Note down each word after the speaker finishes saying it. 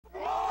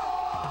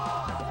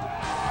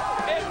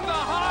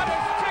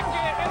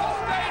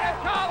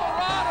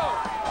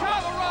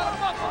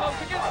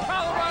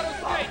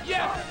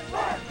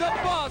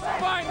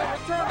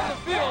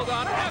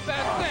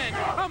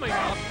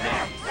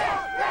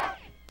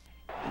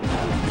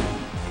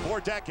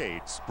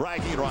decades,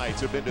 bragging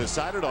rights have been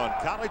decided on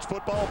college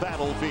football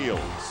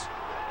battlefields.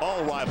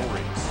 All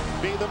rivalries,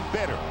 be them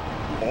bitter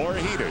or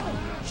heated,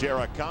 share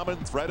a common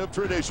thread of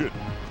tradition.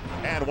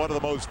 And one of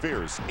the most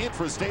fierce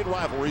intrastate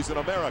rivalries in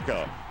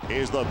America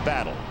is the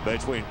battle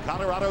between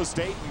Colorado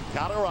State and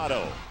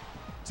Colorado.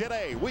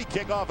 Today, we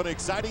kick off an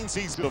exciting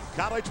season of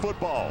college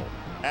football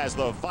as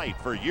the fight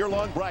for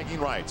year-long bragging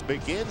rights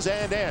begins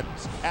and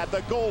ends at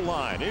the goal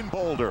line in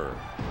Boulder.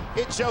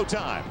 It's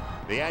showtime.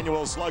 The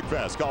annual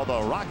slugfest called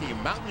the Rocky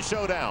Mountain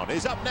Showdown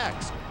is up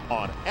next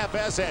on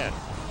FSN.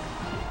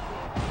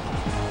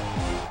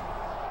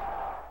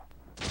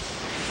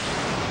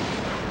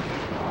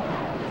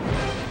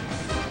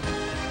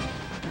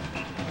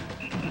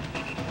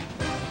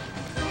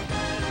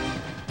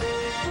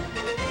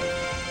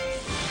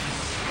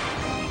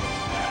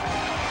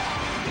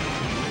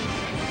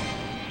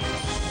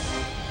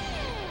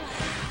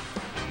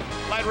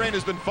 Light rain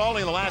has been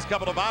falling the last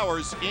couple of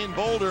hours in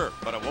Boulder,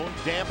 but it won't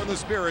dampen the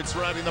spirits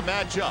surrounding the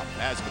matchup,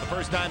 as for the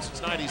first time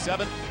since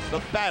 '97,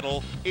 the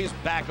battle is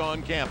back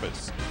on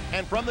campus.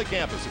 And from the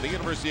campus of the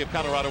University of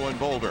Colorado in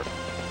Boulder,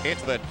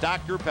 it's the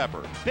Dr.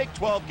 Pepper Big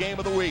 12 game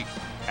of the week,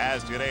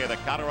 as today the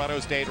Colorado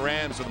State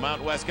Rams of the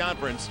Mountain West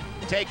Conference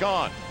take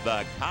on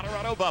the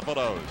Colorado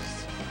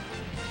Buffaloes.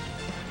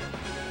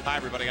 Hi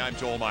everybody, I'm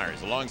Joel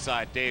Myers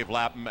alongside Dave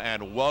Lapham,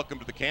 and welcome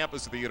to the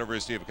campus of the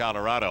University of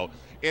Colorado.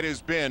 It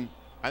has been,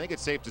 I think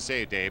it's safe to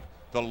say, Dave,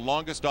 the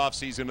longest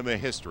offseason in the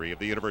history of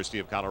the University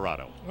of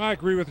Colorado. I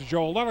agree with you,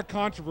 Joel. A lot of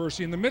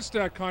controversy. In the midst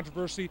of that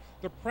controversy,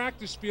 the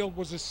practice field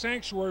was a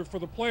sanctuary for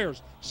the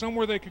players,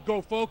 somewhere they could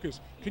go focus.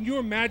 Can you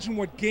imagine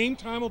what game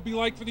time will be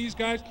like for these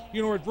guys?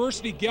 You know,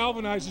 adversity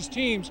galvanizes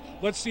teams.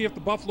 Let's see if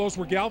the Buffaloes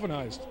were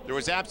galvanized. There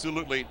was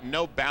absolutely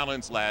no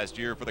balance last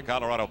year for the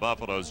Colorado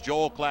Buffaloes.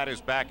 Joel Klatt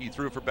is back. He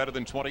threw for better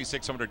than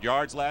 2,600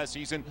 yards last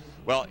season.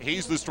 Well,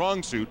 he's the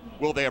strong suit.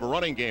 Will they have a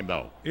running game,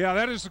 though? Yeah,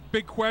 that is a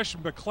big question.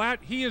 But Klatt,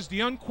 he is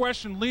the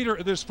unquestioned leader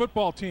of this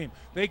football team.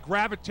 They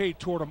gravitate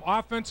toward him,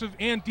 offensive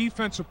and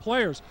defensive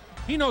players.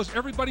 He knows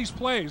everybody's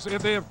plays.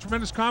 They have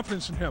tremendous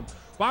confidence in him.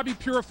 Bobby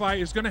Purify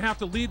is going to have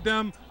to lead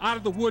them out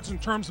of the woods in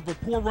terms of a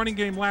poor running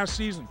game last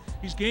season.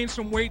 He's gained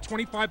some weight,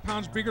 25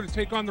 pounds bigger to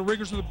take on the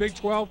rigors of the Big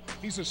 12.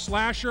 He's a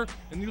slasher,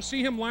 and you'll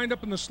see him lined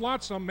up in the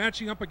slot some,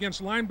 matching up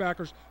against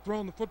linebackers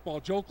throwing the football.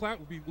 Joel Klatt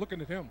will be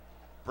looking at him.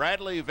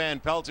 Bradley Van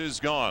Pelt is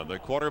gone. The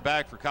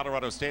quarterback for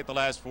Colorado State the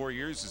last 4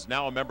 years is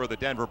now a member of the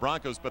Denver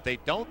Broncos, but they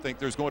don't think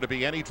there's going to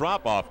be any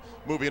drop-off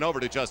moving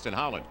over to Justin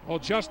Holland. Well,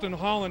 Justin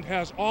Holland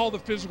has all the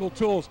physical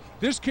tools.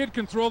 This kid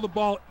can throw the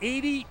ball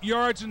 80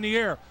 yards in the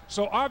air.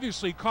 So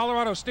obviously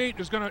Colorado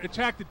State is going to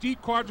attack the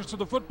deep quadrants of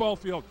the football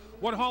field.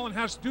 What Holland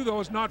has to do,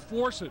 though, is not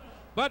force it.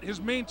 But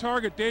his main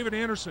target, David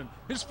Anderson,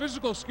 his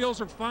physical skills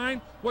are fine.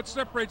 What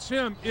separates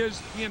him is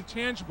the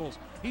intangibles.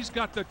 He's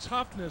got the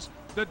toughness,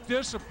 the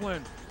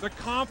discipline, the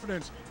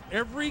confidence.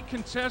 Every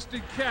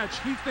contested catch,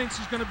 he thinks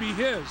is going to be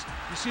his.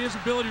 You see his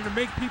ability to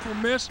make people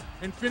miss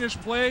and finish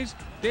plays.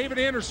 David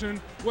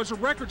Anderson was a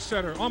record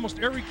setter, almost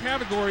every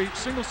category,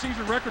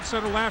 single-season record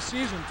setter last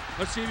season.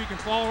 Let's see if he can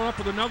follow up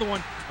with another one.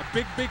 A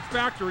big, big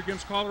factor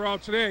against Colorado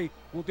today.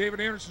 Will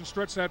David Anderson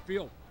stretch that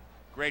field?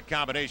 Great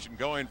combination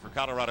going for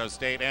Colorado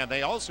State, and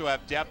they also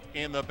have depth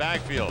in the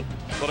backfield.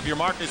 But if you're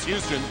Marcus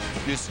Houston,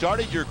 you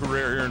started your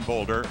career here in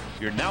Boulder,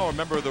 you're now a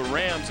member of the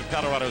Rams of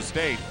Colorado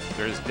State,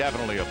 there's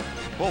definitely a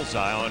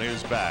bullseye on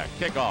his back.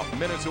 Kickoff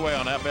minutes away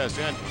on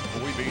FSN.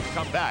 When we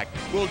come back,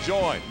 we'll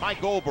join Mike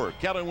Goldberg,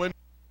 Kellen Winslow.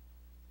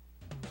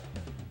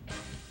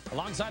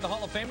 Alongside the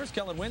Hall of Famers,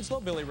 Kellen Winslow,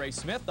 Billy Ray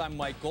Smith, I'm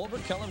Mike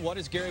Goldberg. Kellen, what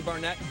does Gary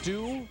Barnett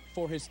do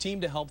for his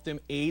team to help them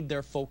aid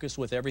their focus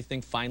with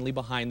everything finally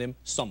behind them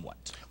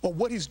somewhat? Well,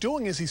 what he's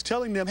doing is he's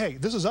telling them, hey,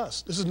 this is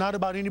us. This is not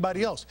about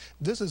anybody else.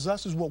 This is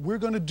us, is what we're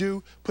going to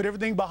do, put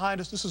everything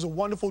behind us. This is a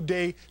wonderful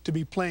day to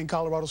be playing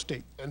Colorado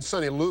State. And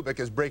Sonny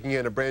Lubick is breaking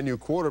in a brand new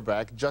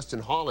quarterback,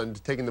 Justin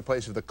Holland, taking the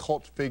place of the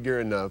cult figure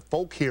and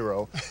folk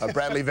hero,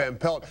 Bradley Van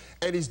Pelt.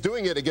 And he's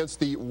doing it against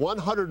the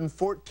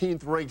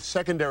 114th ranked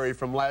secondary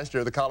from last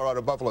year, the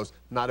Colorado Buffaloes.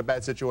 Not a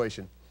bad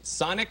situation.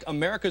 Sonic,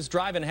 America's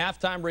Drive and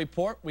Halftime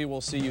Report. We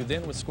will see you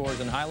then with scores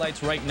and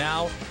highlights. Right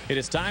now, it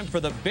is time for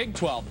the Big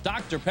 12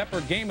 Dr.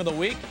 Pepper Game of the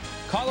Week.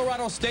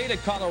 Colorado State at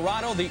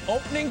Colorado. The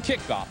opening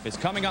kickoff is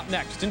coming up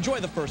next. Enjoy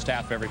the first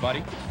half,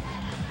 everybody.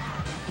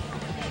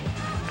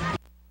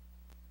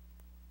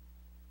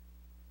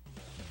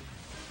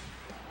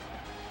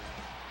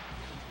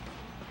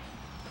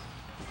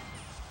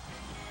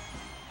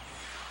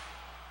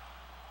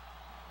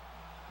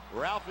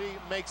 Ralphie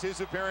makes his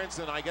appearance,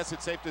 and I guess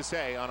it's safe to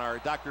say on our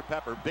Dr.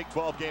 Pepper Big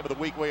 12 Game of the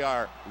Week, we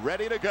are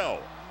ready to go.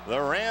 The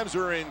Rams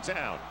are in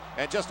town.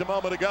 And just a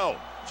moment ago,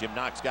 Jim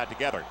Knox got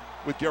together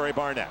with Gary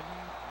Barnett.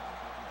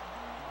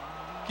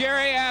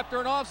 Gary, after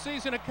an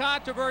offseason of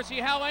controversy,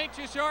 how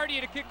anxious are you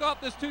to kick off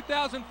this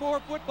 2004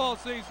 football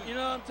season? You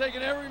know, I'm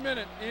taking every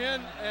minute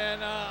in,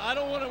 and I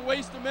don't want to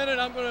waste a minute.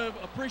 I'm going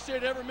to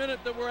appreciate every minute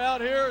that we're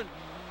out here. And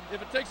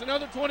if it takes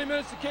another 20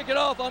 minutes to kick it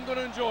off, I'm going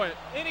to enjoy it.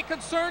 Any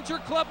concerns your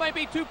club might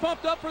be too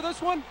pumped up for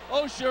this one?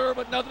 Oh, sure,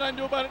 but nothing I can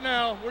do about it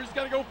now. We're just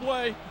going to go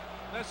play.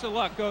 Best of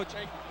luck, Coach.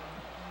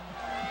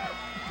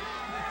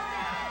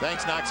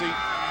 Thanks, Noxie.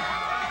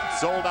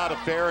 Sold out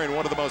affair in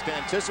one of the most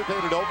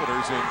anticipated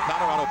openers in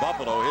Colorado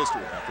Buffalo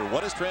history. After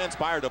what has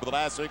transpired over the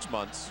last 6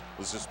 months,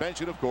 the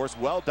suspension, of course,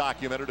 well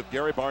documented, of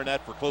Gary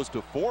Barnett for close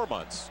to 4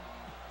 months,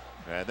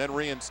 and then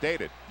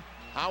reinstated.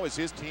 How is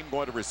his team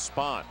going to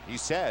respond? He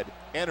said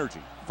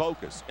energy,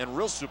 focus, and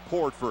real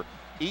support for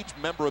each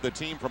member of the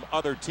team from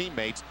other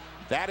teammates.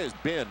 That has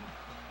been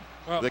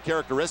the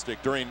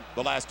characteristic during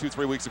the last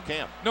 2-3 weeks of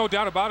camp. No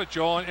doubt about it,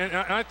 Joel, and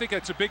I think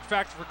that's a big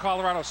factor for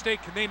Colorado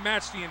State. Can they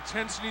match the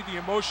intensity, the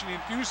emotion, the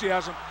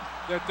enthusiasm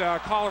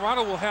that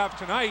Colorado will have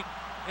tonight?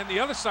 And the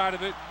other side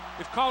of it,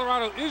 if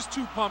Colorado is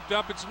too pumped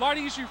up, it's a lot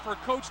easier for a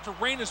coach to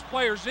rein his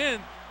players in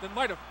than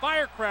light a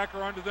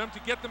firecracker under them to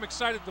get them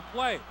excited to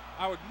play.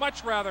 I would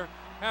much rather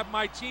have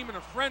my team in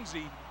a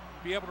frenzy,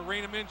 be able to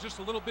rein them in just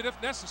a little bit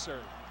if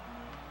necessary.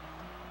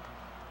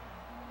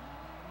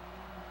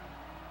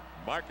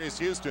 Marcus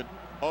Houston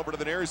over to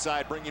the near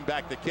side, bringing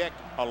back the kick,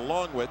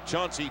 along with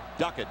Chauncey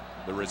Duckett,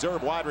 the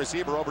reserve wide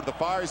receiver, over to the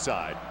far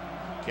side.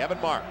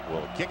 Kevin Mark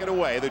will kick it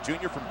away, the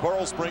junior from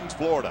Coral Springs,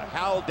 Florida.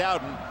 Hal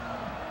Dowden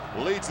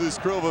leads this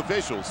crew of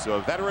officials, a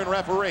veteran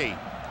referee,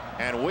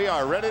 and we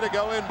are ready to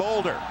go in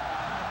Boulder.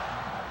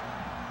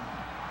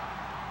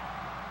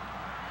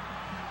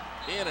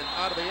 In and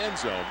out of the end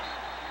zone.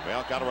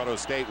 Well, Colorado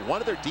State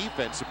wanted their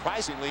defense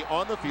surprisingly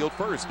on the field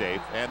first,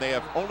 Dave, and they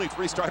have only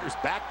 3 starters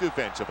back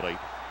defensively,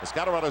 as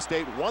Colorado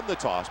State won the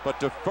toss but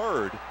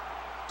deferred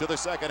to the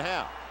second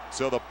half.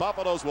 So the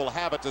Buffaloes will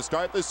have it to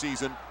start the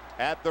season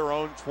at their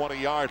own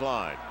 20-yard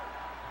line.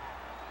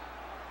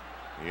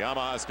 The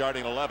Yamaha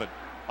starting 11.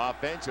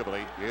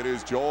 Offensively, it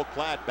is Joel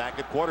Klatt back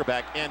at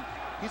quarterback, and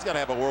he's got to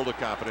have a world of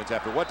confidence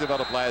after what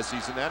developed last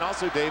season. And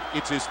also, Dave,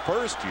 it's his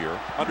first year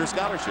under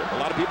scholarship. A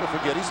lot of people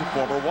forget he's a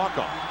former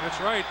walk-on.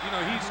 That's right. You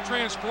know, he's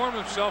transformed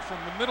himself from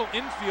the middle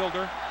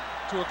infielder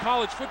to a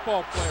college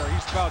football player.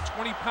 He's about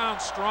 20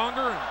 pounds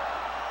stronger, and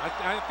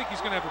I think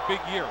he's going to have a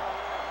big year.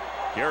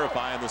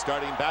 Garifai in the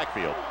starting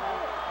backfield.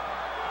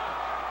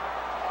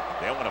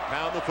 They want to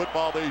pound the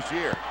football this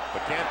year,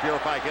 but can't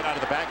Garifai get out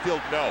of the backfield?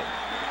 No.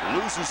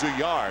 Loses a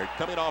yard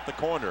coming off the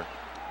corner.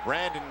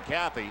 Brandon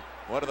Cathy,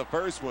 one of the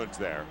first ones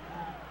there.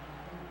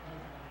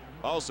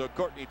 Also,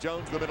 Courtney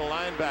Jones, the middle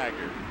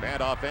linebacker,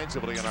 and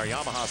offensively in our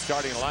Yamaha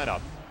starting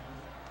lineup.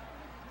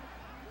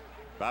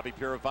 Bobby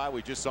Purify,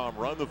 we just saw him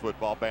run the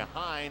football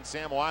behind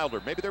Sam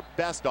Wilder, maybe their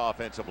best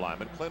offensive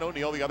lineman. Clint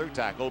O'Neill, the other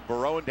tackle,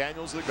 Burrow and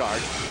Daniels, the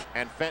guard,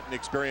 and Fenton,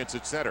 experience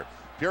at center.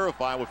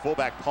 Purify with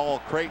fullback Paul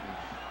Creighton.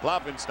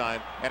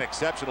 Klopfenstein, an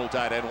exceptional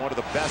tight end, one of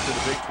the best in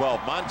the Big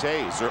 12.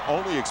 Montes, their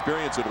only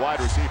experience at wide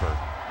receiver,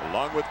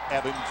 along with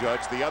Evan Judge,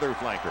 the other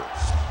flanker.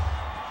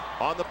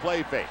 On the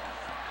play fake,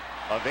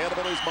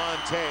 available is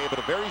Monte, but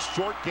a very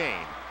short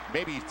gain,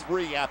 maybe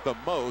 3 at the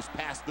most,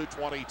 past the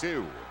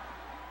 22.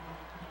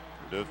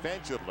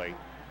 Defensively,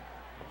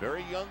 a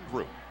very young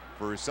group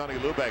for Sonny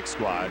Lubeck's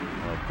squad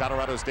of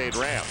Colorado State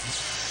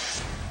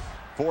Rams.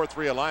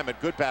 4-3 alignment.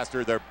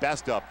 Goodpaster, their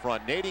best up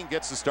front. Nadine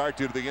gets the start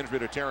due to the injury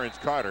to Terrence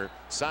Carter.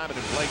 Simon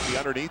and Blake, the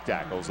underneath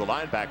tackles. The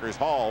linebackers,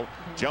 Hall,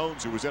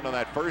 Jones, who was in on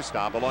that first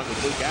stop, along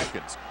with Luke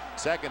Atkins.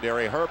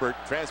 Secondary, Herbert,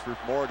 transferred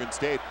from Oregon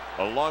State,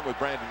 along with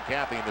Brandon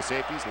Cathy, in the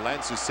safeties,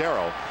 Len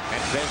Cicero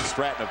and Ben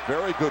Stratton, a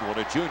very good one,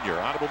 a junior.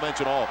 Honorable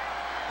mention all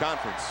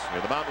conference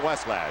in the Mountain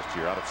West last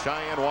year out of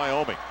Cheyenne,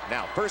 Wyoming.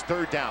 Now, first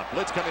third down.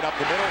 Blitz coming up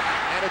the middle,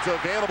 and it's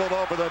available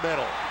over the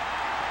middle.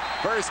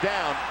 First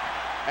down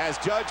as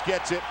Judge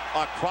gets it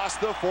across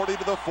the 40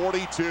 to the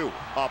 42.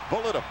 A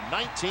bullet of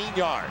 19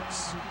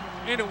 yards.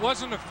 And it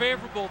wasn't a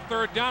favorable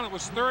third down. It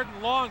was 3rd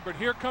and long, but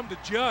here come the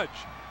Judge.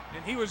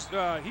 And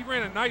he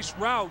ran a nice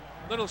route,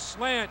 little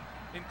slant,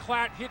 and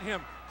Klatt hit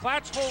him.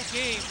 Klatt's whole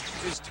game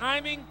is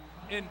timing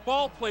and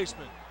ball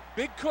placement.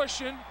 Big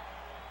cushion.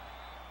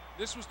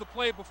 This was the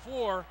play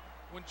before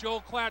when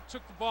Joel Klatt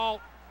took the ball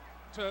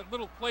to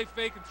little play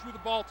fake and threw the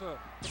ball to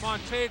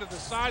Monte to the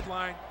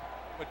sideline.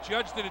 But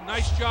Judge did a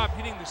nice job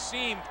hitting the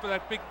seam for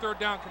that big third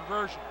down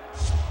conversion.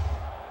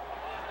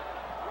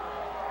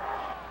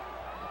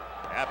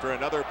 After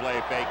another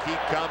play fake, he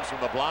comes from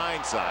the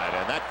blind side,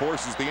 and that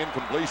forces the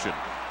incompletion.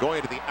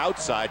 Going to the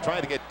outside,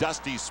 trying to get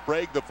Dusty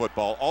Sprague the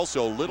football.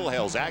 Also, Little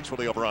Hell's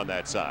actually over on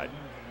that side.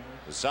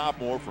 The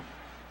sophomore from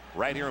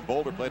right here in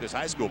Boulder played his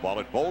high school ball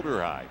at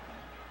Boulder High.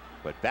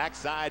 But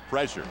backside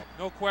pressure.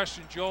 No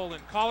question, Joel.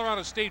 And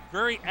Colorado State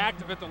very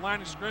active at the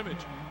line of scrimmage.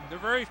 Their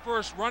very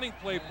first running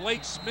play,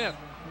 Blake Smith,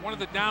 one of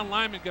the down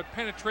linemen, got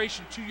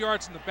penetration 2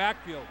 yards in the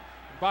backfield.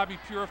 And Bobby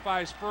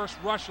Purify's first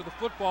rush of the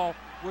football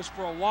was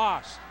for a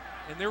loss.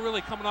 And they're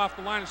really coming off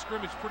the line of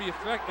scrimmage pretty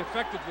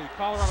effectively.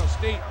 Colorado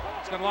State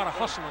has got a lot of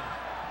hustle in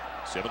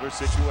it. Similar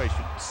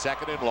situation,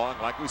 2nd and long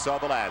like we saw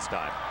the last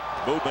time.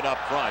 Movement up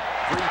front,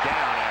 3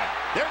 down, and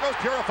there goes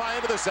Purify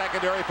into the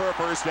secondary for a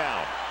first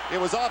down. It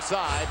was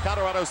offside,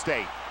 Colorado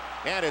State,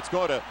 and it's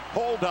going to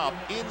hold up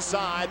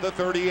inside the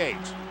 38.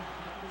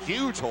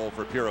 Huge hole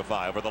for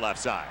Purify over the left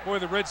side. Boy,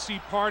 the Red Sea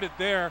parted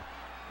there.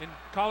 In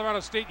Colorado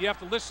State, you have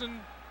to listen.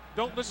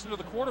 Don't listen to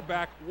the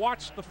quarterback.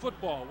 Watch the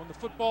football. When the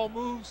football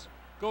moves,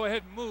 go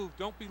ahead and move.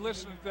 Don't be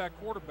listening to that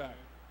quarterback.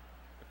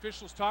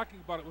 Officials talking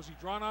about it. Was he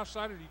drawn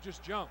offside or did he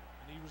just jump?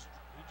 And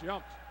he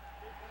jumped.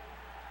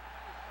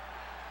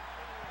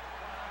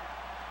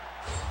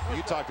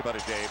 You talked about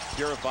it, Dave.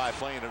 Purify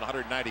playing at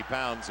 190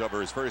 pounds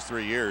over his first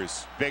 3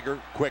 years. Bigger,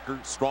 quicker,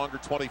 stronger,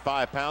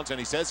 25 pounds, and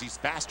he says he's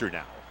faster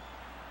now.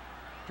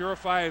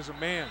 Purify is a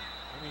man.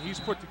 I mean, he's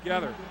put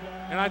together.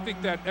 And I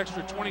think that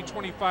extra 20,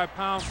 25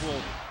 pounds will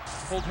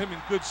hold him in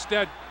good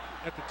stead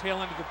at the tail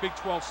end of the Big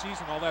 12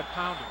 season, all that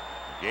pounding.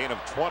 A gain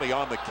of 20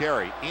 on the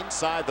carry,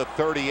 inside the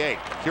 38.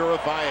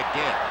 Purify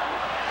again.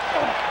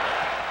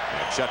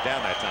 And shut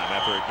down that time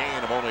after a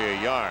gain of only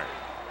a yard.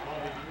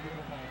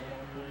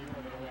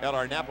 At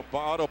our Napa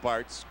Auto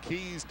Parts,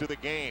 keys to the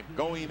game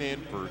going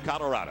in for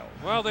Colorado.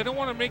 Well, they don't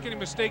want to make any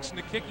mistakes in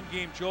the kicking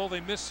game, Joel.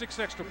 They missed 6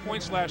 extra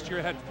points last year,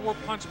 had 4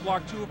 punts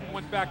blocked, 2 of them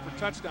went back for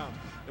touchdowns.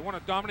 They want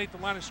to dominate the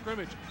line of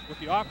scrimmage with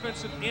the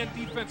offensive and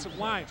defensive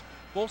lines.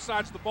 Both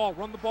sides of the ball,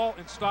 run the ball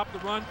and stop the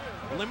run,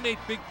 eliminate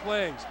big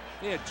plays.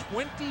 They had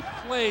 20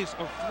 plays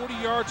of 40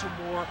 yards or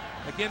more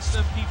against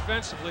them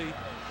defensively.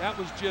 That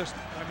was just,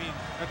 I mean,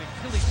 an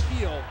Achilles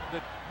heel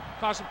that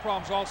causing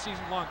problems all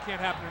season long.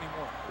 Can't happen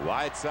anymore.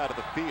 Wide side of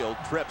the field,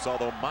 trips,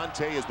 although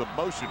Monte is the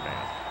motion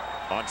man.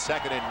 On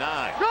 2nd and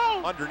 9.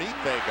 Go! Underneath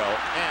they go,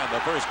 and the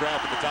first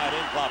grab for the tight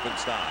end,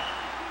 Kloppenstein.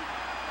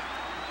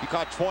 He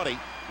caught 20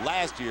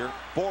 last year,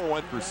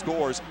 4-1 for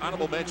scores.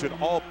 Honorable mention,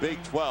 all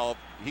Big 12.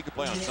 He could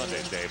play on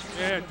Sundays, Dave.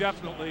 Yeah,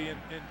 definitely. And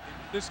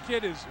this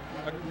kid is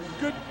a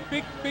good,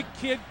 big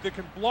kid that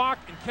can block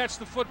and catch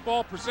the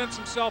football, presents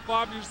himself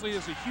obviously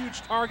as a huge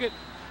target,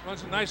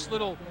 runs a nice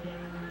little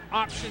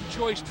option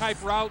choice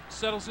type route,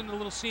 settles into a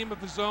little seam of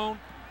his own.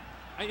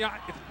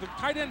 If the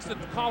tight ends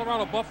that the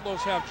Colorado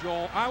Buffaloes have,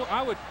 Joel,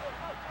 I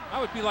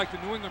would be like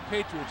the New England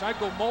Patriots. I'd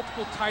go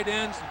multiple tight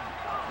ends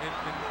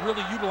and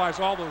really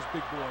utilize all those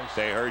big boys.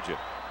 They heard you.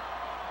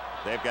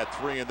 They've got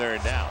 3 in there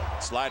now.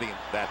 Sliding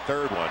that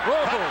third one.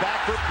 Whoa. Cut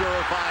back for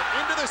Purify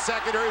into the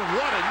secondary.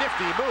 What a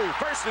nifty move.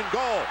 1st and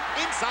goal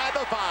inside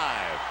the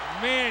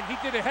 5. Man, he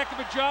did a heck of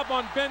a job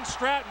on Ben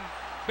Stratton.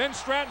 Ben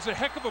Stratton's a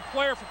heck of a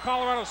player for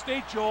Colorado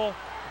State, Joel.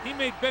 He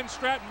made Ben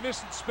Stratton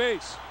miss in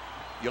space.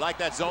 You like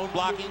that zone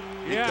blocking?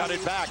 He cut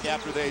it back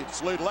after they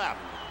slid left.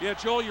 Yeah,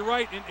 Joel, you're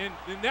right. And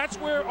that's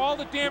where all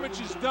the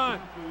damage is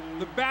done.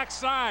 The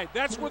backside.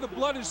 That's where the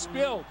blood is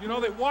spilled. You know,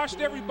 they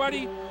washed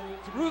everybody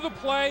through the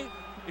play.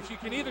 If you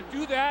can either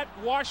do that,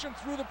 wash them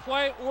through the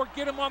play, or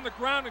get them on the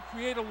ground and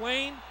create a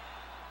lane,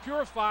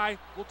 Purify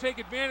will take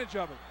advantage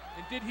of it.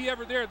 And did he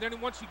ever there?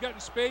 Then once he got in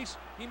space,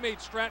 he made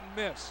Stratton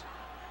miss.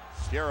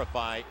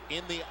 Purify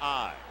in the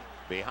eye.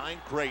 Behind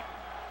Creighton.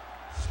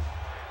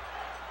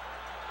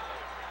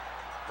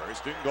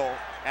 1st and goal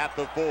at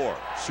the 4.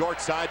 Short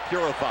side,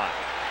 Purify.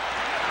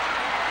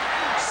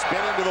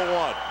 Spinning to the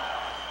 1.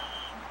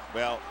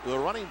 Well, the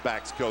running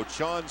backs coach,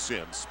 Sean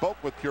Sims,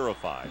 spoke with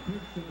Purify.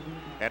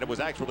 And it was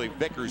actually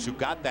Vickers who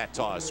got that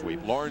toss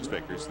sweep. Lawrence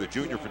Vickers, the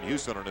junior from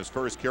Houston, on his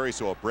first carry,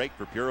 so a break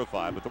for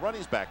Purify. But the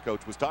running back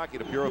coach was talking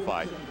to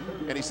Purify,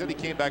 and he said he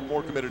came back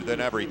more committed than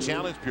ever. He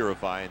challenged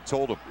Purify and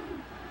told him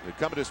to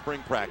come to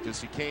spring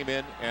practice. He came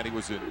in, and he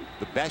was in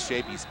the best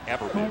shape he's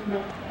ever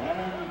been.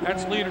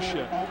 That's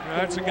leadership.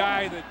 That's a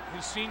guy that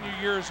his senior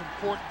year is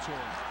important to him.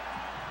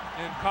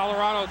 And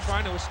Colorado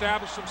trying to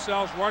establish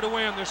themselves right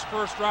away on this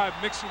first drive,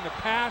 mixing the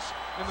pass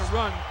and the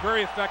run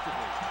very effectively.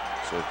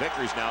 So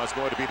Vickers now is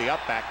going to be the up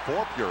back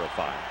for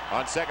Purify.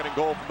 On 2nd and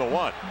goal from the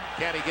 1.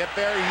 Can he get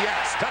there?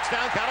 Yes.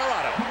 Touchdown,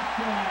 Colorado.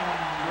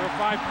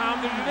 Purify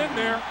pounded it in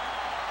there.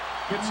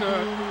 It's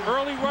an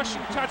early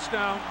rushing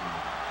touchdown.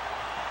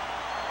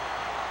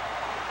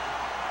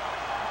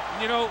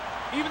 You know,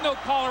 even though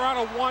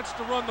Colorado wants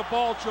to run the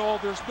ball, Joel,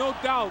 there's no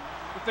doubt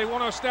that they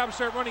want to establish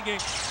that running game.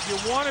 You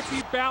want to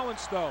be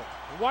balanced, though.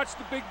 And watch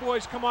the big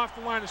boys come off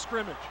the line of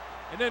scrimmage.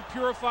 And then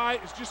Purify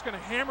is just going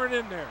to hammer it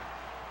in there.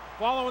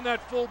 Following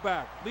that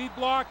fullback. Lead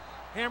block,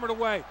 hammered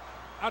away.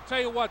 I'll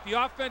tell you what,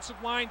 the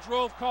offensive line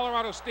drove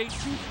Colorado State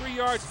 2-3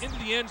 yards into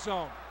the end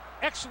zone.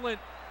 Excellent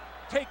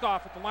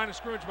takeoff at the line of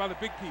scrimmage by the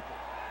big people.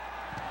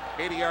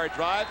 80-yard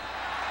drive,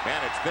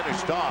 and it's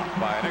finished off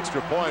by an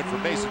extra point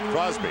from Mason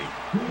Crosby.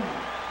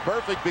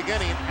 Perfect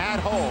beginning at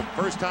home.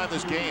 First time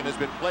this game has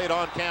been played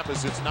on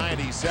campus since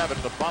 '97.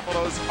 The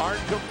Buffaloes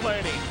aren't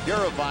complaining.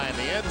 Purify in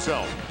the end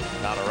zone.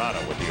 Colorado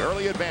with the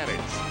early advantage.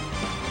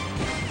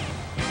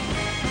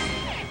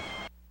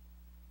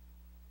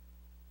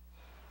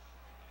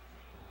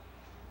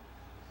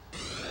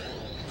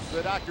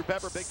 The Dr.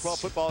 Pepper Big 12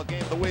 football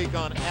game of the week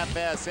on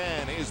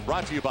FSN is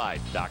brought to you by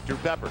Dr.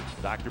 Pepper.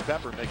 Dr.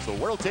 Pepper makes the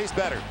world taste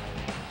better.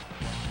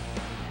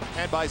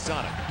 And by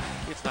Sonic.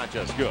 It's not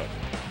just good,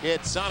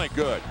 it's Sonic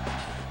good.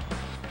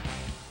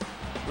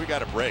 We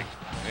got a break.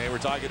 And we're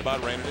talking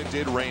about rain, and it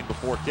did rain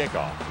before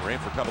kickoff. It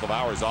rained for a couple of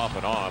hours off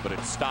and on, but it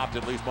stopped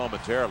at least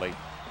momentarily.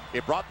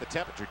 It brought the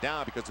temperature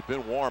down because it's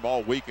been warm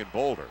all week in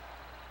Boulder.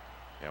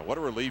 And what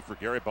a relief for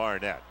Gary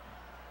Barnett.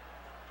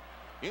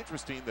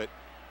 Interesting that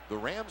the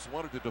Rams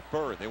wanted to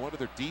defer. They wanted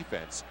their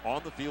defense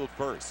on the field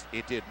first.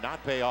 It did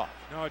not pay off.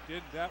 No, it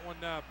didn't. That one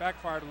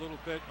backfired a little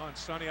bit on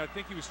Sonny. I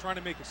think he was trying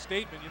to make a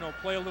statement,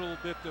 play a little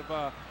bit of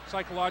a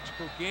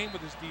psychological game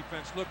with his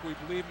defense. Look, we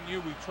believe in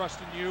you. We trust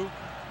in you.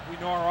 We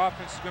know our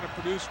offense is going to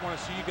produce. Want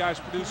to see you guys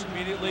produce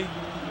immediately.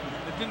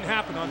 It didn't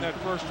happen on that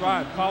first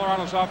drive.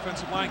 Colorado's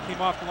offensive line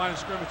came off the line of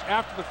scrimmage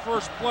after the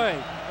first play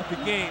of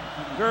the game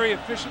very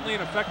efficiently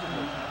and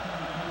effectively.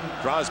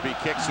 Crosby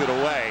kicks it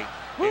away.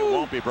 It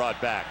won't be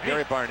brought back.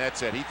 Gary Barnett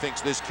said he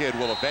thinks this kid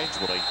will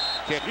eventually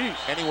kick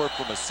anywhere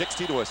from a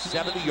 60 to a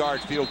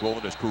 70-yard field goal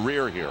in his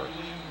career here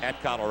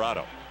at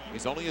Colorado.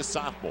 He's only a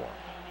sophomore.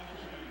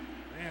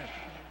 Man.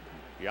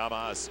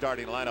 Yamaha's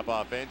starting lineup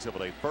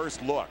offensively.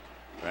 First look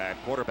at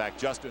quarterback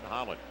Justin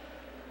Holland.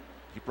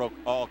 He broke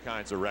all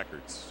kinds of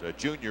records. A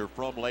junior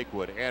from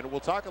Lakewood. And we'll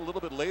talk a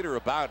little bit later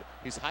about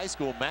his high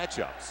school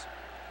matchups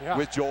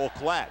with Joel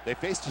Klatt. They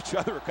faced each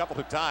other a couple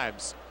of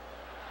times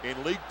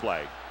in league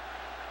play.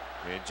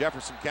 In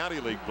Jefferson County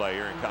League play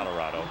here in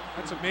Colorado.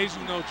 That's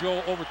amazing, though,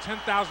 Joel. Over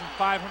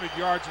 10,500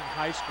 yards in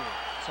high school.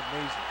 It's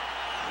amazing.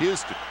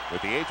 Houston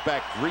with the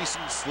H-back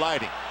Greason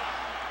sliding.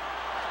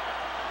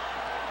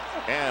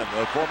 And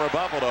the former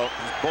Buffalo is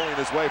pulling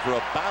his way for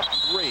about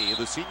 3.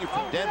 The senior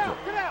from Denver.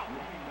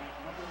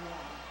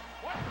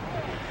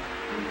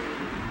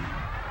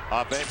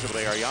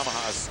 Offensively, our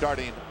Yamaha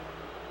starting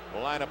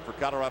lineup for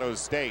Colorado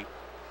State.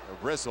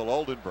 Brissell,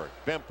 Oldenburg,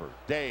 Bemper,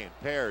 Day, and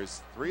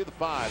Pears. 3 of the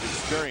 5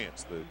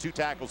 experienced. The 2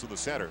 tackles in the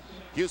center.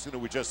 Houston, who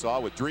we just saw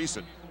with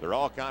Dreesen. They're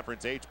all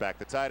conference H-back.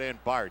 The tight end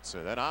Bartz,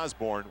 and then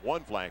Osborne,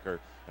 1 flanker,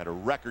 and a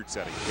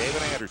record-setting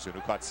David Anderson,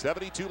 who caught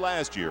 72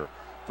 last year.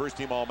 First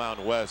team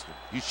All-Mountain West.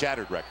 He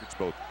shattered records,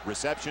 both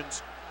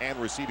receptions and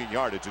receiving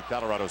yardage at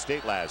Colorado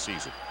State last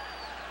season.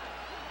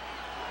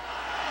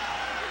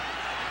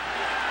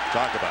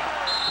 Talk about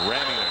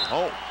ramming it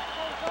home.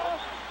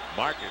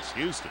 Marcus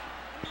Houston.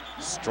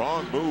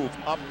 Strong move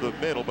up the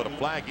middle, but a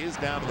flag is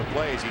down to the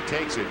play as he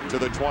takes it to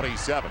the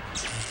 27.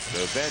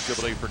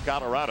 Defensively for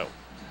Colorado.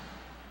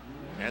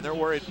 And they're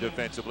worried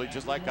defensively,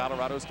 just like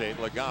Colorado State.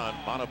 Lagan,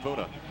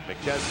 Manapuna,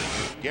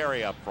 McChesney,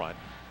 Gary up front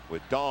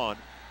with Dawn,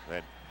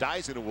 and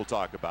Dyson, who we'll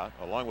talk about,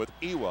 along with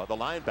Iwa, the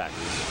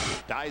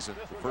linebacker. Dyson,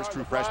 the first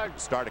true freshman to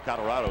start at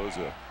Colorado, is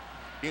a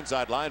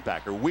inside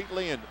linebacker.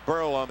 Wheatley and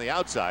Burrow on the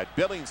outside.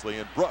 Billingsley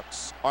and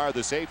Brooks are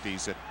the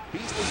safeties, and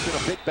Beasley's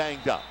been a bit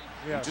banged up.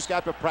 He just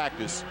got to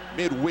practice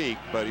midweek,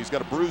 but he's got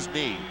a bruised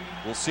knee.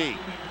 We'll see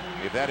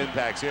if that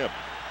impacts him.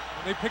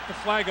 They picked the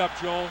flag up,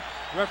 Joel.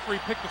 Referee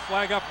picked the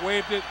flag up,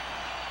 waved it.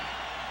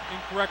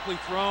 Incorrectly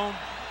thrown.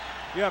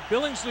 Yeah,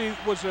 Billingsley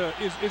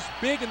is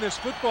big in this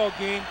football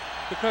game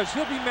because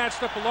he'll be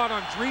matched up a lot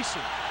on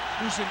Dreesen,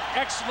 who's an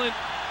excellent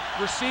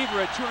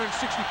receiver at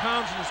 260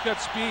 pounds and has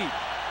got speed.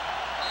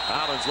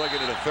 Collins looking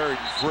at a 3rd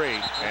and 3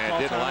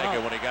 and didn't like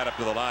it when he got up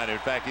to the line. In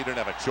fact, he didn't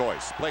have a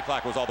choice. Play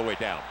clock was all the way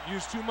down.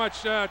 Used too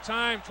much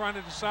time trying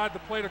to decide the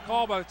play to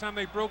call. By the time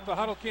they broke the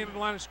huddle, came to the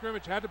line of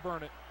scrimmage, had to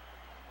burn it.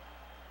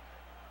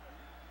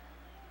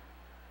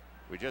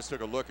 We just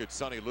took a look at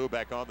Sonny Lou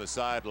back on the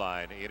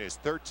sideline. In his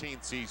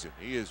 13th season,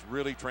 he has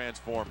really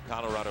transformed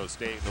Colorado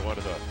State into one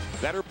of the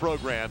better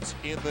programs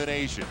in the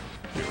nation.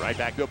 Get right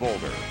back to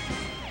Boulder.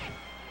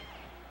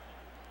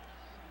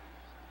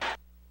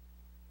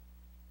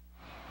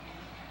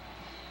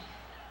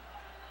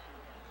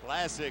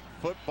 Classic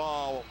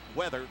football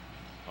weather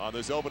on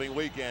this opening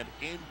weekend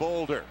in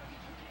Boulder.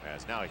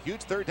 As now a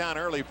huge 3rd down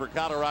early for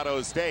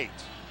Colorado State.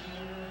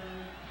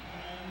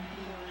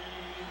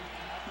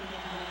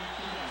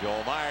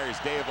 Joel Myers,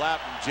 Dave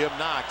Lapham, Jim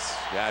Knox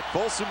at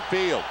Folsom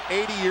Field.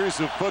 80 years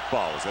of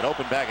football as it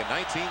opened back in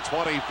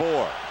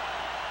 1924.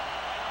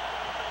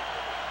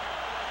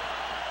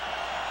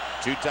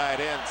 2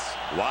 tight ends,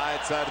 wide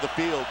side of the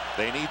field.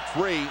 They need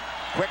 3.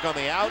 Quick on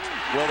the out.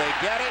 Will they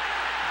get it?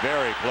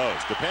 Very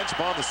close. Depends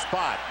upon the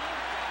spot.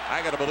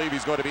 I got to believe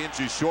he's going to be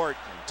inches short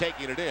and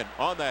taking it in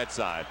on that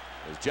side.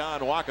 Is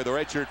John Walker, the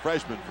redshirt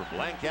freshman from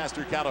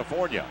Lancaster,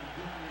 California.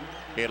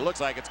 It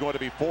looks like it's going to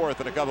be 4th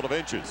and a couple of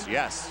inches.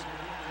 Yes.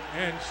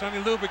 And Sonny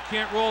Lubick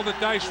can't roll the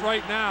dice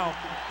right now.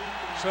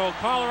 So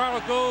Colorado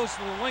goes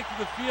to the length of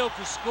the field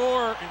to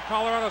score, and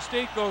Colorado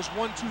State goes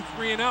 1, 2,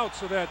 3 and out.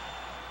 So that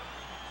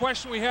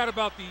question we had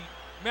about the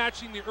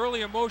matching the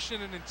early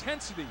emotion and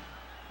intensity,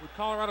 would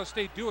Colorado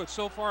State do it?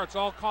 So far, it's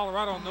all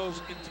Colorado in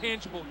those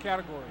intangible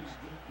categories.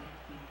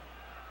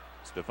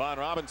 Stephon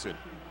Robinson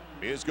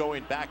is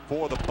going back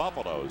for the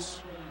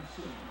Buffaloes.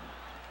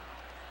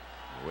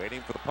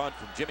 Waiting for the punt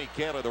from Jimmy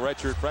Kaler, the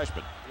redshirt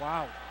freshman.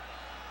 Wow.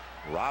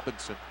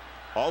 Robinson,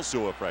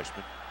 also a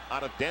freshman,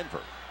 out of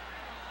Denver.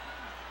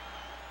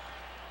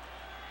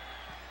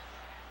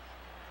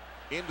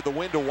 Into the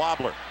window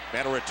wobbler,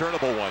 and a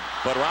returnable one,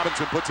 but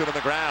Robinson puts it on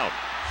the ground.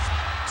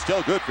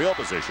 Still good field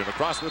position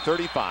across the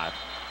 35.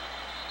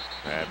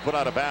 And put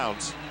out of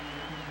bounds.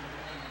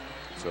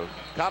 So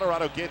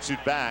Colorado gets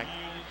it back.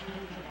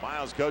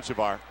 Miles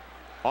Kochevar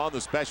on the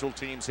special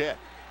teams hit.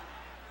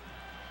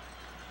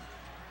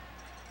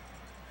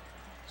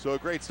 So a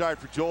great start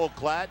for Joel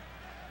Klatt.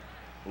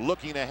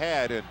 looking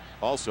ahead and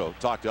also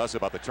talk to us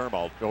about the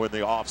turmoil in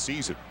the off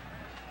season.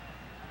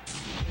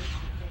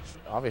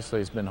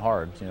 Obviously, it's been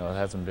hard. You know, it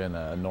hasn't been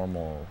a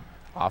normal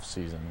off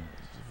season.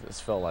 It's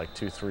felt like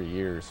 2-3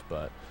 years,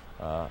 but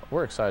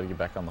we're excited to get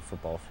back on the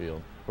football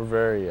field. We're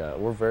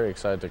very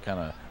excited to kind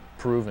of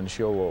prove and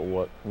show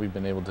what we've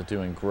been able to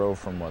do and grow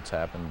from what's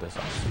happened this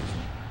off season.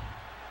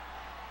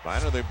 I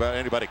don't think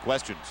anybody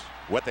questions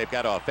what they've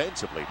got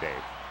offensively,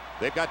 Dave.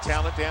 They've got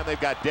talent and they've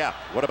got depth.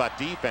 What about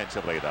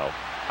defensively, though?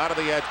 Out of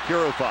the edge,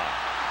 Purify.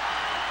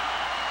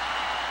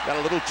 Got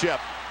a little chip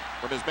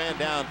from his man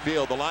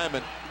downfield. The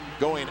lineman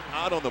going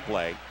out on the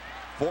play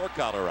for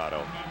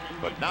Colorado,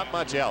 but not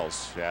much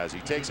else as he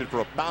takes it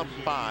for about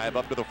 5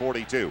 up to the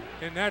 42.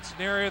 And that's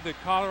an area that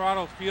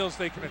Colorado feels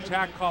they can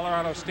attack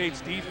Colorado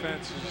State's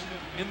defense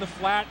in the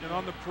flat and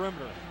on the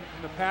perimeter,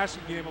 in the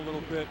passing game a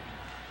little bit.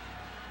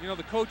 You know,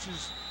 the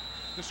coaches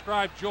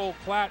described Joel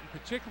Klatt and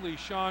particularly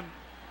Sean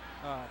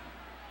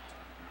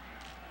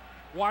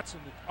Watson,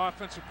 the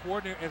offensive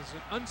coordinator, as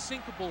an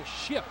unsinkable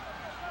ship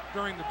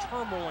during the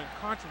turmoil and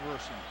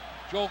controversy.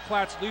 Joel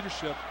Klatt's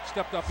leadership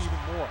stepped up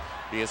even more.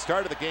 He has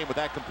started the game with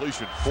that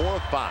completion 4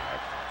 of 5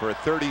 for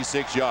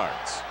 36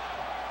 yards.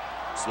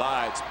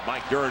 Slides,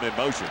 Mike Duran in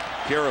motion.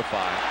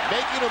 Purify,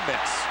 making a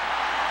miss.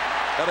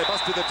 Now they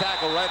busted the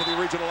tackle right at the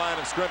original line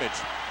of scrimmage.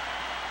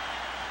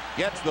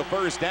 Gets the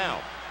first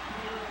down.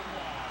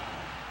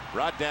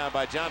 Brought down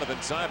by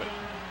Jonathan Simon.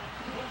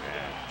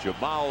 And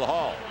Jamal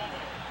Hall.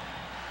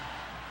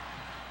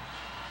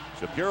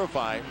 So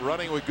Purify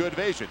running with good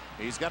vision.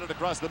 He's got it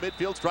across the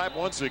midfield stripe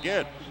once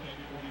again.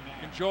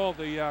 And Joel,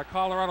 the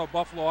Colorado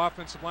Buffalo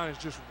offensive line is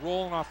just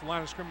rolling off the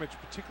line of scrimmage,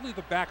 particularly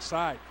the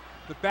backside.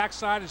 The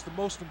backside is the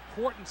most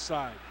important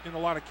side in a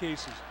lot of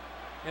cases.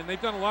 And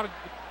they've done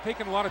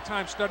taken a lot of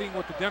time studying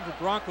what the Denver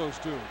Broncos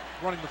do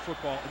running the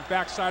football, and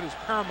backside is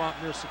paramount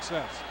in their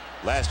success.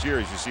 Last year,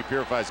 as you see,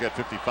 Purify's got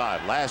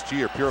 55. Last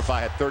year,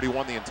 Purify had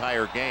 31 the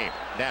entire game.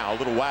 Now, a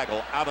little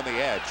waggle out on the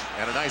edge,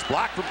 and a nice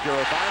block from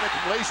Purify and a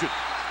completion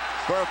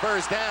for a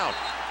first down.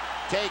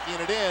 Taking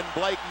it in,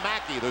 Blake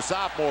Mackey, the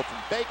sophomore from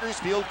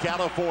Bakersfield,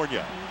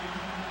 California.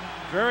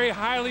 Very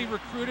highly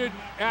recruited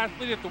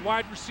athlete at the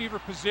wide receiver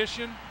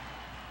position.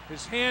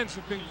 His hands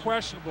have been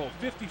questionable,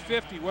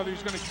 50-50 whether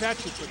he's going to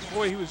catch it, but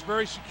boy, he was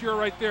very secure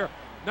right there.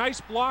 Nice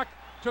block,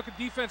 took a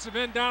defensive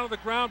end down to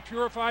the ground.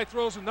 Purify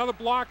throws another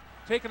block,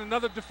 taking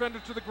another defender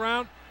to the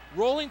ground,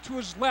 rolling to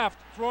his left,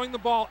 throwing the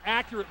ball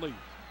accurately.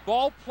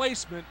 Ball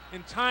placement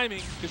and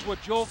timing is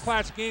what Joel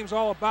Klatt's game's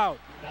all about.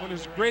 And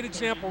there's a great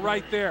example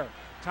right there.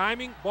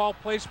 Timing, ball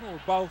placement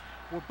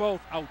were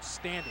both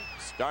outstanding.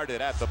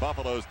 Started at the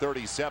Buffalo's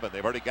 37.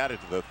 They've already got it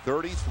to the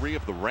 33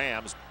 of the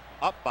Rams,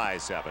 up by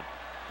 7.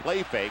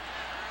 Play fake.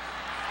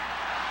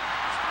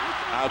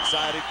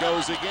 Outside it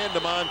goes again to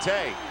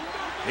Monte.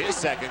 His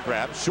second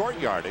grab, short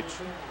yardage,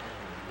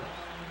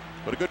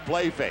 but a good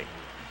play fake.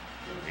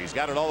 He's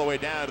got it all the way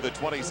down to the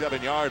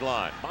 27-yard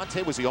line.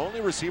 Monte was the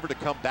only receiver to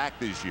come back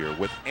this year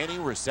with any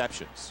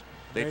receptions.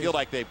 They feel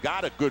like they've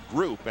got a good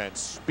group and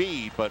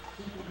speed, but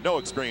no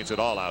experience at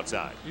all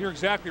outside. You're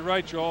exactly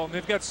right, Joel. And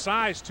they've got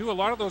size, too. A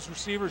lot of those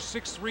receivers,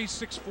 6'3",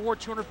 6'4",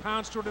 200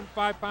 pounds,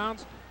 205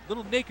 pounds.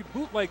 Little naked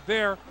bootleg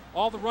there.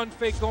 All the run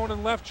fake going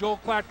in left.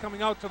 Joel Klatt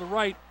coming out to the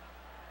right,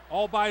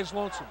 all by his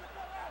lonesome.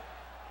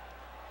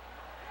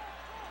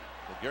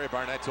 Well, Gary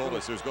Barnett told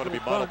us there's going to be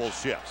multiple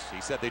shifts.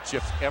 He said they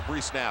shift every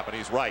snap, and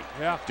he's right.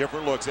 Yeah.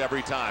 Different looks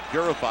every time.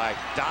 Purify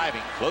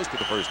diving close to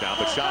the first down,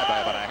 but shy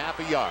by about a half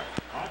a yard.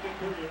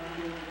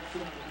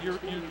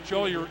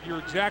 Joel, you're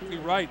exactly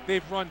right.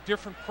 They've run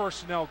different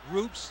personnel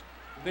groups.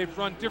 They've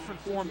run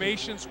different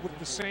formations with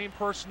the same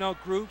personnel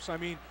groups. I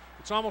mean,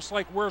 it's almost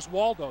like where's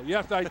Waldo? You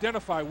have to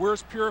identify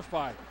where's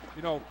Purify.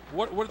 You know,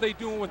 what are they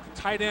doing with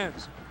the tight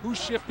ends? Who's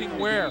shifting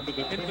where?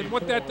 And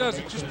what that does,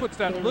 it just puts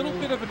that little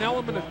bit of an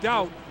element of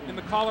doubt in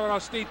the Colorado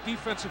State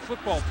defensive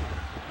football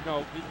team. You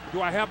know,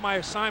 do I have my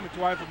assignment?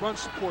 Do I have the run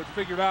support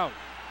figured out?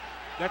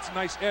 That's a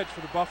nice edge for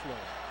the Buffalo.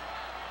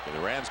 And the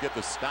Rams get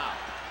the stop.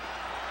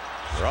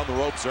 They're on the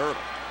ropes early.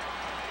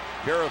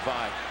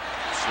 Purify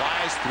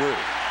slides through.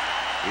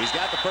 He's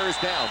got the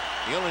first down.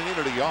 He only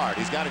needed a yard.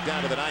 He's got it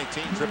down to the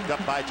 19, tripped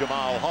up by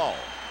Jamal Hall.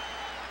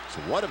 So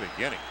what a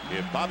beginning.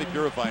 If Bobby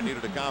Purify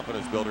needed a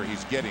confidence builder,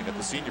 he's getting it.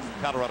 The senior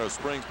from Colorado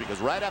Springs, because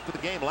right after the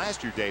game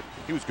last year, Dave,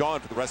 he was gone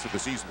for the rest of the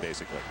season,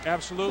 basically.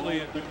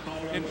 Absolutely.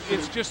 And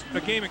it's just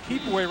a game of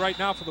keep away right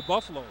now for the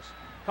Buffaloes.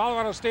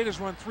 Colorado State has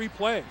run 3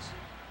 plays.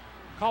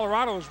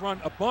 Colorado has run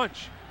a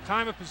bunch.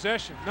 Time of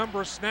possession,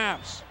 number of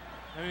snaps.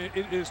 I mean,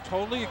 it is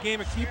totally a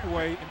game of keep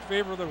away in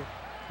favor of the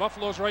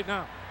Buffaloes right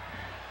now.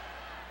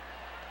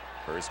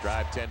 First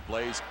drive, 10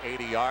 plays,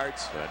 80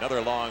 yards.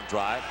 Another long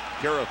drive.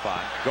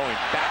 Purify going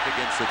back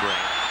against the grain.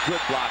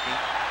 Good blocking.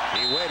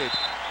 He waited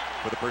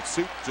for the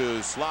pursuit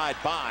to slide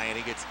by, and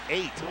he gets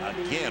 8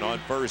 again on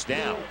first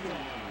down.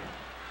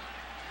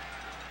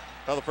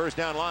 Well, the first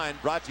down line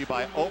brought to you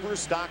by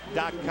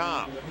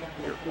Overstock.com,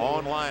 your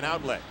online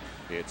outlet.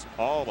 It's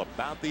all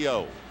about the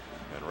O.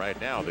 And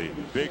right now, the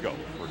big O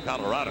for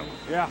Colorado.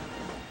 Yeah.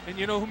 And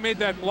you know who made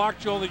that block,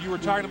 Joel, that you were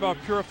talking about?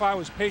 Purify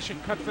was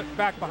patient, cut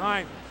back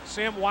behind.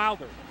 Sam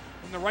Wilder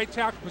in the right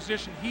tackle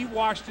position. He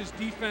washed his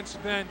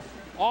defensive end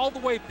all the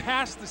way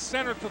past the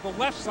center to the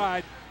left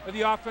side of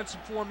the offensive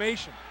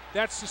formation.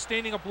 That's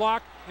sustaining a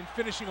block and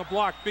finishing a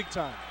block big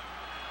time.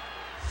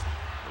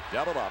 The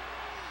double up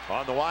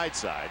on the wide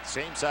side.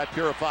 Same side,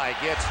 Purify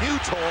gets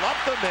huge hole up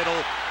the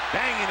middle,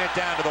 banging it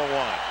down to the 1.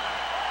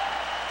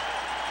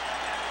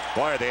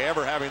 Boy, are they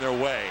ever having their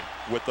way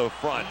with the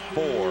front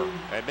 4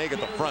 and make it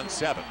the front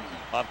 7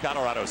 of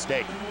Colorado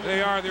State.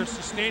 They are. They're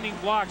sustaining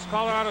blocks.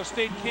 Colorado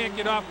State can't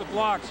get off the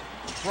blocks.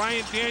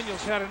 Brian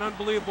Daniels had an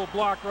unbelievable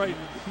block right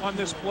on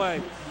this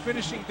play,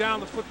 finishing down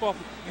the football.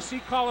 You see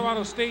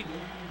Colorado State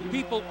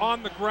people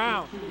on the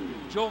ground.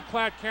 Joel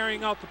Klatt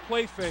carrying out the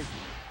play fake.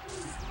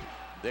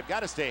 They've got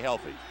to stay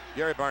healthy.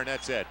 Gary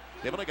Barnett said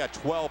they've only got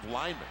 12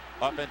 linemen,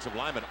 offensive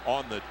linemen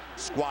on the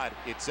squad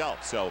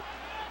itself. So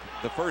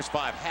the first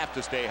 5 have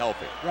to stay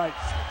healthy. Right.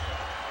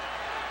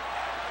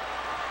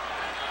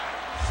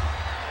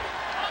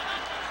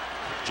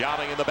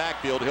 Jolly in the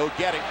backfield. He'll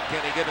get it.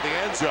 Can he get to the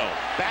end zone?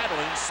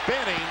 Battling,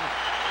 spinning.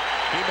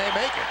 He may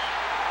make it.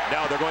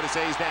 No, they're going to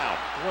say he's down.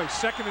 Boy,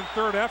 second and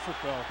third effort,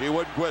 though. He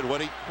wouldn't quit,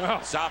 would he? No.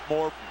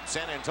 Sophomore from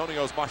San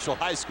Antonio's Marshall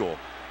High School.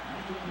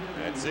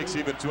 At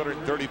 6',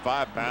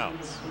 235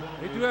 pounds.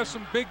 They do have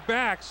some big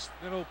backs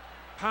that'll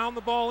pound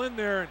the ball in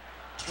there. And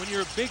when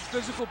you're a big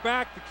physical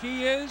back, the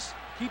key is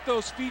keep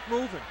those feet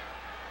moving.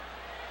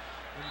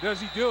 And does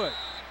he do it?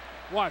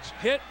 Watch,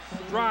 hit,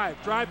 drive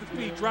the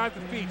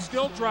feet,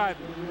 still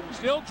driving,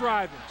 still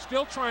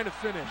trying to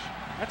finish.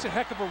 That's a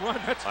heck of a run.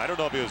 I don't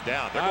know if he was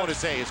down. They're going to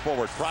say his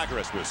forward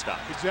progress was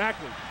stopped.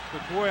 Exactly.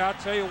 But boy, I'll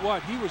tell you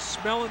what, he was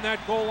smelling that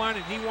goal line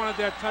and he wanted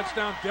that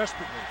touchdown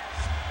desperately.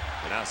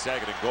 And now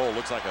second and goal.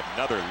 Looks like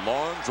another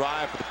long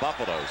drive for the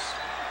Buffaloes.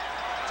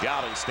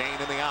 Jolly staying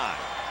in the eye.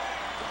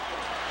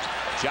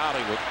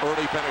 Jolly with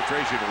early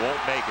penetration won't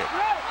make it.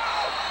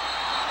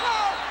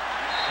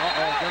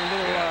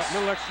 Got a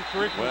little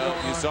extracurricular Well,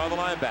 going you on. saw the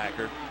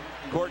linebacker.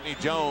 Courtney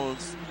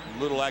Jones,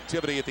 little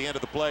activity at the end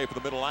of the play for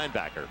the middle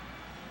linebacker.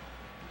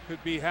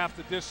 Could be half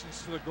the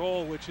distance to the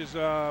goal, which is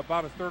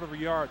about a third of a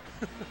yard.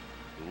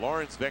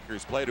 Lawrence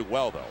Vickers played it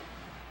well, though.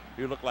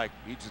 He looked like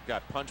he just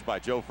got punched by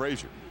Joe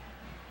Frazier.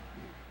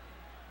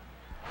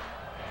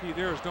 Key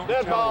there is don't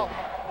Dead ball,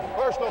 retaliate.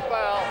 personal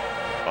foul.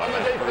 On the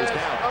defense,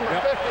 number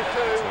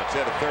 52. So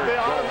instead of third The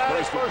goal, automatic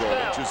first goal, first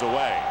down. inches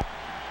away.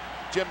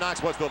 Jim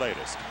Knox, what's the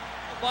latest?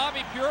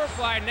 Bobby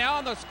Purify now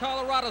on the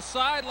Colorado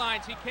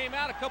sidelines. He came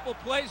out a couple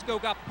plays ago,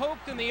 got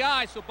poked in the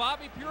eye. So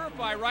Bobby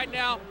Purify right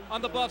now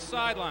on the Buff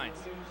sidelines.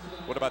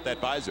 What about that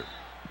visor?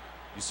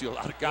 You see a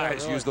lot of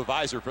guys use the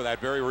visor for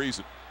that very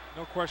reason.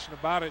 No question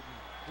about it.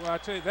 Well, I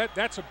tell you,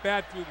 that's a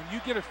bad thing. When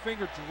you get a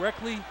finger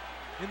directly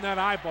in that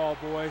eyeball,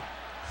 boy,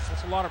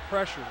 that's a lot of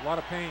pressure, a lot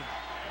of pain.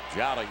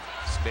 Jolly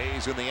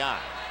stays in the eye.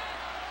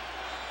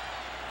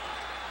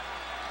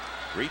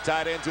 3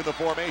 tight ends in the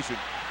formation.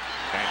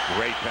 And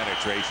great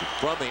penetration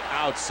from the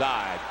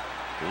outside.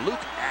 Luke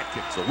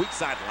Atkins, the weak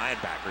side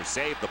linebacker,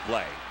 saved the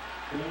play.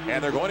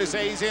 And they're going to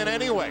say he's in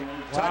anyway. Wow.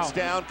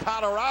 Touchdown,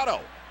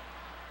 Colorado.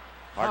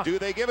 Or do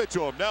they give it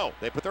to him? No.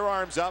 They put their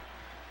arms up.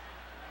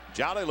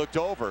 Jolly looked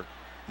over.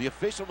 The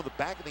official in the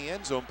back of the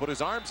end zone put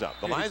his arms up.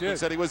 The linesman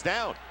said he was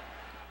down.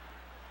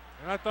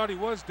 And I thought he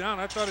was down.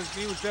 I thought his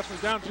knee was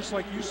definitely down, just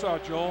like you saw,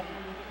 Joel.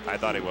 I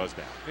thought he was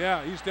down.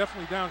 Yeah, he's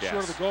definitely down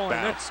short of the goal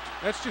line.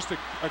 That's just a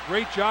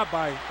great job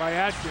by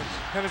Atkins.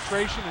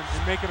 Penetration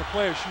and making a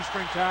play, a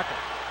shoestring tackle.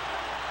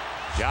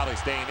 Jolly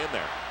staying in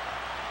there.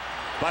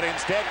 But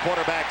instead,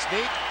 quarterback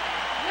sneak.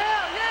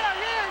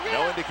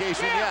 No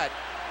indication yet.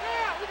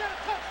 We got a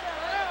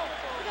touchdown.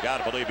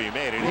 Gotta believe he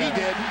made it. He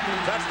did.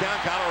 Touchdown,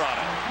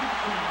 Colorado.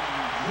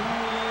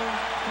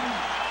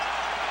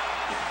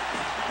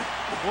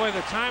 Boy,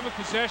 the time of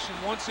possession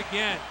once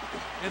again,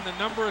 and the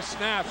number of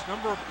snaps,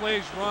 number of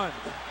plays run.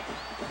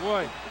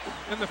 Boy,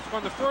 on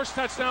the first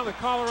touchdown that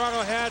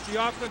Colorado had,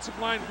 the offensive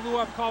line blew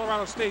up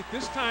Colorado State.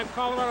 This time,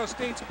 Colorado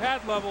State's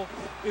pad level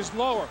is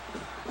lower.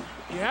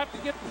 You have to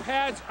get the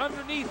pads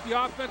underneath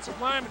the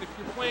offensive lineman if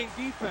you're playing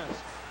defense.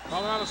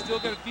 Colorado still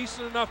got a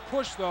decent enough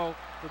push, though,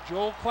 for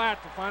Joel Klatt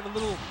to find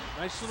a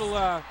nice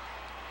little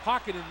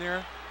pocket in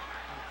there.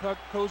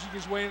 Cozying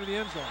his way into the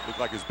end zone. Looked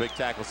like his big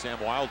tackle, Sam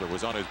Wilder,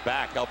 was on his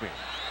back helping him.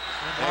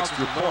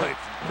 Extra point.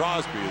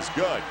 Crosby is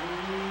good.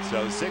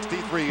 So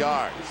 63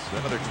 yards.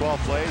 Another 12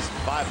 plays,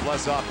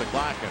 5+ off the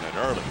clock, and an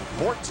early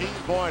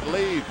 14-point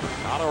lead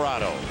for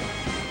Colorado.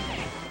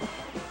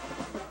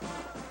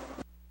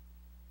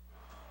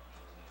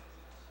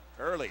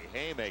 Early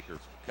haymaker from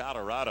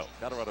Colorado.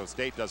 Colorado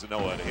State doesn't know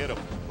how to hit him.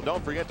 Well,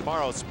 don't forget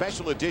tomorrow,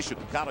 special edition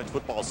of College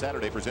Football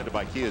Saturday presented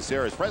by Kia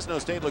Ceres. Fresno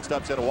State looks to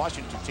upset a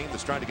Washington team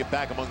that's trying to get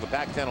back among the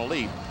Pac-10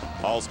 elite.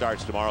 All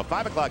starts tomorrow,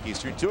 5 o'clock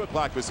Eastern, 2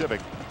 o'clock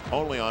Pacific,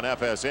 only on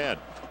FSN.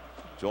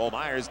 Joel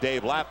Myers,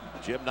 Dave Lapham,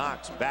 Jim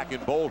Knox back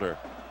in Boulder.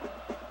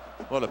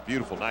 What a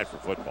beautiful night for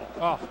football.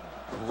 Oh,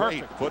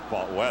 great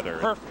football weather.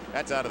 Perfect.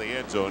 That's out of the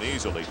end zone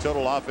easily.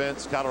 Total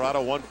offense, Colorado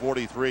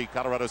 143.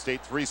 Colorado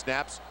State 3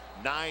 snaps.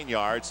 9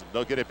 yards.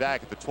 They'll get it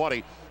back at the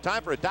 20.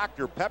 Time for a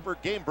Dr. Pepper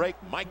game break.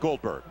 Mike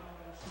Goldberg.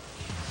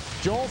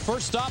 Joel,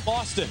 first stop,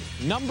 Austin.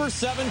 Number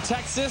 7,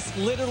 Texas,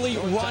 literally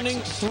running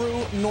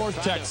through North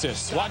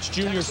Texas. Watch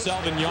Junior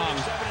Selvin Young.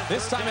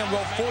 This time he'll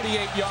go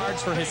 48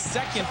 yards for his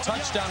second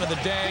touchdown of the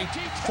day.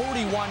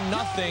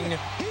 41-0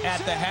 at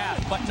the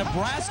half. But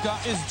Nebraska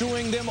is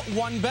doing them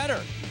one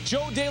better.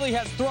 Joe Daly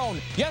has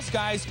thrown, yes,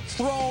 guys,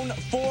 thrown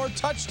 4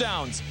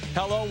 touchdowns.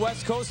 Hello,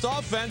 West Coast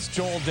offense,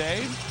 Joel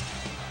Dave.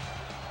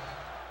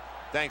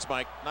 Thanks,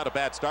 Mike. Not a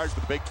bad start for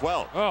the Big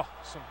 12. Oh,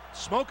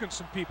 smoking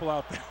some people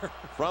out there.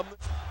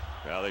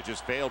 Well, they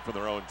just failed from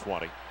their own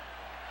 20.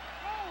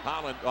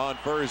 Holland on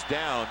first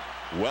down,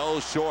 well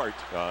short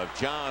of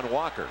John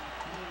Walker.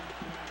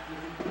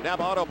 Now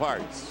Auto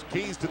Parts,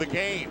 keys to the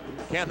game.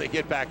 Can they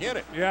get back in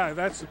it? Yeah,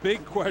 that's the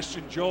big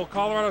question, Joel.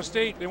 Colorado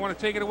State, they want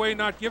to take it away,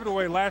 not give it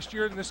away. Last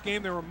year in this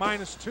game, they were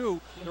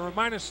 -2. They were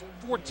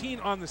 -14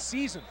 on the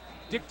season.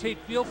 Dictate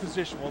field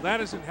position. Well,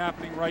 that isn't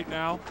happening right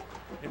now.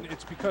 And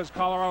it's because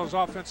Colorado's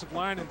offensive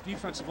line and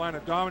defensive line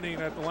are dominating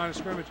at the line of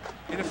scrimmage.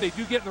 And if they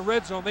do get in the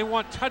red zone, they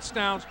want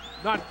touchdowns,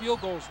 not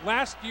field goals.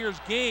 Last year's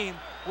game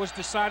was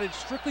decided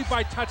strictly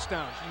by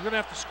touchdowns. You're going to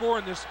have to score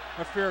in this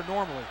affair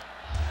normally.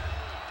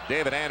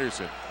 David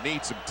Anderson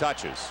needs some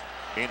touches.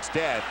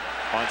 Instead,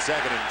 on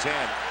 2nd and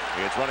 10,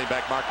 it's running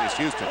back Marcus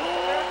Houston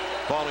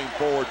falling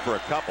forward for a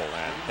couple,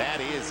 and that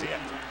is it.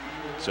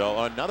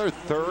 So another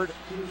 3rd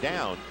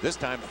down, this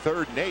time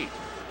 3rd and 8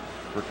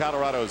 for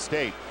Colorado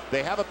State.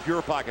 They have a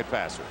pure pocket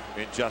passer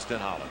in Justin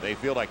Holland. They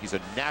feel like he's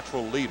a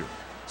natural leader,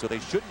 so they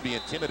shouldn't be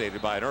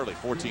intimidated by an early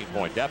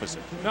 14-point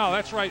deficit. No,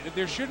 that's right.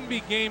 There shouldn't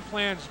be game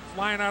plans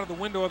flying out of the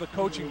window of the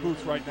coaching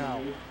booth right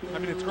now. I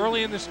mean, it's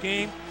early in this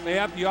game. They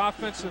have the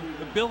offensive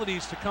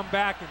abilities to come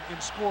back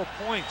and score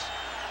points.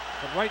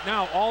 But right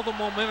now, all the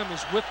momentum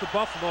is with the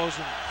Buffaloes,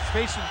 and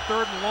facing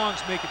 3rd and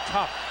longs make it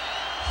tough.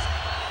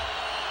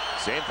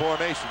 Same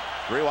formation.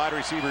 3 wide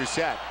receivers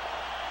set.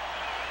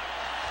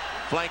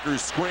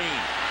 Flankers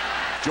screen.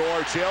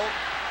 George Hill,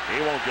 he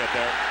won't get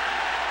there.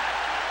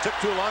 Took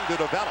too long to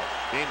develop.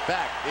 In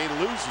fact, he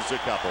loses a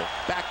couple.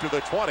 Back to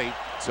the 20,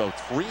 so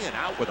 3 and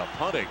out with a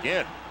punt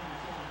again.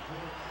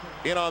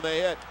 In on the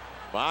hit,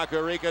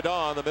 Makarika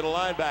Dawn, the middle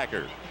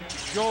linebacker.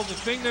 Joel, the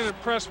thing that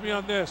impressed me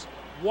on this,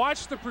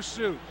 watch the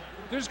pursuit.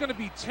 There's going to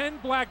be 10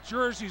 black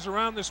jerseys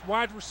around this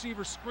wide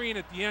receiver screen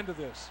at the end of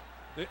this.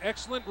 The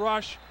excellent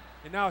rush,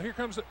 and now here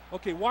comes the,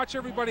 okay, watch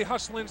everybody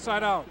hustle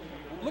inside out.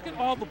 Look at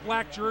all the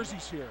black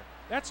jerseys here.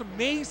 That's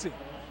amazing.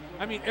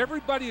 I mean,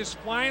 everybody is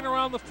flying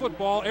around the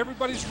football.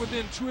 Everybody's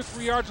within 2 or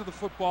 3 yards of the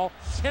football.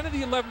 10 of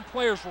the 11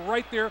 players were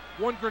right there.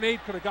 One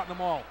grenade could have gotten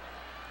them all.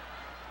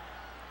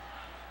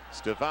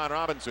 Stephon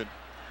Robinson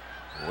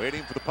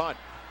waiting for the punt.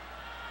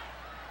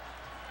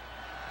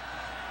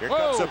 Here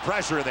comes the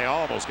pressure, and they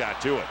almost got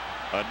to it.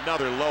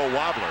 Another low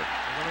wobbler.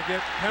 They're going to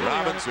get penalty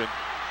Robinson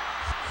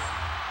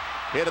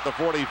hit at the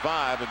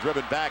 45 and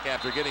driven back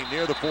after getting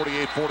near the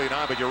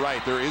 48-49, but you're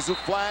right, there is a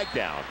flag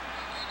down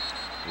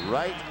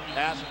right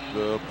at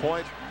the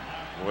point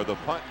where the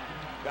punt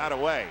got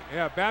away.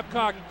 Yeah,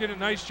 Babcock did a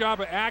nice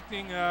job of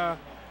acting.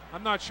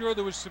 I'm not sure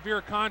there was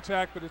severe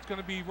contact, but it's going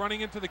to be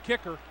running into the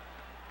kicker,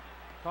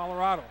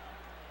 Colorado.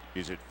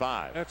 Is it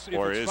 5 It's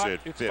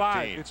it 15?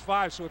 5. It's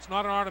 5, so it's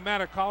not an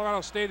automatic.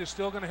 Colorado State is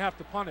still going to have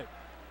to punt it.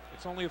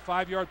 It's only a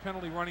 5-yard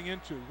penalty running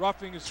into.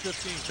 Roughing is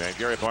 15. And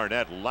Gary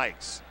Barnett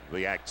likes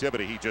the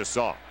activity he just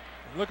saw.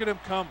 And look at him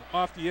come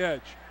off the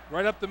edge.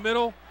 Right up the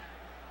middle.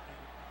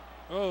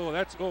 Oh,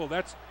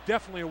 that's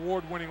definitely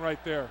award-winning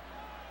right there.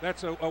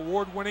 That's a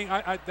award-winning.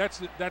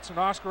 That's an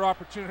Oscar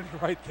opportunity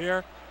right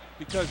there,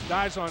 because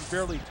Dizon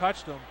barely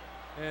touched him,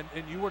 and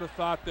you would have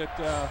thought that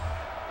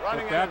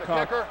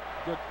Babcock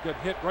got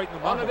hit right in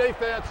the on mouth. the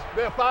defense,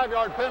 be a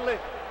 5-yard penalty.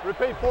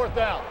 Repeat, 4th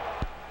down.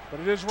 But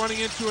it is running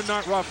into and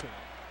not roughing.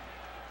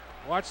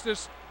 Watch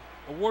this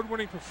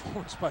award-winning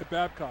performance by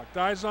Babcock.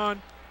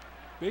 Dizon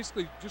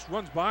basically just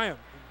runs by him,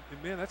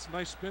 and man, that's a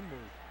nice spin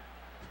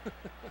move.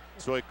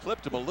 So he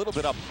clipped him a little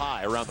bit up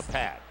high around the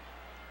pad.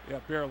 Yeah,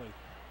 barely.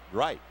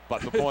 Right,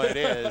 but the point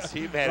is,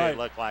 he made it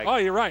look like. Oh,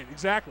 you're right,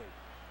 exactly.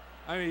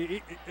 I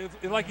mean,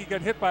 it's like he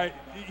got hit by,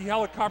 he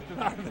helicoptered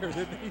out of there,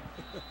 didn't he?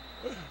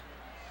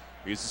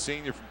 He's a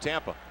senior from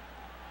Tampa.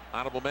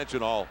 Honorable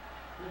mention all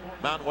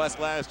Mountain West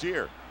last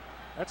year.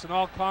 That's an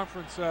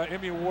all-conference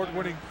Emmy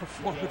Award-winning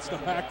performance, to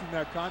acting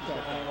that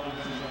contact.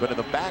 But in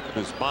the back of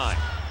his mind,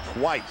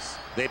 twice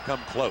they've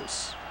come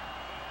close.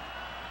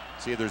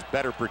 See if there's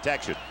better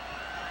protection.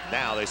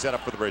 Now they set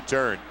up for the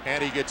return,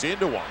 and he gets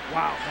into one.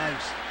 Wow,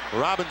 nice.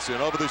 Robinson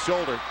over the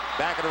shoulder,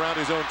 backing around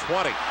his own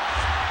 20.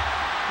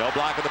 No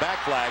block in the back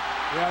flag.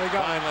 Yeah,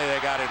 Finally, they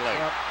got it late.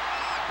 Yep.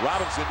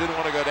 Robinson didn't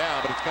want to go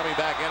down, but it's coming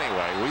back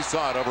anyway. We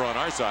saw it over on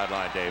our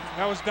sideline, Dave.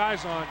 That was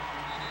Dizon.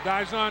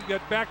 Dizon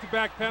got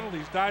back-to-back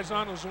penalties.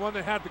 Dizon was the one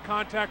that had the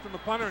contact on the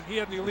punter, and he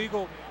had the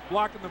illegal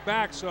block in the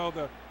back, so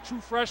the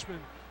true freshman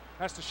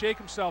has to shake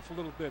himself a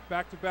little bit.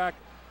 Back-to-back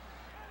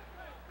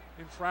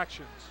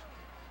infractions.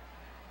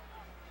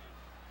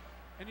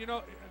 And you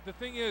know, the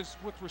thing is,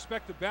 with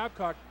respect to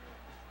Babcock,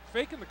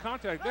 faking the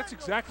contact, that's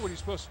exactly what he's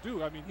supposed to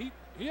do. I mean,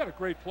 he had a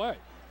great play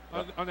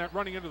on that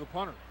running into the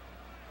punter.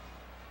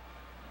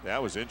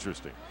 That was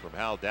interesting from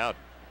Hal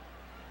Dowden.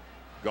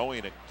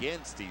 Going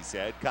against, he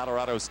said,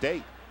 Colorado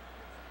State.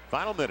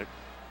 Final minute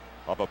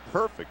of a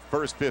perfect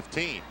first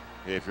 15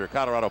 if you're a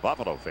Colorado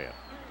Buffalo fan.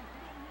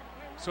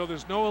 So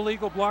there's no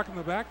illegal block in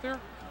the back there?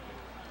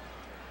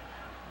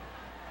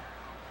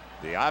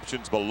 The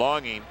options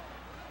belonging,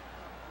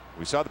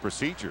 we saw the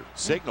procedure,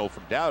 signal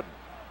from Dowden.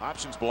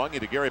 Options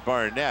belonging to Gary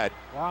Barnett.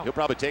 Wow. He'll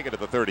probably take it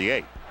at the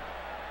 38.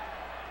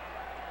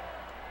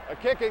 A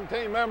kicking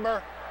team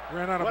member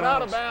went out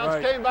of bounds,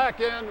 right. Came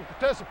back in and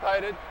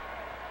participated.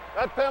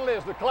 That penalty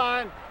is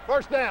declined.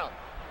 First down.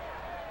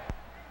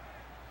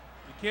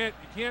 You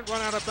can't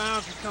run out of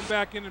bounds and come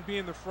back in and be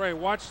in the fray.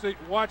 Watch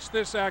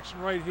this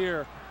action right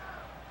here.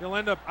 He'll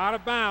end up out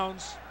of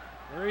bounds.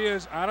 There he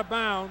is, out of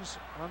bounds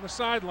on the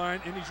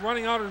sideline, and he's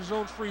running out of his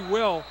own free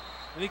will,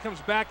 and he comes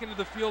back into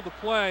the field to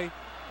play, and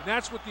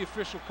that's what the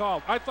official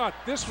called. I thought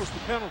this was the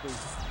penalty.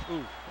 Ooh,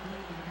 you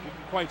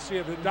didn't quite see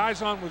it. The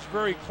Dizon was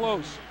very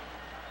close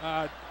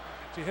to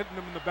hitting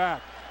him in the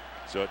back.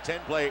 So a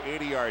 10-play,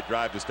 80-yard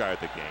drive to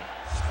start the game.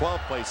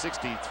 12-play,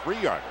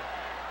 63-yarder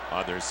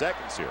on their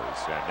second series,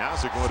 and now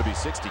it's going to be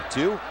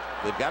 62.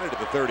 They've got it at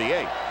the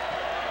 38.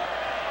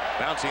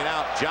 Bouncing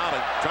out, Jolly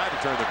trying to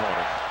turn the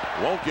corner.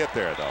 Won't get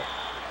there, though.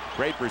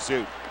 Great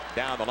pursuit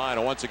down the line.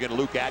 And once again,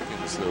 Luke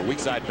Atkins, the weak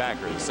side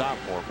backer, the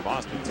sophomore from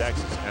Austin,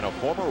 Texas, and a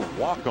former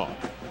walk-on.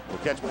 We'll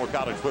catch more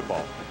college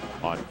football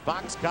on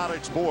Fox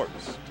College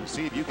Sports. To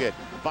see if you get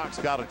Fox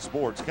College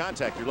Sports,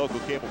 contact your local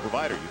cable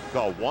provider. You can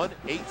call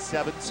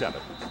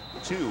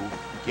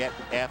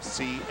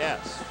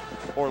 1-877-2-GET-FCS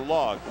or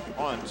log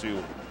on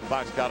to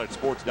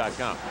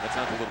foxcollegesports.com. That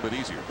sounds a little bit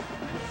easier.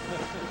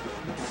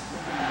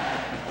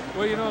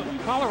 Well, you know,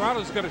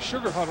 Colorado's got a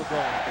sugar huddle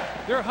going.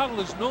 Their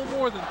huddle is no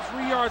more than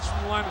 3 yards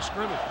from the line of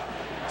scrimmage.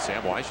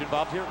 Sam Weiss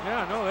involved here?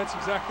 Yeah, no, that's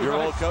exactly your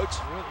right. old coach?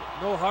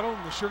 No huddle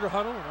and the sugar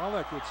huddle and all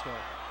that good stuff.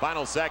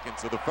 Final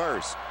seconds of the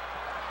first.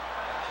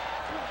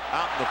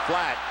 Out in the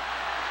flat.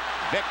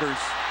 Vickers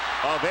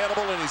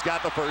available, and he's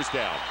got the first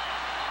down.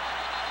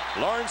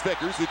 Lawrence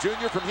Vickers, the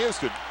junior from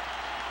Houston.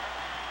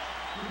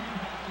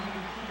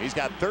 He's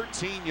got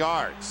 13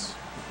 yards.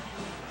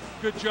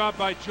 Good job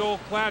by Joel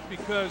Klatt,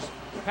 because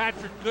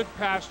Patrick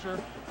Goodpaster,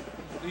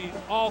 the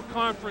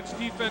all-conference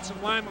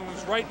defensive lineman,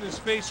 was right in his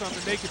face on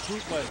the naked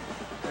bootleg.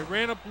 They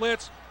ran a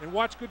blitz, and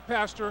watch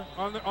Goodpaster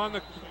on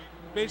the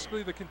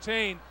basically the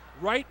contain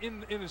right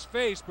in his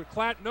face, but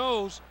Klatt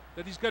knows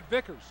that he's got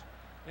Vickers,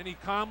 and he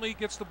calmly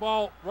gets the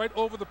ball right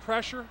over the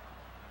pressure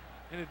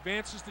and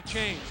advances the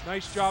chains.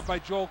 Nice job by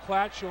Joel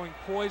Klatt, showing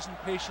poise and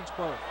patience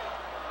both.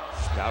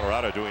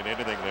 Colorado doing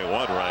anything they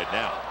want right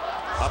now.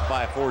 Up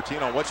by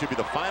 14 on what should be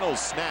the final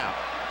snap,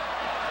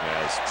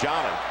 as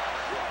Jolly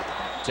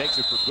takes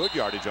it for good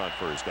yardage on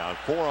first down,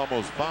 4,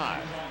 almost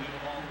 5.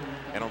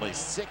 And only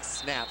 6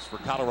 snaps for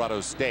Colorado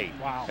State.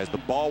 Wow. As the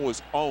ball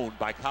was owned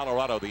by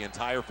Colorado the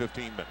entire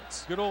 15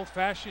 minutes. Good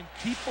old-fashioned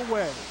keep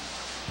away.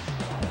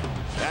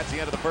 That's the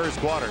end of the first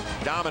quarter.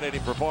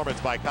 Dominating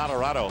performance by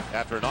Colorado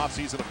after an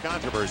offseason of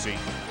controversy.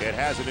 It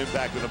hasn't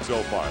impacted them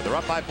so far. They're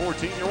up by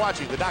 14. You're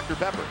watching the Dr.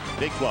 Pepper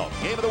Big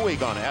 12 Game of the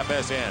Week on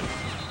FSN.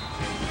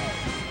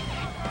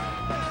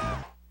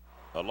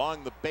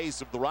 Along the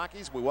base of the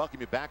Rockies, we welcome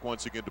you back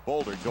once again to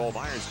Boulder. Joel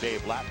Myers,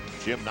 Dave Lapp,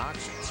 Jim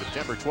Knox.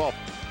 September 12th,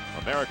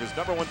 America's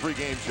 #1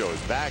 pregame show is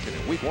back, and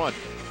in week 1,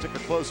 took a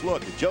close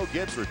look at Joe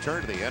Gibbs'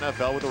 return to the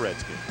NFL with the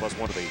Redskins. Plus,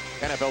 one of the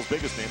NFL's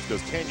biggest names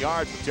goes 10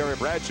 yards with Terry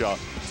Bradshaw.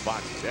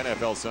 Fox's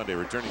NFL Sunday,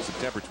 returning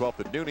September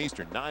 12th at noon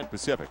Eastern, 9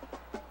 Pacific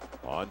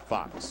on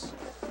Fox.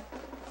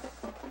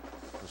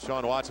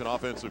 Sean Watson,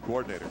 offensive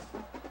coordinator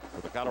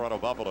for the Colorado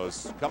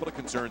Buffaloes. A couple of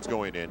concerns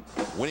going in.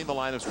 Winning the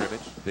line of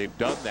scrimmage. They've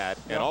done that,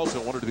 and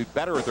also wanted to be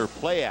better at their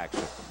play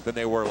action than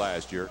they were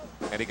last year.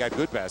 And he got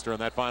Goodpaster on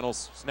that final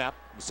snap,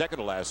 the second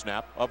to last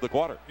snap of the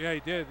quarter. Yeah, he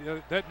did.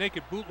 That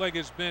naked bootleg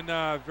has been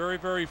very,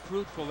 very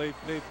fruitful.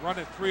 They've run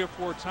it 3 or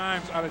 4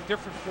 times out of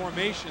different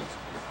formations,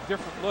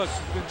 different looks.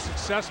 It's been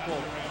successful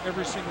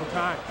every single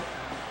time.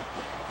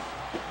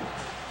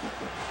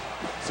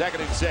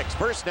 2nd and 6.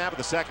 First snap of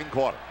the second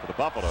quarter for the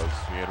Buffaloes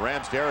in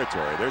Rams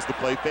territory. There's the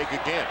play fake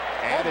again.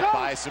 And it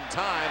buys some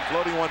time,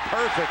 floating one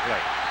perfectly.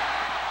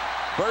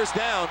 First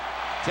down,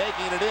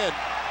 taking it in.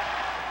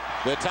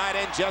 The tight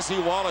end, Jesse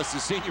Wallace, the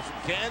senior from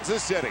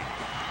Kansas City.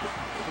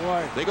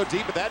 Boy. They go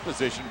deep at that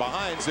position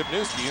behind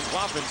Zipnewski and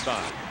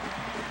Klopfenstein.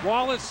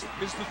 Wallace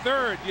is the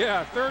third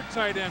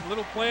tight end.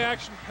 Little play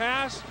action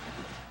pass.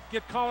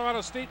 Get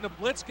Colorado State in the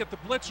blitz, get the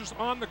blitzers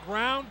on the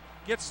ground,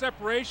 get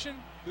separation.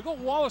 Look what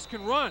Wallace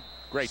can run.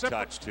 Great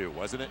touch, too,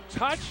 wasn't it?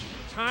 Touch,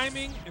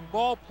 timing, and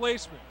ball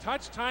placement.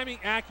 Touch, timing,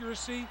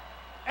 accuracy.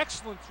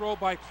 Excellent throw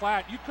by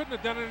Klatt. You couldn't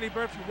have done it any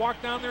better if you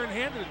walked down there and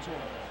handed it to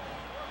him.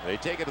 They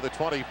take it to the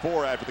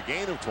 24 after the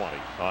gain of 20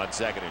 on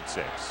 2nd and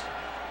 6.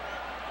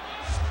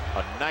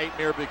 A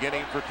nightmare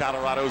beginning for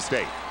Colorado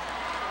State.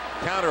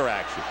 Counter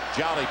action.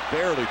 Jolly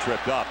barely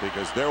tripped up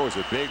because there was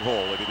a big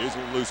hole, and he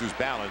didn't lose his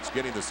balance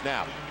getting the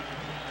snap.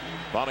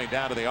 Falling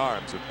down to the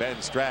arms of Ben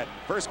Stratton.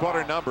 First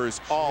quarter numbers,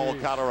 all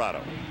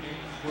Colorado.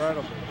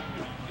 Incredible.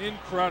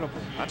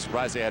 Incredible. I'm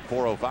surprised they had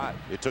 4:05.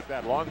 It took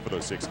that long for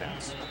those 6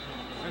 snaps.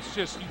 That's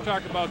just, you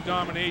talk about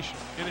domination,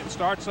 and it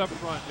starts up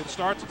front. It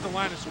starts at the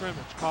line of scrimmage.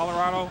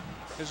 Colorado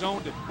has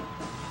owned it.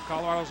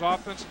 Colorado's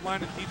offensive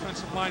line and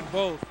defensive line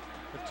both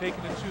have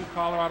taken it to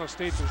Colorado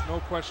State. There's no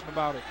question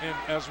about it. And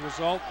as a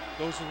result,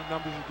 those are the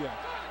numbers you get.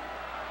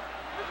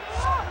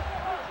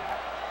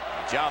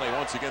 Jolly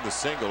once again the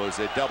single as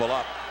they double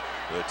up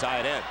the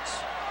tight ends.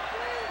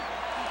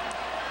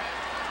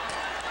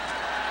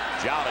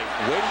 Jolly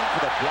waiting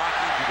for the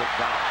blocking to the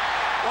front.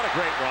 What a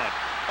great run.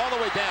 All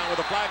the way down with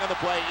a flag on the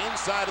play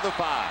inside of the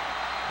 5.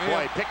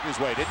 Boy, he picked his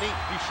way, didn't he?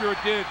 He sure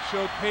did.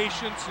 Showed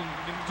patience and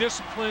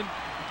discipline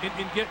in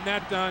getting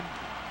that done.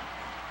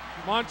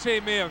 Monte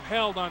may have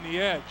held on the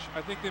edge.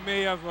 I think they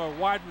may have a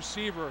wide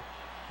receiver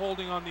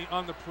holding on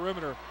the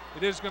perimeter.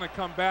 It is going to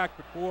come back,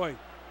 but boy,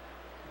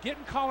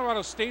 getting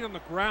Colorado State on the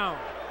ground.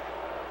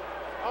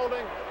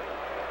 Holding.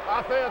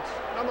 Offense,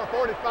 number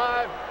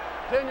 45.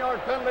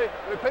 10-yard penalty.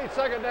 Repeat,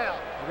 second down.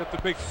 They got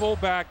the big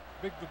fullback.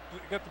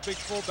 Got the big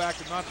fullback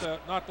and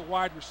not the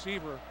wide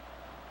receiver.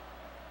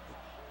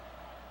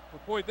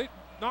 But boy, they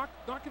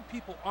knocking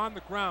people on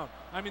the ground.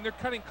 I mean, they're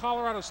cutting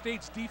Colorado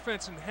State's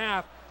defense in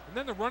half, and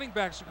then the running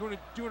backs are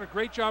doing a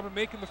great job of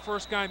making the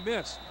first guy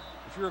miss.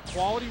 If you're a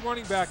quality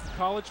running back in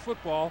college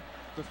football,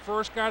 the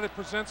first guy that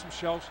presents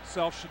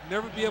himself should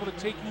never be able to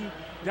take you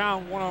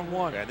down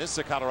one-on-one. And this is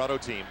a Colorado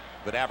team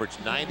that averaged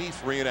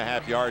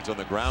 93.5 yards on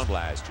the ground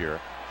last year,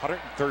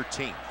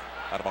 113th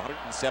out of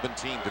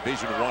 117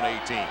 Division I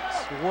A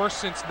teams. The worst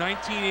since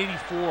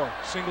 1984,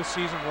 single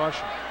season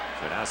rushing.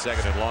 So now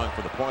second and long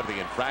from the point of the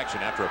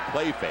infraction after a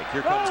play fake.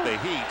 Here comes the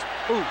heat.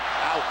 Ooh.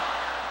 Out.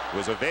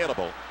 Was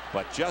available,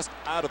 but just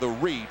out of the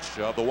reach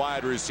of the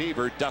wide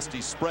receiver,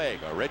 Dusty Sprague,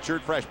 a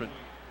redshirt freshman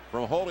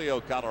from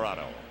Holyoke,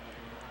 Colorado.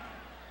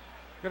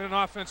 Got an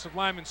offensive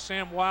lineman,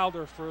 Sam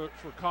Wilder, for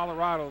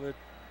Colorado, that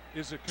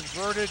is a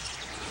converted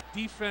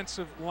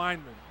defensive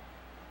lineman.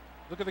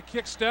 Look at the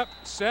kick step,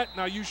 set,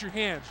 now use your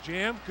hands.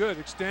 Jam, good,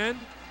 extend,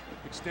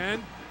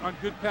 on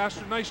good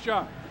passer, nice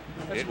job.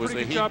 That's it was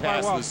the heat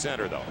pass to the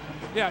center, though.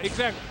 Yeah,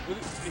 exactly.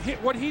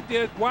 What he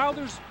did,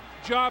 Wilder's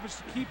job is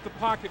to keep the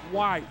pocket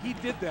wide. He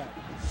did that.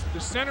 The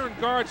center and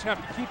guards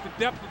have to keep the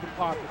depth of the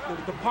pocket.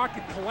 The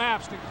pocket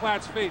collapsed in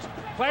Klatt's face.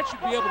 Klatt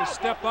should be able to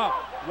step up.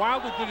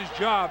 Wilder did his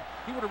job.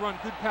 He would have run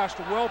good past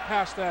or well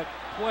past that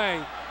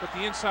play, but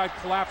the inside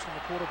collapsed on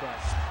the quarterback.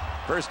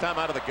 First time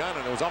out of the gun,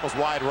 and it was almost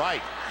wide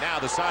right. Now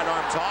the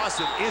sidearm toss,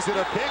 and is it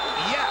a pick?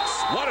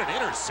 Yes! What an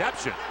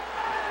interception.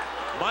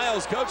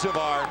 Miles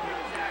Kochevar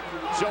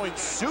showing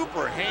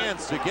super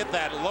hands to get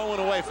that low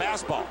and away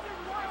fastball.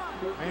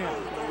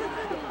 Man.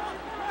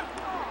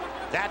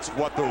 That's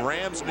what the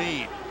Rams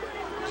need.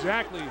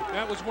 Exactly.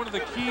 That was one of the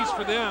keys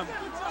for them.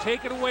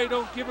 Take it away,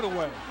 don't give it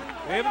away.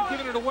 They haven't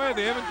given it away.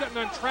 They haven't gotten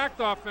untracked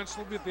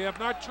offensively. They have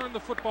not turned the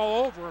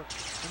football over,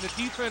 and the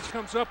defense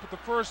comes up with the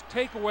first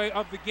takeaway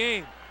of the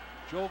game.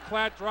 Joel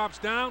Klatt drops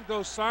down,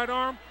 goes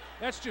sidearm.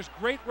 That's just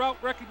great route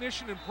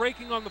recognition and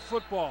breaking on the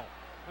football.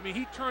 I mean,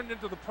 he turned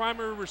into the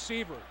primary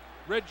receiver.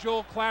 Read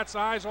Joel Klatt's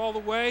eyes all the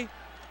way,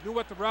 knew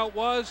what the route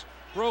was,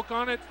 broke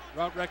on it,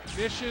 route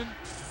recognition.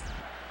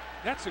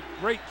 That's a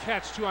great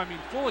catch, too. I mean,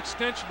 full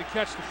extension to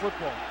catch the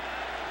football.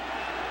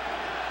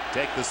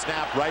 Take the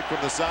snap right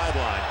from the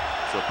sideline.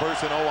 So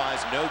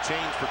personnel-wise, no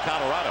change for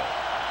Colorado.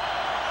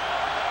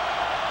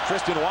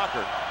 Tristan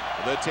Walker,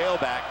 the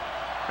tailback.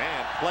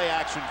 Man, play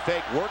action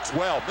fake works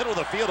well. Middle of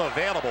the field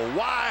available,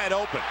 wide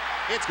open.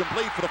 It's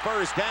complete for the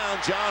first down.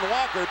 John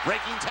Walker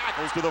breaking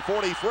tackles to the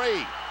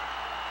 43.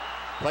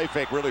 Play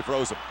fake really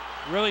froze him.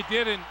 Really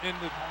did, and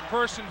the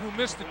person who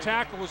missed the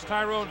tackle was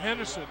Tyrone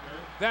Henderson.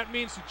 That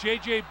means that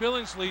J.J.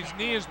 Billingsley's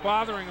knee is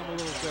bothering him a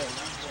little bit.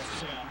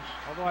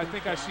 Although I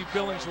think I see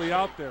Billingsley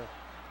out there.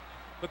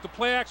 But the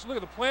play action, look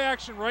at the play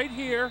action right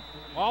here.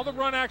 All the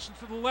run action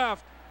to the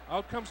left.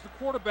 Out comes the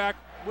quarterback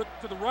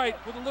to the right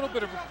with a little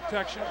bit of a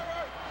protection.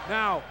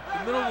 Now,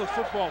 the middle of the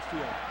football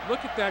field.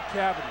 Look at that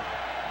cavity.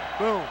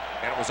 Boom.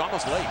 And it was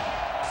almost late.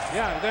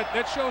 Yeah,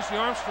 that shows the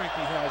arm strength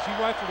he has. He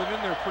rifled it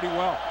in there pretty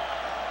well.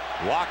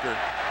 Walker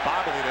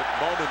bobbling it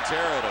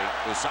momentarily,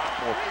 the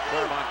sophomore from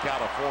Claremont,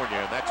 California,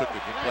 and that took the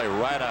play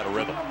right out of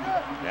rhythm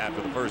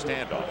after the first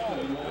handoff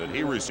that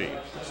he received.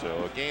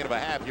 So a gain of a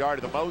half yard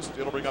at the most.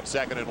 It'll bring up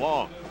second and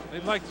long.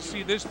 They'd like to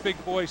see this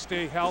big boy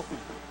stay healthy.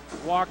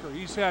 Walker,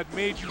 he's had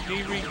major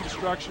knee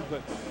reconstruction,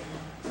 but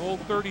old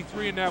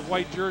 33 in that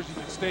white jersey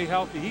can stay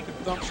healthy. He can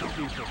thump some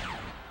people.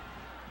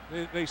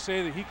 They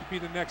say that he could be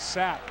the next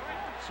Sapp.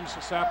 Sousa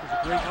Sapp is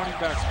a great running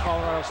back for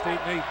Colorado State,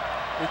 and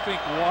they think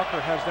Walker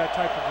has that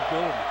type of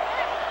ability.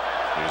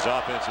 His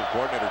offensive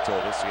coordinator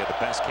told us he had the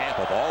best camp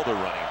of all the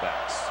running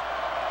backs.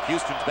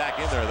 Houston's back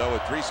in there, though,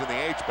 with Threesen the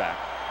H-back.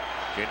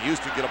 Can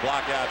Houston get a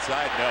block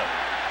outside? No.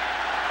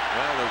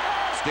 Well, they're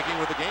sticking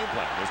with the game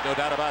plan. There's no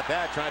doubt about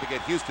that, trying to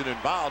get Houston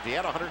involved. He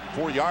had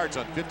 104 yards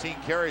on 15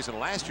 carries in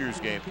last year's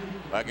game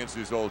against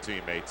his old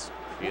teammates.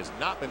 He has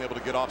not been able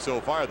to get off so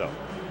far, though.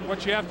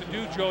 What you have to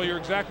do, Joel, you're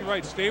exactly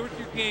right. Stay with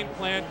your game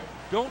plan.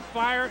 Don't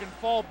fire and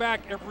fall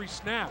back every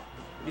snap.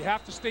 You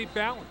have to stay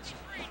balanced.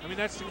 I mean,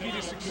 that's the key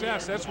to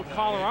success. That's what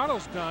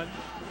Colorado's done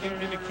in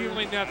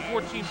accumulating that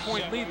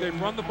 14-point lead.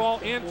 They've run the ball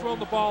and thrown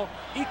the ball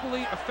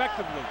equally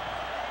effectively.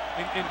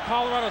 And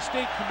Colorado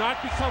State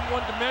cannot become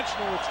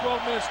one-dimensional with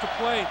 12 minutes to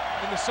play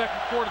in the second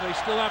quarter. They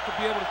still have to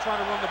be able to try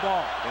to run the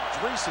ball. And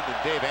Dreesen and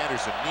Dave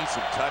Anderson need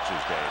some touches,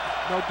 Dave.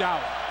 No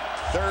doubt.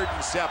 3rd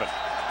and 7.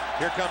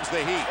 Here comes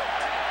the heat.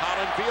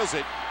 Holland feels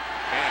it.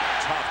 And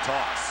tough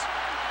toss.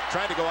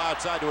 Trying to go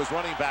outside to his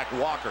running back,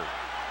 Walker.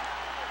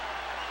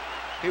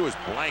 He was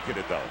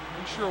blanketed, though.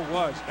 He sure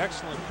was.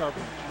 Excellent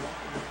coverage.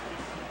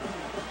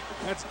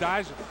 That's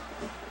Dyser.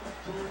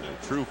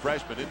 A true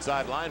freshman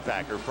inside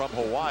linebacker from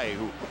Hawaii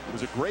who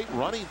was a great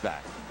running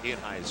back in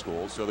high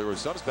school. So there was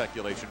some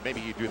speculation maybe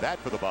he'd do that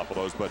for the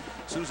Buffaloes, but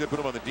as soon as they put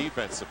him on the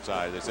defensive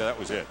side, they said that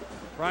was it.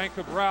 Brian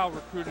Cabral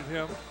recruited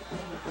him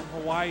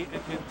from Hawaii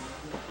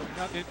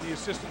and the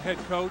assistant head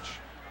coach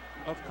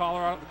of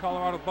the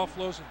Colorado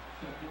Buffaloes. And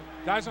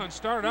Dyson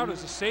started out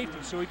as a safety,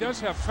 so he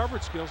does have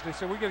coverage skills. They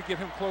said we got to get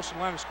him close to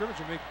the line of scrimmage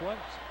and make plays.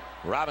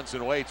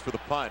 Robinson waits for the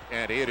punt,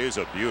 and it is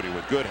a beauty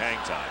with good hang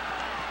time.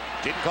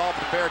 Didn't call for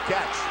the fair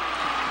catch.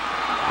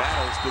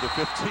 Battles to the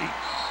 15.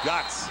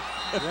 Guts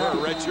for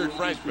a redshirt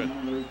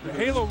freshman. The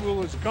halo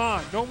rule is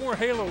gone. No more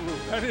halo rule.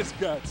 That is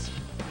guts.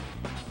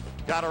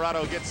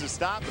 Colorado gets the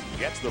stop and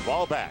gets the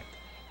ball back.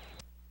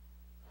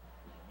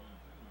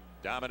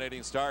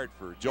 Dominating start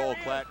for Joel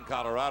Klatt in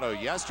Colorado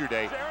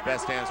yesterday.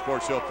 Best Damn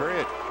Sports Show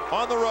period.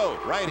 On the road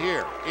right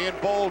here in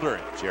Boulder.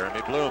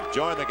 Jeremy Bloom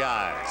joined the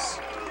guys.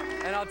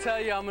 And I'll tell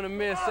you, I'm going to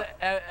miss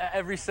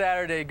every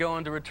Saturday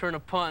going to return a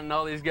punt and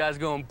all these guys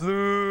going,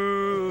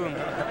 Bloom.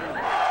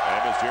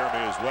 I miss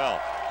Jeremy as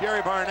well.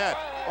 Gary Barnett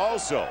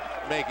also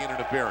making an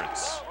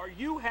appearance. Are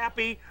you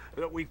happy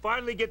that we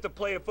finally get to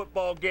play a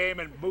football game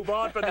and move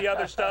on from the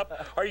other stuff?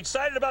 Are you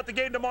excited about the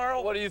game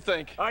tomorrow? What do you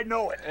think? I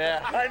know it.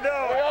 Yeah. I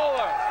know we it. all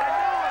are. I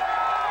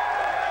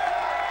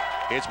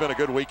know it. It's been a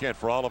good weekend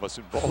for all of us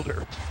in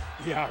Boulder.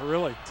 Yeah,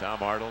 really.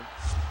 Tom Arnold,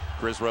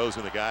 Chris Rose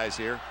and the guys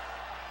here.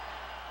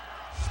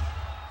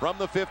 From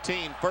the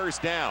 15,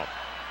 first down.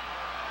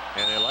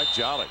 And they like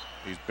Jolly.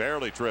 He's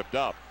barely tripped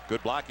up.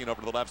 Good blocking over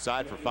to the left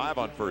side for 5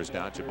 on first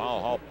down. Jamal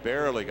Hall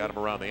barely got him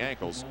around the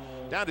ankles.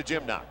 Down to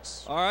Jim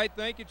Knox. All right,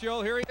 thank you,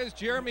 Joel. Here he is,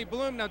 Jeremy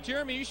Bloom. Now,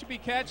 Jeremy, you should be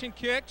catching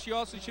kicks. You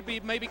also should be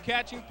maybe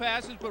catching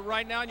passes, but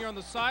right now you're on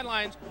the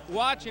sidelines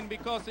watching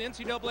because the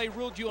NCAA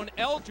ruled you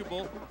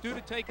ineligible due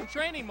to taking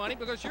training money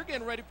because you're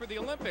getting ready for the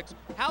Olympics.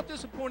 How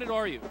disappointed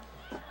are you?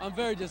 I'm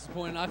very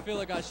disappointed. I feel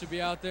like I should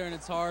be out there, and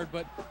it's hard.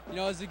 But, you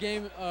know, as the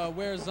game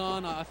wears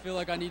on, I feel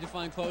like I need to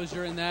find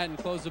closure in that and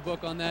close the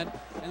book on that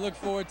and look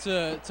forward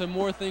to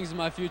more things in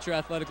my future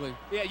athletically.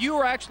 Yeah, you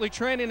were actually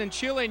training in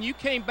Chile, and you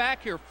came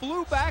back here,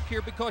 flew back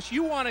here because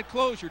you wanted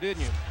closure,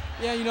 didn't you?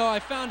 Yeah, you know, I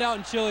found out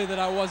in Chile that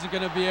I wasn't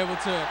going to be able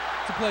to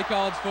play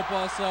college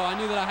football, so I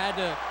knew that I had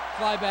to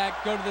fly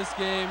back, go to this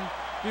game,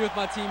 be with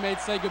my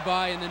teammates, say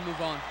goodbye, and then move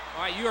on.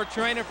 All right, you are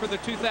training for the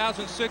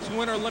 2006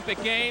 Winter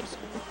Olympic Games.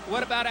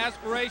 What about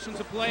aspirations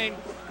of playing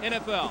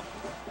NFL?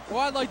 Well,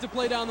 I'd like to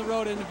play down the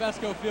road in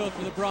Vesco Field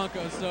for the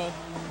Broncos, so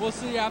we'll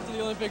see after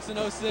the Olympics in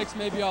 06.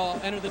 Maybe I'll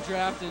enter the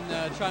draft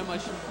and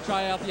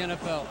try out the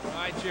NFL. All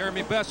right,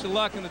 Jeremy, best of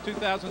luck in the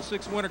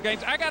 2006 Winter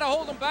Games. I got to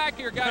hold him back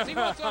here, guys. He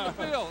wants on the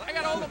field. I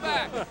got to hold him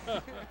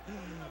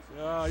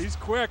back. He's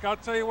quick. I'll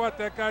tell you what,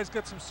 that guy's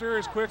got some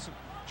serious quicks.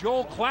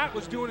 Joel Klatt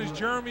was doing his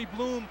Jeremy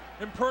Bloom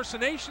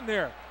impersonation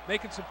there,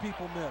 making some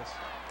people miss.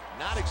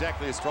 Not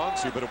exactly a strong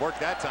suit, but it worked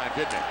that time,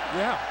 didn't it?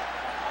 Yeah.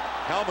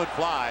 Helmet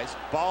flies.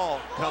 Ball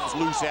comes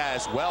loose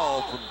as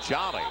well from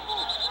Jolly.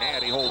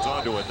 And he holds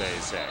on to it, they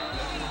say.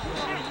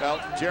 Well,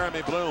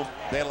 Jeremy Bloom,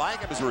 they like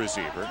him as a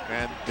receiver,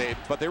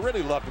 but they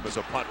really loved him as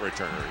a punt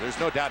returner. There's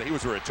no doubt he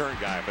was a return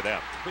guy for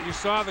them. But you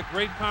saw the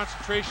great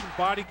concentration,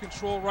 body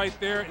control right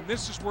there, and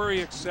this is where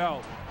he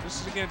excelled. This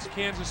is against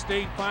Kansas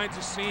State, finds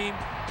a seam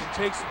and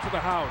takes it to the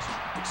house.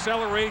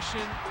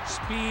 Acceleration,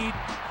 speed,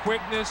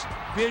 quickness,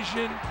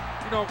 vision.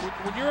 You know,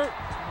 when you're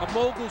a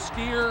mogul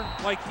skier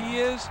like he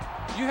is,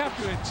 you have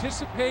to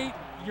anticipate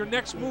your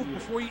next move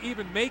before you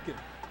even make it.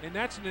 And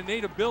that's an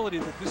innate ability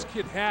that this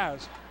kid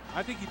has.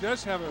 I think he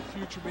does have a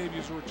future maybe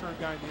as a return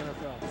guy in the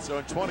NFL. So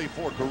in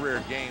 24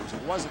 career games,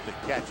 it wasn't the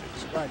catches.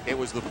 Right. It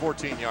was the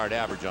 14-yard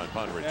average on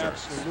punt returns.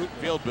 Absolutely.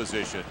 Field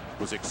position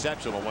was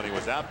exceptional when he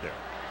was out there.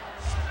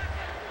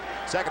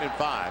 2nd and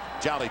 5.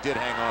 Jolly did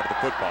hang on to the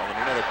football. And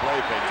another play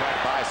fake, trying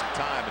to buy some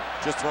time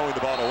and just throwing the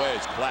ball away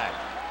is Klatt.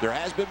 There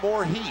has been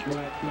more heat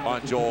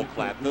on Joel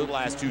Klatt in the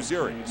last 2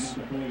 series.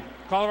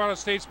 Colorado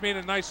State's made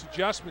a nice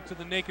adjustment to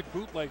the naked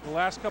bootleg. The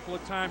last couple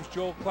of times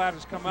Joel Klatt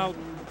has come out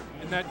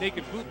in that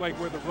naked bootleg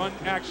where the run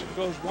action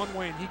goes one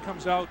way and he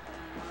comes out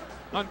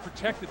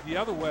unprotected the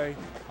other way,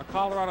 a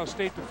Colorado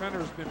State defender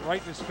has been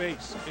right in his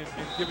face and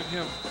given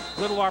him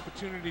little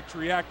opportunity to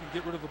react and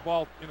get rid of the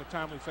ball in a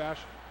timely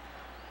fashion.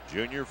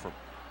 Junior from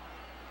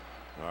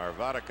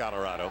Arvada,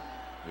 Colorado.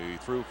 He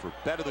threw for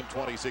better than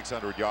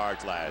 2,600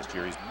 yards last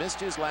year. He's missed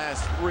his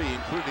last 3,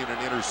 including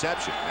an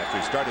interception, after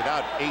he started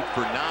out 8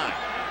 for 9.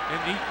 And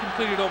he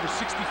completed over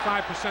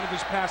 65% of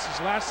his passes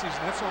last season.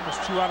 That's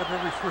almost 2 out of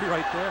every 3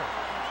 right there.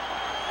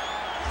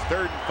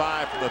 3rd and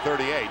 5 from the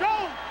 38.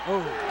 Oh.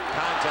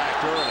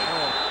 Contact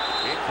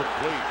early.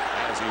 Incomplete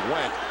as he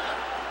went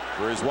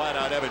for his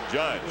wideout, Evan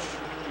Judge.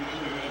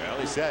 Well,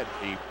 he said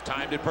he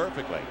timed it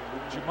perfectly.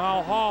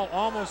 Jamal Hall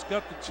almost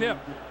got the tip.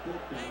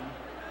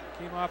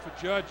 Came off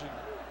a Judge, and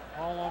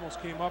Hall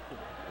almost came up with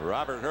it.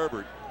 Robert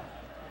Herbert,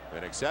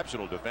 an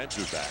exceptional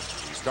defensive back.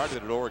 He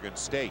started at Oregon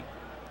State,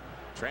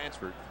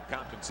 transferred from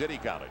Compton City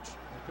College.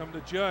 Here come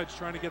the Judge,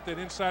 trying to get that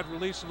inside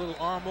release, a little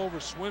arm over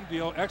swim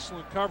deal.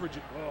 Excellent coverage.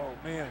 Oh,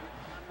 man.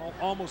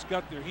 Almost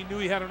got there. He knew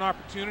he had an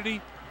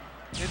opportunity.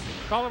 And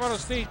Colorado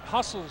State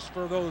hustles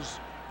for those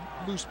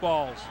loose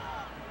balls,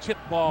 tip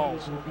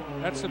balls.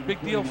 That's a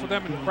big deal for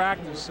them in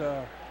practice.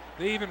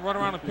 They even run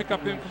around and pick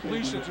up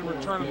incompletions and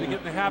return them. They get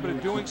in the habit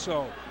of doing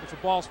so. If the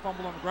ball's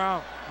fumbled on the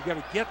ground, you got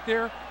to get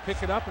there,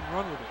 pick it up, and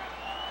run with it.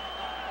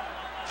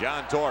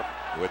 John Torp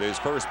with his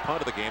first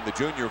punt of the game, the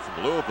junior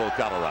from Louisville,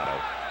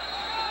 Colorado.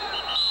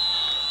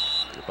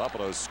 The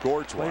Buffaloes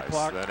scored twice,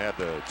 then had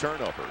the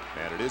turnover,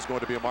 and it is going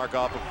to be a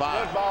mark-off of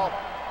 5. Good ball.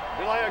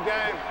 Delay a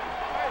game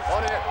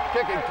on it.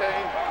 Kicking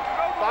team.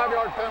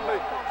 5-yard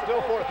penalty.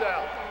 Still 4th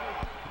down.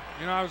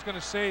 You know, I was going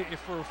to say, if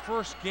for a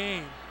first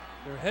game,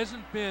 there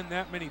hasn't been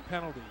that many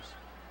penalties.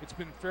 It's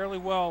been fairly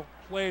well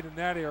played in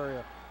that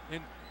area,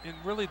 and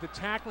really the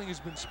tackling has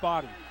been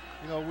spotty.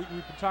 You know, we've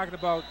been talking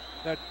about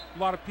that, a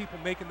lot of people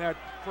making that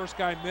first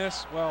guy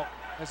miss. Well,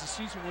 as the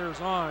season wears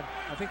on,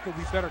 I think there'll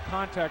be better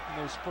contact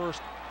in those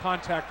first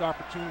contact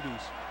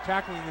opportunities.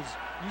 Tackling is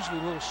usually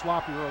a little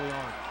sloppy early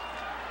on.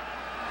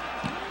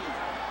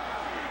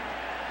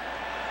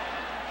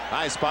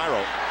 High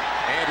spiral.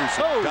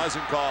 Anderson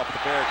doesn't call for the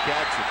fair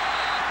catch.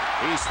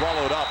 He's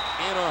swallowed up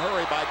in a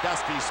hurry by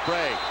Dusty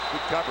Sprague.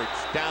 Good coverage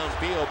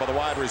downfield by the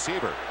wide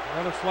receiver.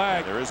 Another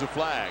flag. And there is a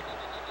flag.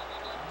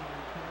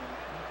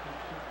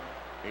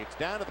 It's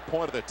down at the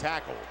point of the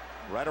tackle,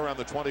 right around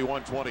the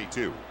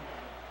 21-22.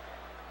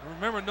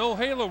 Remember, no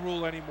halo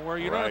rule anymore.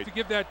 You don't have to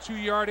give that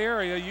 2-yard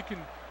area. You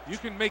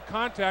can make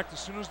contact as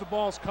soon as the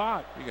ball's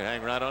caught. You can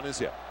hang right on his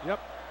hip. Yep,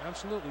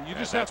 absolutely.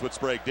 That's what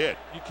Sprague did.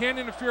 You can't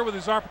interfere with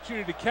his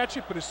opportunity to catch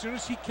it, but as soon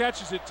as he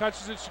catches it,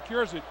 touches it,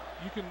 secures it,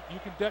 you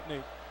can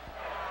detonate.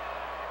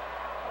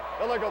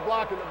 Illegal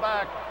block in the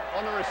back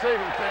on the receiving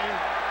team.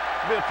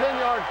 It'll be a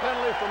 10-yard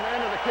penalty from the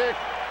end of the kick.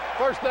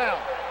 1st down.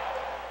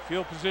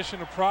 Field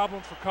position a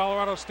problem for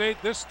Colorado State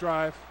this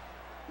drive.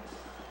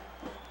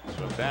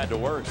 From bad to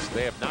worse.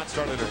 They have not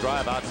started a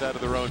drive outside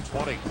of their own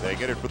 20. They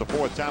get it for the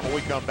 4th time when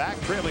we come back,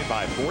 trailing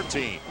by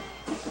 14.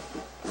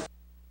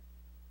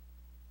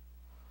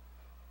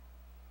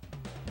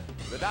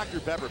 The Dr.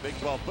 Pepper Big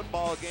 12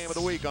 football game of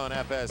the week on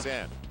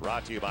FSN.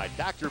 Brought to you by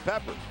Dr.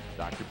 Pepper.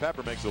 Dr.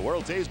 Pepper makes the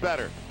world taste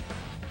better.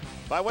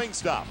 By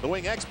Wingstop, the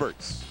wing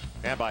experts.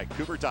 And by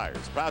Cooper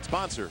Tires, proud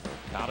sponsor of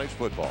college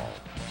football.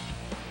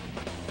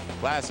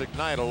 Classic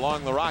night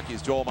along the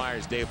Rockies. Joel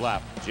Myers, Dave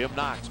Lapp, Jim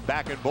Knox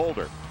back in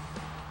Boulder.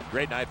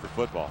 Great night for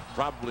football.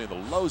 Probably in the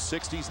low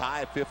 60s,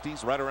 high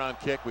 50s, right around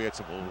kick. We had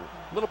some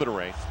little bit of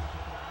rain.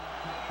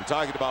 We're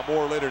talking about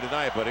more later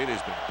tonight, but it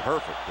has been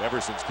perfect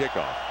ever since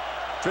kickoff.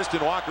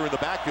 Tristan Walker in the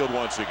backfield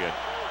once again.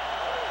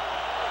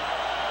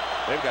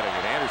 They've got to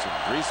get Anderson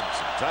and Greason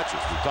some touches.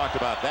 We talked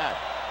about that.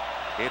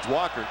 It's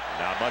Walker,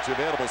 not much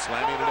available,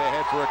 slamming it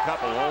ahead for a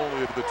couple,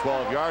 only to the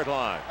 12-yard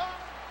line.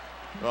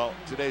 Well,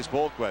 today's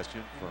poll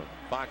question from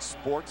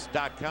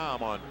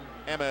FoxSports.com on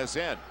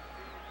MSN.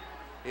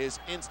 Is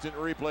instant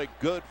replay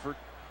good for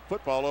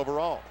football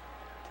overall?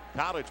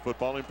 College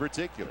football in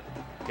particular.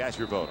 Cast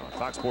your vote on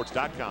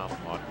FoxSports.com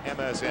on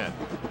MSN.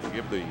 We'll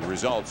give the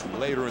results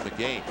later in the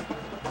game.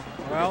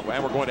 Well,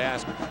 and we're going to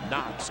ask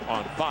Knox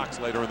on Fox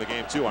later in the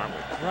game too, aren't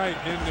we? Right,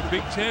 and the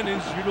Big Ten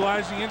is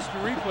utilizing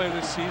instant replay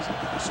this season.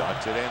 We saw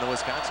it today in the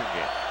Wisconsin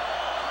game.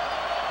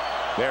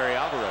 Barry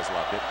Alvarez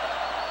loved it.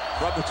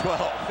 From the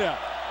 12. Yeah.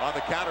 On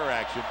the counter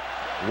action,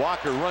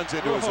 Walker runs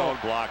into his own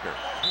blocker.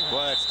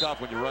 Boy, that's tough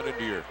when you run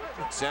into your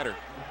center,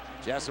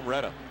 Jassim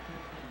Retta.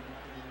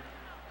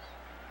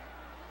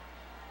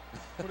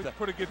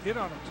 Put a good hit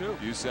on him, too.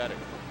 You said it.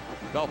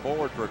 Fell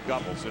forward for a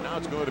couple, so now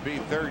it's going to be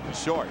 3rd and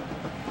short.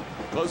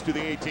 Close to the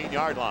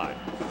 18-yard line.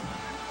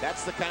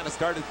 That's the kind of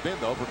start it's been,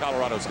 though, for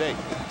Colorado State.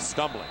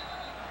 Stumbling.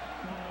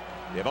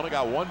 They've only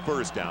got 1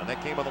 first down.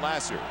 That came on the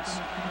last series.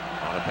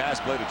 On a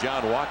pass play to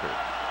John Walker.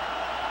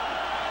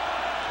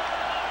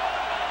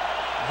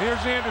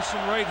 Here's Anderson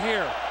right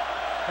here.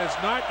 Has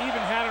not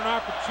even had an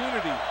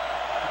opportunity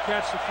to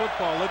catch the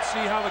football. Let's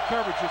see how the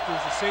coverage, if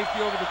there's a safety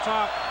over the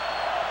top,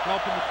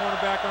 helping the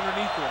cornerback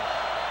underneath there.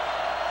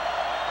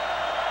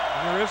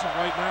 And there isn't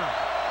right now.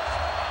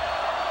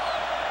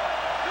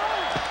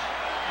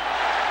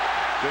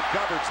 Good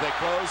coverage. They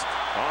closed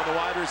on the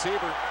wide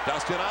receiver,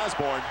 Dustin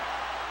Osborne.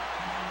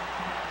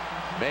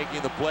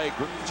 Making the play,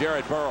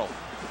 Jared Burrow,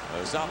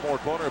 a sophomore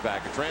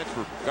cornerback, a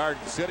transfer from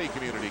Garden City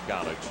Community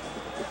College.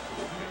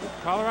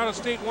 Colorado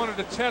State wanted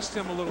to test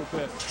him a little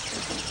bit.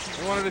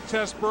 They wanted to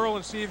test Burl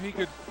and see if he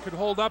could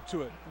hold up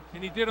to it,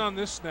 and he did on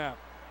this snap.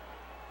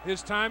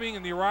 His timing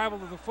and the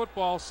arrival of the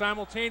football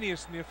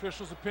simultaneous in the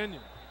official's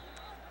opinion.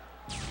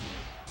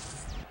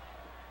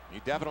 He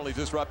definitely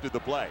disrupted the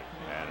play.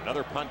 And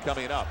another punt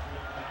coming up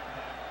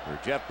for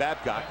Jeff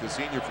Babcock, the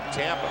senior from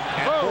Tampa.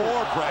 And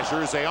more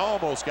pressures. They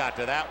almost got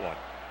to that one.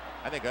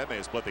 I think that may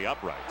have split the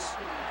uprights.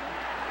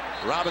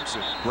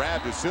 Robinson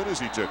grabbed as soon as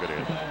he took it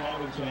in.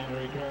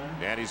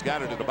 And he's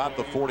got it at about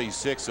the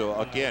 46. So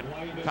again,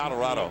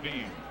 Colorado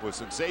with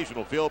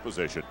sensational field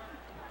position.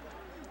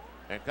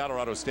 And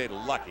Colorado State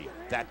lucky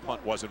that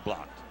punt wasn't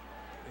blocked.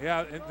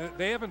 Yeah,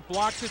 they haven't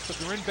blocked it, but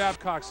they're in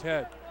Babcock's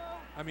head.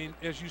 I mean,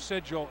 as you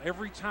said, Joel,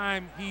 every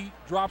time he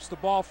drops the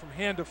ball from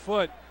hand to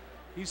foot,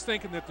 he's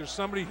thinking that there's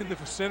somebody in the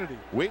vicinity.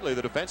 Wheatley,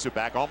 the defensive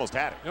back, almost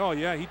had it. Oh,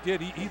 yeah, he did.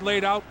 He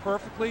laid out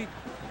perfectly.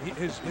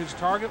 His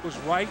target was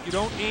right. You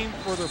don't aim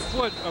for the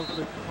foot of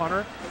the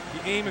punter.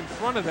 You aim in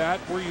front of that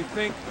where you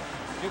think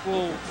it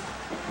will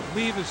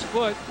leave his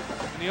foot,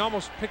 and he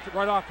almost picked it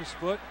right off his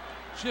foot,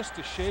 just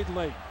a shade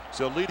late.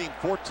 So leading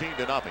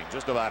 14-0,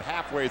 just about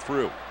halfway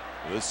through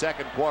the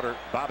second quarter.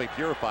 Bobby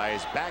Purify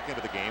is back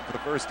into the game for the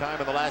first time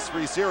in the last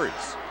 3 series.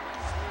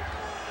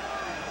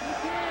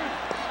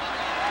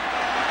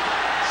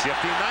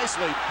 Shifting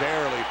nicely,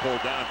 barely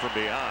pulled down from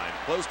behind.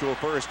 Close to a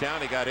first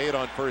down. He got 8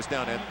 on first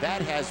down, and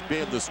that has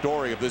been the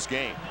story of this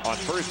game. On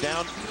first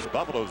down, the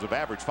Buffaloes have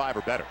averaged 5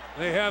 or better.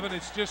 They haven't.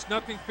 It's just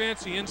nothing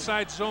fancy.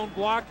 Inside zone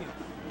blocking.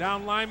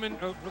 Down lineman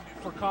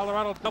for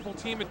Colorado, double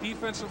team a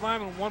defensive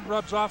lineman. One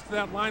rubs off to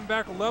that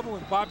linebacker level,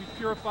 and Bobby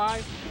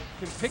Purify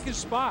can pick his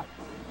spot.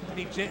 And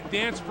he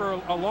danced for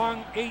a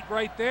long 8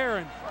 right there,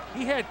 and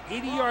he had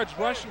 80 yards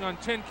rushing on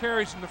 10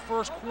 carries in the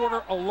first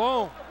quarter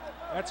alone.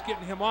 That's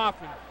getting him off,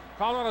 and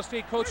Colorado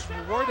State coaches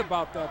were worried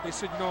about that. They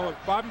said, you know,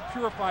 if Bobby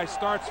Purify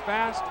starts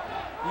fast,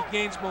 he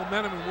gains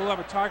momentum, and we'll have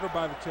a tiger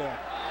by the tail.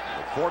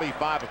 The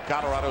 45 of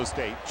Colorado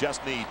State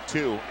just need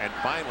 2, and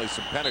finally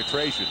some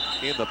penetration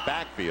in the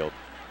backfield.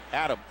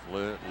 Adam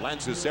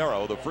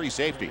Lancicero, the free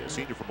safety, a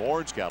senior from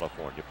Orange,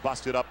 California,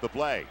 busted up the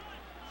play.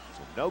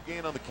 So no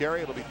gain on the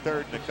carry. It'll be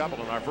 3rd and a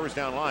couple on our first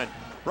down line.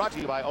 Brought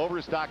to you by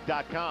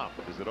Overstock.com.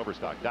 Visit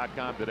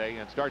Overstock.com today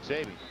and start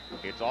saving.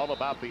 It's all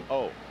about the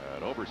O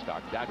at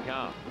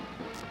Overstock.com.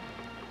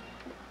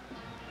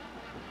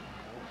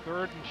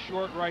 3rd and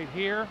short right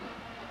here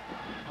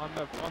on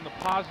the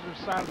positive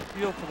side of the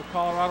field for the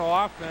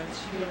Colorado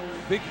offense.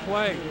 Big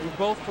play for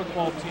both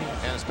football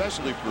teams. And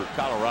especially for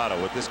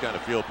Colorado with this kind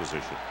of field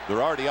position.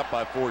 They're already up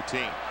by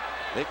 14.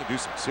 They can do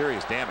some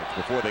serious damage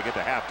before they get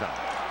to halftime.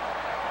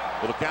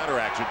 Little counter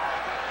action.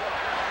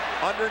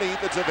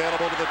 Underneath, it's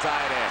available to the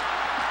tight end.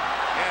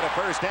 And a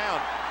first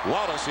down.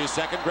 Wallace, his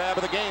second grab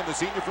of the game, the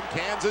senior from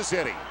Kansas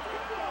City.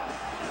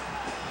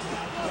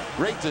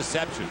 Great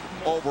deception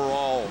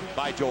overall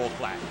by Joel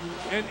Klatt.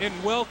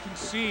 And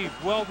well-conceived,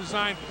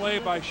 well-designed play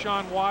by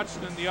Sean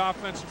Watson and the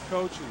offensive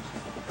coaches.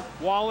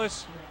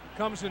 Wallace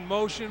comes in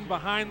motion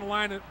behind the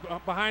line,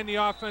 behind the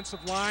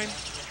offensive line,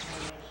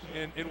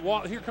 and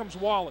here comes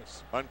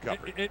Wallace.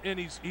 Uncovered. And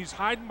he's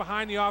hiding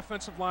behind the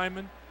offensive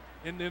lineman,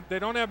 and they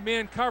don't have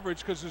man coverage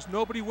because there's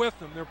nobody with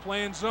them. They're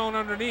playing zone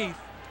underneath,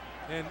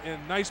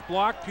 and nice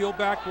block, peel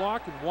back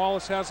block, and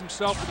Wallace has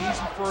himself an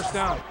easy first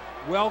down.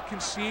 Well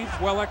conceived,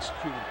 well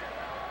executed.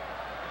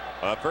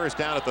 First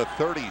down at the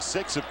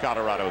 36 of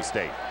Colorado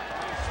State.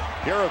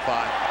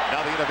 Purify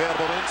now being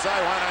available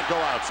inside. Why not go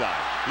outside?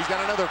 He's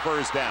got another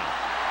first down.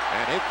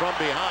 And hit from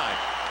behind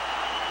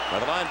by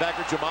the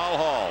linebacker Jamal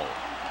Hall.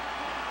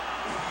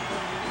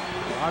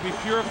 Bobby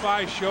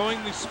Purify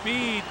showing the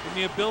speed and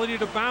the ability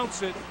to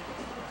bounce it.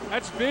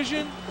 That's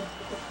vision,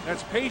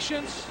 that's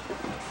patience,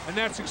 and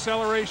that's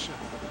acceleration.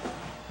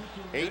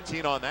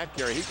 18 on that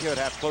carry. He could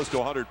have close to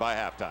 100 by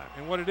halftime.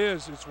 And what it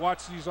is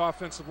watch these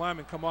offensive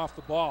linemen come off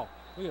the ball.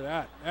 Look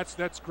at that.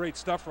 That's great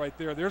stuff right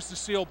there. There's the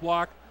seal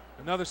block.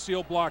 Another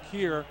seal block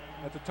here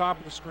at the top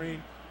of the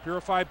screen.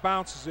 Purify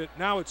bounces it.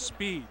 Now it's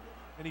speed.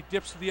 And he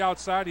dips to the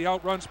outside. He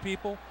outruns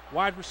people.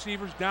 Wide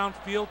receivers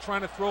downfield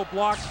trying to throw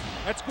blocks.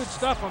 That's good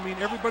stuff. I mean,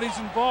 everybody's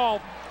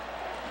involved.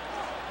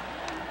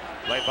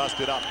 Play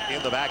busted up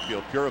in the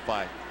backfield.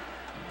 Purify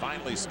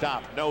finally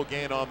stopped. No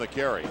gain on the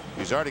carry.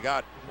 He's already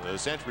got the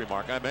century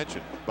mark I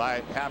mentioned by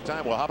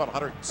halftime. Well, how about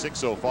 106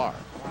 so far?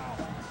 Wow.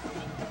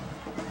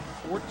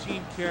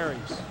 14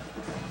 carries.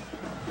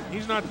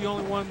 He's not the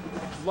only one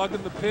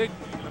lugging the pig.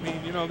 I mean,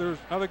 you know, there's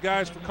other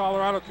guys for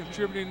Colorado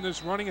contributing to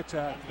this running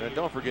attack. And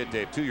don't forget,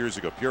 Dave, 2 years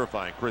ago,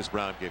 Purify and Chris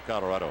Brown gave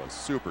Colorado a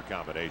super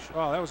combination.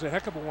 Oh, that was a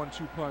heck of a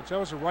 1-2 punch. That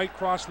was a right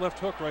cross, left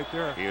hook right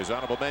there. He was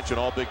honorable mention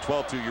All Big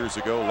 12 2 years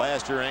ago.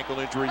 Last year, ankle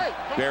injury,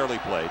 barely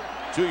played.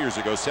 2 years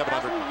ago,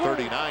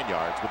 739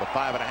 yards with a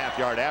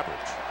 5.5-yard average.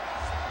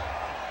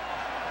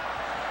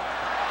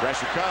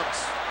 Pressure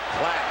comes.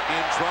 Klatt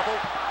in trouble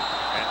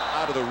and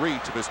out of the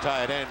reach of his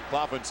tight end,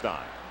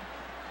 Klopfenstein.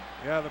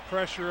 Yeah, the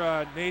pressure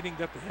nading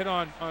got the hit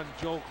on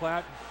Joel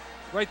Klatt.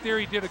 Right there,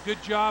 he did a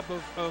good job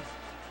of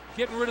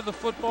getting rid of the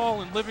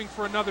football and living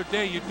for another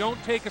day. You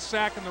don't take a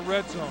sack in the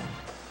red zone.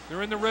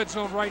 They're in the red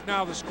zone right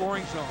now, the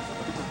scoring zone.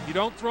 You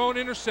don't throw an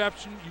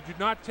interception. You do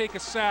not take a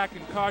sack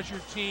and cause your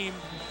team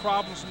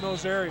problems in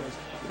those areas.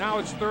 Now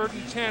it's 3rd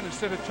and 10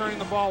 instead of turning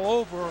the ball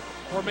over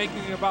or making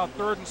it about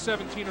 3rd and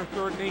 17 or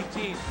 3rd and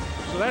 18.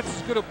 So that's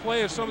as good a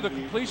play as some of the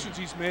completions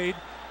he's made.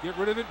 Get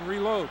rid of it and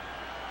reload.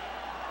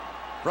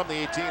 From the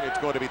 18, it's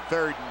going to be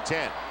 3rd and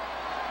 10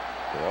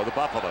 for the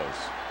Buffaloes.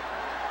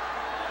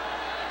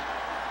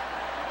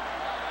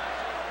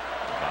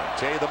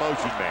 Tay, the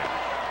motion man.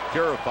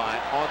 Purify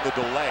on the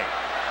delay.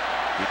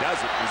 He does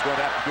it. He's going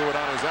to have to do it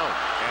on his own,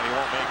 and he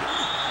won't make it.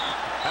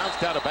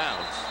 Bounced out of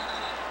bounds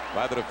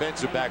by the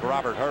defensive back,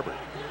 Robert Herbert.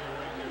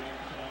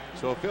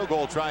 So a field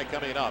goal try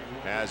coming up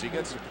as he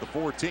gets to the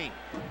 14.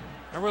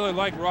 I really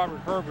like Robert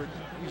Herbert.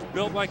 He's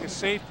built like a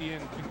safety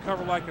and can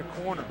cover like a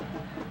corner.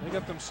 They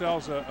got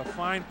themselves a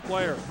fine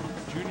player.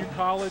 Junior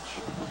college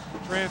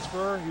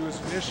transfer. He was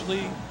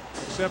initially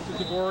accepted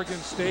to Oregon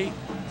State.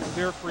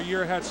 There for a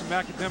year, had some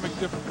academic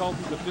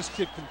difficulties, but this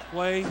kid can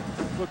play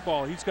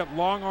football. He's got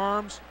long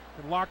arms,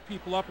 can lock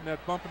people up in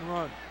that bump and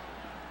run.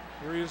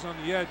 Here he is on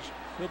the edge.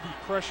 He'll be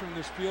pressuring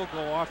this field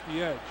goal off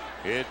the edge.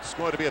 It's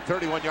going to be a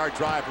 31-yard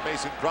drive for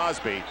Mason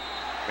Crosby.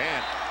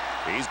 Man,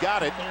 he's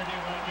got it.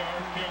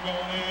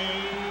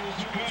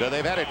 So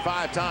they've had it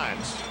 5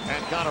 times,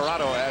 and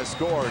Colorado has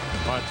scored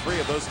on 3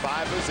 of those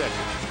 5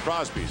 possessions.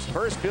 Crosby's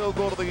first field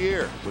goal of the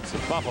year puts the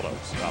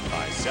Buffaloes up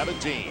by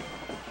 17.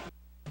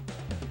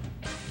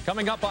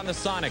 Coming up on the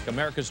Sonic,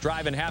 America's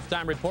Drive-In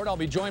Halftime Report, I'll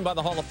be joined by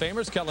the Hall of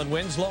Famers Kellen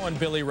Winslow and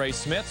Billy Ray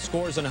Smith.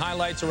 Scores and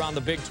highlights around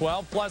the Big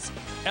 12, plus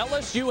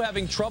LSU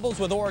having troubles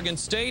with Oregon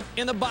State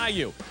in the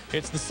Bayou.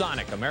 It's the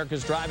Sonic,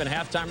 America's Drive-In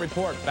Halftime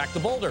Report. Back to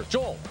Boulder.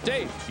 Joel,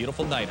 Dave,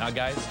 beautiful night, huh,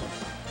 guys?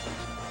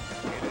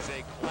 It is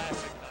a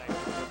classic night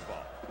for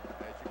football.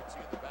 As you can see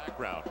in the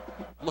background,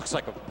 looks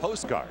like a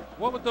postcard.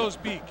 What would those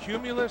be?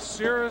 Cumulus,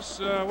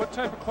 cirrus? What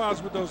type of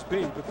clouds would those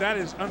be? But that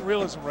is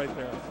unrealism right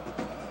there.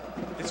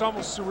 It's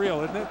almost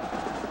surreal, isn't it?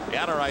 The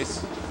outer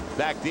ice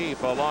back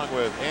deep along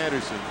with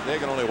Anderson. They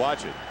can only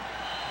watch it.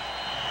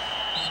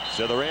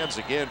 So the Rams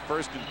again,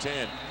 1st and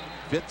 10.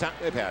 5th time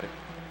they've had it.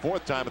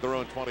 4th time at their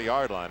own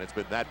 20-yard line. It's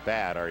been that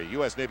bad. Our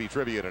U.S. Navy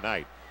trivia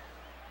tonight.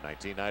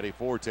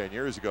 1994, 10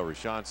 years ago,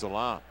 Rashawn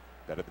Salam,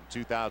 better than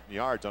 2,000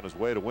 yards on his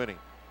way to winning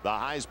the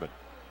Heisman.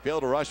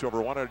 Failed to rush over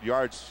 100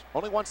 yards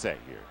only once that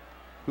year.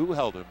 Who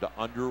held him to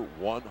under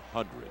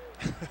 100?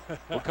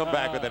 We'll come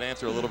back with that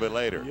answer a little bit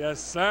later. Yes,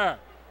 sir.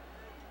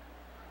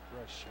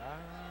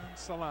 Rashawn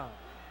Salam.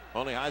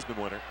 Only Heisman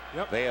winner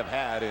Yep. they have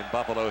had in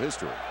Buffalo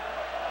history.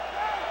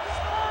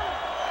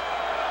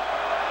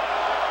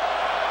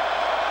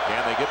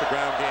 Can they get the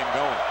ground game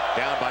going?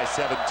 Down by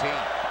 17.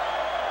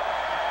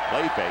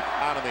 Play fake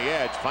out on the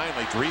edge.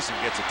 Finally, Dreesen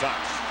gets a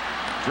touch.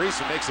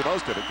 Dreesen makes the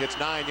most of it. Gets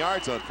 9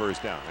 yards on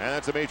 1st down. And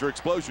that's a major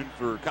explosion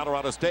for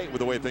Colorado State with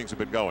the way things have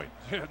been going.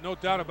 Yeah, no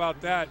doubt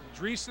about that.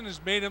 Dreesen has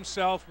made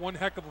himself one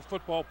heck of a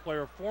football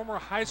player. Former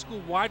high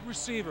school wide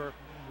receiver.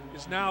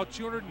 Is now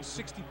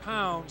 260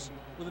 pounds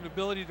with an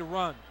ability to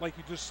run, like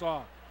you just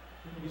saw.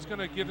 He's going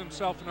to give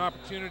himself an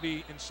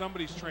opportunity in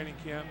somebody's training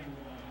camp.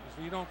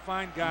 So you don't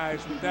find guys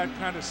with that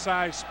kind of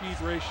size-speed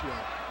ratio.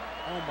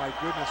 Oh, my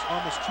goodness,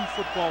 almost 2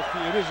 football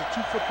field. It is a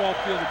 2 football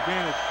field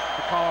advantage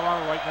for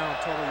Colorado right now in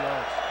total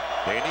yards.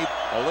 They need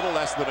a little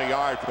less than a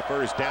yard for the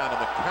 1st down,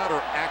 and the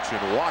counter action.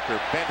 Walker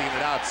bending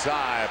it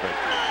outside, but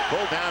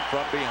pulled down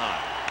from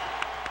behind.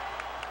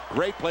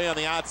 Great play on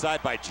the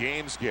outside by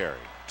James Gary.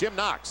 Jim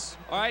Knox.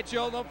 All right,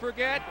 Joe, don't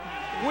forget,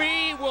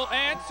 we will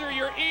answer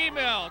your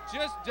email.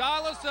 Just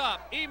dial us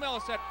up. Email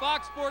us at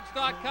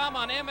foxsports.com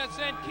on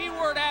MSN,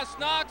 keyword Ask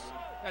Knox.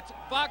 That's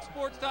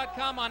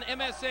foxsports.com on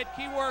MSN,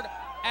 keyword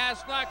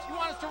Ask Knox. You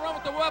want us to run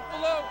with the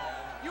Buffalo?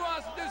 You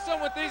want us to do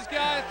something with these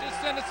guys?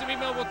 Just send us an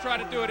email. We'll try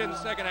to do it in the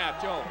 2nd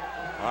half, Joe.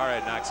 All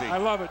right, Knoxy. I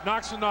love it.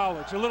 Knox of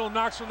knowledge. A little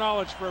Knox of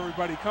knowledge for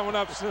everybody coming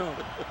up soon.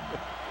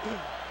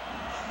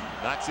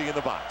 Knoxy in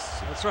the box.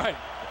 That's right.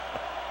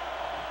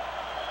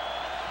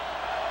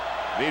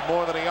 Need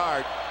more than a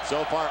yard.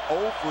 So far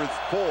 0 for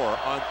 4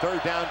 on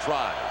 3rd down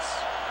tries.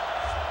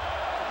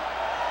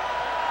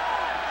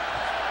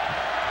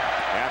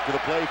 After the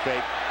play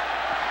fake,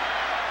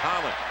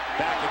 Holland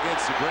back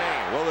against the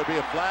grain. Will there be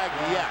a flag?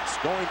 Yes.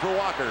 Going for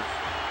Walker.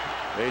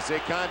 They say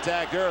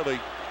contact early.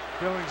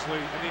 Billingsley,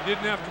 and he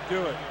didn't have to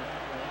do it.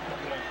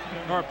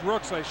 Or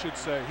Brooks, I should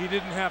say. He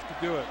didn't have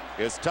to do it.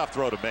 It's a tough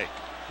throw to make.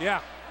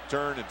 Yeah.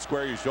 Turn and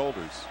square your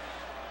shoulders.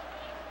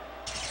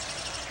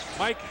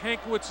 Mike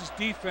Hankwitz's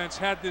defense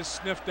had this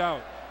sniffed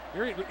out.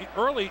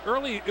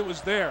 Early it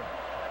was there,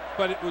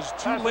 but it was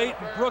too late,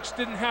 and Brooks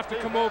didn't have to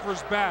come over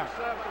his back.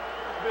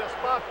 Be a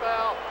spot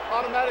foul,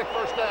 automatic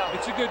 1st down.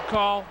 It's a good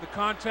call. The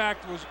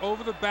contact was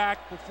over the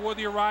back before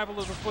the arrival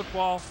of the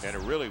football. And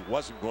it really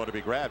wasn't going to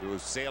be grabbed. It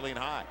was sailing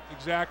high.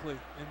 Exactly.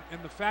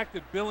 And the fact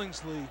that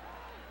Billingsley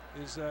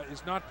is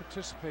not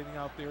participating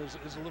out there is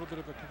a little bit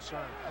of a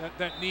concern.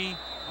 That knee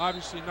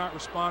obviously not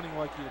responding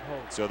like he had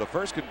hoped. So the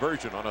first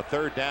conversion on a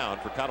 3rd down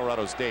for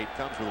Colorado State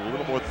comes with a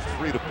little more than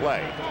 3 to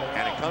play,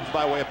 and it comes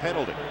by way of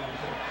penalty.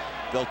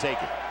 They'll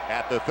take it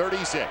at the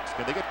 36.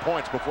 Can they get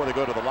points before they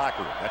go to the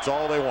locker room? That's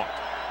all they want.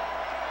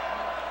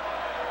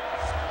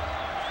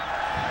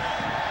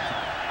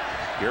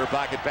 Pure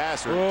pocket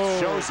passer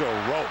shows a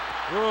rope.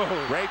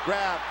 Whoa. Great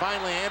grab.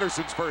 Finally,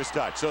 Anderson's first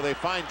touch. So they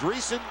find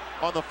Dreesen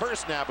on the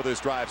first snap of this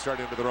drive,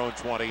 starting into their own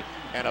 20,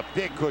 and a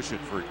big cushion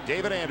for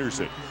David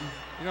Anderson.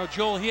 You know,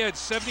 Joel, he had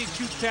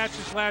 72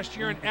 catches last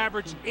year and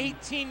averaged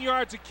 18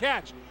 yards a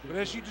catch. But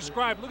as you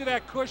described, look at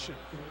that cushion.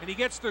 And he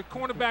gets the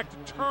cornerback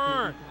to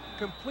turn,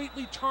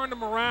 completely turn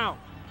him around.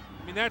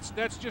 I mean,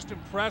 that's just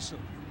impressive.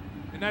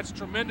 And that's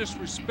tremendous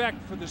respect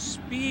for the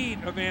speed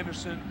of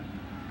Anderson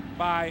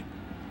by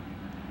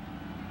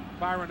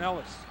Byron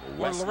Ellis.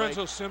 Or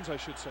Lorenzo Sims, I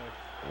should say.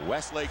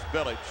 Westlake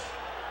Village,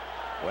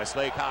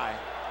 Westlake High,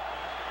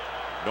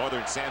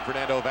 northern San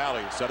Fernando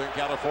Valley, Southern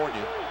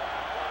California.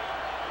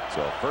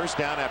 So first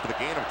down after the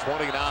gain of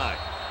 29.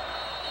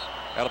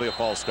 That'll be a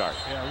false start.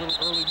 Yeah, a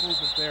little early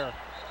movement there.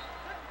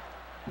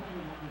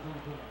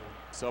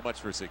 So much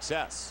for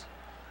success.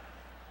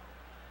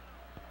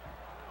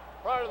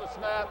 Prior to the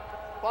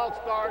snap, false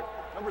start,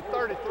 number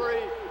 33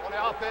 on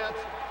the offense,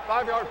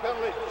 5-yard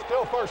penalty,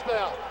 still first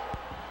down.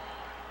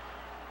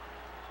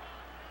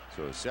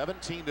 So a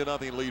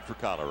 17-0 lead for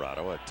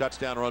Colorado. A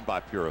touchdown run by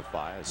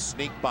Purify, a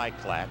sneak by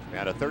Klatt,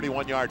 and a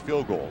 31-yard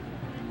field goal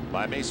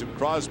by Mason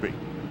Crosby.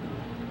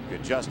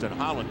 Can Justin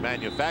Holland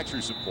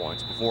manufacture some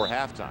points before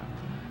halftime?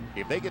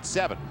 If they get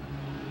 7,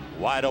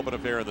 wide open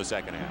affair in the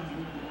second half.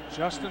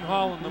 Justin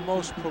Holland, the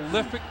most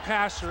prolific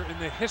passer in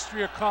the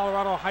history of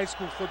Colorado high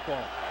school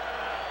football.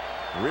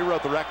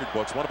 Rewrote the record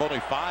books, one of only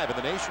 5 in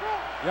the nation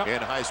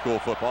in high school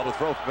football to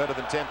throw for better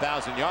than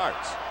 10,000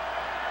 yards.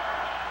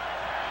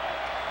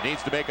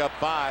 Needs to make up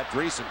 5.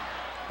 Dreesen.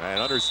 And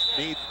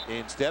underneath,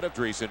 instead of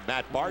Dreesen,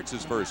 Matt Bart's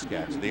his first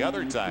catch. The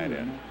other tight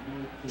end,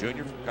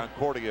 junior from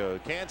Concordia,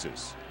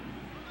 Kansas.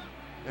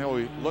 Now,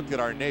 we looked at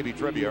our Navy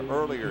trivia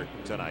earlier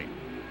tonight.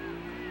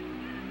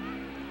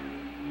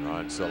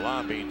 Ron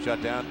Salam being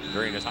shut down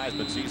during his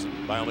Heisman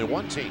season by only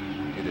one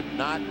team. He did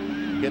not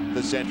hit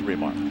the century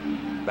mark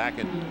back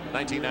in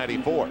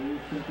 1994.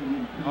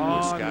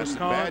 Wisconsin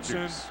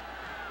Badgers.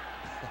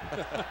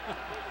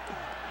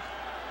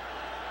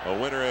 A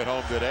winner at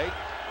home today.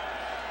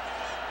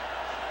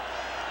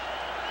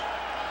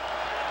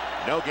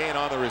 No gain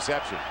on the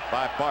reception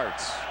by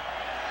Bartz.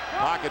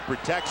 Pocket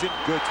protection,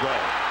 good throw.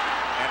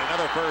 And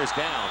another first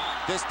down,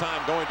 this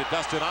time going to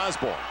Dustin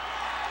Osborne.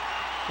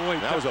 Boy,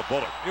 that was a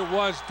bullet. It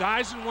was.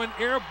 Dyson went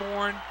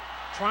airborne,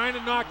 trying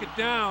to knock it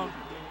down,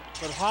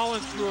 but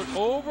Holland threw it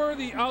over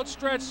the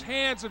outstretched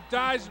hands of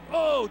Dyson.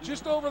 Oh,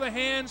 just over the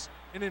hands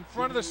and in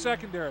front of the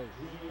secondary.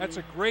 That's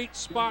a great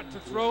spot to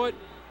throw it.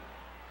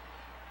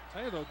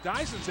 Tell you though,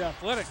 Dyson's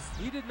athletic.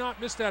 He did not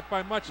miss that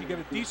by much. He got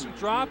a decent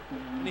drop,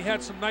 and he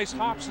had some nice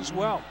hops as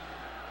well.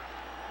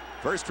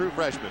 First true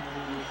freshman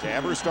to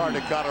ever start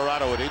at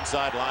Colorado at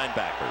inside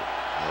linebacker,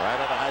 right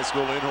out of high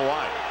school in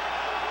Hawaii.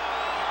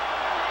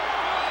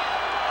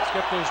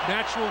 He's got those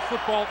natural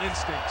football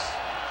instincts.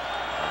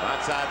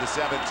 Outside the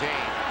 17.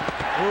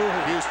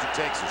 Houston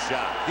takes a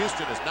shot.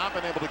 Houston has not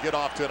been able to get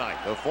off tonight.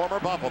 The former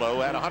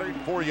Buffalo had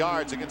 104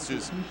 yards against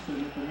his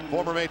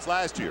former mates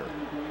last year.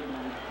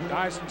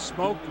 Dyson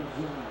smoked him.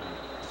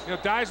 You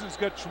know, Dyson's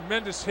got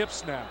tremendous hip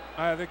snap.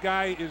 The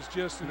guy is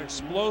just an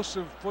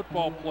explosive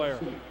football player.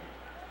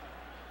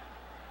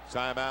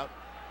 Timeout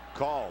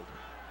called,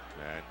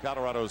 and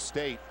Colorado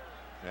State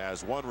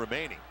has 1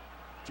 remaining.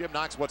 Jim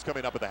Knox, what's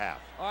coming up at the half?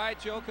 All right,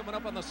 Joe, coming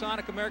up on the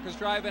Sonic America's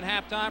Drive-In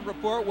Halftime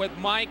Report with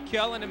Mike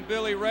Kellen and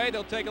Billy Ray.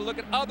 They'll take a look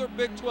at other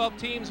Big 12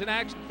 teams in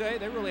action today.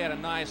 They really had a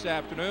nice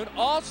afternoon.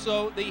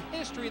 Also, the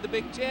history of the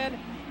Big 10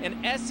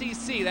 and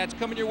SEC. That's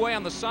coming your way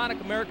on the Sonic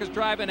America's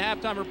Drive-In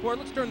Halftime Report.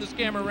 Let's turn this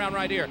camera around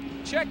right here.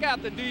 Check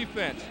out the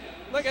defense.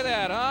 Look at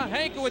that, huh?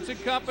 Hankwitz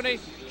and company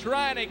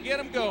trying to get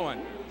them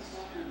going.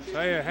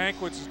 Tell you,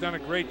 Hankwitz has done a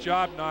great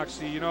job,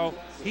 Noxie. You know,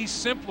 he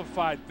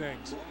simplified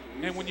things.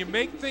 And when you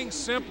make things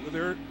simple,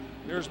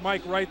 there's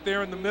Mike right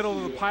there in the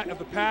middle of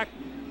the pack.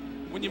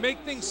 When you make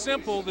things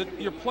simple,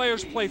 that your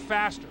players play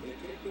faster,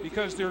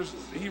 because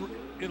he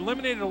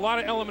eliminated a lot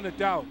of element of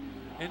doubt.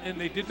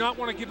 And they did not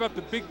want to give up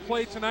the big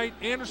play tonight.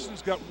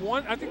 Anderson's got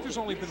one. I think there's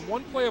only been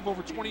one play of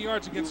over 20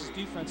 yards against his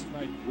defense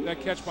tonight. That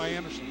catch by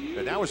Anderson.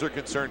 And that was their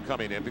concern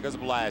coming in because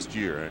of last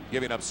year and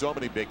giving up so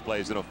many big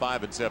plays in a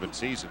 5-7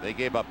 season. They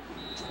gave up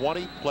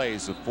 20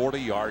 plays of 40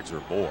 yards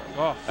or more.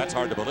 Oh, that's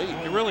hard to believe.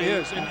 It really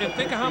is. And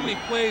think of how many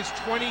plays,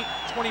 20,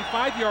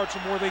 25 yards or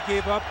more they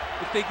gave up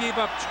if they gave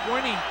up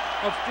 20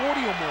 of 40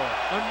 or more.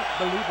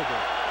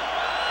 Unbelievable.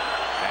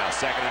 Now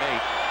 2nd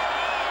and 8.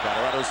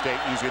 Colorado State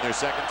using their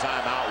second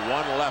timeout.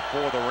 1 left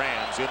for the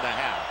Rams in the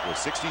half with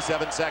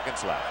 67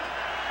 seconds left.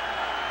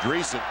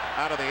 Dreesen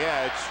out on the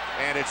edge,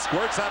 and it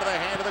squirts out of the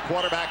hand of the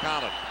quarterback,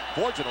 Holland.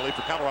 Fortunately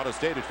for Colorado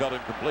State, it felt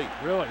incomplete.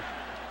 Really?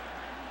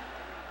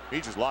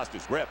 He just lost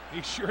his grip.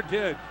 He sure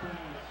did.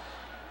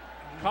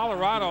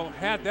 Colorado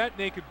had that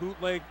naked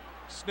bootleg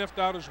sniffed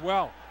out as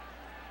well.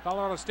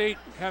 Colorado State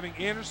having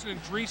Anderson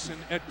and Dreesen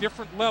at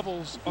different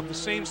levels of the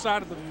same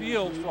side of the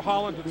field for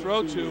Holland to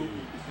throw to,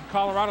 and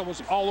Colorado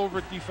was all over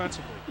it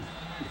defensively.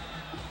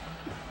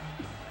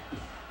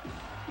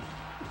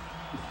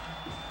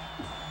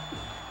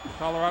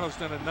 Colorado's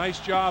done a nice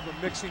job of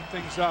mixing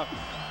things up.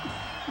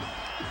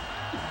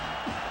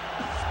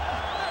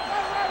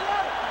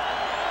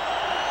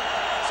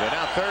 So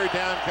now third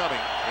down coming,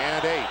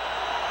 and 8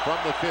 from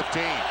the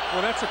 15.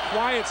 Well, that's a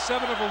quiet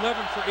 7 of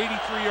 11 for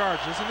 83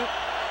 yards, isn't it?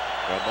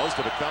 Well, most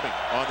of it coming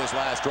on this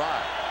last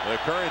drive. The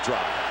current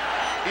drive.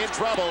 In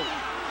trouble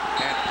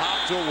and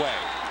popped away.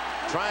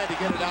 Trying to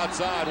get it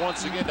outside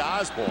once again to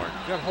Osborne.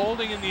 Got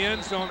holding in the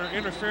end zone or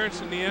interference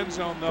in the end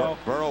zone, though.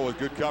 Burrow with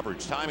good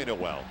coverage, timing it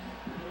well.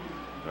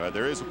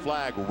 There is a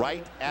flag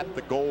right at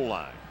the goal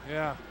line.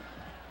 Yeah,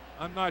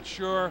 I'm not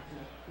sure.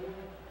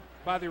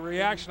 By the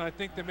reaction, I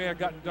think they may have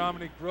gotten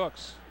Dominic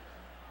Brooks.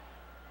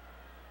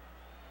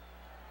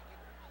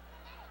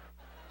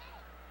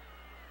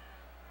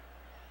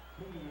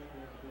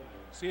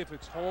 See if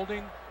it's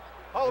holding.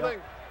 Holding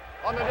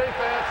on the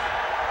defense.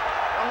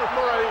 Number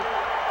 3.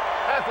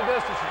 Half the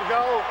distance to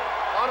go.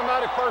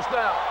 Automatic first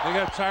down. They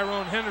got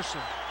Tyrone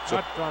Henderson. So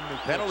not Dominic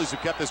penalties Brooks.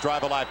 have kept this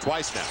drive alive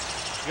twice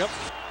now. Yep.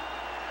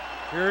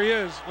 Here he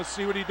is. Let's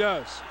see what he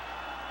does.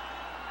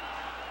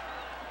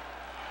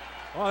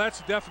 Oh, that's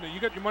definite. You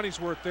got your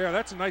money's worth there.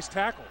 That's a nice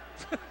tackle.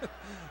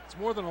 It's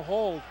more than a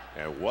hold.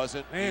 And it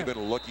wasn't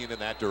even looking in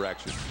that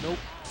direction. Nope.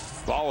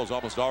 Ball was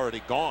almost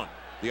already gone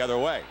the other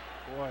way.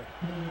 Boy,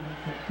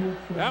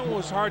 that one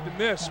was hard to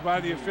miss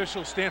by the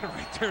official standing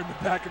right there in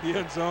the back of the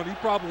end zone. His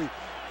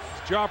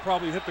jaw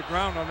probably hit the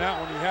ground on that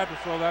one. He had to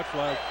throw that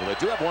flag. Well, they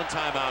do have one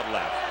timeout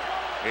left.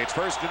 It's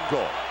first and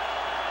goal.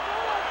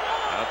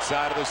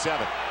 Outside of the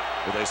 7.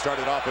 Will they start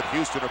it off with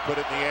Houston or put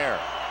it in the air?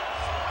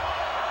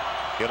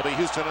 It'll be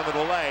Houston on the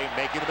delay,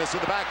 making a miss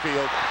in the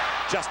backfield,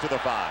 just to the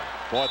 5.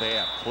 Boy, they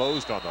have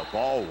closed on the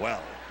ball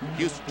well.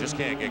 Houston just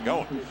can't get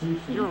going.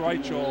 You're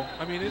right, Joel.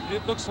 I mean,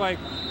 it looks like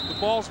the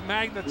ball's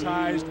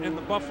magnetized and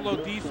the Buffalo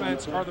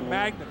defense are the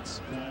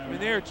magnets. I mean,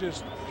 they're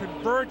just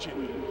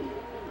converging.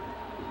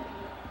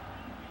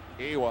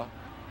 Ewa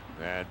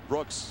and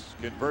Brooks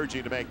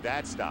converging to make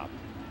that stop.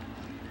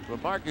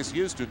 But Marcus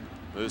Houston,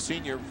 the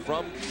senior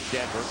from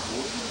Denver,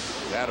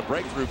 had a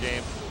breakthrough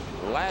game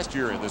last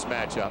year in this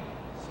matchup.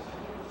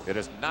 It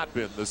has not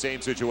been the same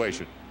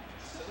situation.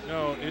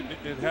 No,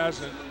 it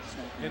hasn't.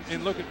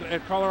 And look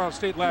at Colorado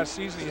State last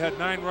season. He had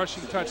 9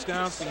 rushing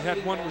touchdowns. And he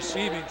had 1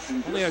 receiving.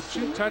 Only had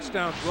 2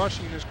 touchdowns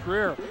rushing in his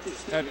career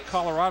at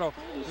Colorado.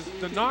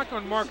 The knock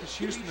on Marcus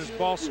Houston is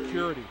ball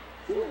security.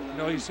 You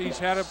know, he's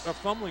had a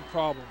fumbling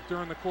problem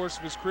during the course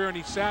of his career, and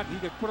he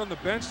got put on the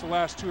bench the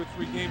last 2 or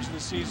 3 games of the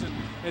season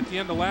at the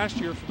end of last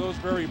year for those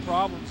very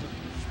problems. And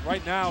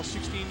right now,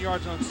 16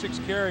 yards on 6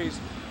 carries.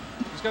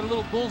 He's got a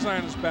little bullseye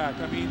on his back.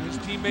 I mean, his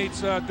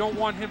teammates don't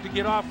want him to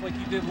get off like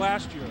he did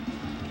last year.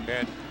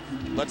 And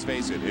let's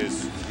face it,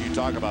 you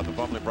talk about the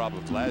fumbling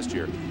problems last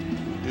year.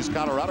 His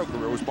Colorado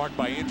career was marked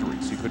by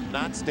injuries. He could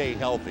not stay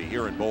healthy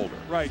here in Boulder.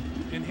 Right.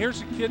 And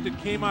here's a kid that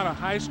came out of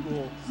high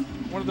school,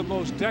 one of the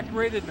most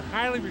decorated and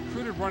highly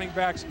recruited running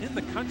backs in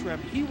the country. I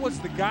mean, he was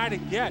the guy to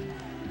get.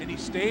 And he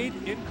stayed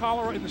in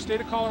Colorado, in the state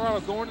of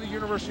Colorado, going to the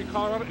University of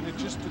Colorado, and it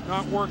just did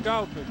not work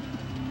out. But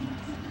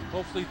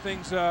hopefully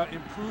things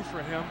improve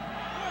for him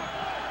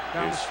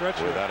down the stretch.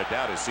 Without a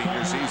doubt, his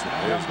senior season,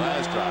 his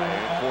last try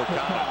in Fort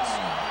Collins.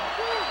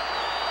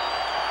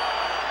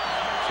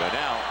 So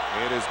now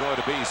it is going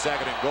to be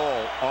second and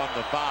goal on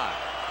the 5.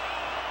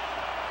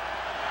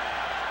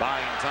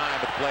 Buying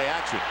time with play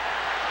action.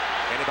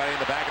 Anybody in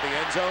the back of the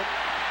end zone?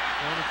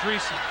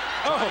 Dreesen.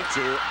 Trying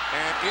to,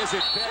 and is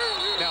it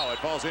picked? No, it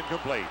falls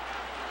incomplete.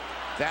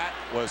 That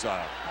was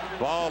a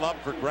ball up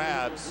for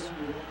grabs.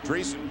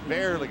 Dreesen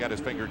barely got his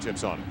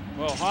fingertips on it.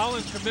 Well,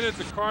 Holland committed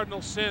the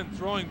cardinal sin,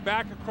 throwing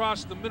back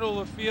across the middle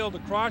of the field,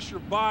 across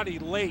your body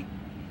late.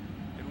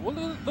 And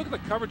look at the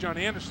coverage on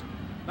Anderson.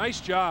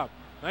 Nice job.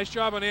 Nice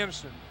job on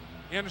Anderson.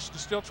 Anderson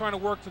is still trying to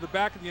work to the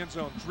back of the end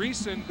zone.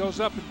 Dreesen goes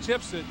up and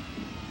tips it.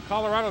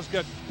 Colorado's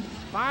got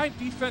 5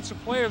 defensive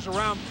players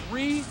around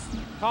 3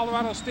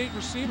 Colorado State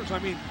receivers. I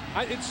mean,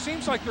 it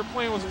seems like they're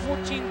playing with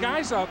 14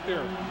 guys out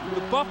there.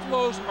 The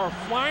Buffaloes are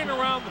flying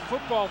around the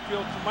football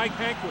field for Mike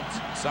Hankwitz.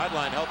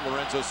 Sideline helped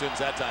Lorenzo Sims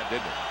that time,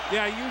 didn't it?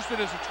 Yeah, he used it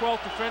as a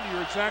 12th defender.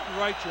 You're exactly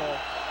right, Joel.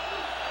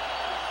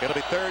 It'll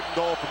be third and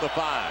goal from the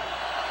 5.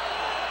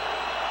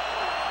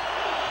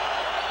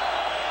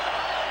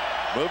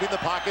 Moving the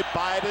pocket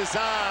by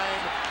design.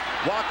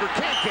 Walker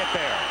can't get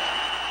there.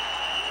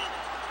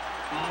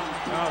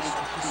 Now it's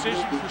a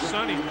decision for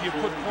Sonny. Do you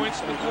put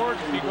points on the board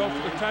or do you go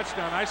for the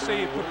touchdown? I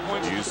say you put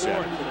points on the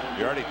board.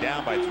 You're already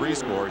down by 3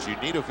 scores. You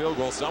need a field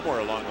goal somewhere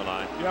along the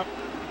line. Yep.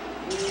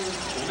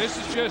 And this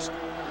is just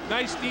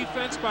nice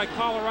defense by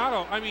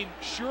Colorado. I mean,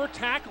 sure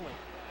tackling.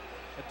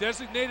 A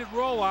designated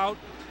rollout.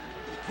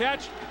 You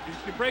catch,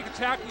 if you break a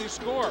tackle, you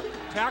score.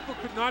 Tackle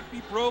could not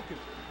be broken.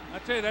 I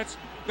tell you, that's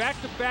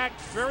back-to-back,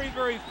 very,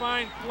 very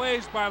fine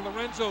plays by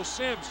Lorenzo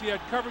Sims. He had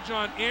coverage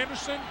on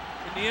Anderson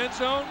in the end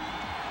zone.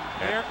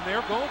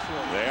 They're going for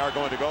it. They are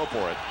going to go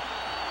for it.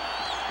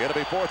 It'll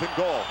be 4th and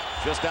goal,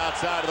 just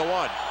outside of the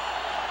 1.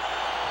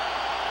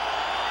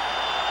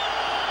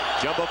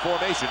 Jumbo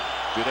formation.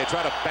 Do they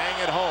try to bang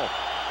it home?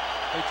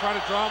 They try to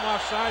draw him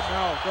offside?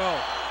 No, go.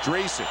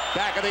 Dreesen,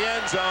 back of the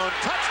end zone,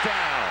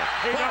 touchdown.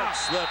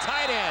 Burks, the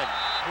tight end.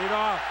 Paid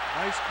off.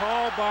 Nice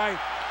call by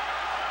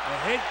the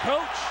head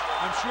coach,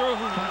 I'm sure,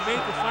 who made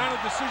the final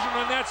decision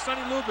on that,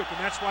 Sonny Lubick, and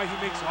that's why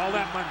he makes all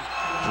that money.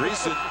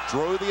 Dreesen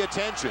drew the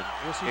attention.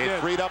 Yes, he it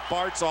did. freed up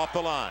Bartz off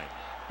the line.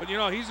 But, you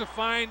know, he's a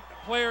fine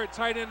player at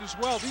tight end as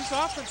well. These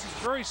offenses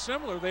are very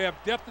similar. They have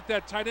depth at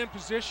that tight end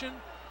position.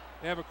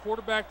 They have a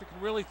quarterback that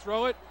can really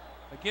throw it.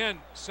 Again,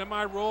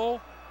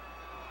 semi-roll,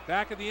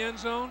 back of the end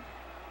zone.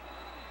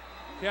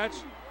 Catch.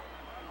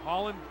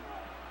 Holland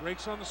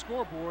breaks on the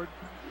scoreboard.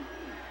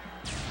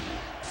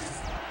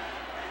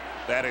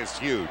 That is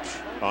huge.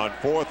 On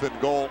 4th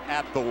and goal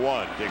at the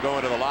 1. They go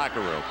into the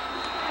locker room.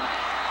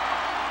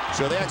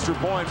 So the extra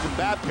point from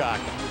Babcock.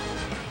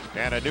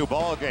 And a new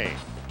ball game.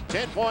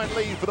 10-point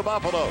lead for the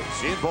Buffaloes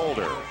in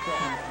Boulder.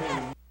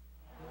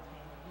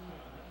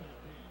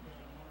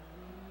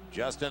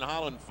 Justin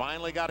Holland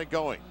finally got it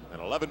going. An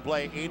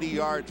 11-play,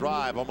 80-yard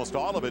drive, almost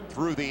all of it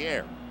through the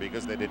air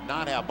because they did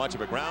not have much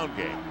of a ground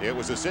game. It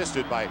was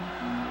assisted by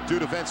 2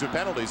 defensive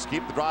penalties to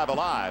keep the drive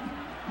alive.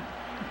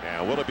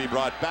 And will it be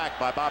brought back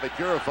by Bobby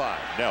Purify?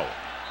 No.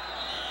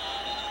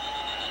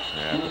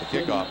 And the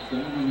kickoff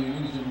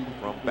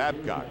from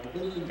Babcock.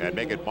 And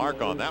make it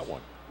mark on that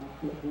one.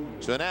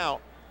 So now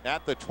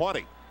at the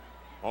 20.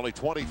 Only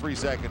 23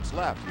 seconds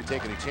left. You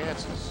take any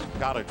chances?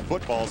 College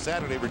football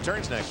Saturday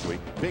returns next week.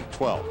 Big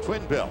 12,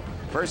 Twin Bill.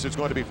 First, it's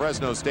going to be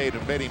Fresno State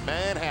invading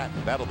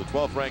Manhattan. Battle the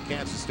 12th-ranked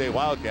Kansas State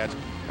Wildcats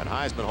and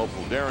Heisman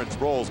hopeful Darren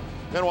Sproles.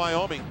 Then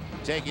Wyoming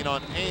taking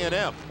on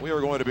A&M. We are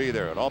going to be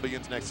there. It all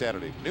begins next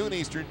Saturday, noon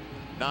Eastern,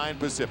 9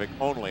 Pacific,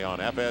 only on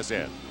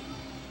FSN.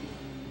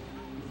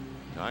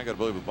 Now, I got to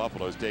believe the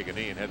Buffaloes take a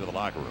knee and head to the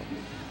locker room.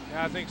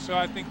 Yeah, I think so.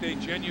 I think they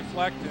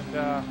genuflect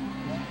and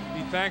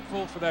be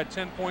thankful for that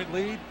 10-point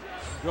lead.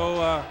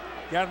 Go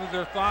gather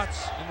their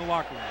thoughts in the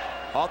locker room.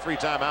 All 3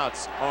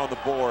 timeouts on the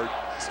board,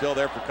 still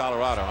there for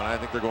Colorado, and I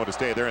think they're going to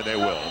stay there, and they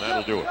will, and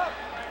that'll do it.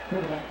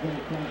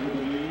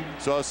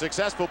 So a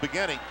successful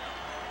beginning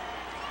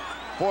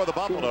for the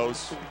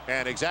Buffaloes,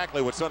 and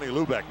exactly what Sonny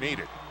Lubick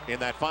needed in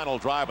that final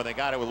drive when they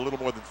got it with a little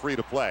more than 3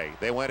 to play.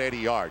 They went 80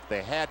 yards.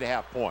 They had to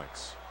have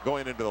points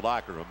going into the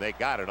locker room. They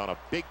got it on a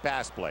big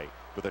pass play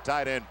with the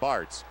tight end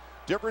Bartz.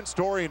 Different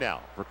story now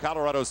for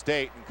Colorado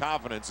State and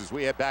confidence as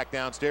we head back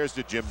downstairs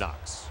to Jim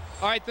Knox.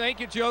 All right, thank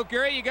you, Joe.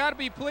 Gary, you got to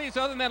be pleased.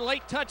 Other than that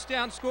late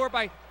touchdown score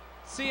by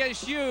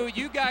CSU,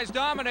 you guys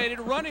dominated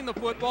running the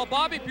football.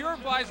 Bobby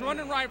Purify's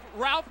running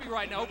Ralphie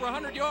right now, over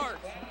 100 yards.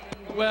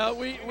 Well,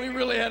 we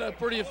really had a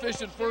pretty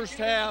efficient first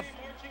half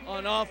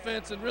on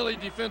offense, and really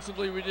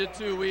defensively we did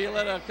too. We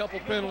let a couple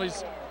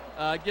penalties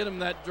get them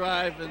that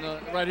drive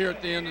right here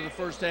at the end of the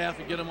first half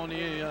and get them on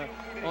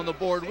the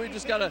board. We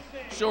just got to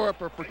shore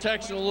up our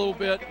protection a little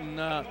bit, and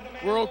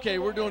we're okay.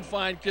 We're doing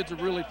fine. Kids are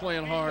really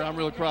playing hard. I'm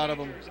really proud of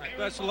them.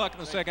 Best of luck in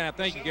the second half.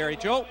 Thank you, Gary.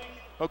 Joe?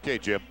 Okay,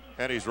 Jim,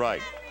 and he's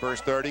right.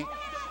 First 30,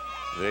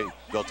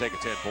 they'll take a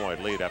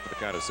 10-point lead after the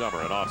kind of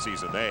summer and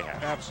offseason they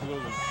have.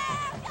 Absolutely.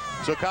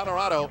 So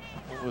Colorado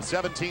with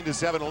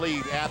 17-7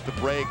 lead at the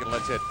break, and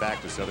let's head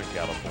back to Southern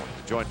California.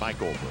 Join Mike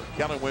Goldberg,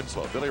 Kellen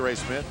Winslow, Billy Ray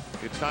Smith.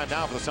 It's time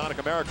now for the Sonic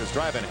America's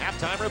Drive-In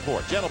Halftime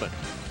Report. Gentlemen.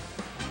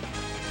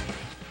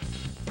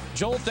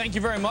 Joel, thank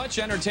you very much.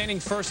 Entertaining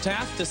first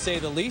half, to say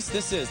the least.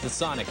 This is the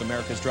Sonic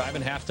America's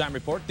Drive-In Halftime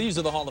Report. These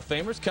are the Hall of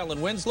Famers,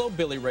 Kellen Winslow,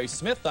 Billy Ray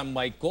Smith. I'm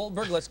Mike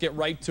Goldberg. Let's get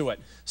right to it.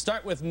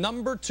 Start with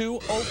number 2,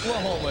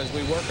 Oklahoma, as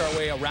we work our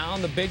way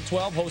around the Big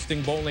 12,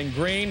 hosting Bowling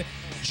Green.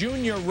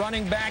 Junior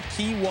running back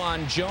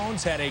Kewan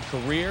Jones had a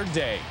career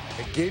day.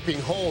 A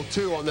gaping hole,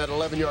 too, on that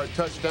 11-yard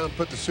touchdown,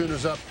 put the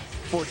Sooners up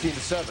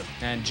 14-7.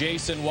 And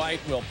Jason White,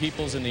 Will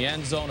Peoples in the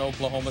end zone.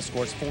 Oklahoma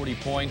scores 40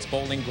 points.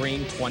 Bowling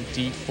Green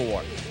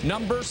 24.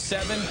 Number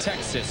 7,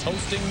 Texas,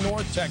 hosting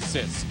North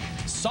Texas.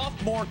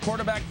 Sophomore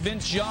quarterback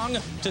Vince Young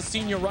to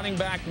senior running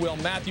back Will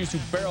Matthews, who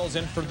barrels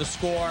in for the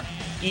score.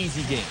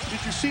 Easy game.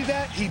 Did you see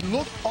that? He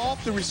looked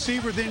off the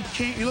receiver, then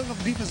came. He looked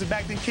off the defensive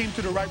back, then came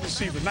to the right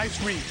receiver.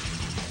 Nice read.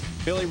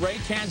 Billy Ray,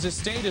 Kansas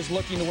State is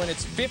looking to win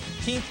its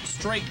 15th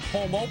straight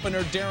home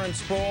opener. Darren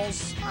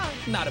Sproles,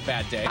 not a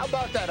bad day. How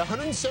about that?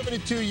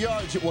 172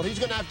 yards. Well, he's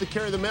going to have to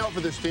carry the mail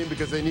for this team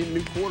because they need a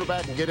new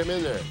quarterback and get him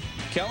in there.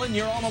 Kellen,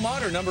 your alma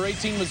mater, number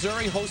 18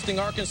 Missouri, hosting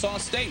Arkansas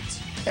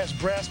State. As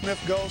Brad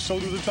Smith goes, so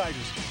do the Tigers.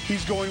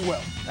 He's going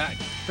well.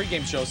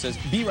 Pregame show says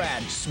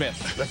B-Rad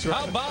Smith. That's right.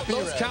 How about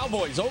those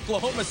Cowboys?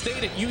 Oklahoma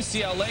State at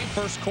UCLA,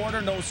 first quarter,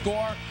 no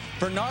score.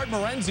 Bernard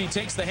Morenzi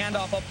takes the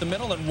handoff up the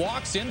middle and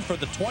walks in for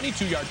the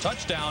 22-yard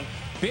touchdown.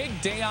 Big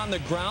day on the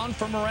ground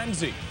for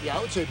Morenzi. Yeah,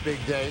 I would say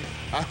big day.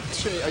 I would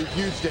say a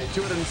huge day,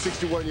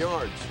 261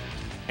 yards.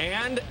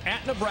 And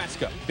at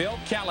Nebraska, Bill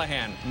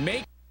Callahan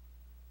make.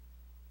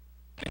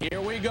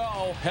 Here we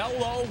go.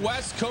 Hello,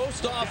 West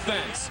Coast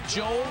offense.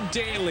 Joe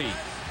Daly,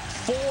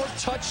 4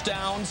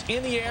 touchdowns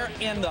in the air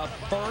in the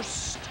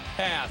first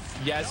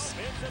path. Yes,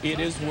 it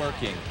is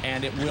working,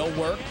 and it will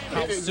work.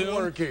 How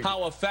soon?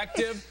 How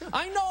effective?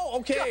 I know.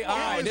 Okay, all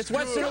right. It's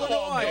Western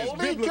Illinois.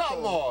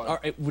 Come on. All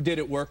right, did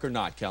it work or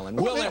not, Kellen?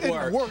 Will it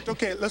work? It worked.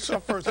 Okay, let's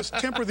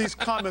temper these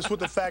comments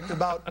with the fact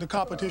about the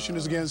competition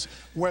is against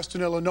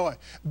Western Illinois.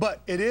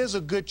 But it is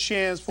a good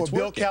chance for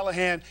Bill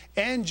Callahan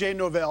and Jay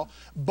Norvell,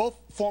 both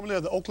formerly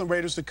of the Oakland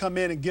Raiders, to come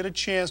in and get a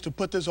chance to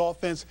put this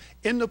offense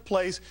into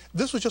place.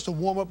 This was just a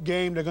warm-up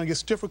game. They're going to get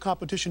stiffer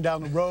competition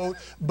down the road,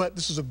 but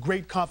this is a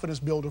great confidence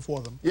builder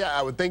for them. Yeah,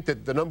 I would think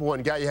that the number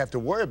one guy you have to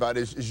worry about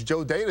is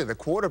Joe Daly, the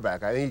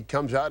quarterback. I think he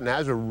comes out and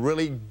has a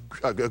really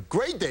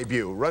great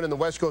debut, running the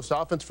West Coast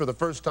offense for the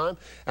first time,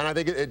 and I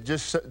think it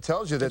just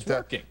tells you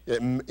that,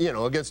 you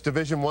know, against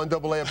Division I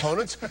AA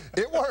opponents,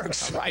 it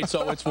works. Right,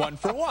 so it's 1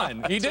 for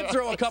 1. He did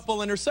throw a couple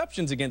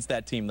interceptions against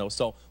that team, though,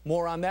 so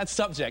more on that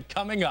subject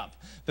coming up.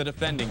 The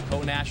defending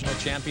co-national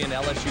champion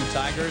LSU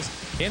Tigers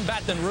in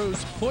Baton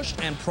Rouge,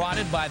 pushed and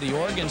prodded by the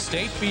Oregon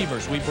State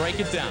Beavers. We break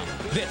it down.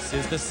 This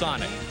is the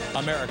Sonic,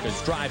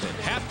 America's Drive-In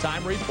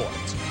Halftime Report.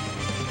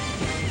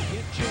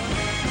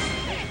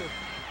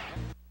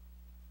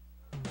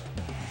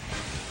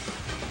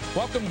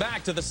 Welcome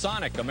back to the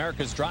Sonic,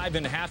 America's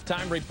Drive-In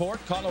Halftime Report.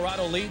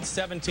 Colorado leads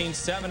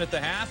 17-7 at the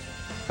half.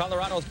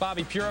 Colorado's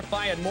Bobby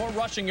Purify had more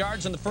rushing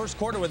yards in the first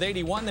quarter with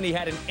 81 than he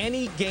had in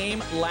any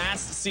game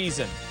last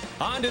season.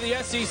 On to the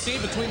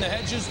SEC between the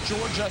hedges,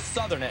 Georgia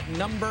Southern at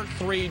number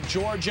 3,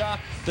 Georgia.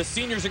 The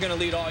seniors are going to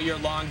lead all year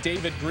long.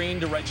 David Green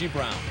to Reggie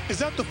Brown. Is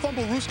that the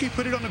fumble Ruski?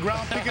 Put it on the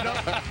ground, pick it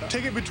up,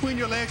 take it between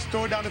your legs,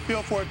 throw it down the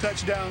field for a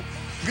touchdown.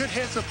 Good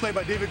heads-up play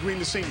by David Green,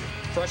 the senior.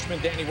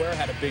 Freshman Danny Ware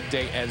had a big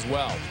day as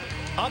well.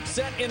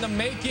 Upset in the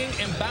making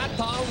in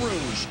Baton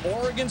Rouge,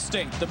 Oregon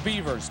State, the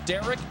Beavers,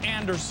 Derek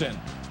Anderson.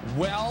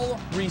 Well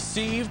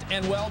received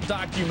and well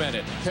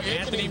documented.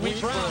 Anthony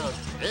Wheat-Brown.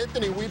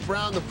 Anthony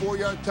Wheat-Brown, the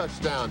 4-yard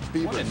touchdown.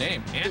 Beavers. What a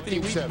name. Anthony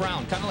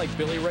Wheat-Brown, kind of like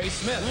Billy Ray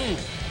Smith.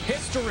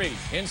 History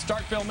in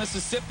Starkville,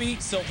 Mississippi.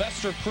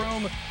 Sylvester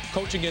Croom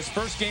coaching his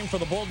first game for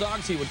the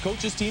Bulldogs. He would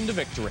coach his team to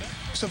victory.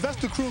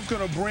 Sylvester Croom's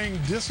going to bring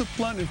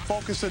discipline and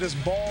focus to this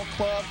ball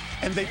club,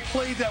 and they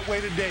played that way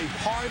today.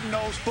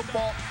 Hard-nosed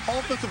football.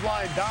 Offensive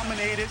line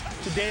dominated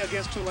today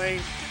against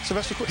Tulane.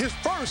 Sylvester Croom, his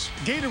first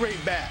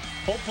Gatorade bat.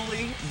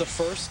 Hopefully the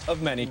first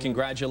of many.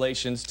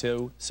 Congratulations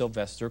to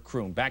Sylvester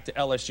Croom. Back to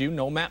LSU,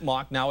 no Matt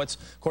Mock. Now it's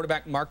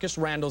quarterback Marcus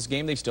Randall's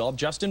game. They still have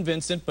Justin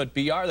Vincent, but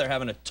BR, they're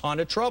having a ton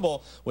of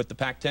trouble with the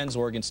Pac-10's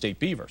Oregon State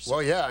Beavers.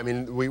 Well, yeah, I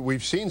mean,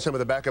 we've seen some of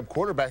the backup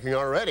quarterbacking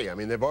already. I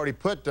mean, they've already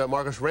put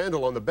Marcus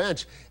Randall on the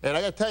bench. And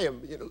I got to tell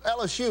you,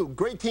 LSU,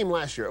 great team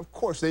last year. Of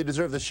course, they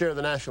deserve the share of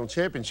the national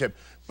championship.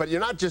 But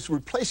you're not just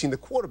replacing the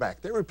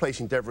quarterback. They're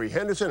replacing Devery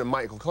Henderson and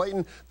Michael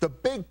Clayton. The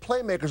big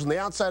playmakers on the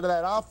outside of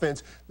that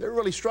offense, they're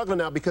really struggling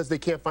now because they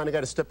can't find a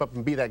guy to step up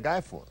and be that guy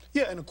for them.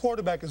 Yeah, and the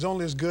quarterback is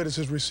only as good as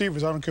his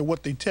receivers. I don't care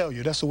what they tell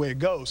you. That's the way it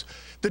goes.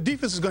 The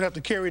defense is going to have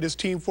to carry this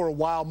team for a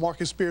while.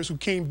 Marcus Spears, who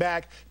came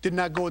back, did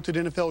not go into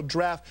the NFL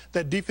draft.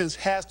 That defense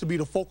has to be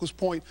the focus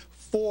point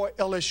for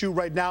LSU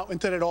right now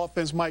until that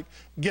offense, Mike,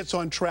 gets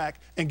on track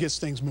and gets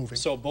things moving.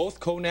 So both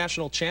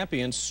co-national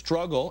champions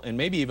struggle, and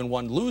maybe even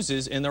one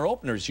loses in their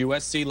openers.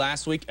 USC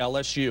last week,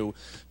 LSU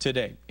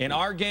today. In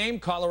our game,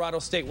 Colorado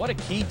State. What a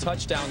key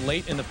touchdown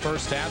late in the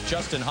first half.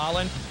 Justin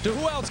Holland. To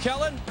who else,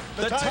 Kellen?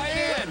 The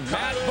tight end.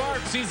 Matt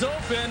Barks. He's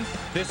open.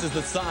 This is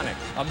the Sonic,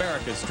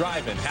 America's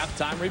Drive-In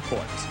Halftime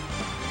Report.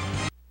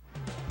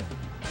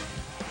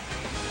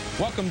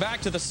 Welcome back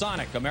to the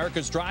Sonic,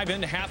 America's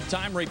Drive-In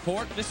Halftime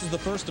Report. This is the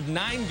first of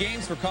 9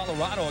 games for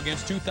Colorado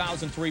against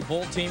 2003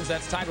 Bull teams.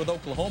 That's tied with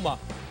Oklahoma.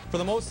 For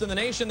the most in the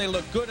nation, they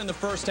look good in the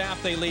first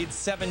half. They lead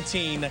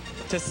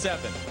 17-7.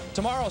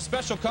 Tomorrow,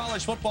 special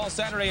college football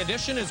Saturday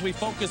edition as we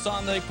focus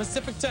on the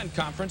Pacific 10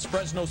 Conference.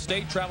 Fresno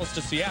State travels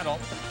to Seattle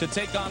to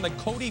take on the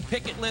Cody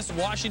Pickett-less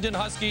Washington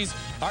Huskies.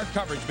 Our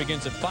coverage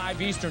begins at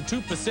 5 Eastern,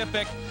 2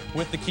 Pacific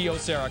with the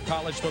Kyocera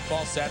College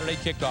Football Saturday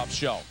Kickoff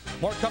Show.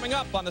 More coming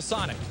up on the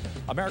Sonic,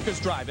 America's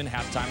Drive-In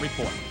Halftime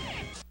Report.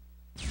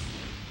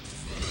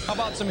 How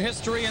about some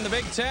history in the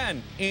Big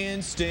Ten?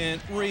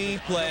 Instant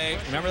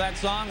replay. Remember that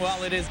song?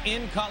 Well, it is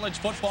in college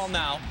football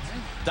now.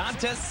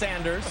 Dantes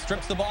Sanders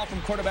strips the ball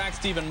from quarterback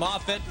Stephen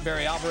Moffitt.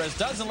 Barry Alvarez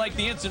doesn't like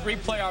the instant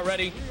replay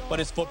already, but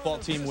his football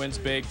team wins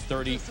big,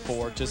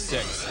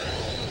 34-6.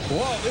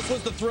 Whoa, this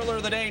was the thriller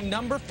of the day.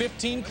 Number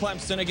 15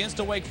 Clemson against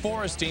a Wake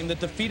Forest team that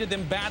defeated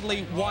them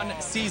badly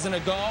 1 season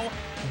ago.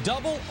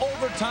 Double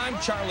overtime,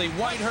 Charlie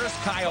Whitehurst,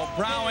 Kyle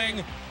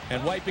Browning.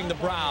 And wiping the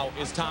brow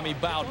is Tommy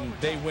Bowden.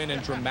 They win in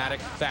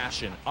dramatic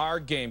fashion. Our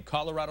game,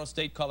 Colorado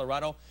State,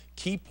 Colorado,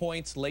 key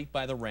points late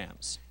by the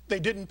Rams. They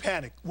didn't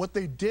panic. What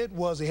they did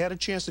was they had a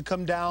chance to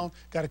come down,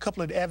 got a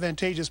couple of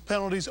advantageous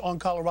penalties on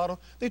Colorado.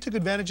 They took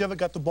advantage of it,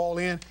 got the ball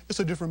in. It's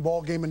a different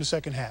ball game in the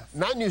second half.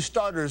 9 new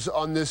starters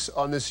on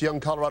this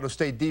young Colorado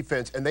State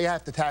defense, and they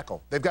have to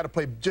tackle. They've got to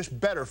play just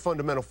better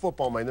fundamental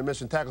football, man. They're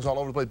missing tackles all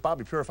over the place.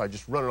 Bobby Purify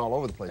just running all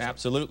over the place.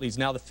 Absolutely. He's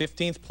now the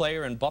 15th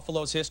player in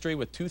Buffalo's history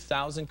with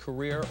 2,000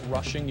 career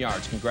rushing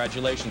yards.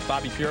 Congratulations,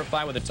 Bobby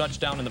Purify, with a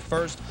touchdown in the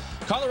first.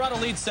 Colorado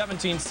leads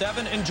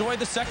 17-7. Enjoy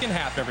the second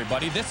half,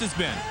 everybody. This has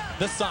been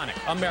the Sonic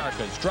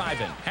America's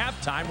Drive-In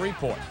Halftime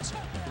Report.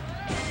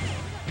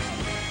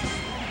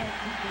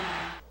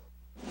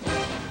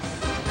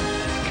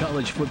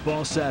 College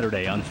Football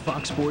Saturday on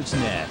Fox Sports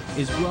Net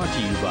is brought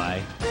to you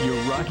by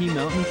your Rocky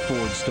Mountain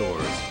Ford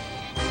stores.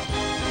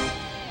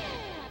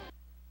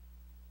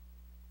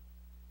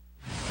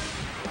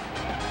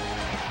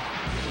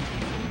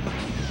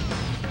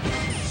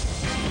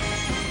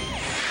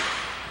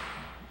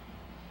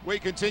 We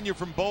continue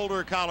from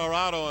Boulder,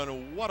 Colorado,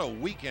 and what a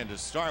weekend to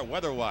start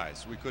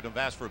weather-wise. We couldn't have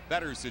asked for a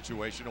better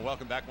situation. And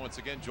welcome back once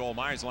again, Joel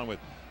Myers, along with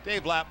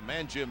Dave Lapham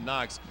and Jim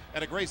Knox.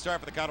 And a great start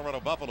for the Colorado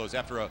Buffaloes.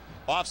 After a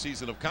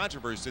offseason of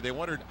controversy, they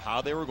wondered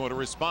how they were going to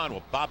respond.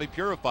 Well, Bobby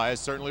Purify has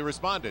certainly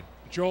responded.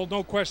 Joel,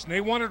 no question. They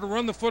wanted to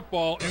run the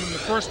football, and in the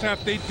first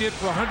half they did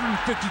for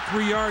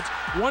 153 yards,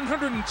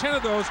 110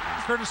 of those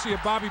courtesy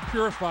of Bobby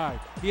Purify.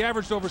 He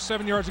averaged over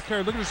 7 yards a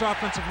carry. Look at his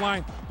offensive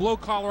line blow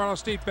Colorado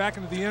State back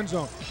into the end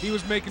zone. He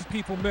was making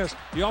people miss.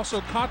 He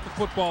also caught the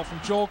football from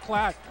Joel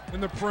Klatt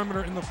in the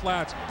perimeter in the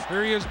flats.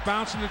 There he is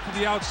bouncing it to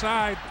the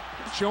outside,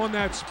 showing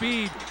that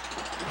speed.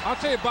 I'll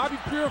tell you, Bobby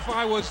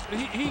Purify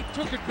he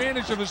took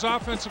advantage of his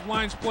offensive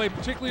line's play,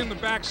 particularly in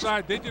the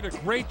backside. They did a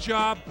great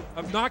job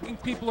of knocking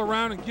people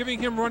around and giving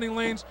him running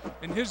lanes,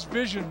 and his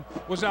vision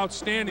was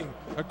outstanding.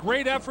 A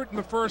great effort in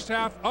the first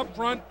half, up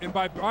front, and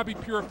by Bobby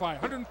Purify.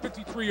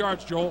 153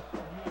 yards, Joel.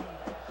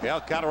 Well,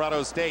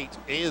 Colorado State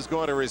is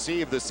going to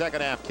receive the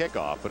second half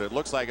kickoff, but it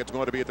looks like it's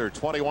going to be at their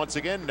 20 once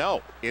again.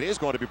 No, it is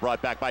going to be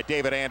brought back by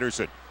David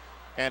Anderson.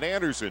 And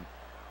Anderson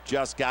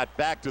just got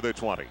back to the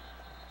 20.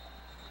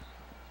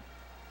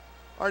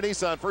 Our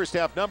Nissan first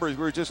half numbers,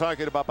 we were just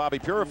talking about Bobby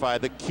Purify.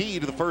 The key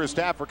to the first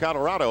half for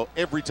Colorado,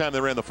 every time they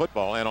ran the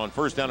football, and on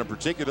first down in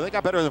particular, they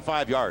got better than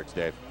 5 yards,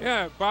 Dave.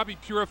 Yeah, Bobby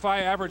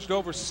Purify averaged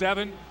over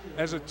 7.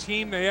 As a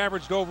team, they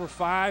averaged over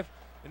 5.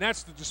 And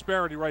that's the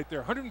disparity right there.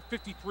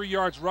 153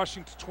 yards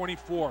rushing to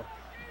 24.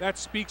 That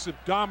speaks of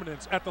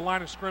dominance at the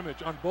line of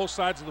scrimmage on both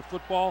sides of the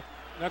football.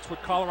 That's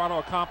what Colorado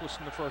accomplished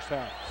in the first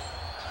half.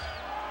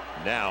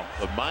 Now,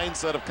 the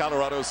mindset of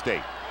Colorado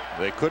State.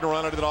 They couldn't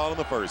run it at all in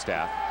the first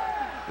half.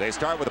 They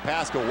start with a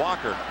pass to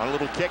Walker on a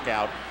little kick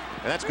out,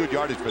 and that's good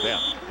yardage for them.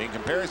 In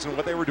comparison to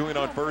what they were doing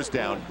on first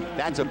down,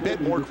 that's a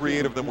bit more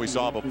creative than we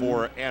saw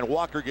before, and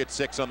Walker gets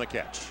 6 on the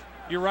catch.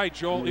 You're right,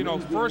 Joel. You know,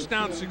 first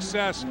down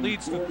success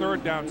leads to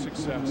third down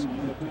success.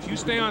 If you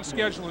stay on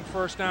schedule in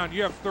first down,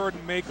 you have third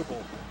and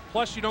makeable.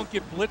 Plus, you don't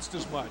get blitzed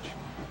as much.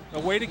 The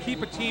way to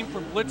keep a team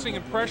from blitzing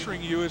and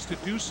pressuring you is to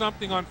do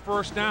something on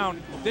first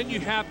down. Then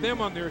you have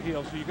them on their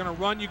heels. So you're going to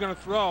run, you're going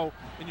to throw,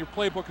 and your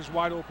playbook is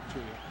wide open to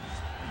you.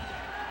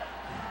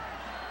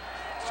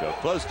 So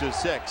close to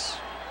 6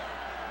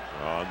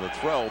 on the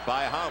throw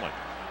by Holland.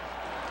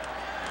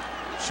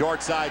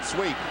 Short side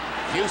sweep.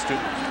 Houston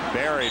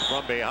buried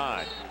from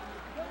behind.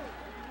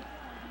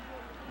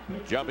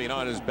 Jumping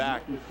on his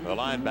back, the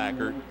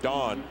linebacker,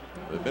 Dawn,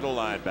 the middle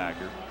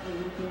linebacker.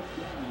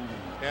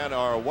 And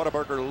our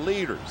Whataburger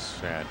leaders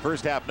and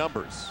first half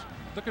numbers.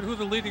 Look at who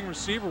the leading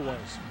receiver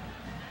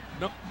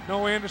was.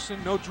 No Anderson,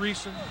 no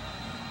Dreesen.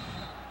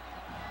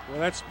 Well,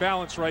 that's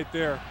balance right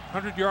there.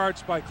 100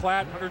 yards by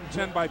Klatt,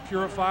 110 by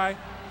Purify.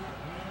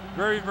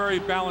 Very, very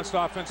balanced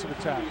offensive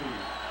attack.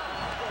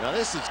 Now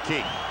this is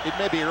key. It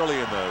may be early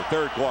in the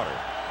third quarter,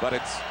 but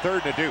it's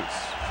third and a deuce.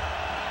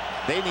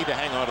 They need to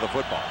hang on to the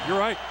football. You're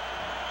right.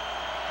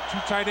 2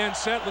 tight end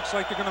set. Looks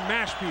like they're going to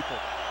mash people.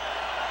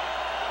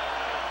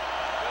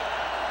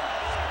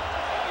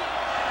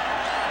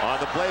 On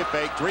the play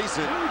fake,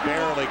 Dreesen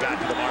barely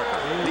got to the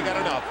marker. He got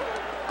enough,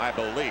 I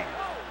believe.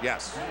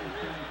 Yes.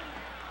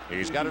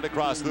 He's got it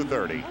across the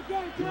 30,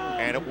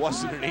 and it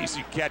wasn't an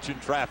easy catch in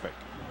traffic.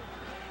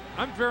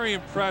 I'm very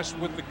impressed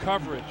with the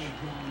coverage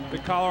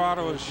that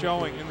Colorado is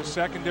showing in the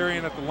secondary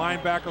and at the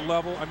linebacker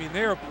level. I mean,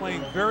 they are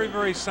playing very,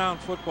 very sound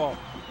football.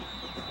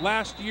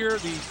 Last year,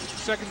 the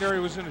secondary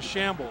was in a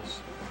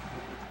shambles.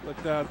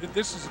 But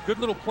this is a good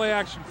little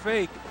play-action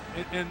fake,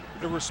 and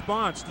the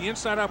response, the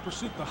inside-out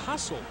pursuit, the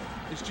hustle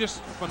is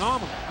just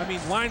phenomenal. I mean,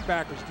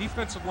 linebackers,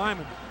 defensive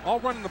linemen, all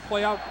running the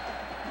play out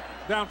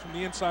down from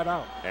the inside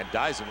out. And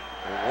Dyson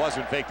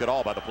wasn't faked at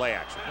all by the play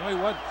action. No, he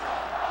wasn't.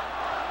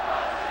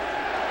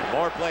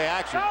 More play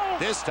action,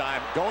 this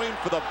time going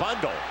for the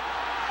bundle.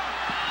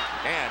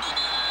 And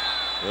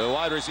the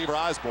wide receiver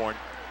Osborne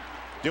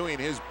doing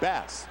his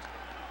best.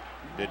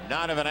 Did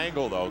not have an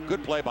angle, though.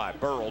 Good play by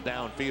Burrell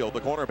downfield, the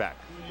cornerback.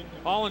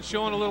 Holland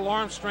showing a little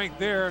arm strength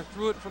there.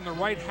 Threw it from the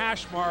right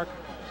hash mark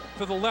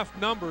to the left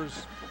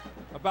numbers,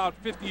 about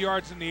 50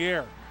 yards in the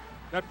air.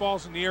 That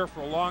ball's in the air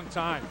for a long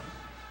time.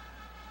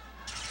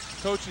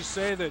 coaches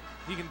say that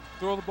he can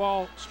throw the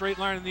ball straight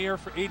line in the air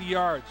for 80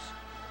 yards.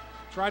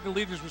 Tried to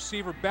lead his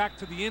receiver back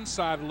to the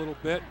inside a little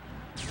bit.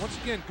 Once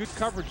again, good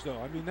coverage though.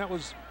 I mean, that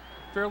was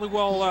fairly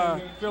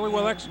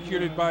well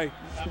executed by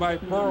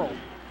Burrell.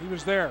 He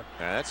was there.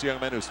 And that's a young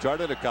man who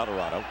started at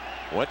Colorado,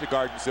 went to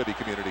Garden City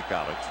Community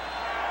College.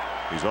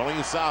 He's only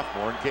a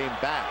sophomore and came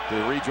back to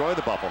rejoin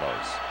the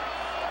Buffaloes.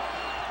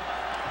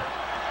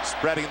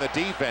 Spreading the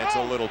defense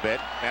a little bit,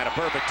 and a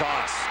perfect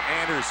toss.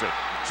 Anderson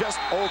just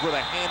over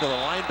the hand of the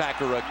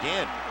linebacker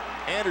again.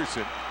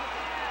 Anderson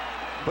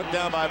put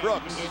down by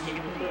Brooks.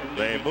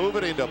 They move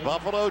it into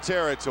Buffalo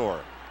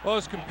territory. Well,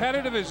 as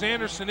competitive as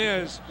Anderson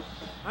is,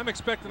 I'm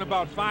expecting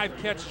about 5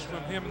 catches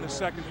from him in the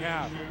second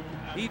half.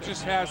 He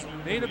just has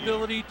an innate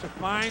ability to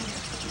find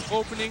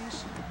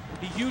openings.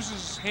 He uses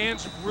his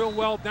hands real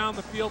well down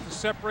the field to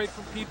separate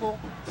from people.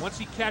 Once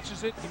he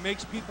catches it, he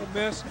makes people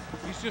miss.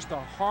 He's just a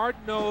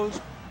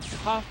hard-nosed,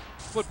 tough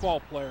football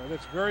player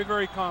that's very,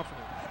 very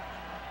confident.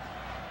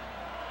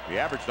 He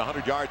averaged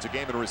 100 yards a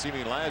game in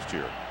receiving last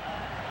year.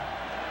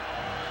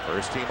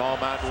 First team All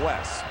Mountain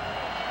West.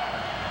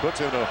 Puts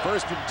him to a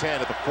 1st and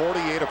 10 at the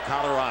 48 of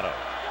Colorado.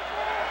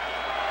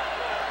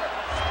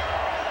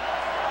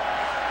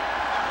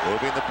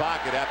 Moving the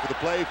pocket after the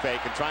play fake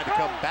and trying to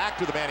come back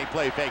to the man he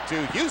play fake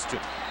to. Houston.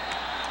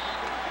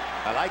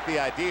 I like the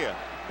idea,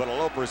 but a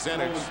low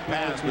percentage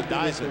pass with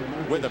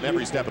Dyson with him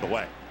every step of the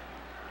way.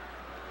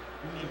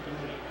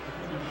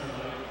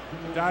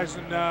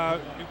 Dyson,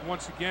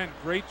 once again,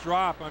 great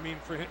drop. I mean,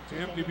 for him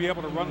to be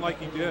able to run like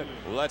he did.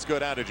 Well, let's go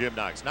down to Jim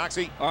Knox.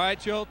 Knoxy. All right,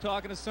 Joe,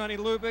 talking to Sonny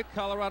Lubick,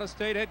 Colorado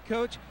State head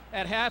coach,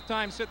 at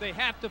halftime said they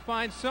have to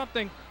find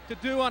something to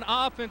do on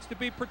offense to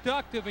be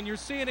productive, and you're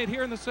seeing it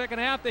here in the second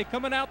half. They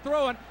coming out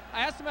throwing.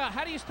 I asked him about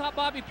how do you stop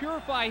Bobby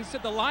Purify. He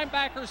said the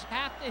linebackers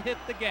have to hit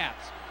the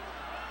gaps.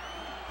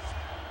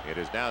 It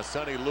is now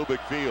Sonny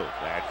Lubick Field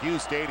at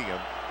Hughes Stadium.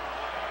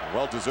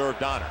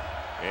 Well-deserved honor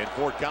in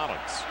Fort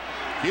Collins.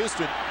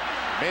 Houston,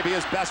 maybe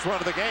his best run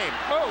of the game.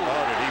 Oh,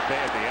 did he pay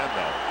at the end,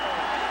 though?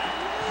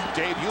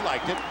 Dave, you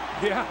liked it.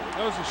 Yeah,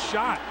 that was a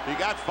shot. He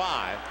got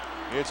 5.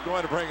 It's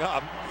going to bring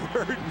up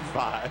 3rd and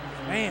 5.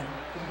 Man,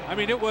 I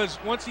mean, it was,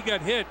 once he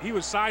got hit, he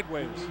was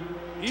sideways.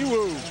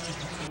 Ewu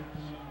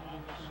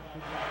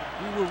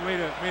made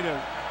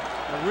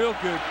a real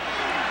good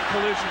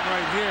collision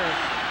right here.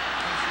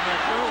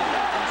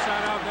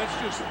 Inside out,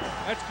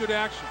 that's good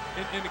action.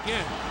 And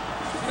again,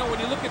 you know, when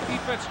you look at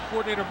defensive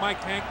coordinator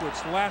Mike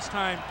Hankwitz, the last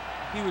time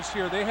he was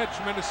here, they had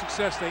tremendous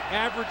success. They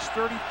averaged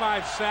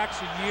 35 sacks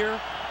a year,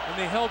 and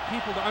they held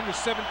people to under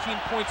 17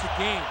 points a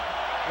game.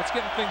 That's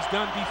getting things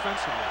done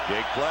defensively.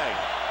 Big play.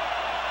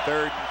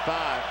 3rd and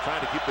 5,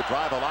 trying to keep the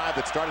drive alive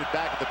that started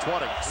back at the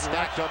 20.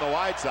 Stacked on the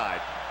wide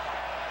side.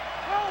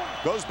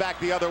 Goes back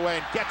the other way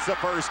and gets the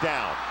first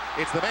down.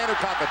 It's the man who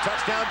caught the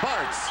touchdown,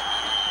 Bartz.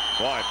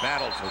 Boy,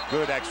 battled for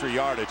good extra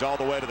yardage all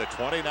the way to the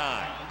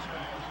 29.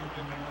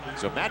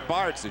 So Matt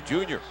Bartz, the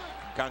junior,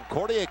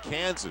 Concordia,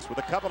 Kansas, with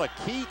a couple of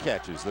key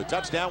catches. The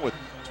touchdown with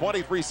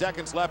 23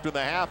 seconds left in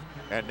the half,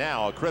 and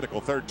now a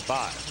critical 3rd and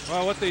 5.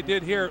 Well, what they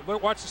did here,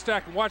 watch the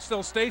stack, and watch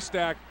they'll stay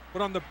stacked,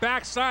 but on the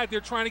backside,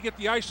 they're trying to get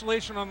the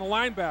isolation on the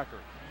linebacker.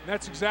 And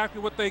that's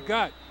exactly what they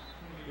got.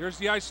 Here's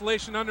the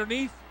isolation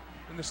underneath,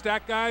 and the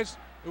stack guys,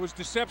 it was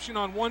deception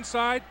on one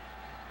side,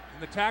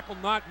 and the tackle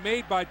not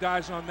made by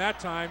Dyson that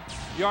time.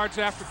 Yards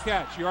after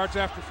catch, yards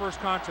after first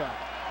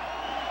contact.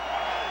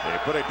 They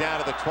put it down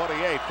to the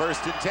 28,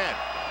 1st and 10.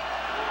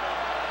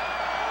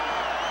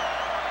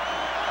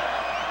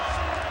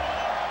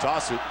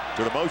 Toss it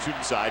to the motion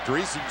side,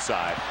 Dreesen's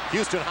side.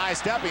 Houston high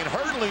stepping,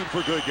 hurdling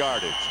for good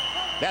yardage.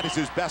 That is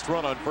his best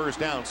run on first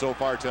down so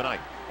far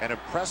tonight. An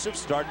impressive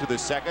start to the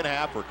second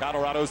half for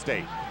Colorado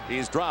State.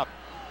 He's dropped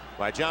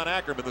by John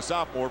Ackerman, the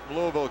sophomore from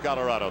Louisville,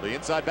 Colorado, the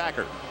inside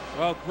backer.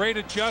 Well, great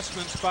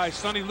adjustments by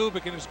Sonny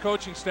Lubick and his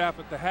coaching staff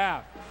at the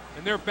half.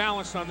 And they're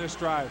balanced on this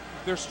drive.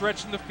 They're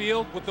stretching the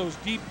field with those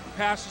deep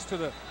passes to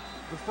the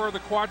further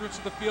quadrants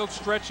of the field,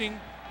 stretching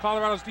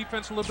Colorado's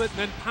defense a little bit and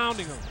then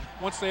pounding them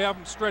once they have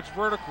them stretched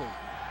vertically.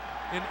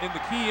 And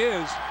the key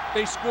is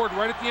they scored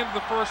right at the end of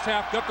the first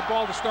half, got the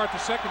ball to start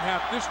the second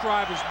half. This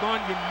drive is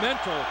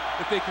monumental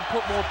if they can put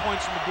more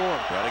points on the board.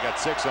 Well, he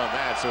got 6 on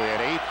that, so he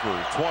had 8 for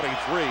 23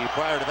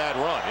 prior to that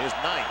run, his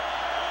 9th.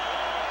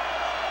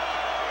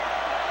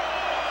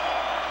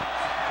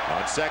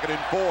 On 2nd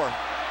and 4.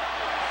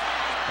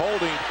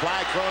 Holding,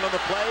 flag thrown on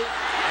the play,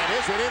 and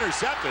is it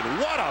intercepted?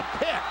 What a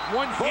pick!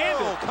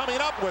 One-handed. Coming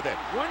up with it.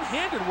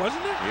 One-handed,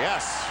 wasn't it?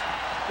 Yes.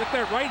 Get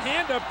that right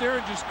hand up there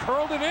and just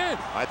curled it in.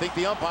 I think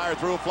the umpire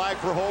threw a flag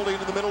for holding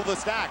in the middle of the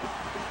stack.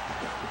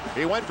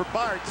 He went for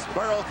Bartz.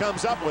 Burrell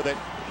comes up with it.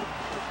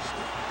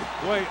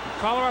 Boy,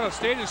 Colorado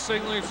State is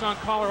signaling it's on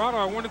Colorado.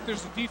 I wonder if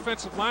there's a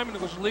defensive lineman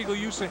that was illegal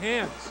use of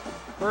hands.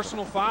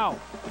 Personal foul.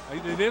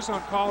 It is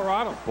on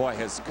Colorado. Boy,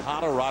 has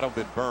Colorado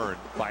been burned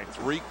by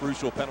 3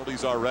 crucial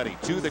penalties already.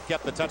 2 that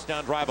kept the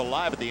touchdown drive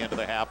alive at the end of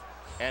the half.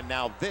 And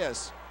now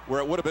this, where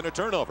it would have been a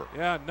turnover.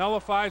 Yeah,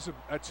 nullifies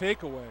a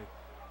takeaway.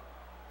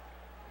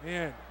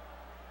 Man,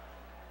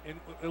 in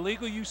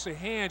illegal use of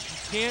hands,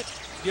 you can't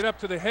get up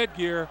to the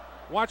headgear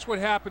Watch what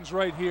happens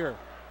right here.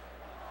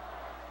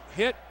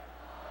 Hit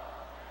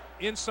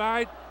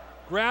inside,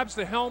 grabs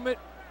the helmet,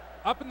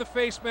 up in the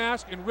face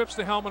mask, and rips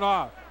the helmet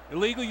off.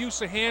 Illegal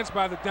use of hands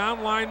by the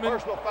down lineman.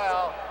 Personal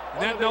foul.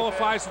 And that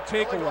nullifies the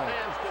takeaway.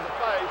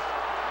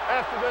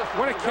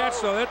 What a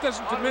catch, though. That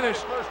doesn't diminish.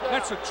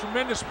 That's a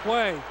tremendous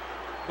play.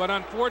 But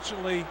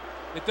unfortunately,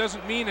 it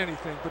doesn't mean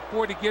anything. But,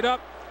 boy, to get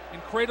up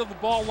and cradle the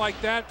ball like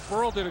that,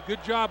 Burrow did a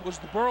good job. It was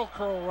the Burrow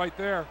curl right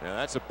there. Yeah,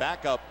 that's a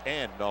backup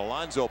end,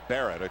 Alonzo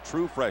Barrett, a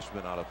true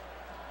freshman out of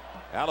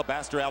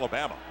Alabaster,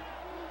 Alabama.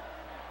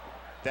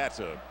 That's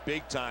a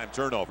big-time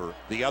turnover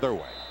the other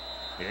way.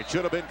 It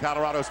should have been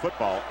Colorado's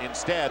football.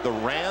 Instead, the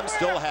Rams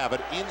still have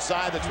it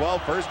inside the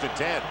 12, 1st and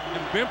 10.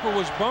 And Bimper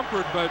was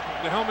bumpered, but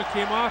the helmet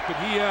came off, but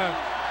he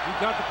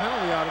got the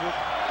penalty out of it.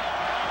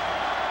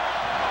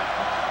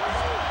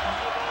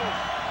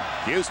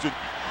 Houston,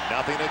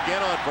 nothing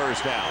again on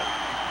 1st down.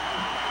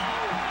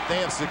 They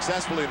have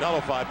successfully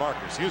nullified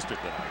Marcus Houston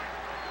tonight.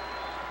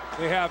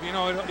 They have. You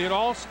know, it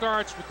all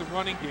starts with the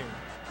running game.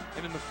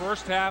 And in the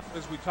first half,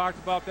 as we talked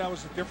about, that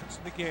was the difference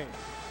in the game.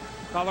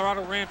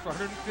 Colorado ran for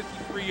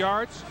 153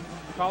 yards.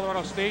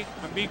 Colorado State,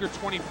 a meager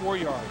 24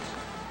 yards.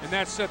 And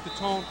that set the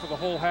tone for the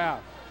whole half.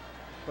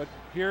 But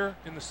here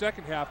in the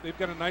second half, they've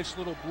got a nice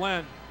little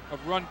blend of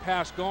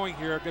run-pass going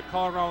here. Get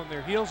Colorado on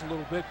their heels a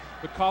little bit.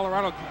 But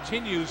Colorado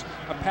continues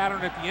a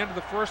pattern at the end of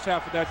the first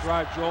half of that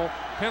drive, Joel.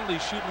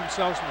 Penalties shooting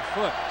themselves in the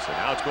foot. So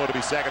now it's going to be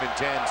 2nd and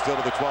 10, still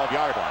to the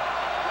 12-yard line.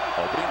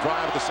 Opening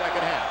drive of the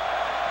second half.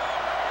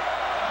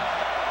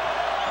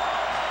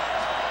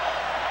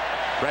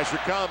 Pressure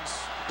comes.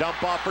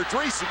 Dump off for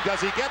Dreesen.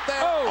 Does he get there?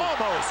 Oh.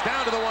 Almost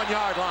down to the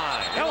 1-yard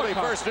line. It'll be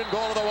 1st and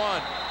goal to the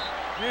 1.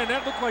 Man,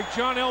 that looked like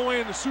John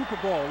Elway in the Super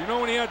Bowl. You know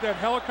when he had that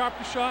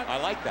helicopter shot? I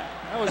like that.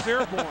 That was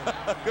airborne.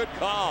 Good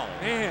call.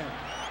 Man.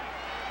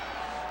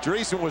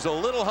 Dreesen was a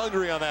little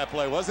hungry on that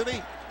play, wasn't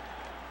he?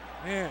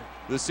 Man.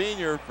 The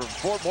senior from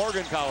Fort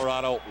Morgan,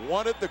 Colorado,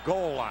 wanted the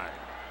goal line.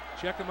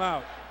 Check him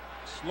out.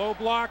 Slow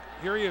block.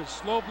 Here he is,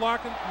 slow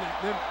blocking.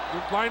 Then the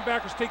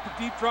linebackers take the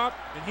deep drop,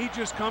 and he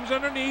just comes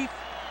underneath.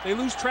 They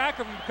lose track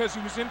of him because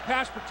he was in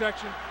pass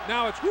protection.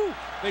 Now it's, whoo,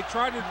 they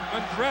tried to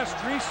undress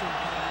Dreesen.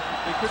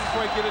 They couldn't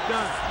quite get it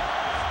done.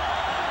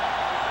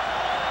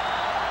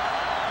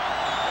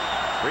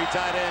 3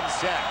 tight ends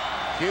set.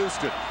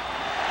 Houston,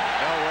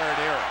 nowhere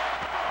near it.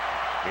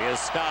 He is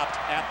stopped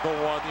at the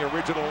 1, the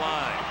original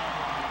line.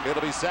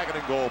 It'll be 2nd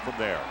and goal from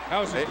there.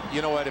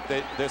 You know what, if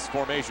this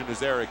formation is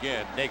there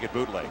again, naked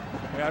bootleg.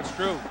 Yeah, that's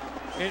true.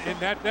 And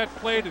that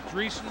play to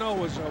Dreesen, though,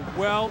 was a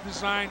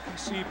well-designed,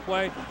 conceived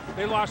play.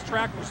 They lost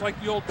track. It was like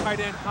the old tight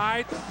end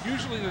hide.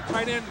 Usually the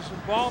tight end is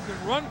involved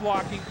in run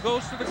blocking,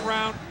 goes to the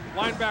ground,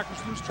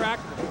 linebackers lose track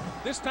of him.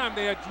 This time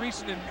they had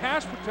Dreesen in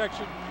pass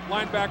protection.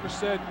 Linebackers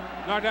said,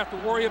 not have to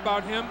worry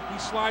about him. He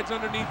slides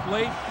underneath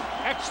late.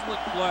 Excellent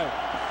play.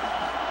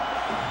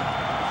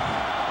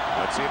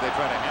 Let's see if they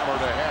try to hammer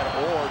it ahead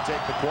or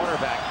take the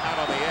quarterback out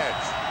on the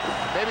edge.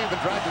 Maybe even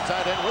drive the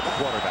tight end with the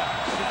quarterback.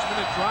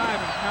 6-minute drive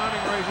and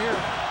counting right here.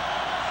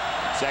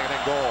 2nd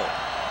and goal.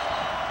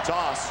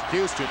 Toss.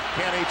 Houston.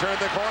 Can he turn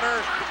the corner?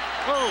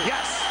 Oh.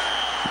 Yes.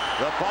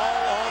 The ball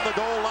on the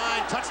goal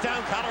line.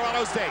 Touchdown,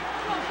 Colorado State.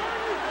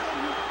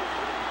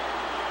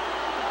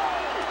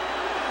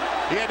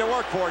 He had to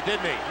work for it,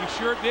 didn't he? He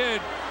sure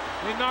did.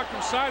 They knocked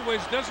him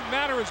sideways. Doesn't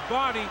matter his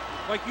body,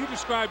 like you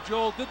described,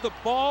 Joel. Did the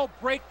ball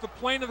break the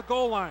plane of the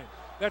goal line?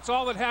 That's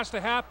all that has to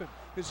happen.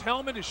 His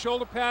helmet, his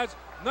shoulder pads,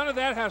 none of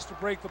that has to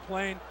break the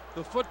plane.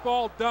 The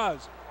football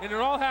does. And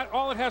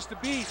all it has to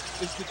be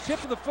is the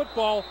tip of the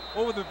football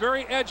over the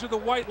very edge of the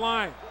white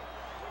line.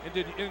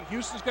 And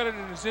Houston's got it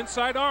in his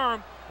inside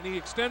arm, and he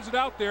extends it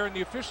out there, and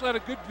the official had a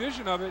good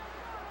vision of it.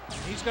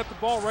 He's got the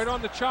ball right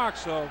on the chalk,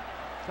 so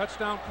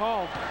touchdown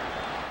called.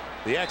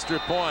 The extra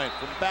point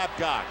from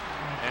Babcock.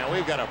 And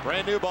we've got a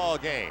brand new ball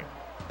game.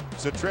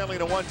 So trailing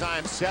at one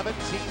time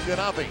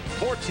 17-0,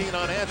 14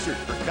 unanswered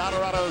for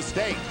Colorado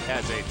State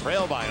as they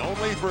trail by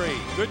only 3.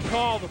 Good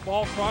call. The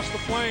ball crossed the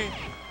plane.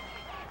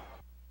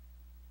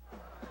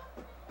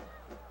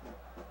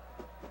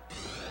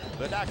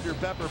 The Dr.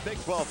 Pepper Big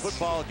 12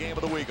 football game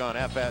of the week on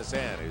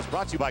FSN is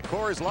brought to you by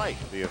Coors Light,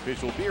 the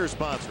official beer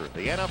sponsor of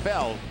the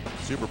NFL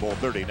Super Bowl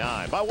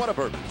 39. By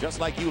Whataburger, just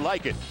like you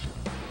like it.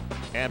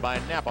 And by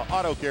Napa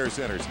Auto Care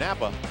Centers.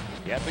 Napa,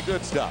 get the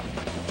good stuff.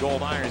 Joel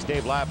Myers,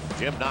 Dave Lapp,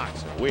 Jim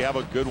Knox. We have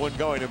a good one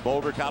going in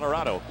Boulder,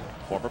 Colorado.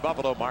 Former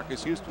Buffalo,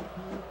 Marcus Houston.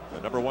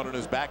 The number 1 on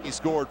his back, he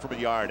scored from a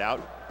yard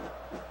out.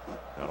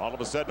 And all of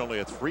a sudden, only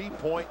a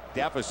 3-point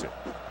deficit.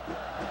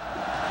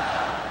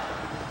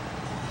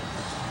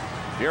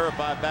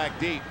 Verified back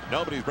deep.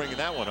 Nobody's bringing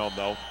that one home,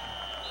 though.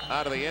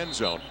 Out of the end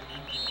zone.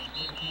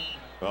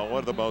 Well, one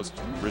of the most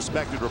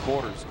respected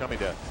reporters coming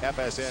to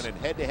FSN and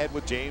head-to-head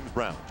with James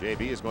Brown.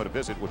 JB is going to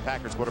visit with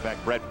Packers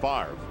quarterback Brett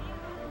Favre.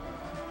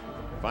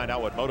 Find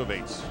out what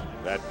motivates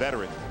that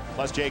veteran.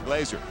 Plus Jay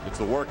Glazer gets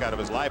the work out of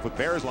his life with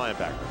Bears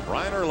linebacker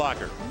Brian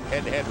Urlacher.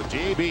 Head-to-head with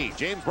JB.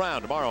 James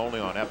Brown tomorrow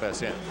only on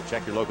FSN.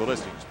 Check your local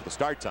listings for the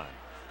start time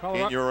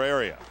in your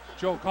area.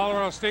 Joe,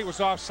 Colorado State was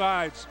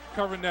offsides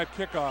covering that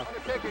kickoff.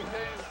 They're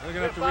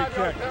going to have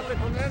to re-kick. Penalty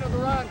from the end of the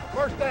run.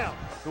 First down.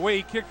 The way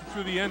he kicked it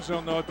through the end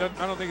zone, though, I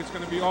don't think it's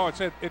going to be. Oh,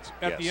 it's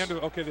at the end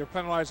of. Okay, they're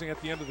penalizing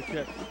at the end of the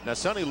kick. Now,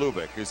 Sonny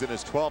Lubick is in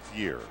his 12th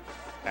year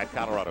at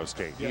Colorado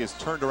State. He has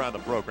turned around the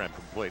program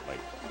completely.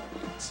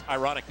 It's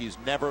ironic he's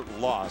never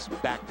lost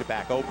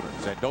back-to-back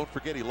openers. And don't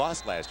forget, he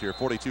lost last year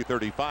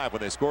 42-35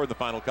 when they scored in the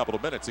final couple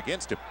of minutes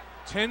against him.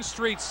 10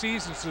 straight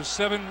seasons of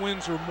 7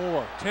 wins or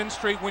more. 10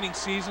 straight winning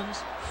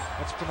seasons.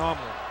 That's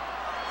phenomenal.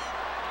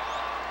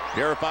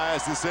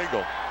 Verifies the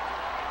single.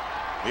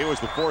 He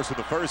was the force in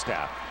the first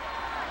half.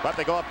 But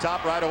they go up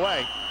top right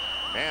away.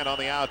 And on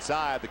the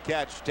outside, the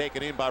catch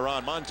taken in by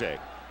Ron Monte.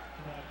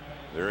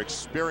 Their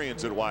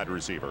experience at wide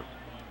receiver.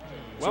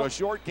 So a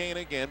short gain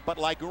again, but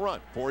like a run.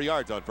 4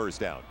 yards on first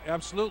down.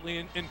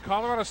 Absolutely. In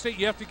Colorado State,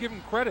 you have to give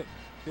them credit.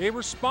 They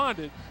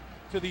responded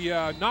to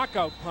the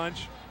knockout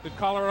punch that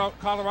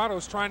Colorado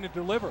is trying to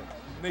deliver.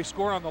 And they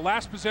scored on the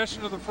last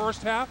possession of the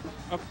first half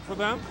for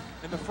them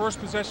and the first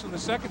possession of the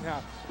second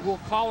half. Will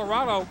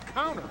Colorado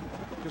counter?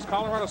 Because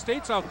Colorado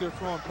State's out there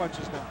throwing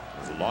punches now.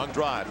 It's a long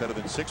drive, better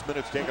than 6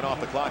 minutes taken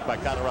off the clock by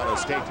Colorado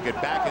State to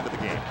get back into the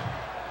game.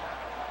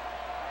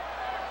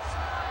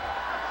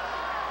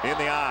 In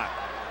the eye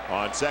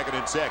on 2nd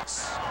and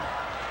 6.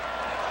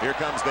 Here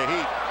comes the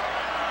heat.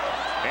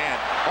 And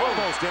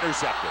almost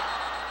intercepted.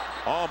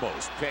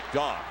 Almost picked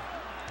off.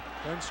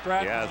 Ben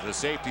Stratton. Yeah, the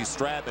safety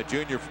Stratton, the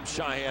junior from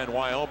Cheyenne,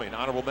 Wyoming.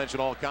 Honorable mention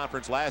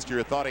all-conference last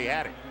year. Thought he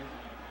had it.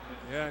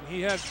 Yeah, and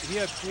he had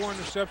 4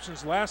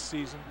 interceptions last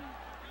season.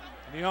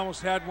 And he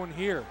almost had one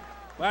here.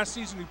 Last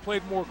season he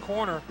played more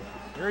corner.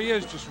 There he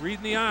is, just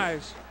reading the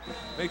eyes.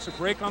 Makes a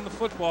break on the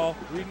football,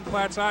 reading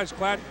Klatt's eyes.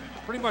 Klatt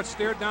pretty much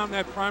stared down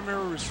that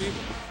primary receiver.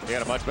 He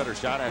had a much better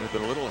shot at it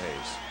than Little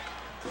Hayes.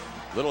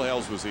 Little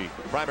Hayes was the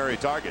primary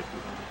target.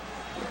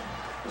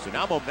 So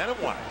now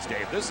momentum-wise,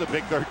 Dave, this is a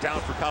big third down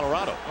for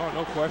Colorado. Oh,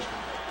 no question.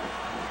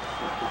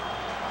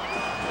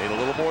 Need a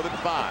little more than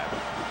 5.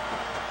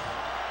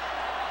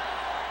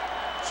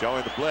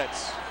 Showing the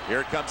blitz.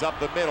 Here it comes up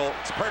the middle.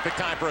 It's perfect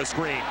time for a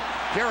screen.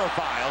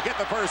 Garifai will get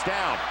the first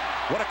down.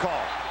 What a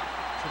call.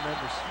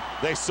 Tremendous.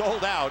 They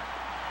sold out,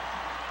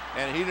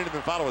 and he didn't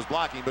even follow his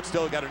blocking, but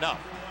still got enough.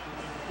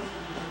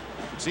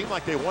 It seemed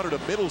like they wanted a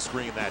middle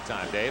screen that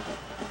time, Dave.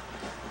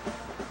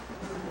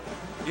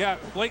 Yeah,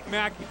 Blake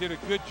Mackey did a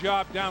good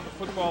job down the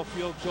football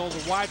field, Joel,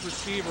 the wide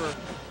receiver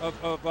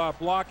of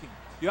blocking.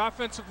 The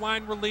offensive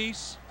line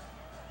release.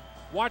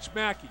 Watch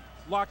Mackey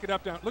lock it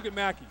up down. Look at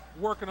Mackey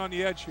working on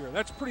the edge here.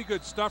 That's pretty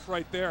good stuff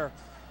right there.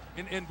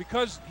 And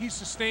because he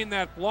sustained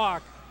that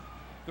block,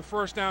 the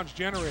first down's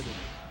generated.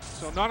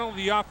 So not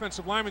only the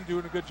offensive lineman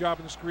doing a good job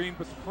in the screen,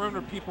 but the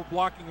perimeter people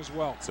blocking as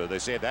well. So they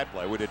say that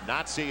play. We did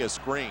not see a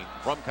screen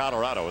from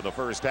Colorado in the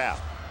first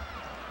half.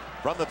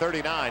 From the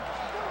 39,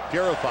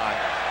 Garifai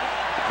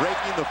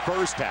breaking the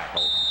first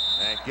tackle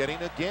and getting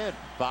again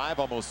 5,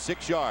 almost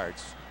 6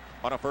 yards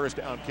on a first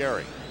down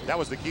carry. That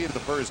was the key to the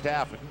first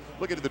half.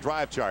 Look at the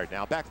drive chart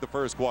now. Back to the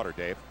first quarter,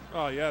 Dave.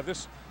 Oh, yeah.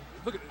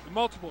 Look at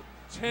multiple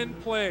 10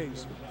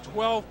 plays,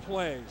 12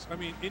 plays. I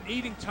mean, in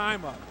eating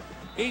time up.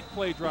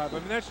 8-play drive. I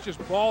mean, that's just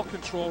ball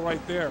control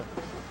right there. And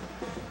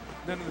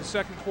then in the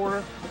second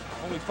quarter,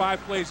 only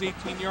 5 plays,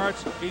 18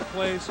 yards, 8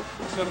 plays,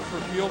 set up for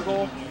a field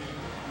goal.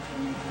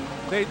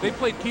 They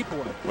played keep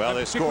away. Well,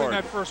 they scored in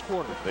that first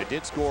quarter. They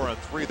did score on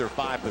 3 of their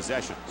 5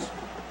 possessions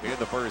in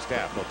the first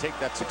half. They'll take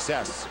that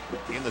success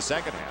in the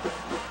second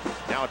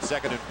half. Now it's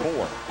 2nd and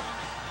 4.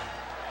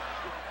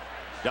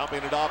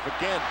 Dumping it off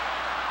again.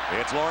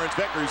 It's Lawrence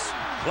Vickers,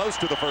 close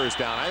to the first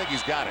down. I think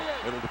he's got it.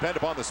 It'll depend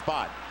upon the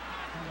spot.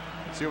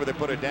 See where they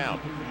put it down.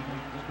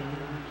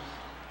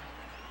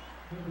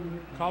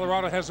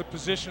 Colorado has a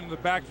position in the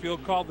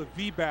backfield called the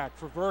V-back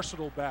for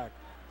versatile back.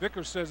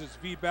 Vickers says it's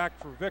V-back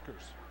for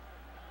Vickers.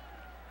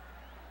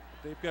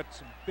 They've got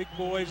some big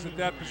boys at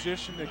that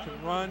position that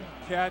can run,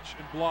 catch,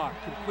 and block.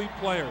 Complete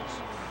players.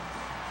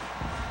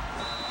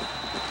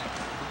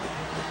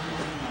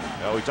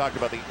 Now, we talked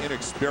about the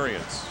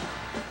inexperience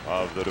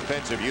of the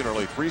defensive unit.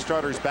 Only 3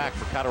 starters back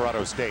for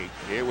Colorado State.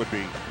 It would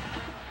be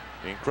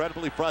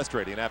incredibly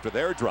frustrating after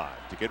their drive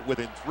to get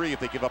within 3 if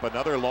they give up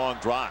another long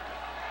drive.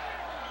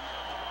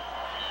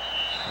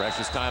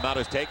 Precious timeout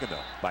is taken,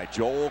 though, by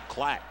Joel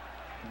Klatt.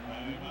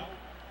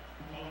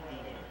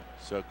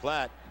 So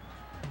Klatt,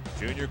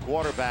 junior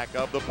quarterback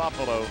of the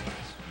Buffalo,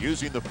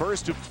 using the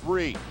first of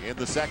 3 in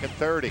the second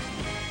 30.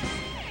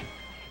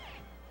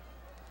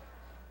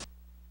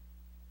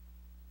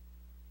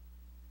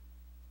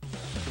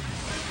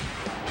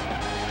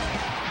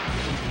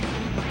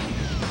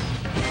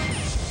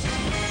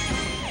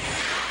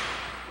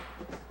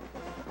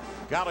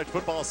 College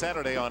Football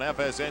Saturday on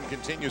FSN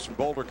continues from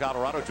Boulder,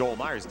 Colorado. Joel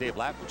Myers, Dave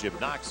Lapp, and Jim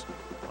Knox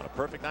on a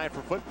perfect night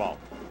for football.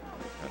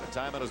 And a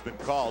timeout has been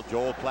called.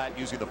 Joel Klatt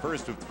using the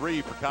first of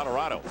 3 for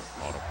Colorado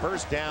on a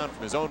first down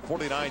from his own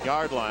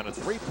 49-yard line. A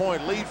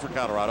 3-point lead for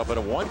Colorado, but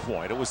at one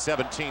point it was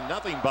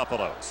 17-0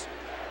 Buffaloes.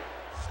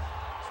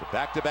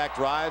 Back-to-back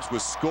drives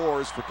with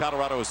scores for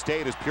Colorado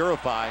State as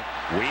Purify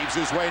weaves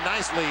his way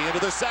nicely into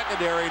the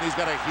secondary, and he's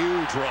got a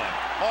huge run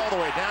all the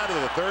way down to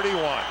the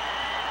 31.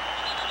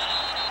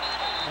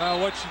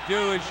 What you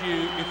do is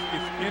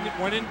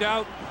when in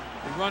doubt,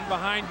 you run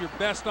behind your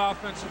best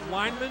offensive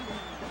lineman.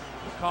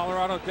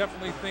 Colorado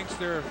definitely thinks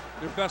their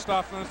best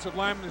offensive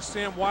lineman is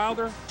Sam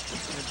Wilder,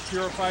 and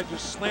Purify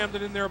just slammed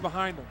it in there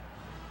behind him.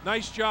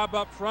 Nice job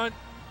up front.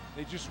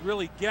 They just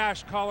really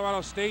gashed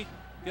Colorado State,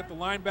 get the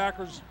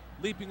linebackers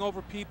leaping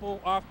over people,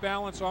 off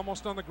balance,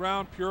 almost on the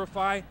ground.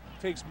 Purify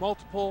takes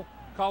multiple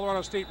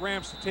Colorado State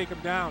Rams to take him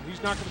down.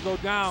 He's not going to go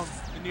down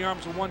in the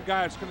arms of one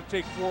guy. It's going to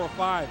take 4 or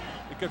 5.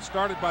 It gets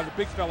started by the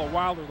big fellow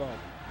Wilder, though.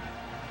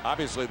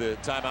 Obviously, the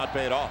timeout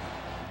paid off.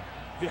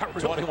 Yeah,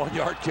 really.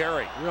 21-yard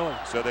carry. Really.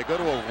 So they go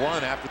to a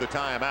run after the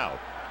timeout.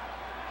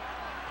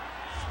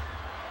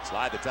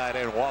 Slide the tight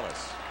end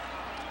Wallace.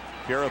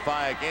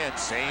 Purify again,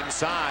 same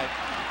side,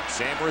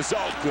 same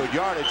result. Good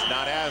yardage,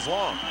 not as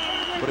long.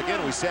 But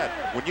again, we said,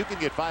 when you can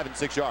get 5 and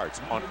 6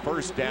 yards on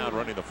first down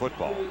running the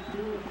football,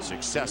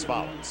 success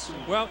follows.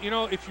 Well, you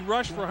know, if you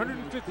rush for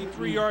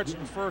 153 yards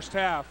in the first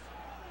half,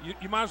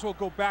 you might as well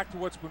go back to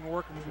what's been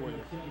working for you.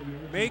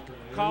 Make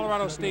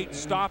Colorado State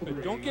stop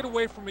it. Don't get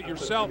away from it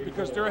yourself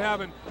because they're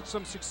having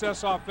some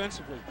success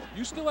offensively.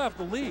 You still have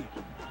the lead,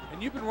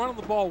 and you've been running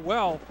the ball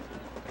well.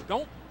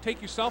 Don't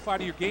take yourself out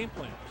of your game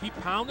plan. Keep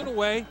pounding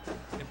away,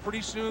 and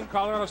pretty soon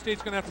Colorado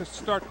State's going to have to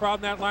start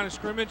crowding that line of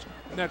scrimmage,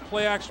 and that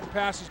play-action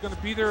pass is going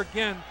to be there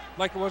again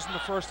like it was in the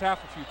first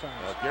half a few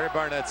times. Well, Gary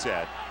Barnett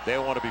said they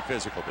want to be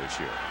physical this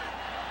year.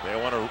 They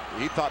want to.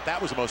 He thought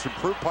that was the most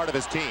improved part of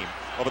his team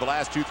over the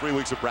last 2-3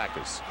 weeks of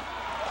practice.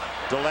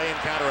 Delay and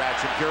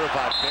counteraction.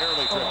 Purify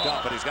barely tripped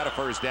up, but he's got a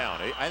first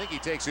down. I think he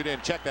takes it in.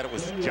 Check that it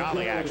was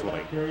Jolly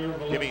actually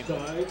giving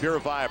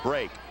Purify a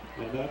break.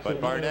 But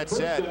Barnett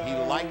said he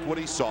liked what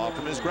he saw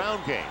from his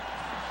ground game.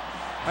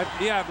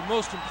 Yeah, the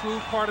most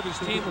improved part of his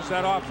team was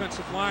that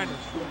offensive line.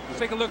 Let's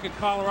take a look at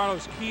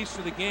Colorado's keys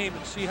to the game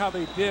and see how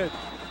they did.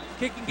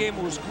 Kicking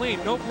game was clean.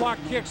 No block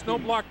kicks, no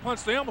block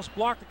punts. They almost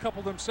blocked a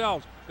couple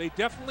themselves. They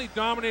definitely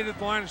dominated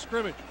the line of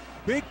scrimmage.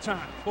 Big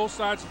time, both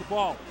sides of the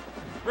ball.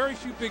 Very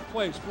few big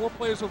plays. 4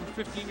 plays over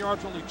 15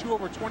 yards, only 2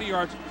 over 20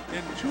 yards.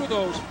 And 2 of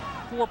those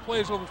 4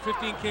 plays over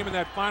 15 came in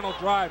that final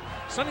drive.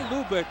 Sonny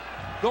Lubick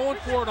going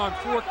for it on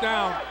 4th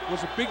down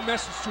was a big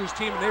message to his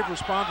team, and they've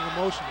responded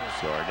emotionally.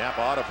 So our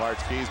Napa Auto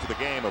Parts keys to the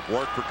game have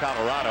worked for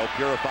Colorado.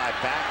 Purify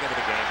back into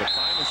the game, but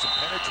finally some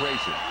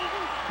penetration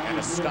and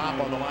a stop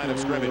on the line of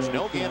scrimmage.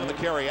 No gain on the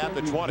carry at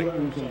the 20.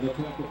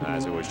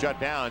 As it was shut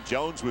down,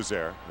 Jones was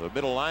there, the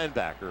middle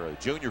linebacker, a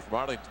junior from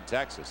Arlington,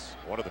 Texas,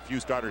 one of the few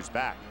starters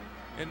back.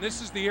 And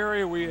this is the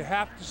area where you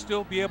have to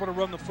still be able to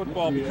run the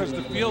football because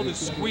the field is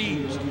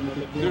squeezed.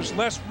 There's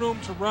less room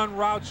to run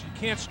routes. You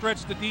can't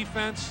stretch the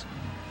defense.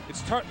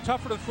 It's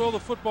tougher to throw the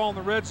football in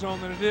the red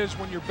zone than it is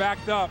when you're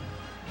backed up.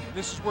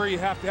 This is where you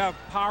have to have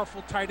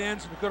powerful tight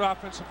ends and a good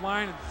offensive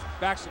line and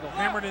backs that will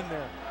hammer it in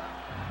there.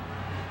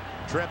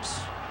 Trips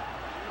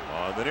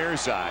on the near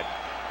side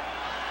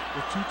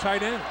with 2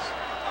 tight ends.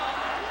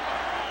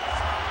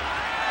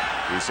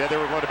 He said they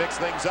were going to mix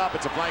things up.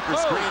 It's a flanker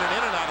screen and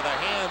in and out of the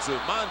hands of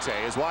Monte,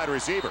 his wide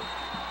receiver.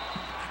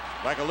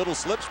 Like a little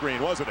slip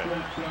screen, wasn't it?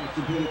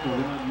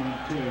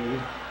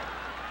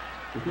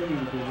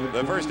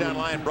 The first down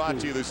line brought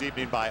to you this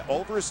evening by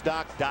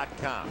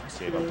Overstock.com.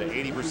 Save up to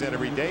 80%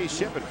 every day.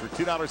 Ship it for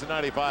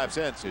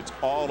 $2.95. It's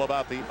all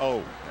about the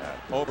O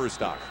at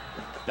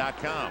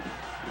Overstock.com.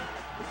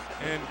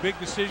 And big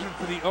decision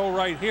for the O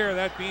right here,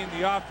 that being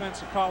the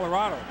offense of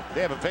Colorado.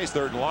 They haven't faced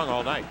 3rd and long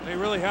all night. They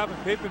really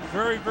haven't. They've been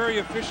very, very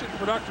efficient and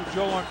productive,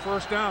 Joe, on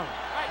 1st down.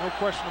 No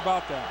question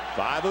about that.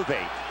 5 of 8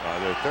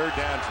 on their 3rd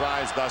down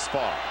tries thus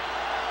far.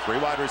 3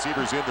 wide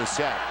receivers in the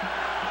set.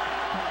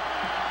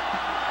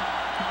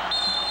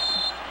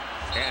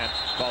 And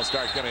ball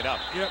start coming up.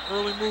 Yep,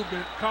 early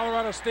movement.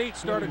 Colorado State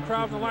started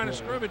crowding the line of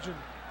scrimmage, and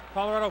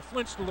Colorado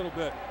flinched a little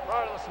bit.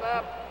 Prior to the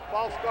snap,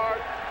 ball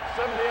start,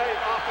 78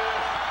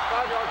 offense,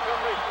 5-yard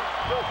penalty,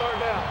 still 3rd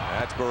down.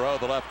 That's Burrow,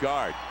 the left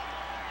guard.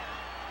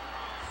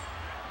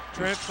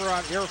 Transfer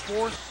on Air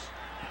Force.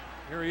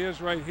 Here he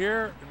is right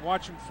here, and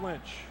watch him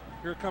flinch.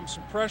 Here comes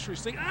some pressure.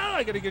 He's thinking,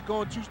 I got to get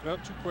going too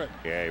quick.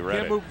 Yeah, he read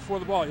Can't move before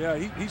the ball. Yeah,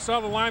 he saw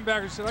the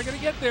linebacker. He said, I got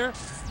to get there.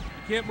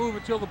 You can't move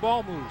until the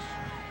ball moves.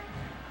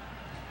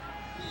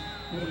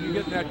 When you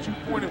get in that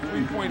 2-point or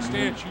 3-point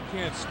stance, you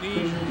can't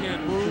sneeze, you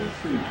can't move,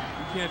 you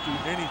can't do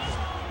anything.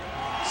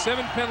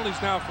 7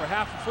 penalties now for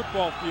half a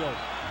football field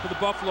for the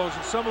Buffaloes,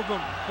 and some of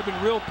them have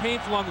been real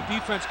painful on the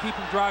defense,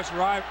 keeping drives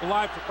alive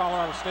for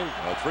Colorado State.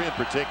 Well, 3 in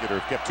particular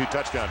have kept 2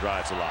 touchdown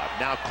drives alive.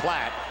 Now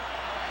Klatt.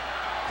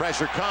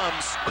 Pressure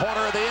comes,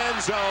 corner of the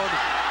end zone,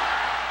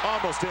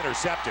 almost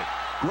intercepted.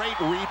 Great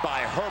read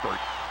by Herbert.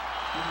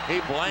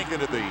 He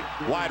blanketed the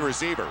wide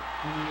receiver.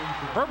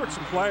 Herbert's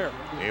a player.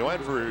 He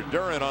went for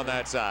Duran on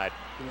that side.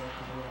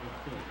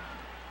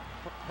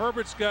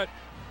 Herbert's got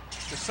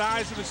the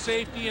size of a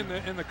safety and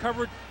the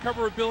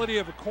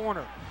coverability of a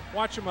corner.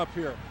 Watch him up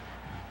here.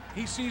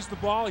 he sees the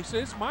ball. He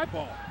says, it's my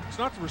ball. It's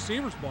not the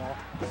receiver's ball.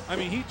 I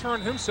mean, he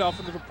turned himself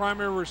into the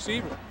primary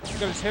receiver. He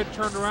got his head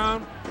turned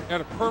around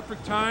at a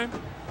perfect time.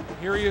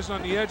 Here he is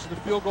on the edge of the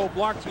field goal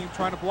block team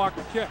trying to block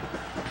the kick.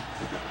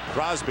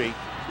 Crosby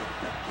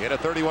hit a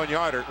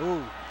 31-yarder.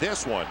 Ooh.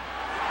 This one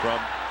from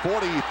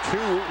 42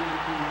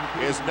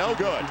 is no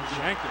good.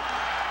 Shanked it.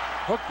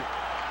 Hooked it.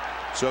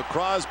 So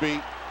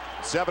Crosby,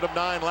 7 of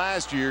 9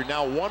 last year,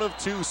 now 1 of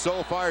 2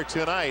 so far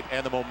tonight,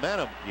 and the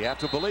momentum, you have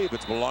to believe,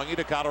 it's belonging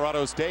to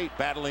Colorado State,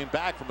 battling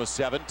back from a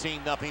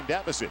 17-0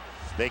 deficit.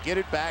 They get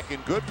it back in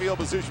good field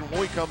position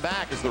when we come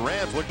back as the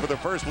Rams look for their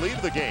first lead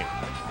of the game.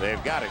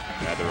 They've got it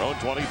at their own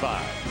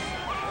 25.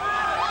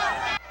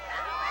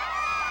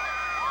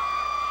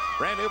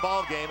 Brand new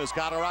ball game as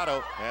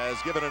Colorado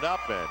has given it up,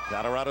 and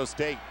Colorado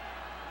State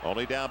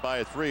only down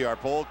by 3. Our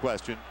poll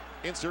question,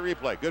 instant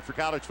replay, good for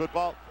college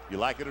football? You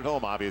like it at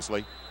home,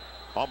 obviously.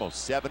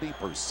 Almost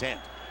 70%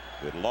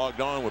 that logged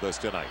on with us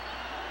tonight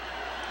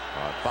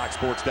on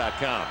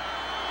FoxSports.com.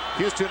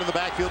 Houston in the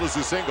backfield is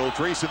a single.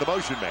 Treese in the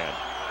motion man.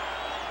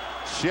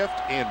 Shift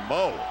in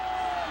Mo.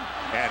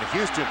 And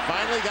Houston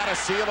finally got a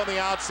seal on the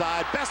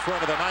outside. Best run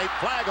of the night.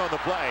 Flag on the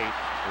play.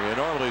 You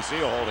normally see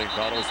a holding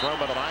call. It was thrown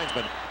by the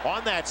linesman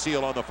on that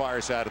seal on the far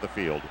side of the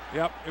field.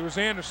 Yep, it was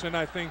Anderson,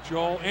 I think,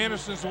 Joel.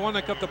 Anderson's the one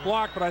that got the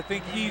block, but I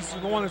think he's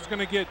the one that's going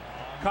to get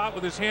caught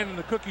with his hand in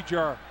the cookie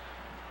jar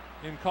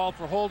and called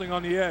for holding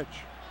on the edge.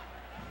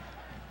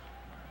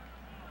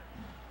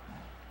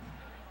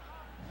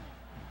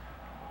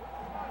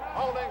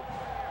 Holding.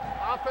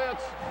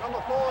 Offense,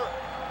 number 4,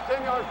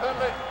 10-yard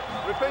penalty.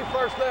 Repeat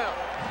first down.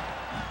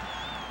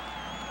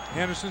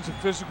 Anderson's a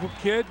physical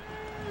kid,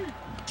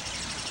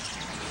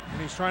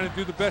 and he's trying to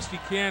do the best he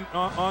can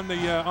on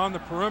the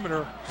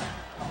perimeter.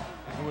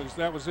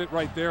 That was it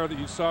right there that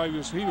you saw.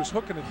 He was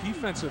hooking a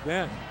defensive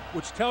end,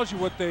 which tells you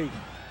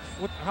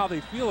how they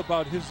feel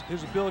about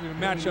his ability to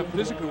match up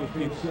physically with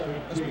people.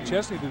 That's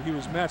McChesney that he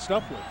was matched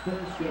up with.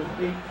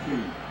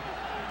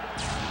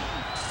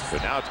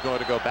 But now it's going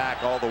to go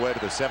back all the way to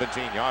the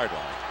 17-yard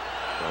line.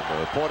 From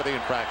the point of the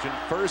infraction,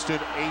 1st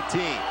and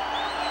 18.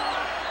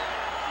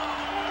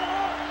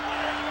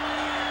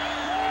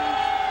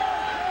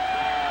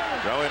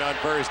 Throwing on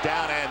first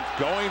down and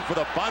going for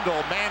the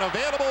bundle. Man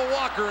available,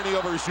 Walker, and he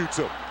overshoots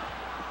him.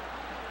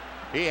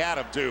 He had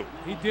him too.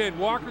 He did.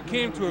 Walker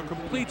came to a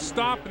complete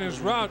stop in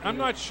his route. I'm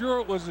not sure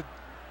it was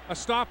a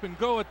stop and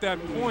go at that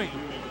point.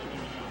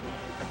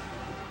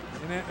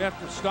 And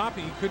after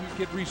stopping, he couldn't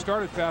get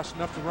restarted fast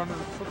enough to run into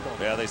the football.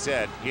 Yeah, they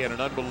said he had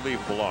an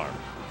unbelievable arm.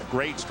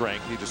 Great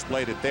strength. He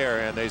displayed it there,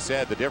 and they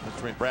said the difference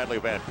between Bradley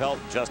Van Pelt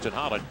and Justin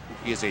Holland,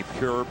 he is a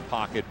pure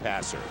pocket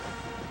passer.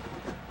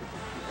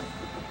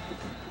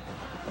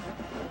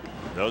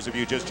 Those of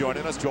you just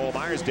joining us, Joel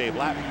Myers, Dave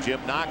Lapp,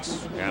 Jim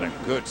Knox, and a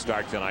good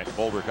start tonight in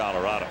Boulder,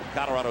 Colorado.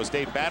 Colorado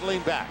State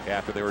battling back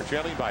after they were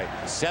trailing by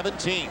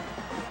 17.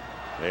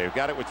 They've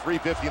got it with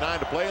 3:59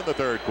 to play in the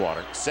 3rd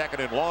quarter. 2nd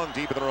and long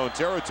deep in their own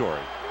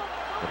territory.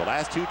 For the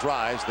last 2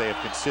 drives, they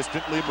have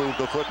consistently moved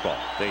the football.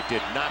 They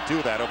did not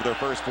do that over their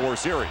first 4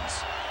 series.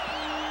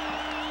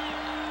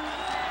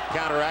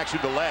 Counteraction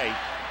delay,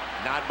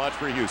 not much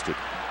for Houston.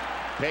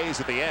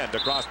 Pays at the end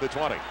across the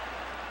 20.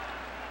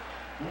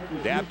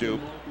 Dabdoo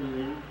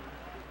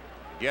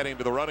getting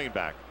to the running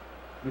back.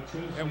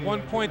 At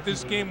one point,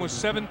 this game was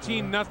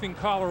 17-0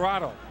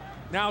 Colorado.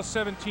 Now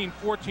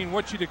 17-14,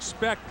 what you'd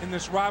expect in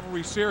this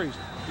rivalry series.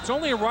 It's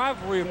only a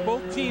rivalry if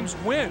both teams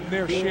win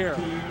their share.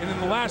 And in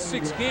the last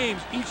 6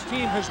 games, each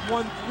team has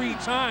won 3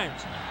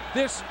 times.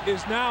 This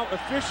is now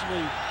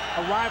officially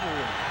a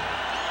rivalry.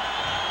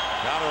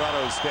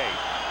 Colorado State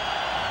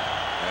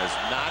has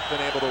not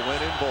been able to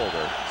win in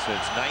Boulder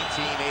since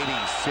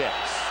 1986.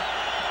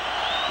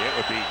 It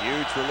would be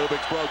huge for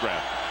Lubbock's program.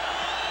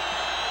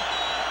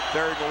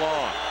 3rd and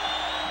long.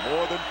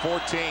 More than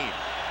 14.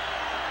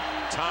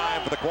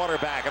 Time for the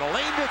quarterback, and a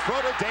lane to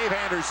throw to Dave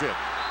Anderson.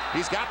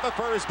 He's got the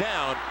first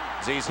down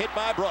as he's hit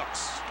by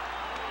Brooks.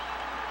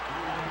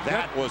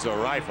 That was a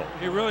rifle.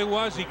 It really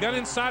was. He got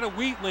inside of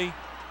Wheatley.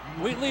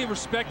 Wheatley,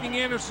 respecting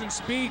Anderson's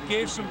speed,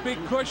 gave some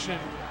big cushion.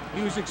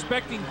 He was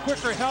expecting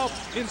quicker help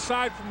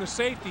inside from the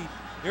safety.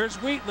 There's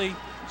Wheatley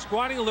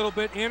squatting a little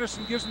bit.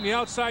 Anderson gives him the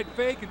outside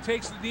fake and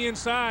takes the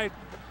inside.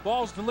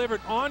 Ball's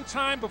delivered on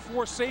time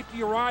before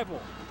safety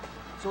arrival.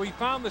 So he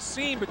found the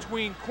seam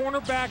between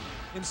cornerback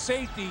and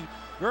safety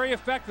very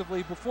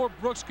effectively before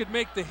Brooks could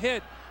make the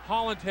hit.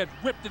 Holland had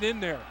ripped it in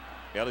there.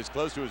 Well, he's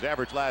close to his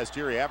average last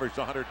year. He averaged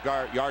 100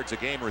 yards a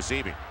game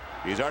receiving.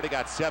 He's already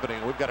got 70,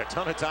 and we've got a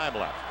ton of time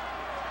left.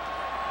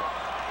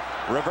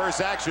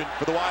 Reverse action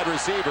for the wide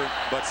receiver,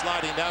 but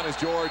sliding down is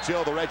George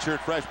Hill, the redshirt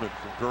freshman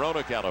from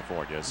Corona,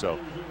 California. So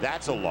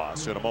that's a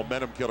loss and a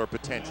momentum killer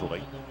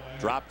potentially.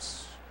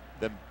 Drops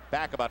them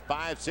back about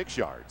 5-6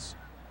 yards.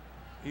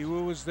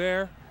 Iwu was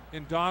there,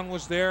 and Don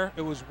was there.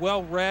 It was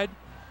well read.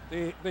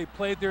 They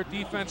played their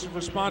defensive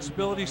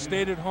responsibility,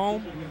 stayed at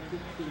home.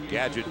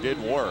 Gadget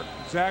didn't work.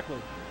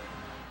 Exactly.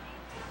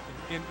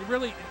 And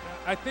really,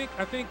 I think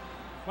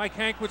Mike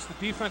Hankwitz, the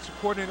defensive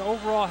coordinator,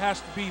 overall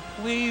has to be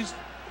pleased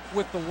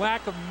with the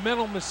lack of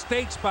mental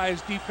mistakes by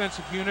his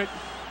defensive unit,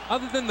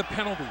 other than the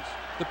penalties.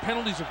 The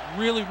penalties have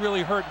really,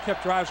 really hurt and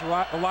kept drives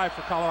alive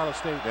for Colorado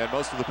State. And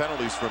most of the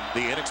penalties from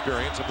the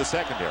inexperience of the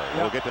secondary. Yep.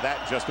 We'll get to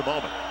that in just a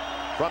moment.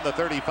 From the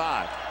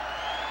 35.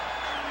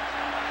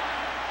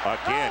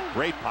 Again,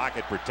 great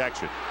pocket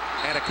protection.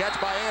 And a catch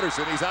by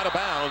Anderson. He's out of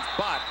bounds,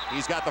 but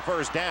he's got the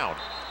first down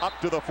up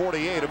to the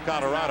 48 of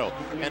Colorado.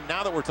 And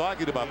now that we're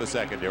talking about the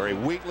secondary,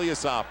 Wheatley a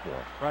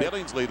sophomore. Right.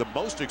 Billingsley the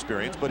most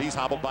experienced, but he's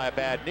hobbled by a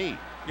bad knee.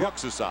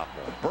 Brooks a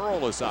sophomore.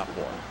 Burrell a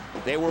sophomore.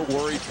 They were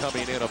worried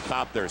coming in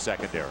about their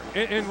secondary.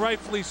 And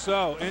rightfully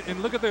so.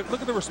 And look at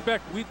the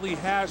respect Wheatley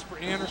has for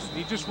Anderson.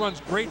 He just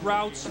runs great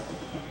routes,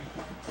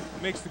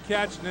 makes the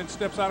catch, and then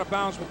steps out of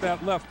bounds with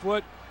that left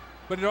foot.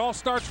 But it all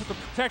starts with the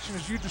protection,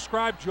 as you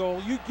described,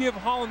 Joel. You give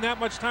Holland that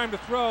much time to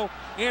throw,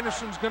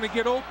 Anderson's going to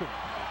get open.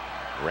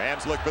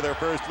 Rams look for their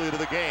first lead of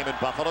the game in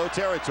Buffalo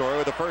territory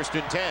with a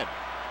 1st and 10.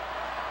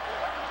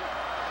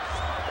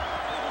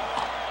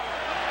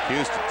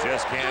 Houston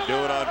just can't do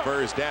it on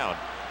first down.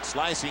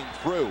 Slicing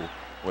through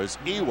was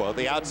Ewa,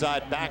 the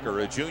outside backer,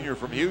 a junior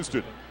from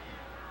Houston.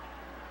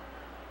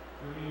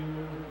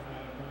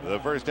 The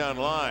first down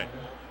line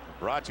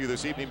brought to you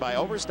this evening by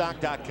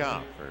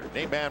Overstock.com. For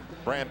name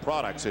brand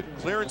products at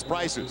clearance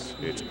prices,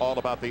 it's all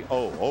about the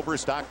O.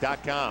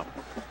 Overstock.com.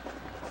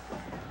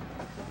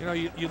 You know,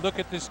 you look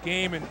at this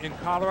game, and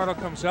Colorado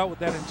comes out with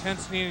that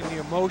intensity and the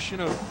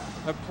emotion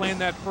of playing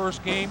that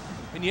first game.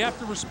 And you have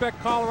to respect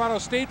Colorado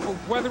State for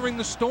weathering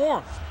the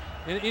storm.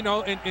 And, you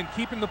know, and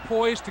keeping the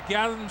poise to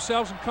gather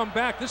themselves and come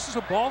back. This is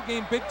a ball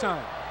game big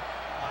time.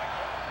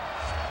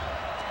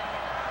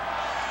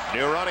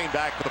 New running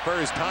back for the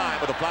first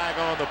time with a flag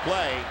on the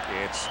play.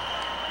 It's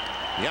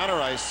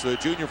Rice, a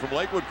junior from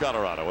Lakewood,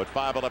 Colorado, at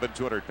 5'11",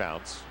 200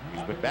 pounds.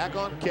 He's been back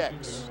on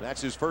kicks.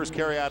 That's his first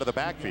carry out of the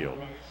backfield.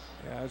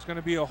 Yeah, it's going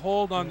to be a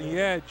hold on the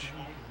edge.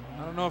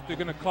 I don't know if they're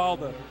going to call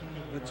the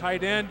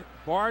tight end,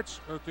 Bartz,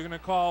 or if they're going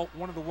to call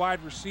one of the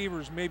wide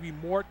receivers, maybe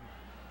Morton.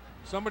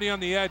 Somebody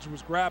on the edge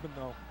was grabbing,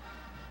 though,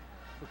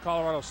 for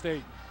Colorado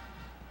State.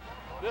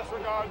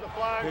 Disregard the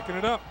flag. Picking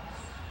it up.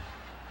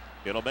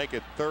 It'll make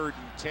it 3rd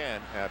and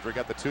 10 after he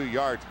got the 2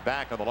 yards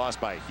back on the loss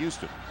by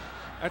Houston.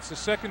 That's the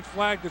second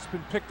flag that's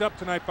been picked up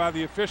tonight by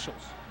the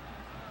officials.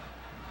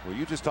 Well,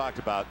 you just talked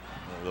about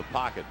the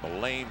pocket, the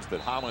lanes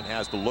that Holland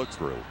has to look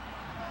through.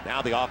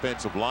 Now the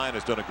offensive line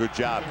has done a good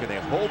job. Can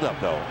they hold up,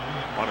 though,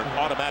 on an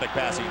automatic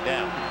passing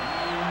down?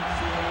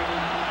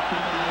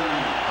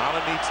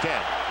 Holland needs 10,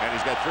 and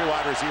he's got 3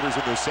 wide receivers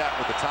in the set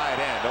with the tight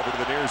end over to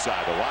the near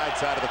side, the wide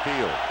side of the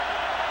field.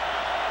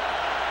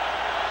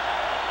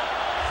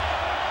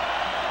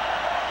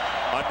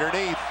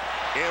 Underneath,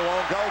 it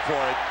won't go for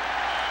it.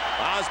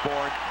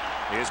 Osborne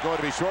is going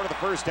to be short of the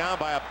first down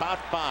by about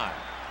 5.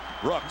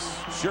 Brooks,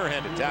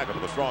 sure-handed tackle to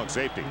the strong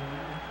safety.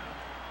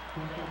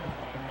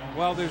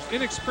 Well, there's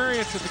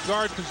inexperience at the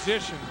guard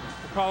position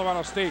for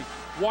Colorado State.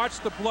 Watch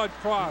the blood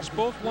cross.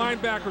 Both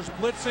linebackers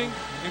blitzing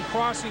and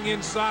crossing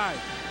inside,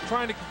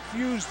 trying to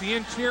confuse the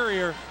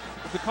interior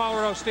of the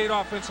Colorado State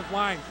offensive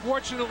line.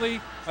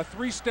 Fortunately, a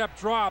 3-step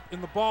drop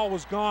and the ball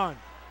was gone.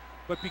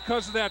 But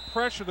because of that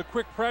pressure, the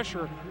quick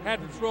pressure, had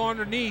to throw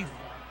underneath,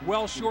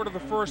 well short of the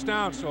first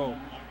down. So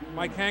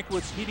Mike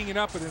Hankwitz heating it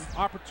up at an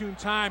opportune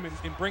time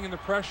and bringing the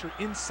pressure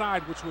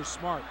inside, which was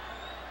smart.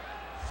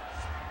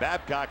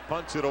 Babcock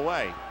punts it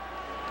away.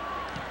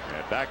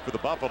 And back for the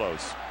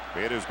Buffaloes.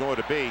 It is going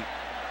to be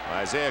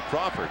Isaiah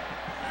Crawford.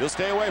 He'll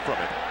stay away from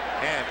it.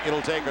 And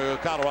it'll take a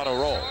Colorado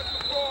roll.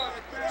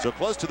 So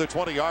close to the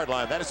 20-yard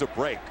line. That is a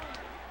break.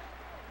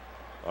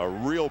 A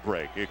real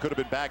break. It could have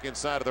been back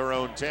inside of their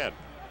own 10.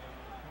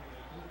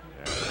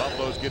 And the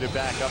Buffaloes get it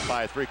back up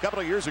by 3. A couple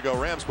of years ago,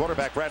 Rams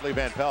quarterback Bradley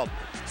Van Pelt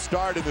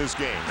starred in this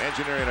game,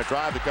 engineering a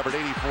drive that covered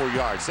 84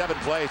 yards. 7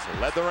 plays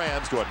led the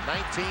Rams to a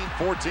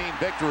 19-14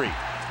 victory.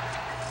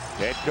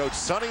 Head coach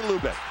Sonny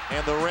Lubick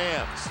and the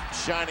Rams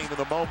shining in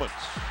the moment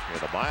in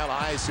the Mile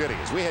High City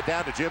as we head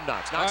down to Jim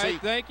Knox. All right,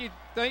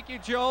 thank you,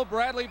 Joe.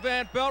 Bradley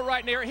Van Pelt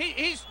right there.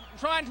 He's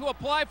trying to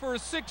apply for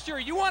his 6th year.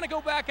 You want to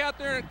go back out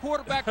there and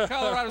quarterback for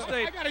Colorado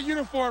State? I got a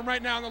uniform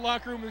right now in the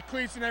locker room with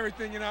cleats and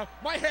everything, you know.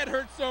 My head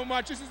hurts so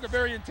much. This is a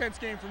very intense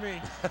game for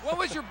me. What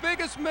was your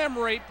biggest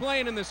memory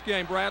playing in this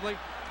game, Bradley?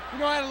 You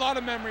know, I had a lot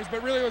of memories,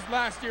 but really it was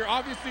last year.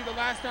 Obviously, the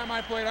last time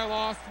I played, I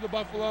lost to the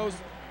Buffaloes.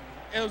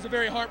 It was a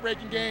very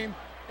heartbreaking game.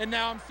 And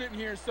now I'm sitting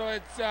here, so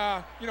it's,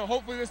 you know,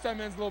 hopefully this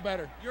time ends a little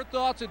better. Your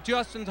thoughts of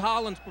Justin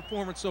Holland's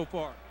performance so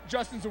far?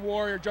 Justin's a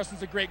warrior.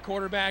 Justin's a great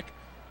quarterback.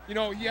 You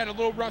know, he had a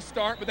little rough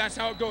start, but that's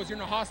how it goes. You're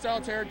in a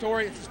hostile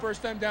territory. It's his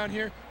first time down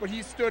here, but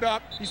he stood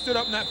up. He stood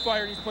up in that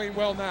fire, and he's playing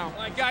well now.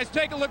 All right, guys,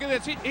 take a look at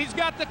this. He's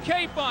got the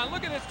cape on.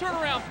 Look at this. Turn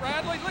around,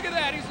 Bradley. Look at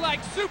that. He's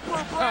like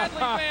Super Bradley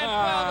Van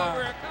Pelt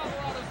over at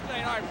Colorado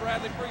State. All right,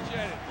 Bradley,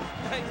 appreciate it.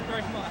 Thanks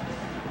very much.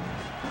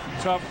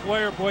 Tough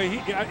player, boy.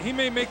 He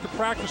may make the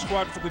practice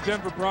squad for the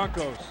Denver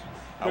Broncos.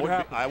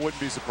 I wouldn't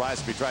be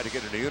surprised if he tried to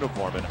get into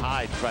uniform and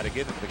hide, try to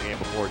get into the game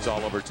before it's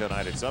all over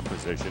tonight at some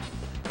position.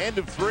 End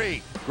of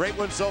 3. Great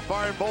win so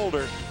far in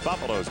Boulder.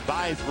 Buffaloes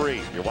by 3.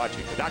 You're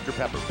watching the Dr.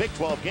 Pepper Big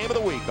 12 Game of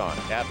the Week on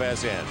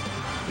FSN.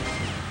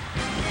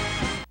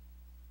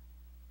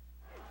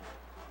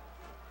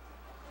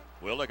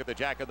 We'll look at the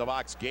Jack in the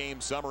Box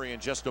game summary in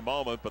just a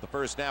moment, but the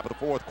first snap of the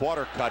fourth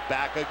quarter cut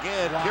back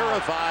again. Wow.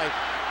 Purify.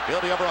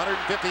 He'll be over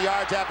 150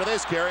 yards after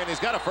this carry, and he's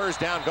got a first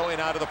down going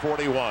out of the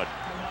 41.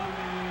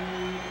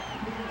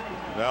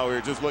 Well, we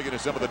were just looking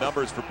at some of the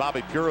numbers for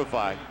Bobby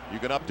Purify. You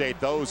can update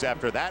those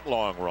after that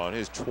long run.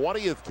 His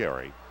 20th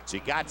carry. So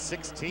he got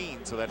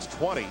 16, so that's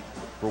 20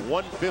 for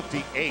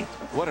 158.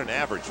 What an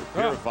average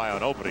for Purify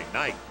on opening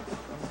night.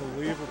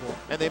 Unbelievable.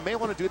 And they may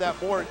want to do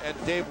that more.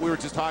 And Dave, we were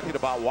just talking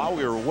about while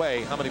we were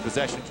away how many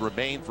possessions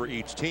remain for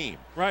each team.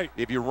 Right.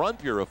 If you run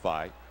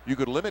Purify, you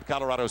could limit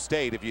Colorado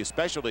State,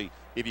 especially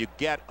if you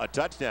get a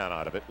touchdown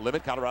out of it,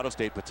 limit Colorado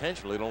State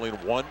potentially to only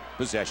one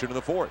possession in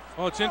the fourth.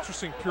 Well, it's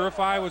interesting.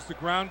 Purify was the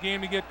ground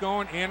game to get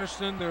going.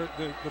 Anderson, the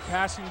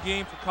passing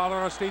game for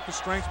Colorado State, the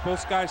strengths.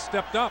 Both guys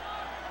stepped up.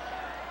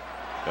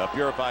 Now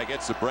Purify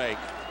gets the break.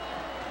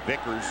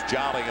 Vickers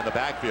jolling in the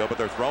backfield, but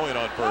they're throwing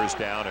on first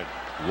down and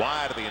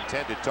wide of the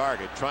intended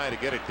target, trying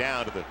to get it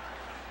down to the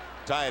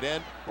tight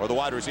end or the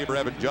wide receiver,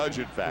 Evan Judge,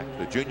 in fact,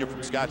 the junior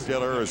from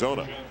Scottsdale,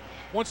 Arizona.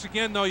 Once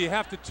again, though, you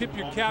have to tip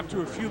your cap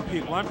to a few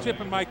people. I'm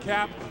tipping my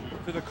cap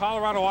to the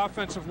Colorado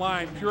offensive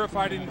line.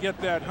 Purify didn't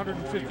get that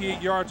 158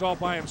 yards all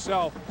by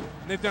himself,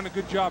 and they've done a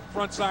good job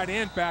front side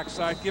and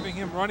backside, giving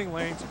him running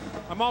lanes.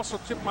 I'm also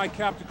tipping my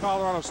cap to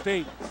Colorado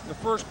State. In the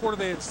first quarter,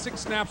 they had 6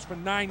 snaps for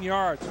 9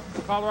 yards.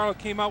 Colorado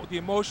came out with the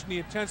emotion, the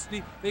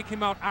intensity. They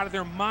came out of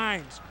their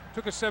minds,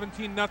 took a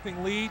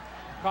 17-0 lead.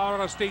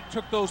 Colorado State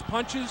took those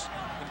punches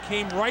and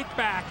came right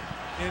back,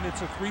 and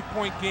it's a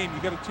 3-point game.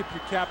 You got to tip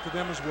your cap to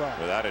them as well.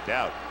 Without a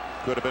doubt.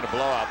 Could have been a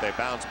blowout. They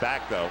bounced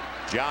back, though.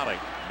 Jolly,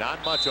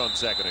 not much on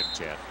 2nd and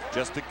 10,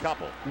 just a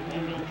couple.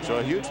 So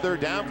a huge third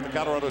down for the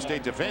Colorado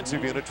State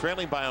defensive unit,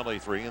 trailing by only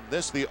 3. And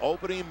this, the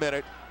opening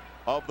minute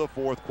of the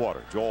fourth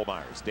quarter. Joel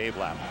Myers, Dave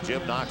Lapp,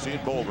 Jim Knox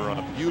in Boulder on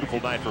a beautiful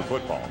night for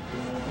football.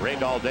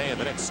 Rained all day, and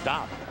then it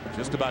stopped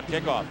just about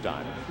kickoff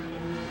time.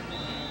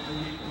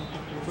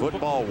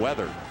 Football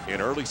weather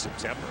in early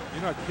September.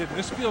 You're not kidding.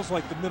 This feels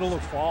like the middle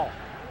of fall.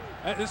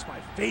 This is my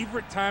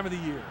favorite time of the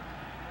year.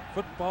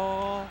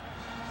 Football,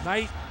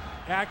 night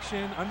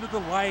action, under the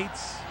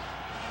lights,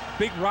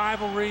 big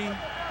rivalry.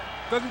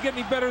 Doesn't get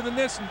any better than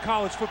this in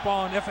college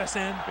football on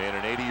FSN. In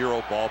an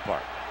 80-year-old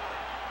ballpark.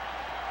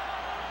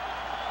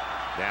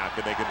 Now,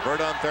 can they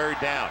convert on third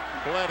down?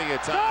 Plenty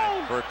of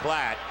time for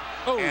Klatt.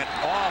 And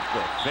off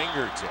the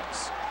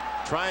fingertips.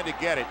 Trying to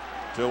get it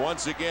to,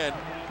 once again,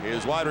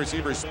 his wide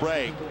receiver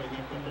Sprague.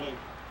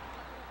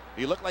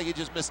 He looked like he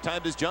just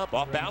mistimed his jump,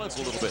 off balance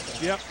a little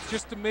bit. Yep,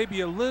 just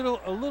maybe a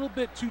little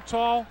bit too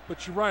tall,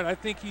 but you're right. I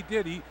think he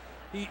did.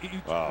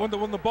 When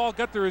the ball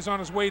got there, he's on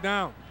his way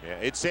down. Yeah,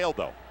 it sailed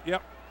though.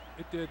 Yep,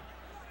 it did.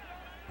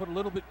 Put a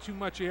little bit too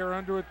much air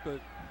under it, but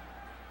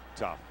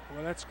tough.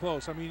 Well, that's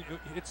close. I mean,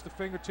 it hits the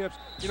fingertips.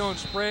 You know, and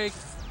Sprague,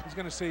 he's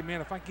going to say, man,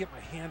 if I get my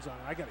hands on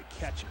it, I got to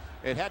catch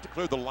it. It had to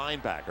clear the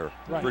linebacker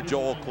for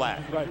Joel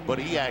Klatt, but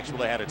he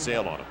actually had it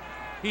sail on him.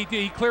 He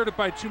did. He cleared it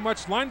by too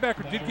much.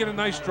 Linebacker did get a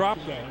nice drop,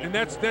 though, and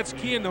that's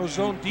key in those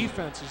zone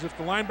defenses. If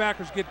the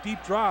linebackers get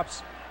deep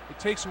drops, it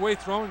takes away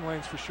throwing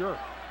lanes for sure.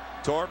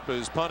 Torp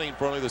is punting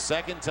for only the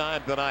 2nd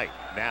time tonight.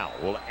 Now,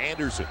 will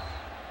Anderson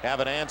have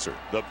an answer?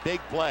 The big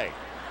play.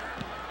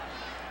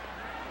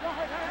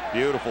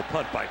 Beautiful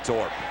punt by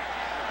Torp.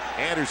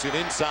 Anderson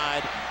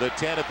inside the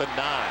 10 at the 9.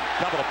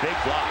 Couple of big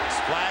blocks.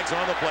 Flags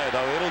on the play,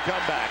 though. It'll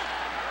come back.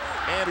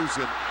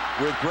 Anderson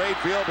with great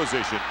field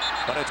position,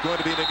 but it's going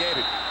to be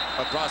negated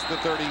across the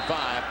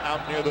 35,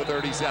 out near the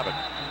 37.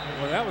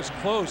 Well, that was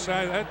close.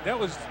 That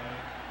was,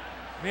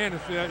 man,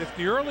 if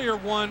the earlier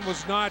one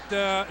was not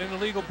an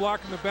illegal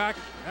block in the back,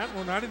 that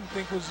one I didn't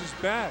think was as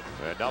bad.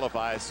 It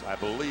nullifies, I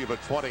believe, a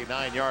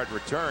 29-yard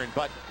return,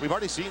 but we've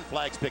already seen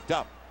flags picked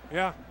up.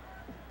 Yeah.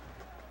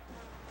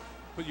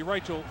 But you're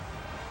right, Joel.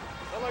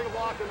 Illegal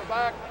block in the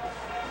back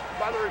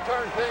by the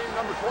return team,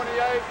 number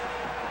 28.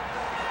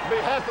 Be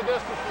half the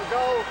distance to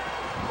go.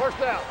 First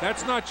down.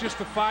 That's not just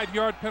a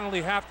 5-yard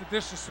penalty, half the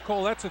distance to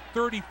goal. That's a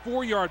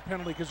 34-yard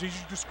penalty because, as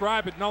you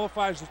describe, it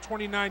nullifies the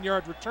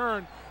 29-yard return.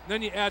 And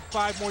then you add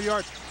 5 more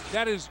yards.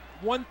 That is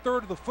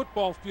 1/3 of the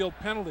football field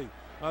penalty.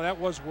 That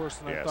was worse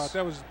than I thought.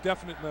 That was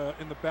definite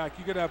in the back.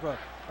 You could have a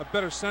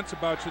better sense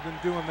about you than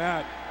doing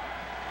that.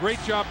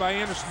 Great job by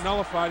Anderson,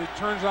 nullified. It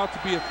turns out to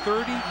be a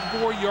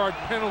 34-yard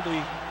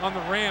penalty on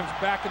the Rams,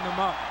 backing them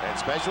up. And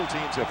special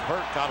teams have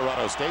hurt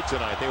Colorado State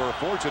tonight. They were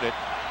fortunate.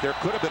 There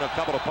could have been a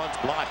couple of punts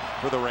blocked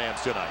for the Rams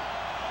tonight.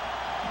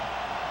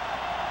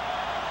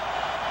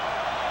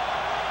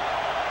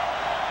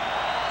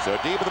 So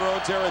deep in their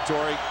own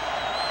territory.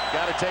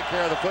 Got to take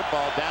care of the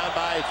football. Down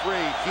by 3.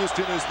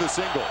 Houston is the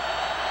single.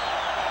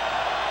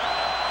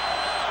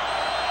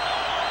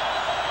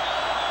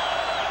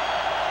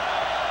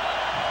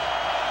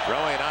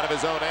 Throwing out of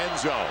his own end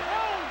zone.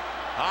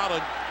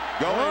 Holland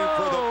Going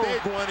for the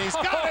big one. He's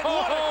got it.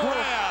 What a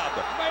grab.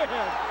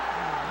 Man.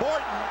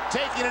 Morton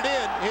taking it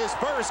in. His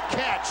first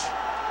catch.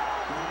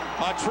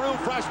 A true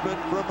freshman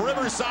from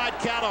Riverside,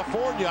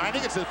 California. I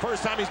think it's the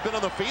first time he's been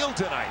on the field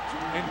tonight.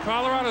 And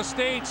Colorado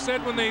State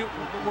said when they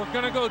were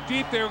going to go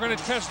deep, they were going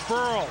to test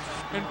Burrell.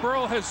 And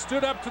Burrell has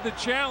stood up to the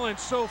challenge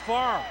so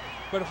far.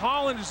 But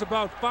Holland is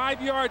about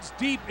 5 yards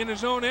deep in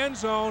his own end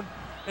zone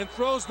and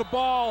throws the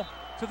ball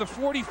to the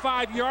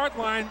 45-yard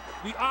line,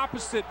 the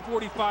opposite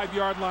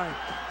 45-yard line.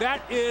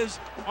 That is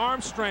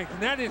arm strength,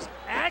 and that is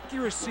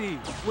accuracy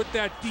with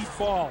that deep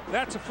ball.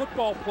 That's a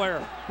football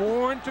player,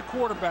 born to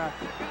quarterback.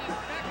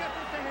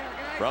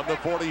 From the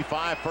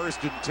 45,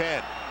 1st and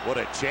 10. What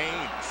a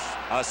change,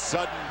 a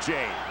sudden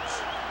change.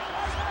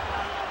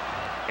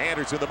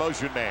 Anderson, the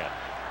motion man.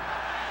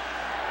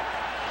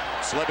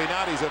 Slipping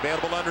out, he's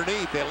available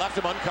underneath. They left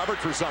him uncovered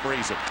for some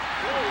reason.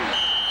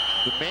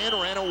 The man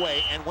ran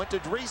away and went to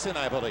Dreesen,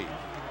 I believe.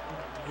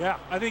 Yeah,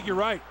 I think you're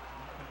right.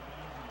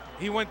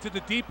 He went to the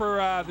deeper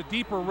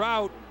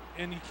route,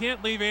 and you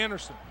can't leave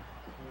Anderson.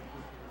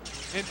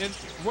 And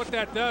what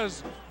that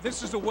does,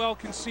 this is a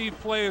well-conceived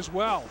play as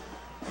well,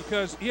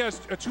 because he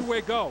has a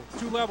two-way go,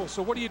 2 levels.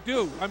 So what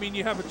do? I mean,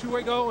 you have a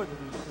two-way go, and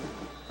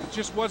it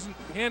just wasn't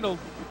handled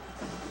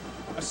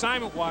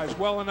assignment-wise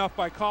well enough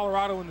by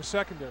Colorado in the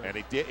secondary.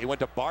 And he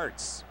went to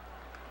Bartz.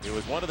 It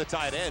was one of the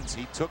tight ends.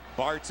 He took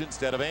Bartz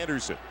instead of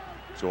Anderson.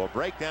 So a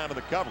breakdown of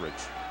the coverage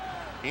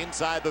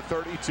inside the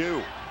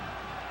 32.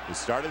 It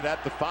started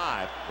at the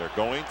 5. They're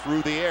going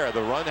through the air.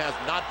 The run has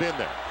not been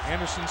there.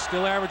 Anderson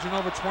still averaging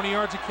over 20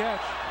 yards a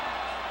catch.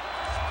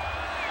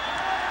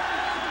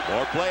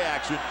 More play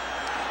action.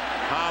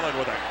 Holland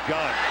with a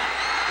gun.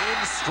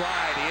 In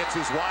stride. He hits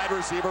his wide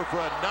receiver for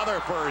another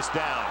first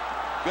down.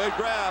 Good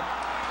grab.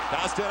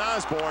 Dustin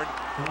Osborne.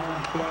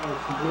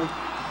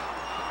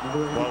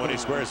 Well, when he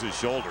squares his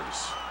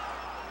shoulders.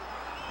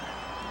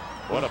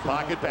 What a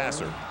pocket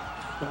passer.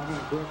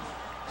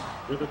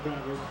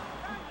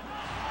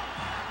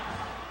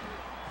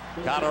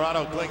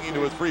 Colorado clinging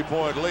to a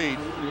 3-point lead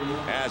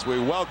as we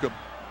welcome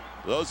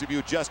those of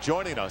you just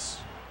joining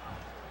us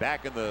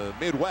back in the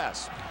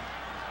Midwest.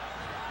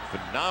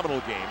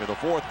 Phenomenal game in the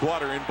 4th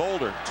quarter in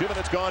Boulder. 2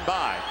 minutes gone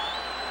by.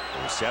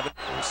 It was 17-0.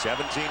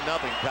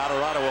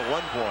 Colorado at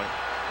 1 point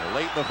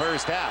late in the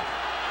first half.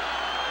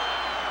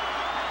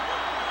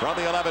 From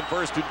the 11,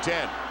 1st and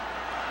 10.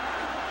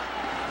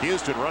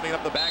 Houston running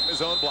up the back of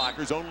his own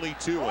blockers, only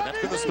 2, and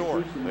that's been the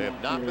story. They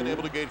have not been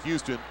able to get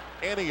Houston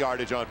any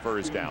yardage on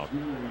first down.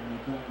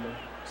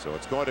 So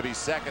it's going to be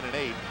 2nd and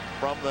 8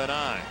 from the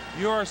 9.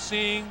 You are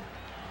seeing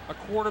a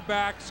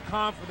quarterback's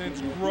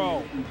confidence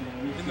grow.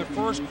 In the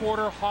first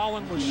quarter,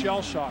 Holland was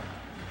shell-shocked.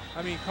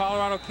 I mean,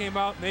 Colorado came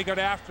out and they got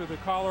after the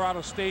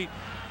Colorado State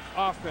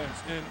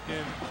offense,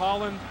 and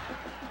Holland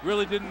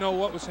really didn't know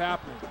what was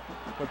happening.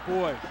 But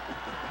boy,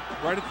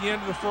 right at the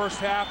end of the first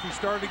half, he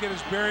started to get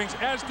his bearings,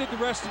 as did the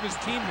rest of his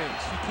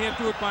teammates. He can't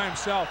do it by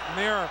himself, and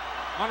they are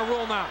on a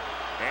roll now.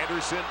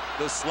 Anderson,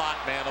 the slot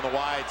man on the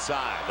wide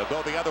side. They'll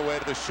go the other way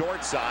to the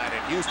short side,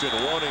 and Houston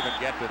won't even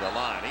get to the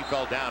line. He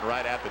fell down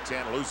right at the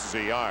 10, loses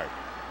a yard.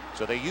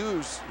 So they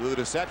use the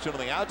deception on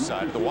the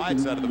outside, the wide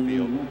side of the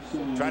field,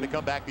 try to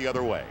come back the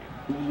other way.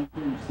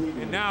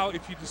 And now,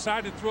 if you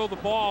decide to throw the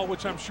ball,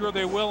 which I'm sure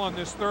they will on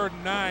this 3rd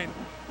and 9,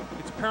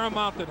 it's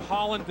paramount that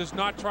Holland does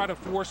not try to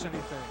force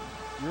anything.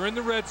 You're in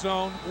the red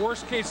zone.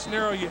 Worst case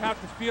scenario, you have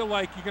to feel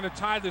like you're going to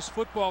tie this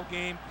football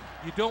game.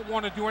 You don't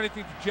want to do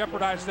anything to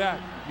jeopardize that.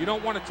 You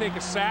don't want to take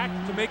a sack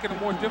to make it a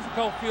more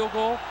difficult field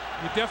goal.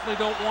 You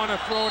definitely don't want to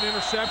throw an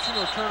interception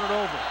or turn it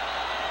over.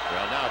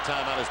 Well, now a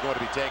timeout is going to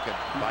be taken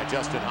by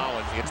Justin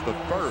Holland. It's the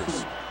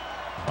first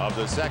of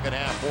the second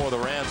half for the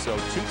Rams. So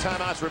 2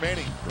 timeouts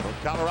remaining from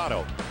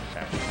Colorado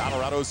at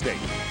Colorado State.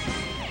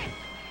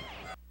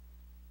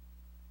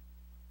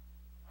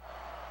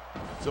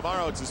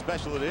 Tomorrow it's a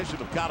special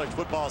edition of College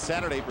Football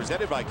Saturday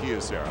presented by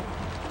Kyocera.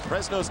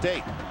 Fresno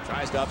State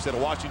tries to upset a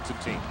Washington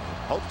team.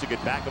 Hopes to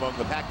get back among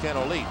the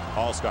Pac-10 elite.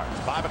 All starts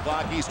 5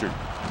 o'clock Eastern,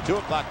 2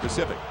 o'clock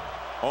Pacific.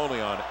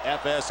 Only on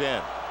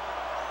FSN.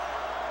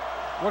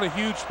 What a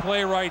huge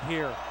play right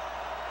here.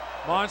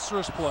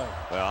 Monstrous play.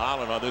 Well,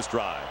 Holland on this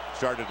drive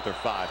started at their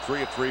 5,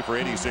 3 of 3 for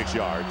 86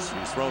 yards.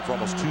 He's thrown for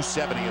almost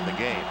 270 in the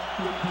game.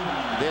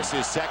 This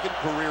is 2nd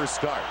career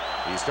start.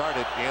 He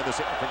started in the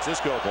San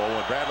Francisco Bowl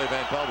when Bradley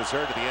Van Pelt was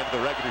hurt at the end of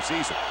the regular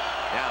season.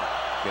 Now,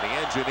 can he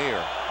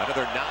engineer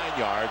another 9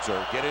 yards or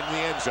get into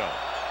the end zone?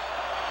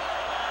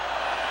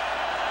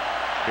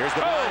 Here's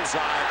the blind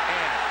side,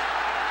 and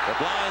the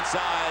blind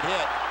side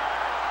hit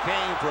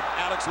came from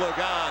Alex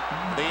Logan.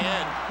 The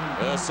end,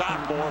 a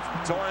sophomore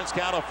from Torrance,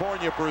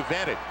 California,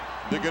 prevented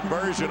the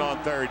conversion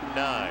on 3rd and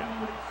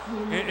 9.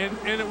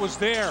 And it was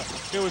there.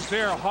 It was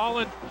there.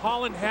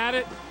 Holland had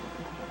it,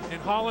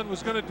 and Holland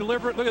was going to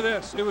deliver it. Look at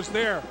this. It was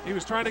there. He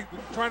was trying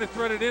to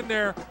thread it in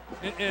there,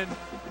 and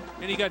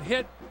he got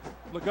hit.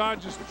 Logan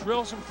just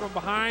drills him from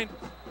behind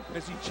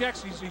as he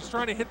checks. He's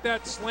trying to hit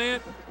that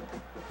slant.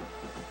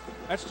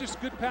 That's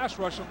just good pass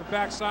rush on the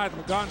backside.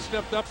 Logan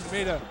stepped up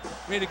and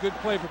made a good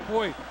play. But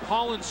boy,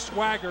 Holland's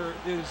swagger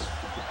is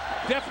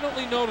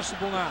definitely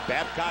noticeable now.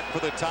 Babcock for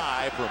the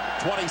tie from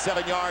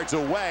 27 yards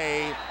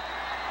away.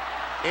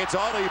 It's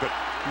all even.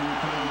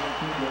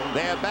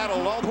 They have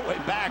battled all the way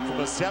back from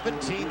a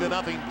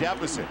 17-0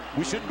 deficit.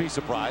 We shouldn't be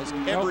surprised.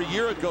 Every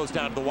year it goes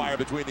down to the wire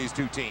between these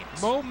two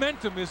teams.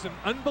 Momentum is an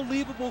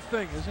unbelievable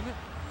thing, isn't it?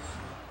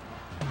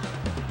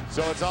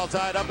 So it's all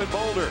tied up in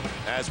Boulder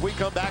as we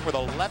come back with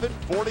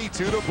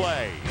 11:42 to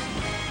play.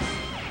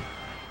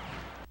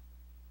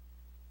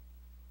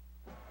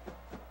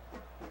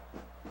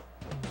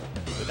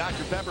 The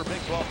Dr. Pepper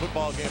Big 12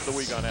 football game of the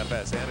week on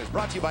FSN is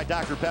brought to you by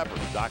Dr. Pepper.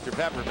 Dr.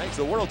 Pepper makes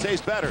the world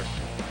taste better.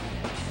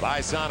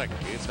 By Sonic.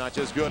 It's not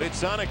just good, it's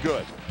Sonic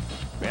good.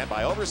 And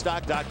by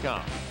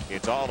Overstock.com.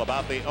 It's all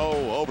about the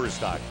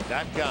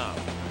Overstock.com.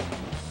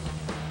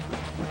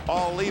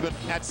 All even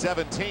at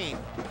 17.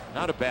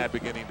 Not a bad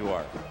beginning to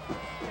our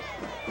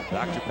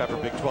Dr. Pepper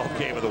Big 12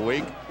 game of the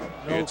week.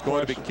 It's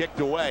going to be kicked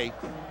away.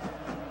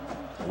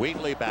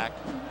 Wheatley back,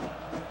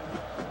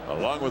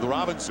 along with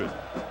Robinson.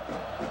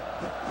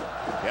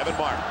 Kevin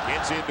Mark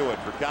gets into it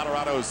for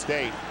Colorado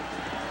State.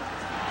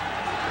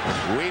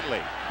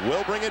 Wheatley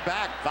will bring it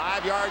back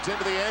 5 yards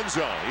into the end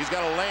zone. He's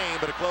got a lane,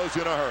 but it closed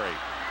in a hurry.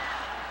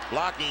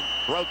 Blocking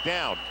broke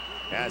down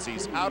as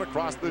he's out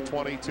across the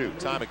 22.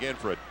 Time again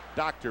for a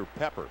Dr.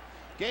 Pepper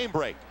game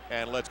break.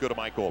 And let's go to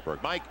Mike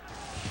Goldberg. Mike.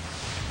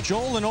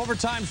 Joel, an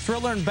overtime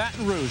thriller in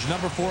Baton Rouge.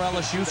 Number 4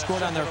 LSU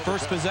scored on their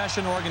first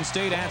possession. Oregon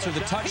State answered the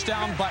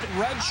touchdown, but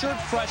redshirt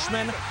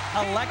freshman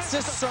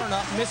Alexis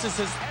Cerna misses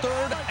his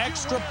 3rd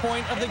extra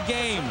point of the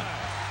game.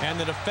 And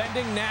the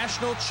defending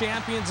national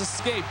champions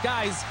escape.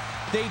 Guys,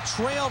 they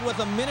trailed with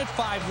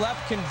 1:05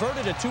 left,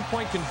 converted a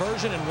 2-point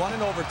conversion, and won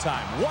in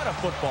overtime. What a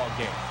football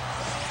game.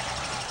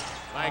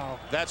 Mike,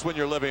 that's when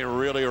you're living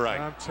really right.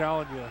 I'm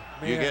telling you,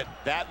 man. You get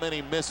that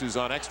many misses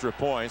on extra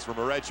points from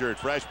a redshirt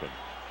freshman.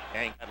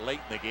 And late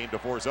in the game to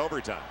force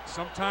overtime.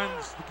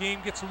 Sometimes the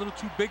game gets a little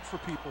too big for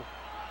people.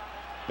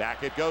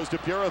 Back it goes to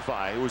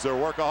Purify, who was their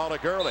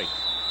workaholic early.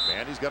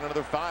 And he's got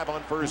another 5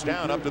 on first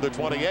down up to the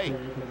 28.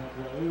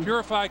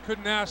 Purify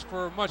couldn't ask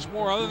for much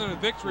more other than a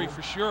victory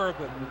for sure,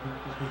 but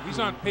he's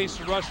on pace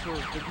to rush for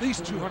at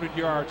least 200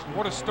 yards. And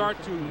what a start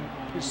to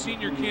his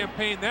senior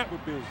campaign that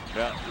would be.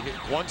 Yeah,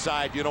 one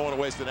side, you don't want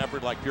to waste an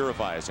effort like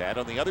Purify has had.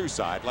 On the other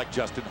side, like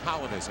Justin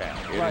Holland has had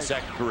in his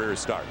second career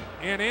start.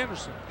 And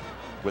Anderson.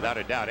 Without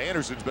a doubt,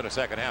 Anderson's been a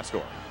second half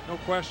scorer. No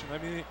question. I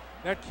mean,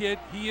 that kid,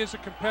 he is a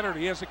competitor.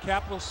 He has a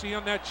capital C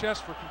on that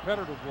chest for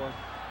competitive work.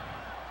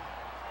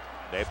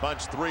 They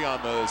punch 3 on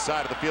the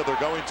side of the field. They're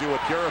going to a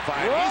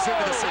Purify. He's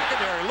into the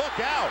secondary. Look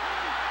out.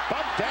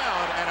 Bumped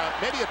down and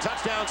maybe a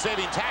touchdown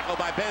saving tackle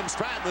by Ben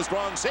Stratton, the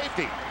strong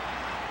safety.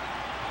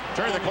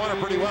 Turned the corner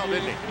pretty well,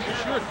 didn't he?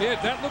 He sure did.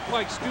 That looked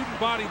like student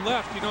body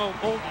left, you know,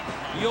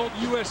 the old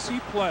USC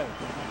play.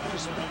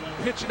 Just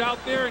pitch it out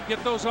there and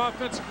get those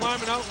offensive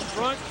linemen out in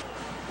front.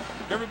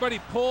 Everybody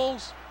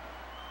pulls,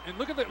 and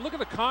look at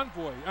the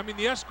convoy. I mean,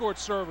 the escort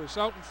service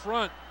out in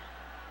front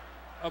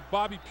of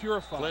Bobby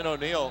Purify. Clint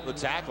O'Neill, the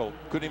tackle,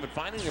 couldn't even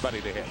find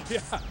anybody to hit.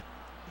 Yeah.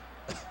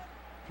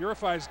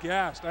 Purify's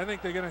gassed. I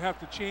think they're going to have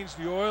to change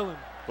the oil and.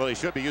 Well, he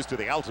should be used to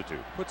the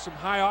altitude. Put some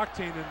high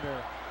octane in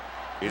there.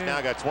 He's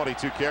now got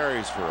 22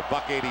 carries for a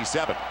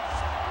 $187.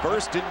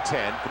 1st and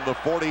 10 from the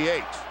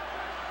 48.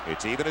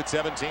 It's even at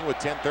 17 with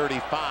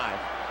 10:35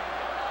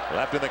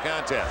 left in the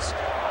contest.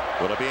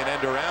 Will it be an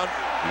end around?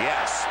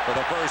 Yes, for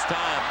the first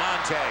time,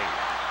 Monte.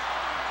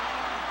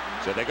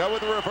 So they go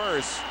with the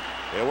reverse.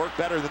 It worked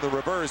better than the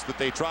reverse that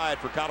they tried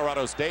for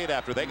Colorado State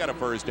after they got a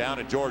first down,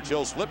 and George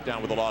Hill slipped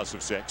down with a loss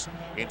of 6.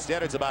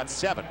 Instead, it's about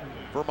 7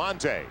 for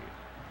Monte.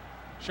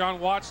 Sean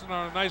Watson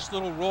on a nice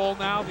little roll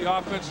now, the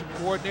offensive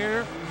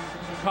coordinator.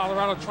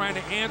 Colorado trying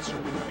to answer.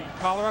 I mean,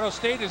 Colorado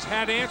State has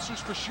had answers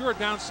for sure,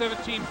 down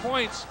 17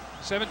 points.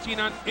 17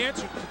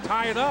 unanswered to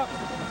tie it up.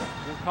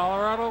 Will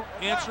Colorado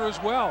answer as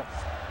well?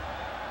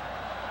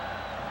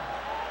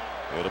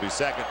 It'll be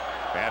second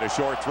and a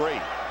short 3.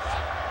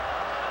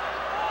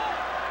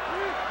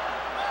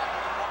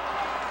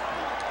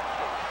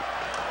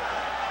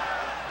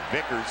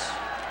 Vickers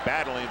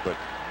battling, but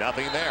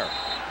nothing there.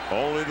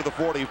 Only to the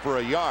 40 for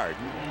a yard.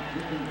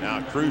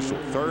 Now crucial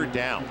 3rd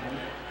down.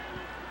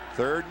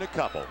 3rd and a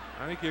couple.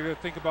 I think you're going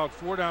to think about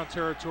 4-down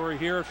territory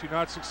here if you're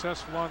not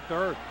successful on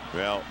 3rd.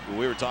 Well,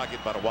 we were talking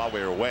about it while we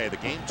were away. The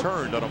game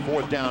turned on a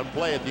 4th down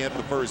play at the end of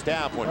the first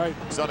half when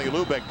Sonny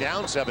Lubeck,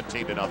 down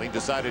 17-0,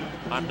 decided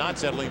I'm not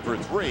settling for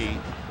 3.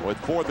 With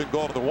 4th and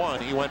goal to the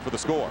 1, he went for the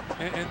score.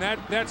 And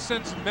that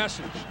sends a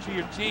message to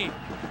your team.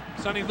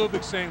 Sonny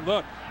Lubeck saying,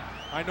 look,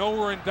 I know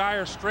we're in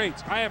dire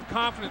straits. I have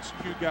confidence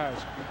in you guys.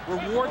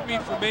 Reward me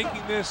for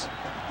making this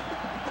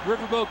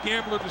Riverboat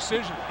Gambler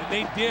decision. And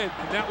they did,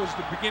 and that was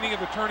the beginning of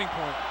the turning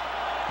point.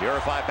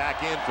 Purify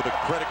back in for the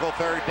critical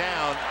 3rd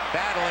down.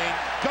 Battling,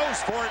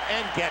 goes for it,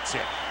 and gets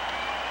it.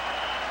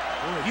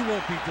 Boy, he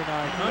won't be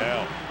denied, huh?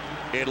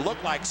 No. It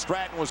looked like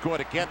Stratton was going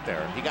to get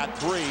there. He got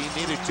 3,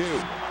 needed 2.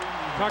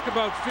 Talk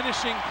about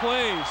finishing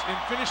plays and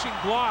finishing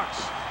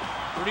blocks.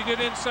 Pretty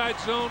good inside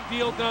zone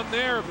deal done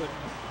there, but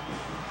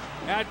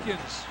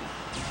Adkins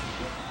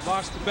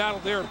lost the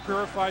battle there.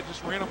 Purified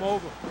just ran him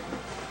over.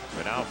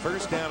 So now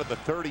first down at the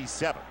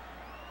 37.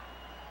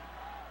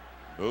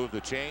 Move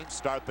the chain,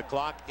 start the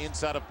clock,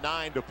 inside of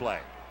 9 to play.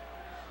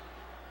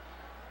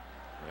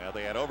 Well,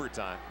 they had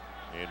overtime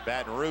in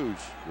Baton Rouge.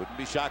 Wouldn't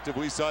be shocked if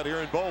we saw it here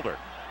in Boulder.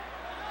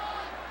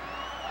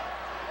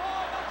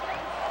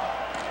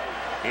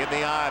 In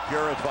the eye,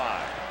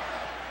 Purified.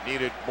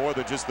 Needed more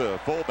than just the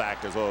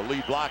fullback as a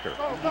lead blocker.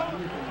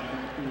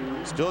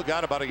 Still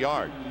got about a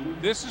yard.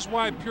 This is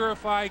why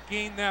Purify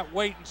gained that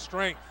weight and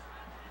strength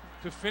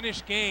to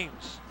finish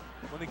games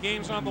when the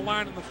game's on the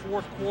line in the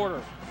fourth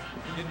quarter.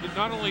 In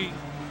not only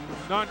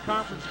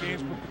non-conference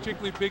games, but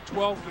particularly Big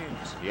 12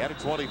 games. He added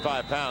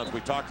 25 pounds.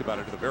 We talked about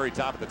it at the very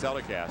top of the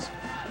telecast.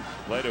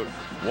 Played at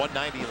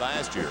 190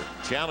 last year,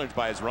 challenged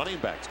by his running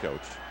backs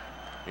coach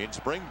in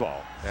spring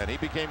ball, and he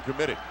became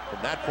committed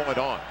from that point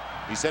on.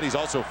 He said he's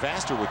also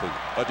faster with the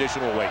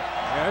additional weight.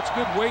 Yeah, that's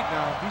good weight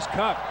now. He's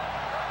cut.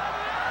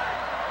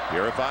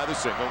 Purify the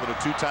single in a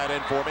 2 tight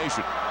end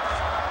formation.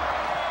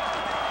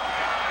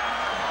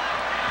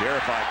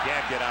 Purify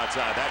can't get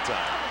outside that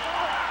time.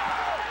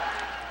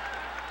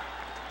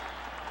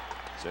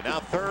 So now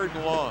 3rd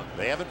and long.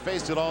 They haven't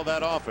faced it all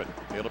that often.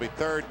 It'll be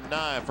 3rd and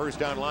 9. First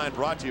down line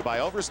brought to you by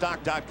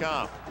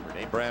Overstock.com. For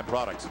name brand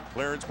products and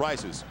clearance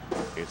prices,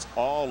 it's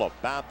all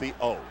about the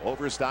O.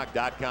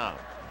 Overstock.com.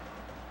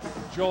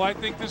 Joel, I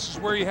think this is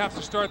where you have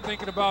to start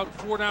thinking about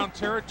 4-down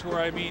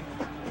territory. I mean,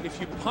 if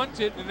you punt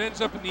it and it ends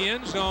up in the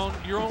end zone,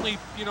 you're only,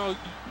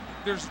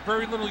 there's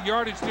very little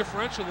yardage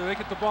differential. They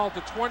get the ball at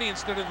the 20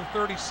 instead of the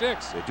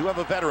 36. They do have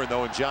a veteran,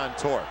 though, in John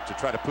Torp to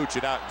try to pooch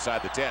it out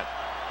inside the 10.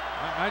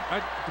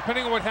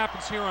 Depending on what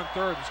happens here on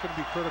 3rd, it's going to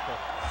be critical.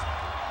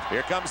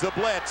 Here comes the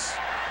blitz.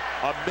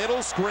 A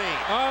middle screen.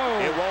 Oh.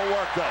 It won't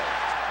work, though.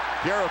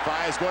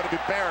 Purify is going to be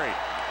buried.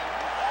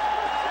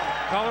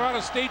 Colorado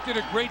State did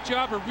a great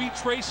job of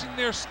retracing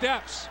their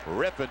steps.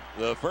 Rippin,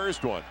 the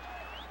first one.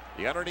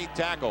 The underneath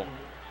tackle. In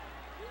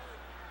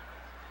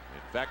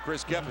fact,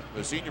 Chris Kiffin,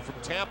 the senior from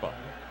Tampa.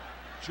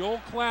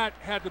 Joel Klatt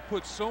had to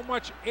put so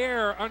much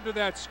air under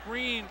that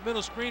screen,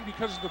 middle screen,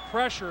 because of the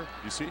pressure.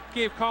 You see? It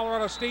gave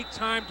Colorado State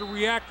time to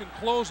react and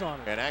close on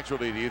it. And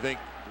actually, do you think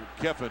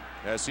Kiffin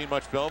has seen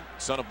much film?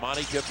 Son of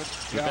Monty Kiffin,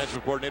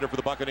 defensive coordinator for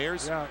the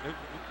Buccaneers? Yeah,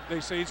 they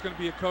say he's going to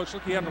be a coach.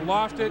 Look, he had to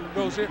loft it,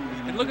 goes in.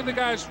 And look at the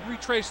guys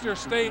retrace their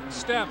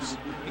steps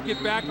and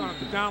get back on it,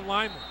 the down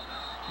lineman.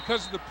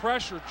 Because of the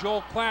pressure,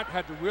 Joel Klatt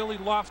had to really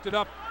loft it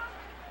up.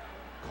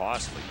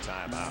 Costly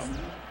timeout.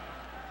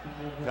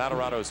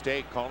 Colorado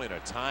State calling a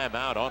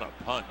timeout on a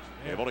punt.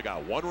 They've only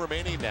got 1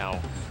 remaining now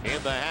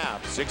in the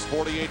half.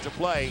 6:48 to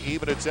play,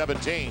 even at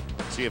 17.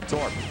 See if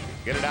Torp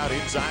get it out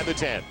inside the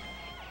 10.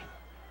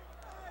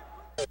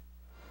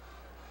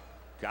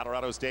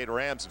 Colorado State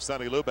Rams of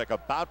Sonny Lubick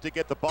about to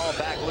get the ball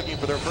back, looking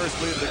for their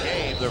first lead of the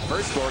game. Their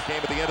first score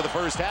came at the end of the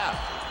first half.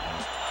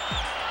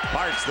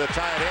 Parks the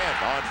tight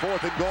end on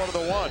 4th and goal to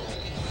the 1.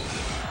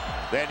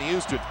 Then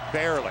Houston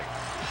barely,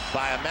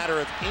 by a matter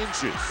of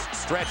inches,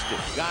 stretched it,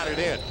 got it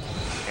in.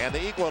 And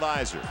the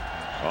equalizer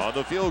on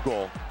the field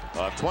goal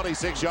of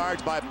 26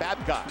 yards by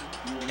Babcock.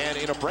 And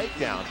in a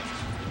breakdown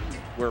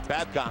where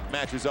Babcock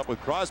matches up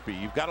with Crosby,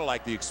 you've got to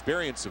like the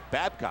experience of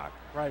Babcock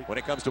when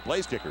it comes to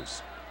place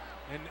kickers.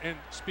 And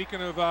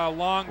speaking of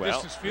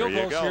long-distance field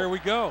goals, here we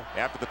go.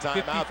 After the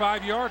timeout,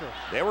 55-yarder.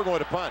 They were going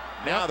to punt.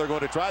 Now they're going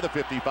to try the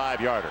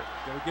 55-yarder.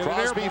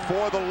 Crosby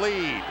for the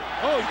lead.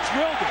 Oh, he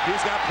drilled it.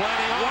 He's got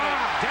plenty on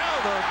it.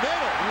 Down the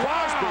middle.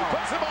 Crosby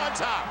puts him on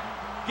top.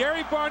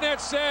 Gary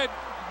Barnett said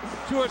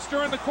to us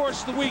during the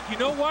course of the week, you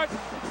know what?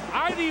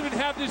 I'd even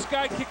have this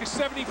guy kick a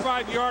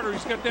 75-yarder.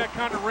 He's got that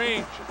kind of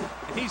range.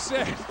 And he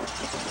said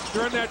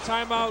during that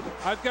timeout,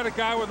 I've got a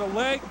guy with a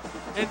leg,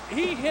 and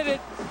he hit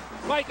it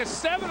like a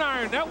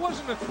 7-iron. That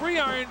wasn't a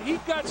 3-iron. He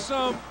got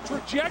some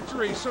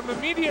trajectory, some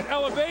immediate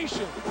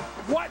elevation.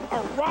 What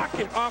a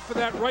rocket off of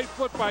that right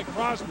foot by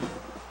Crosby.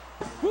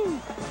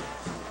 Whew.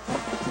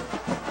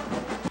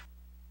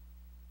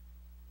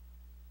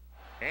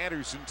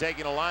 Anderson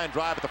taking a line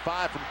drive at the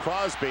 5 from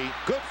Crosby.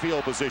 Good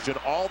field position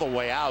all the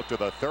way out to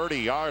the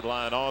 30-yard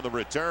line on the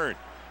return.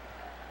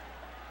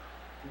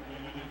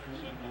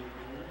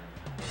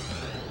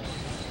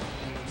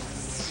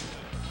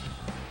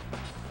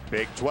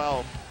 Big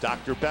 12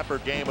 Dr. Pepper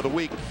game of the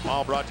week,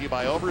 all brought to you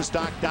by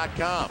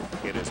Overstock.com.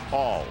 It is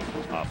all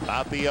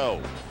about the O.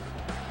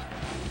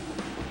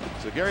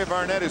 So Gary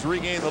Barnett has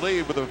regained the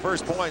lead with the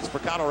first points for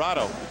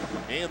Colorado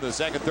in the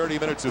second 30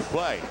 minutes of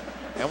play.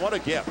 And what a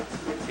gift.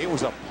 It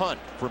was a punt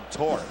from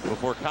Torp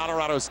before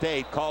Colorado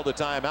State called a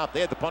timeout.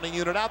 They had the punting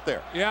unit out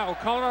there. Yeah, well,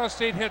 Colorado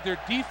State had their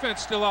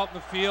defense still out in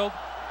the field,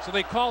 so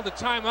they called a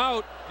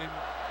timeout, and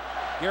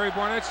Gary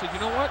Barnett said, you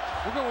know what?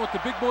 We're going with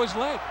the big boy's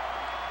leg.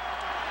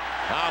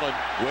 Holland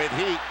with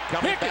heat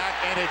coming back,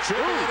 and it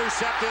should be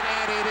intercepted,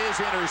 and it is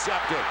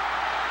intercepted.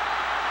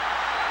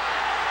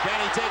 Can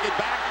he take it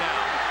back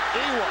now?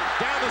 Ewart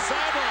down the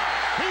sideline.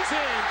 He's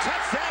in.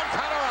 Touchdown,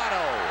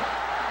 Colorado.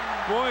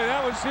 Boy,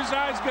 his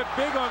eyes got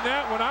big on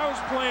that when I was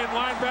playing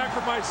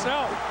linebacker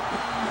myself.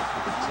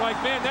 It's like,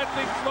 man, that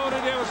thing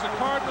floated. It was the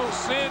cardinal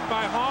sin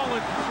by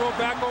Holland to throw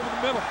back over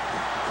the middle.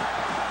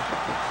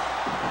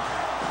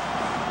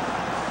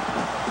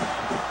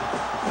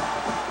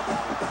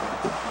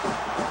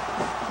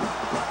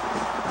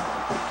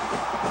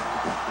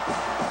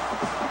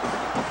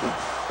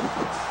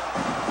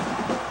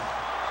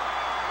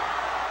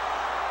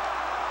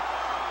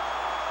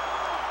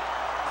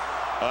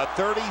 A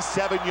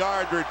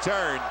 37-yard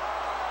return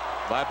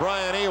by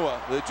Brian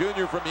Ewa, the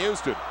junior from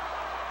Houston.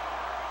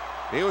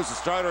 He was a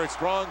starter at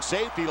strong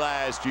safety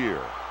last year.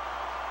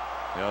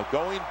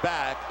 Going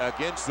back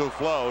against the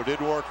flow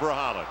didn't work for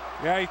Holland.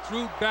 Yeah, he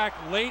threw back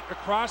late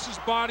across his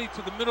body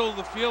to the middle of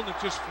the field and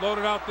it just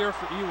floated out there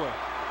for Ewa.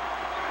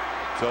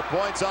 So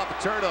points off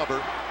a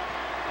turnover.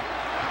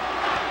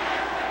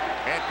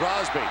 And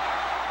Crosby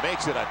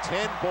makes it a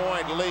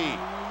 10-point lead.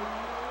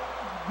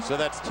 So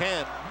that's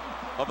 10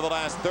 over the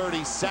last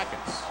 30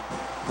 seconds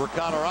for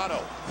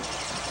Colorado.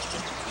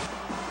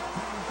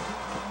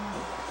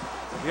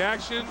 The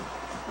action,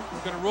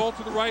 going to roll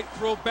to the right,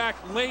 throw back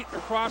late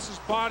across his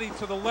body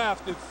to the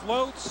left. It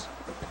floats,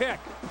 pick.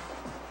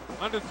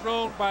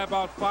 Underthrown by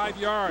about 5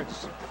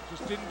 yards.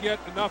 Just didn't get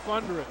enough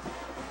under it.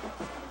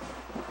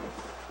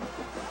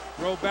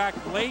 Throw back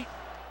late,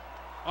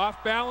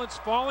 off balance,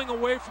 falling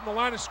away from the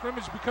line of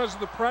scrimmage because of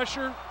the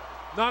pressure.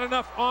 Not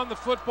enough on the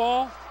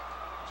football.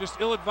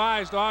 Just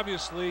ill-advised,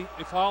 obviously.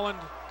 If Holland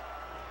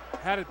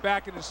had it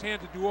back in his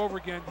hand to do over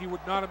again, he would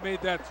not have made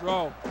that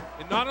throw.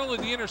 And not only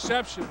the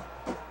interception,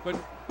 but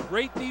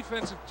great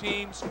defensive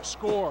teams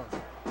score.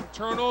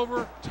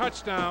 Turnover,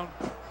 touchdown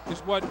is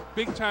what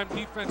big-time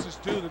defenses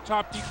do, the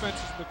top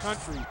defenses in the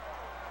country.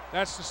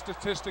 That's the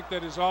statistic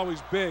that is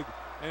always big,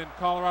 and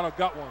Colorado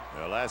got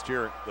one. Last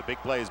year, the big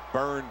plays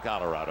burned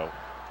Colorado.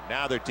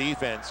 Now their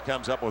defense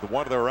comes up with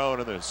one of their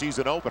own in the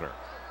season opener.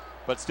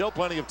 But still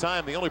plenty of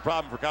time. The only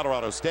problem for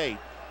Colorado State,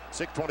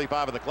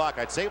 6:25 on the clock.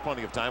 I'd say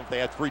plenty of time if they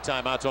had 3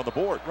 timeouts on the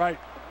board. Right.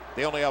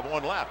 They only have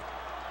 1 left.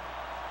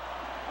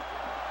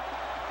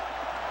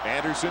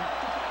 Anderson.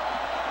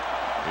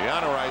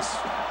 Deanna Rice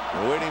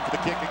waiting for the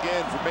kick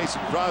again from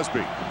Mason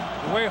Crosby.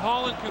 The way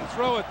Holland can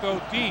throw it,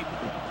 though, deep,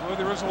 well,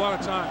 there is a lot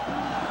of time.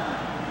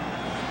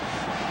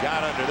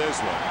 Got under this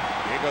one.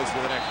 He goes to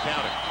the next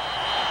counter.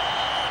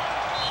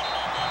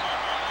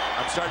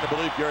 I'm starting to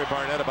believe Gary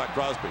Barnett about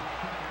Crosby.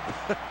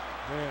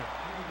 Man.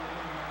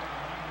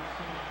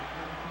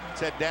 Let's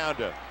head down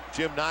to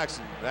Jim Knox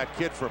and that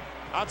kid from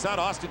outside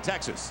Austin,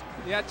 Texas.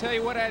 Yeah, I tell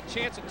you what, I had a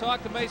chance to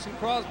talk to Mason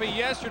Crosby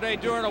yesterday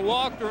during a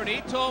walkthrough, and he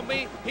told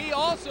me he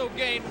also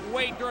gained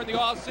weight during the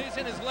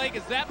offseason. His leg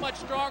is that much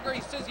stronger.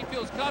 He says he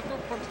feels comfortable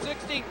from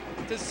 60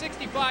 to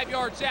 65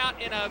 yards out,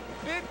 and a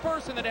big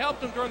person that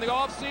helped him during the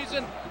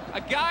offseason,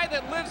 a guy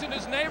that lives in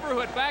his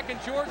neighborhood back in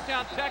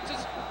Georgetown,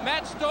 Texas,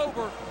 Matt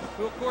Stover,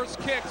 who, of course,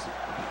 kicks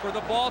for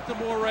the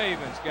Baltimore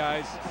Ravens,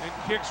 guys. And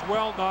kicks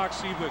well,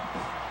 Knoxy, but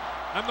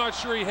I'm not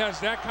sure he has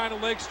that kind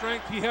of leg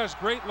strength. He has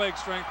great leg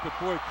strength, but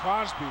boy,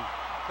 Crosby,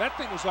 that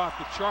thing was off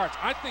the charts.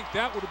 I think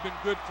that would have been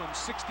good from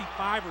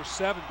 65 or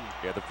 70.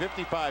 Yeah, the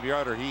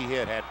 55-yarder he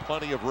hit had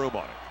plenty of room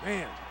on it.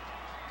 Man.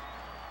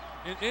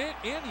 And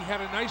he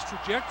had a nice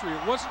trajectory.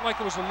 It wasn't like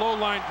it was a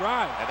low-line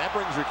drive. And that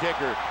brings your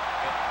kicker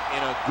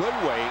in a good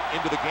way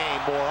into the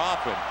game more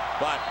often.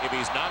 But if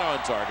he's not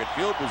on target,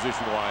 field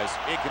position-wise,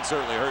 it can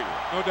certainly hurt you.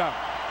 No doubt.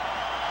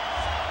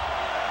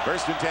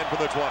 First and 10 from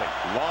the 20.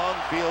 Long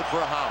field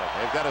for Holland.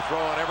 They've got to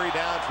throw on every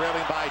down,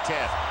 trailing by 10.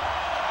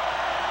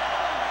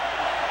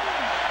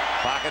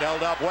 Pocket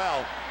held up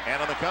well.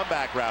 And on the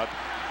comeback route,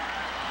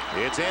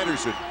 it's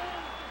Anderson.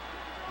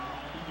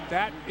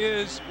 That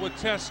is what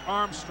tests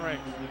arm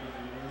strength.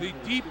 The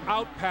deep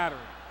out pattern.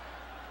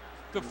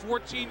 The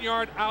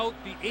 14-yard out,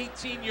 the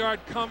 18-yard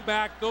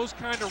comeback, those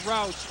kind of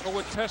routes are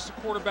what tests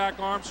the quarterback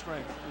arm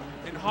strength.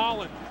 And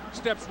Holland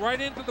steps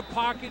right into the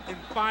pocket and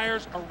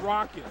fires a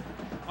rocket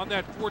on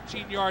that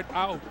 14-yard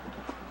out.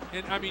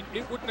 And, I mean,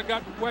 it wouldn't have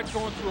gotten wet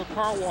going through a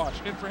car wash.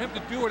 And for him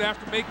to do it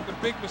after making the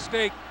big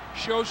mistake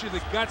shows you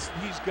the guts that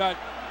he's got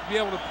to be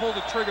able to pull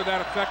the trigger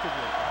that effectively.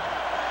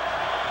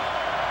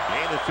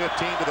 Gain of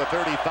 15 to the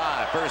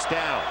 35. First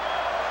down.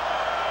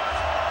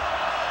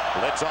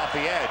 Blitz off the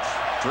edge.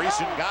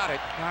 Dreesen got it.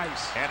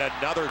 Nice. And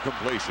another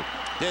completion.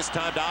 This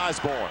time to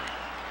Osborne.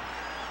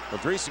 Well,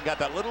 Dreesen got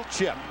that little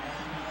chip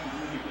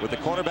with the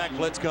cornerback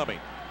blitz coming.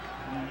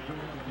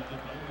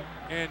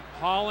 And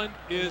Holland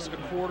is a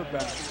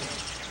quarterback.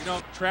 You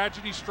know,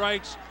 tragedy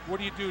strikes. What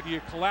do? Do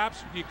you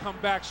collapse or do you come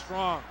back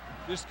strong?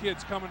 This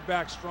kid's coming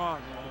back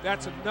strong.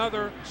 That's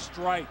another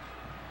strike.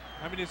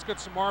 I mean, it's got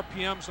some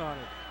RPMs on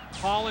it.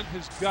 Holland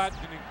has got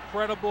an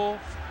incredible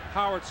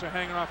howitzer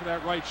hanging off of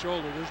that right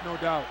shoulder. There's no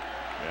doubt.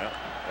 Yeah.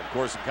 Of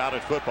course, in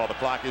college football, the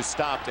clock is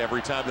stopped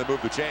every time they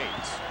move the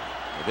chains.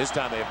 But this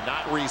time, they have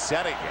not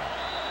reset it yet.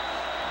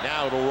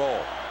 Now it'll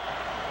roll.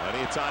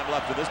 Plenty of time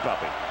left in this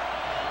puppy.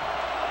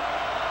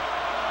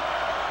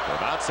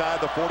 From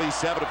outside the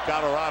 47 of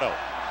Colorado.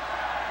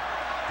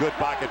 Good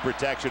pocket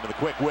protection and the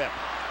quick whip.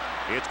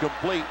 It's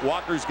complete.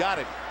 Walker's got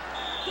it.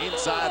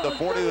 inside the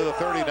 40 to the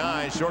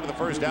 39, short of the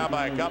first down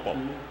by a couple.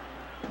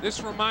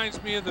 This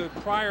reminds me of the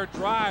prior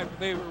drive.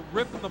 They were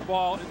ripping the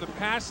ball in the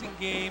passing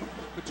game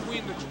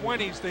between the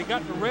 20s. They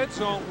got in the red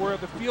zone where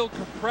the field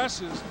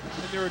compresses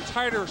and there are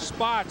tighter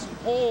spots and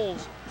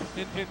holes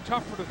and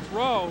tougher to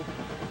throw,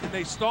 and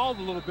they stalled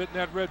a little bit in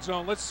that red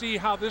zone. Let's see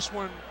how this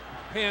one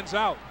pans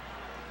out.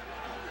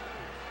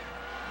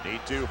 Need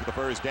 2 for the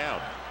first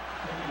down.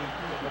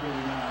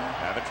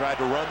 Haven't tried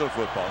to run the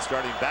football,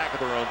 starting back at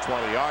their own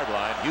 20-yard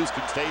line.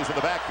 Houston stays in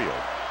the backfield.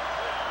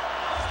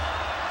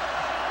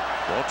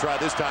 Won't try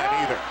this time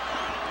either.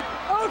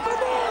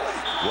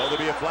 Will there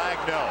be a flag?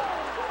 No.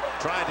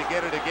 Trying to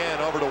get it again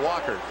over to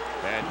Walker.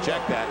 And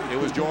check that. It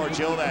was George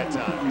Hill that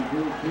time.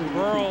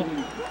 Burrell,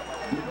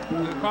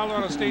 the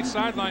Colorado State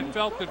sideline,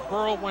 felt that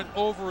Burrell went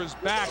over his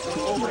back,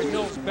 over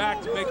Hill's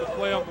back to make a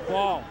play on the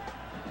ball.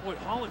 Boy,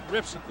 Holland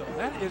rips it, though.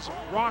 That is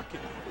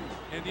rocking.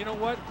 And you know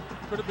what?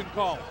 Could have been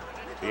called.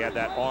 He had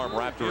that arm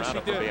wrapped around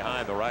him from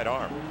behind the right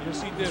arm.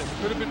 Yes, he did.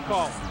 Could have been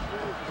called.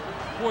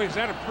 Boy, is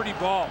that a pretty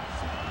ball.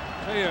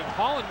 I tell you,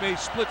 Holland may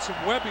split some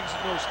webbings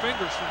in those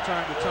fingers from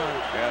time to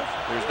time. Yeah,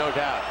 there's no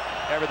doubt.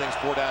 Everything's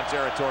 4-down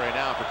territory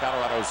now for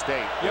Colorado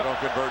State. If they don't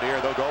convert here,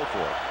 they'll go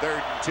for it.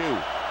 3rd and 2.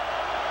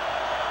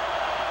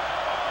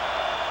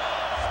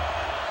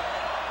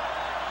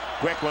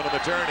 Quick one on the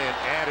turn in,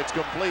 and it's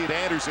complete.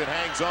 Anderson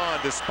hangs on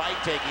despite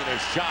taking a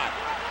shot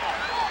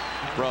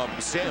from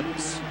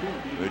Sims,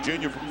 the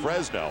junior from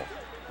Fresno.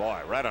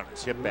 Boy, right on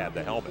his hip pad,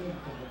 the helmet.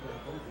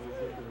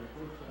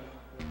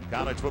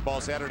 College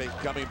football Saturday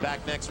coming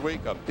back next week.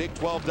 A Big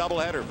 12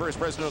 doubleheader. First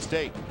Fresno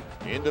State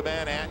into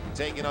Manhattan,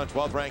 taking on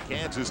 12th-ranked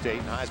Kansas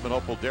State. Heisman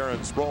hopeful Darren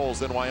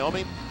Sproles in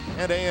Wyoming.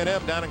 And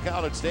A&M down in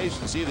College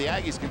Station. See if the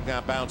Aggies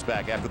can bounce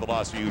back after the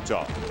loss to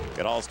Utah.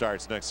 It all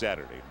starts next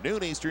Saturday,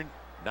 noon Eastern,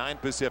 9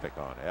 Pacific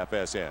on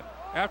FSN.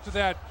 After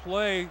that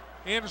play,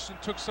 Anderson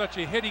took such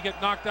a hit, he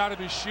got knocked out of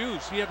his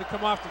shoes. He had to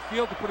come off the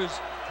field to put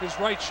his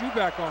right shoe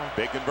back on.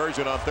 Big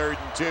conversion on 3rd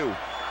and 2.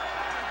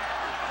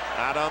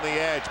 Out on the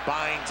edge,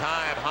 buying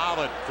time.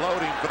 Holland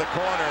floating for the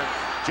corner.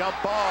 Jump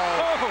ball,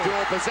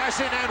 dual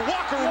possession, and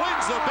Walker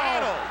wins the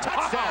battle.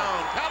 Touchdown,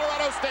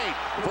 Colorado State.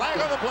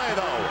 Flag on the play,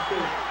 though.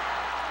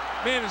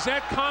 Man, is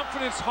that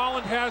confidence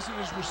Holland has in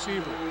his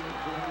receiver?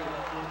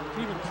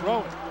 Even throw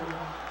it.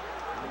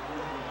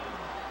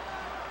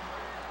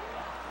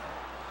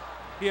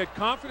 He had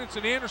confidence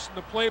in Anderson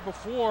the play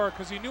before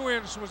because he knew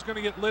Anderson was going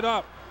to get lit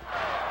up.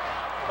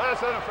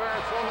 Pass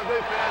interference on the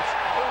defense.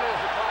 Penalty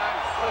decline.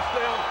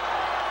 Touchdown.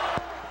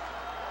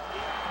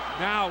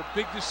 Now,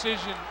 big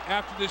decision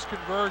after this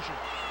conversion.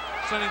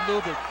 Sonny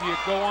Lubick, do you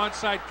go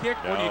onside kick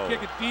or do you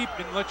kick it deep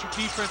and let your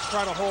defense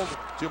try to hold it?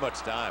 Too much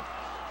time.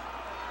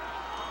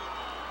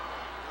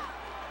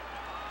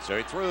 So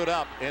he threw it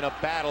up in a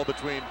battle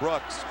between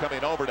Brooks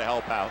coming over to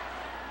help out.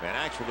 And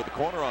actually with the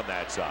corner on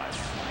that side.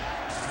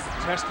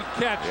 Tested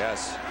catch.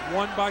 Yes.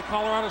 Won by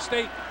Colorado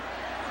State.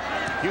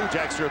 Huge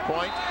extra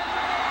point.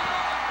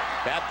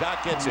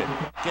 Babcock gets it.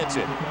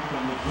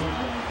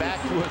 Back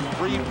to a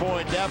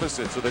 3-point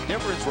deficit. So the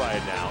difference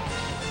right now,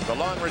 the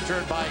long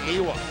return by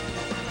Ewa.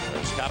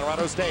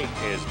 Colorado State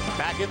is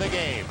back in the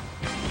game.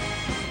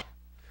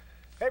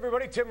 Hey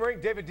everybody, Tim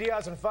Rink, David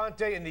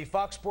Diaz-Infante in the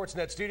Fox Sports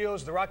Net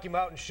studios. The Rocky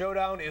Mountain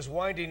Showdown is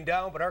winding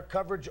down, but our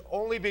coverage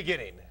only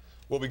beginning.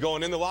 We'll be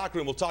going in the locker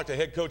room. We'll talk to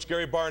head coach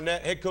Gary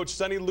Barnett, head coach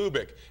Sonny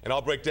Lubick, and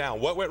I'll break down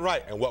what went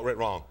right and what went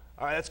wrong.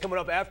 All right, that's coming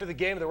up after the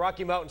game, the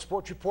Rocky Mountain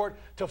Sports Report,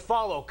 to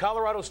follow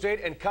Colorado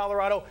State and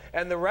Colorado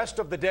and the rest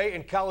of the day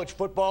in college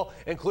football,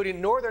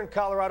 including Northern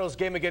Colorado's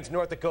game against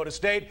North Dakota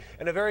State,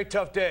 and a very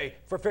tough day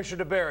for Fisher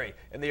DeBerry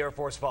and the Air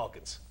Force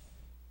Falcons.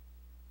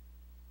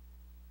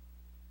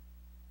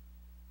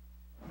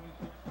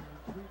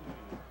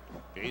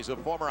 He's a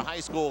former high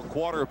school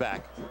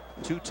quarterback,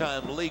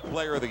 2-time league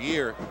player of the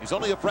year. He's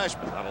only a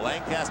freshman out of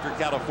Lancaster,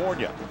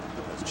 California.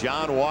 That's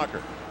John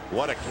Walker.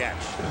 What a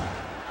catch.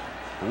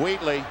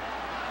 Wheatley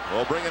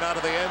will bring it out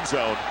of the end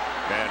zone.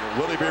 And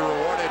will he be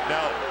rewarded?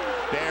 No.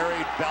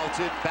 Buried,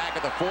 belted, back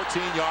at the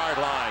 14-yard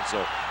line.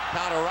 So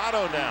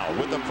Colorado now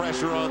with the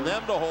pressure on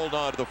them to hold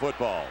on to the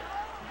football.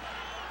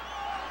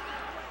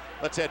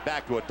 Let's head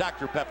back to a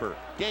Dr. Pepper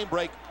game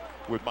break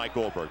with Mike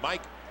Goldberg.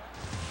 Mike?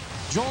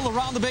 Joel,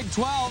 around the Big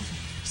 12.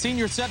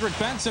 Senior Cedric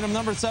Benson of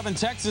number 7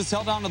 Texas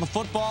held on to the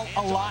football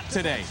a lot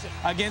today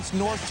against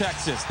North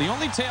Texas. The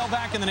only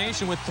tailback in the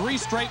nation with 3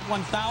 straight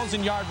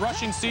 1,000-yard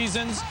rushing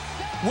seasons.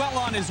 Well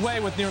on his way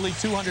with nearly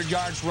 200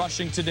 yards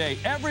rushing today.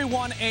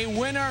 Everyone a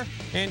winner,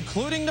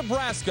 including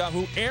Nebraska,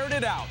 who aired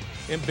it out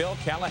in Bill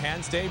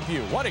Callahan's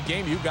debut. What a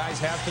game you guys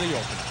have for the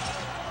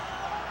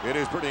opener. It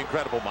is pretty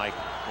incredible, Mike.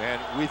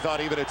 And we thought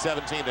even at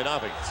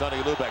 17-0, Sonny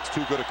Lubick's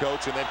too good a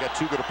coach and they've got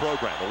too good a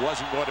program. It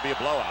wasn't going to be a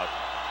blowout.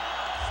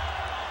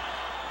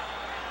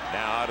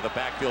 Now out of the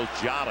backfield,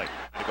 Jolly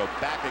to go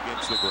back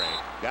against the grain.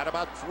 Got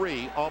about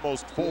 3,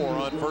 almost 4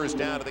 on first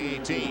down to the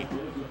 18.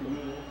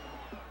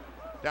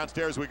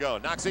 Downstairs we go.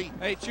 Noxie.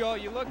 Hey, Joe,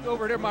 you look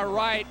over to my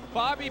right.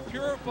 Bobby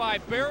Purify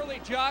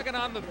barely jogging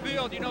on the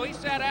field. You know, he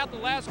sat out the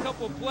last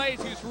couple of plays.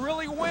 He's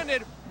really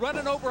winded,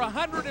 running over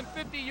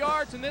 150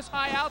 yards in this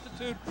high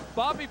altitude.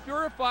 Bobby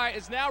Purify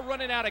is now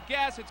running out of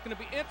gas. It's going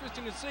to be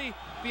interesting to see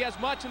if he has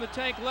much in the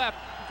tank left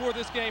before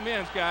this game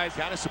ends, guys.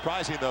 Kind of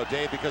surprising, though,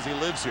 Dave, because he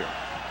lives here.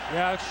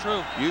 Yeah, that's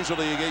true.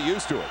 Usually you get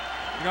used to it.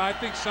 You know, I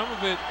think some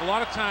of it, a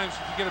lot of times,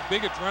 if you get a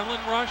big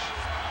adrenaline rush,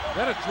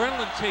 that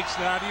adrenaline takes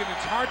it out of you, and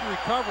it's hard to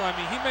recover. I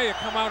mean, he may have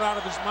come out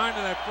of his mind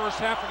in that first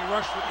half when he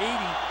rushed for 80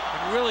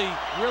 and really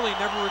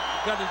never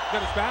got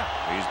his back.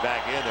 He's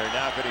back in there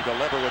now. Could he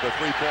deliver with a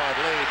 3-point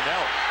lead? No.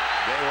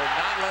 They will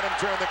not let him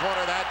turn the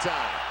corner that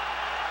time.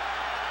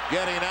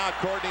 Getting out,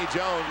 Courtney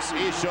Jones.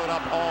 He showed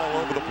up all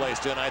over the place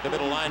tonight, the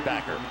middle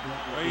linebacker.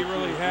 Well, he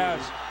really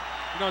has.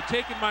 You know,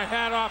 taking my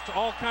hat off to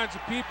all kinds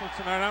of people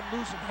tonight. I'm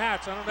losing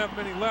hats. I don't have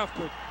many left,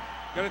 but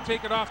got to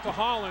take it off to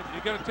Holland.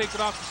 You got to take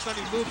it off to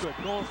Sonny Lubick,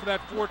 going for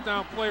that 4th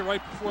down play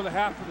right before the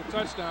half of the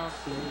touchdown.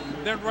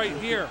 And then right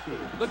here,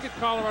 look at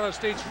Colorado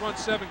State's front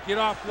 7. Get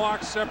off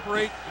blocks,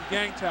 separate, and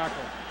gang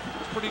tackle.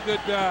 It's pretty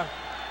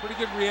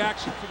good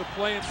reaction to the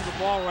play and to the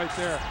ball right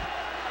there.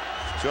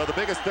 So the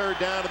biggest 3rd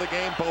down of the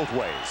game both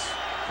ways.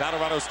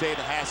 Colorado State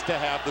has to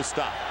have the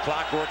stop.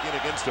 Clock working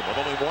against them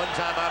with only 1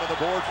 timeout on the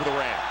board for the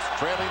Rams.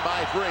 Trailing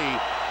by 3.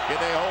 Can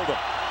they hold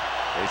them?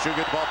 They should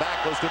get the ball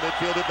back close to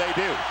midfield if they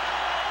do.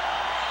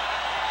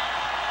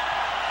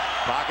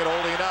 Pocket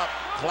holding up.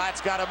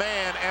 Klatt's got a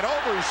man and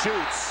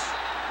overshoots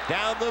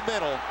down the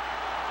middle.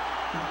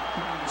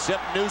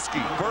 Sipniewski.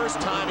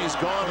 First time he's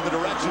gone in the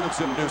direction of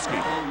Sipniewski.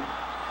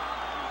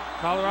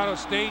 Colorado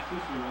State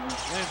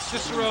and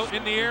Cicero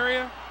in the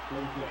area.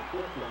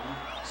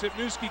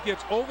 Sipniewski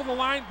gets over the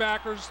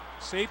linebackers.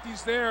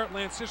 Safety's there.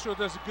 Lance Cicero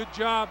does a good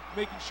job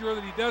making sure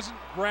that he doesn't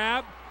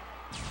grab.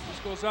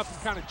 Just goes up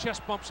and kind of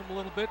chest bumps him a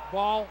little bit.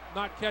 Ball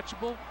not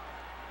catchable.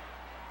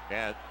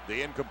 And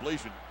the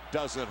incompletion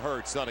doesn't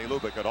hurt Sonny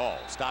Lubick at all.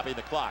 Stopping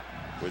the clock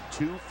with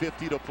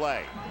 2:50 to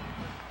play.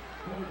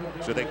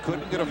 So they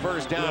couldn't get a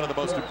first down in the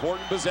most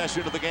important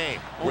possession of the game,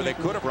 where they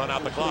could have run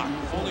out the clock.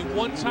 Only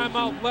 1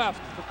 timeout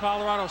left for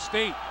Colorado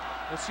State.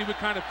 Let's see what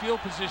kind of field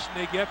position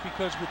they get,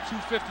 because with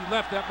 2:50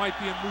 left, that might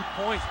be a moot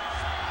point.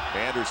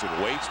 Anderson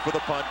waits for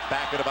the punt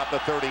back at about the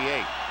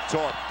 38.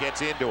 Torp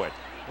gets into it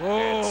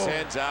and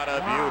sends out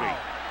a beauty.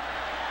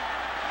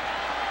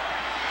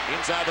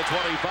 Inside the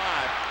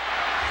 25.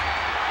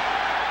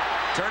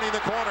 Turning the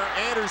corner,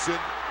 Anderson,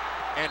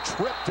 and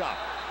tripped up.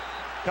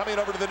 Coming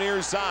over to the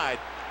near side.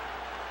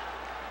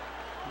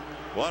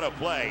 What a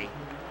play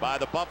by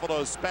the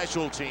Buffalo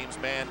special teams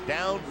man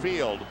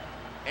downfield.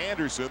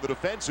 Anderson, the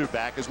defensive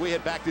back, as we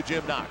head back to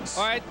Jim Knox.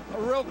 All right,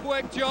 real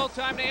quick, Joe,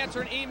 time to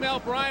answer an email.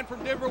 Brian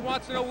from Denver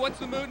wants to know what's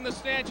the mood in the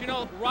stands. You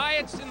know,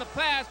 riots in the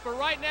past, but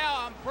right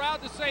now I'm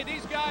proud to say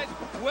these guys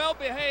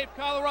well-behaved.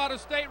 Colorado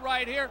State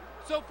right here.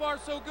 So far,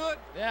 so good.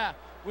 Yeah,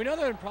 we know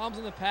there have been problems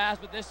in the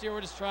past, but this year we're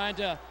just trying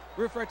to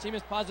root for our team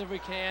as positive as we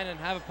can and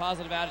have a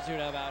positive attitude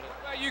about it.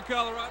 What about you,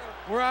 Colorado?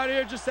 We're out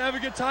here just to have a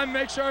good time,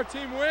 make sure our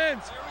team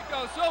wins. There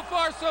we go. So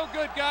far, so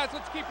good, guys.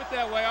 Let's keep it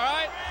that way, all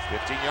right?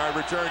 15-yard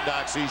return,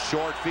 Doxy.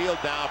 Short field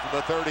now from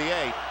the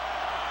 38.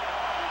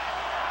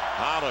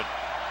 Holland.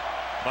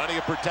 Plenty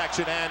of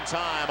protection and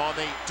time on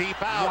the deep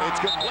out. Wow. It's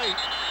complete.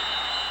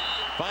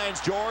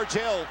 Finds George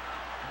Hill.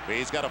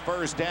 He's got a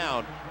first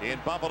down in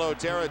Buffalo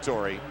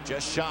territory,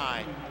 just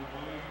shy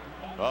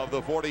of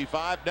the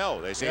 45. No,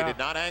 they say he did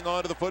not hang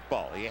on to the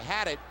football. He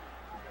had it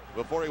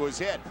before he was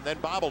hit and then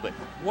bobbled it.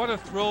 What a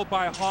throw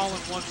by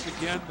Holland once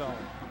again, though.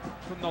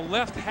 From the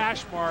left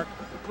hash mark,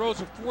 throws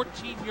a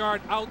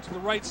 14-yard out to the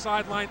right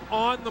sideline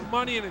on the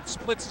money, and it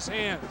splits his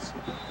hands.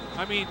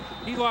 I mean,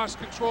 he lost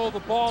control of the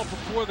ball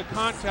before the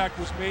contact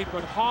was made,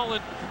 but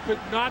Holland could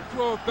not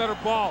throw a better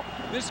ball.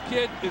 This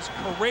kid is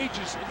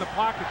courageous in the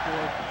pocket,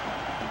 boy.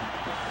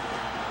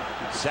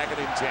 2nd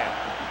and 10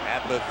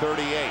 at the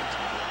 38.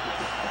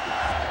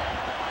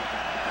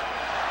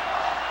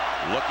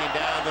 Looking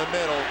down the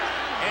middle,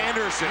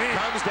 Anderson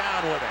comes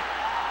down with it.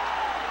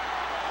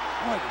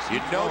 You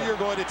know you're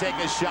going to take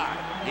a shot.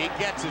 He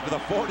gets it to the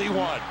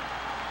 41.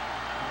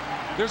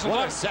 There's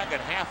a second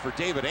half for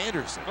David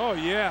Anderson. Oh,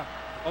 yeah.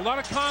 A lot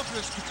of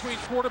confidence between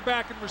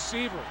quarterback and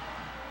receiver.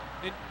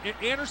 And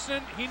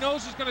Anderson, he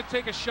knows he's going to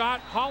take a shot.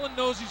 Holland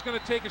knows he's going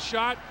to take a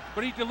shot,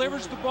 but he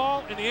delivers the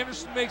ball, and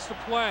Anderson makes the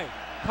play.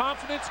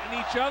 Confidence in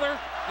each other,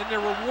 and they're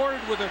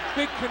rewarded with a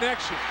big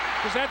connection,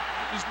 because that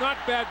is not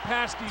bad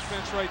pass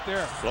defense right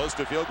there. Close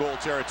to field goal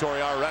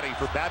territory already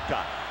for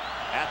Babcock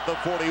at the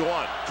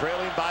 41,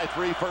 trailing by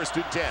 3, 1st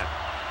and 10.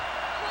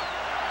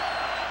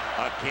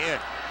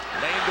 Again,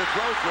 lane to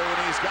throw through,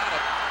 and he's got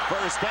it.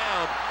 First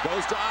down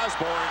goes to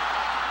Osborne.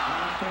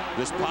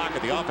 This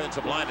pocket, the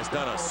offensive line has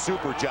done a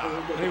super job.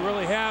 They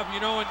really have, you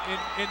know,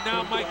 and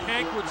now Mike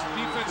Hankwitz,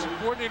 the defensive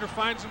coordinator,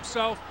 finds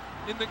himself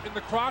in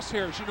the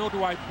crosshairs. You know,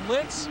 do I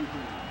blitz?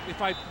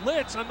 If I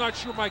blitz, I'm not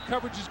sure my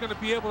coverage is going to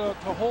be able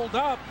to hold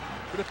up.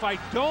 But if I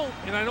don't,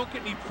 and I don't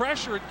get any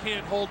pressure and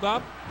can't hold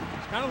up,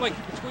 it's kind of like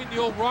between the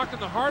old rock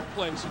and the hard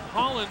place. And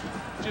Holland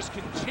just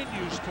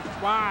continues to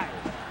thrive.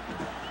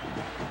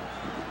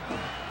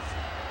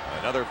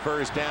 Another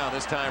first down,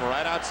 this time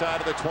right outside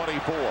of the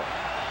 24.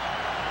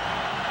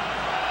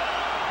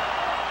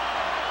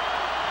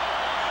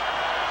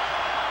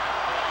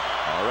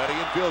 Already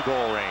in field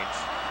goal range.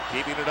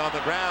 Keeping it on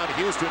the ground.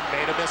 Houston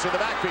made a miss in the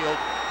backfield.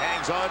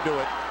 Hangs on to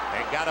it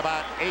and got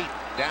about 8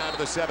 down to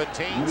the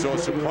 17. So a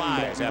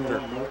surprise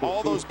after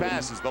all those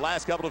passes the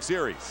last couple of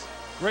series.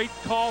 Great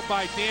call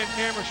by Dan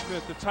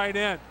Hammerschmidt, the tight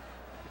end.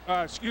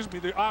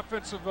 The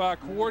offensive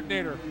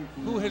coordinator,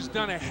 who has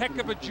done a heck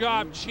of a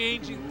job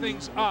changing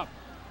things up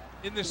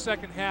in this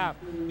second half.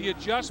 The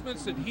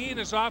adjustments that he and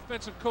his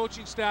offensive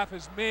coaching staff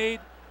has made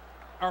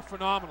are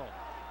phenomenal.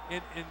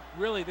 And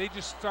really, they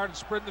just started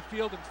spreading the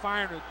field and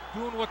firing it,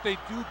 doing what they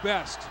do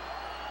best.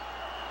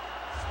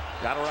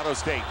 Colorado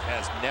State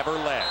has never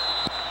led.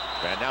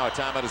 And now a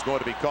timeout is going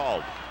to be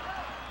called.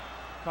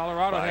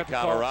 Colorado by had to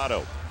Colorado.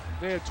 Call.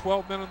 They had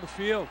 12 men on the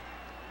field.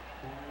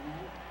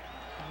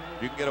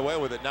 You can get away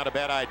with it. Not a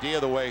bad idea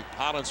the way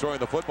Holland's throwing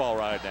the football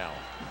right now.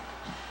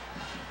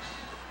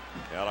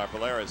 L.R.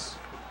 Polaris,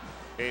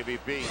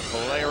 AVP,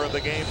 player of the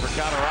game for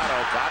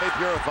Colorado. Bobby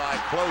Purified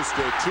close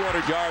to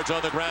 200 yards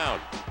on the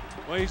ground.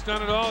 Well, he's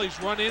done it all.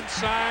 He's run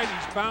inside.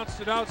 He's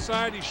bounced it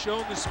outside. He's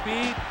shown the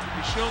speed.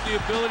 He's shown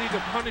the ability to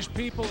punish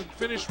people and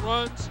finish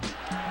runs.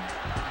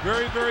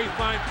 Very, very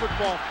fine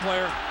football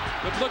player.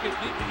 But look, you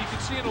can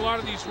see in a lot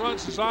of these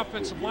runs, his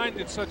offensive line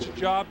did such a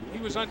job. He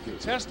was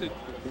uncontested.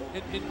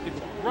 And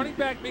if running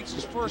back makes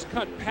his first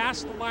cut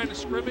past the line of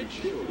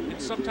scrimmage,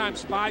 and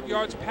sometimes 5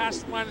 yards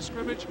past the line of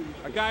scrimmage,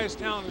 a guy as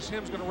talented as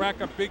him is going to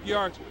rack up big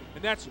yards.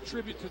 And that's a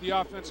tribute to the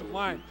offensive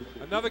line.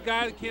 Another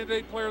guy, the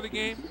candidate player of the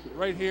game,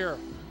 right here.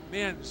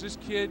 Man, is this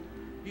kid,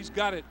 he's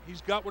got it. He's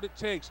got what it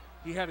takes.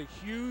 He had a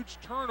huge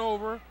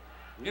turnover,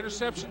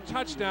 interception,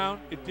 touchdown.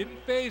 It didn't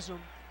faze him.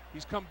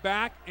 He's come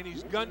back, and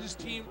he's gunned his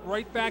team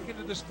right back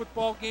into this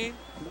football game.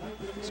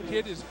 This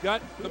kid has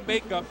got the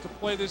makeup to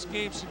play this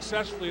game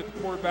successfully at the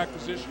quarterback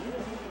position.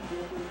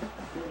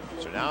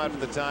 So now after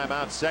the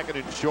timeout,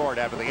 2nd and short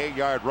after the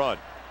 8-yard run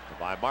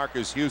by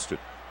Marcus Houston.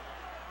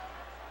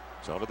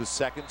 So to the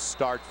second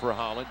start for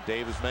Holland.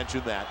 Dave has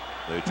mentioned that.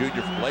 The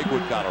junior from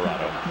Lakewood,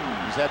 Colorado.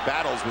 He's had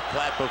battles with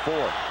Platt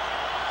before.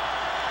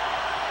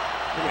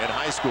 In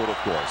high school, of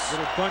course.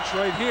 Little bunch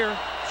right here.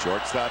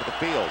 Short side of the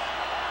field.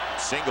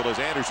 Single as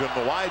Anderson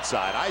on the wide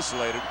side.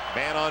 Isolated,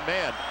 man on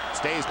man.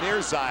 Stays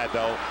near side,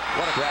 though.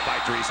 What a grab by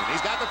Dreesen.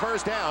 He's got the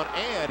first down,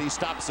 and he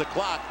stops the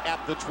clock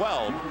at the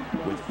 12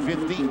 with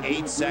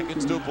 58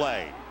 seconds to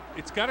play.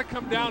 It's got to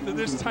come down to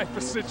this type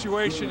of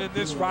situation in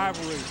this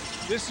rivalry.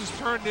 This has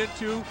turned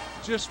into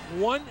just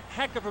one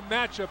heck of a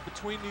matchup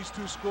between these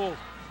two schools.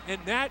 And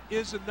that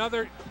is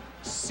another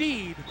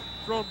seed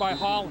thrown by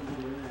Holland.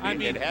 I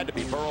mean, it had to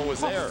be. Burrow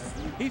was there.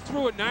 He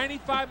threw a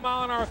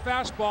 95-mile-an-hour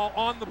fastball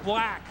on the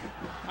black.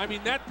 I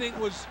mean, that thing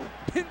was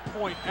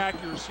pinpoint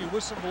accuracy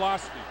with some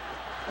velocity.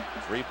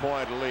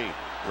 3-point lead.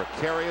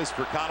 Precarious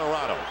for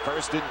Colorado.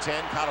 1st and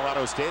 10,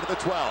 Colorado State at the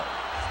 12.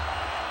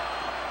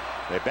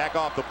 They back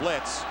off the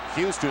blitz.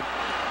 Houston,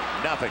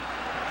 nothing.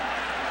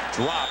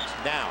 Dropped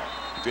now.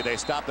 Do they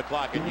stop the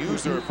clock and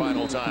use their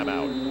final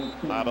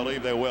timeout? I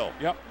believe they will.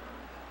 Yep.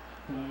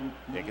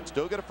 They can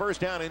still get a first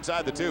down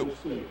inside the 2.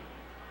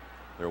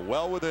 They're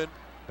well within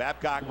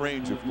Babcock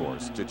range, of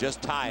course, to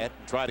just tie it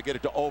and try to get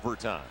it to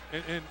overtime.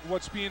 And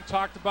what's being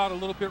talked about a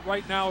little bit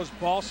right now is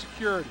ball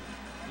security.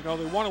 You know,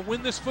 they want to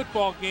win this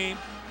football game,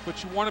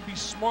 but you want to be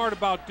smart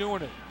about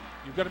doing it.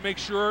 You've got to make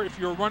sure if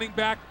you're a running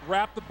back,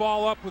 wrap the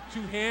ball up with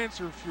 2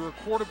 hands, or if you're a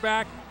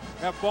quarterback,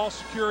 have ball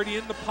security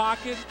in the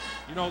pocket.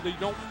 You know, they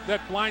don't,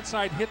 that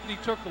blindside hit that he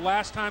took the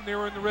last time they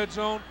were in the red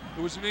zone,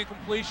 it was an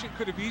incompletion,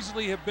 could have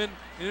easily have been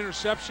an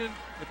interception.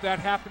 If that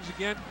happens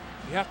again,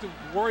 you have to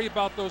worry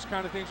about those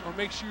kind of things, or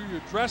make sure you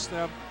address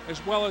them,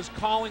 as well as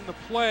calling the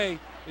play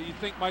that you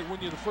think might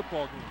win you the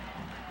football game.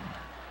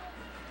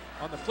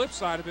 On the flip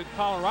side of it,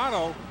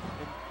 Colorado,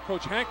 and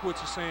Coach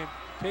Hankwitz is saying,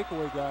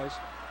 takeaway guys.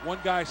 One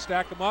guy,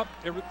 stack them up.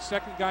 Every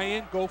second guy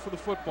in, go for the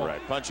football.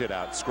 Right, punch it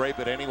out, scrape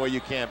it any way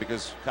you can,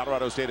 because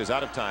Colorado State is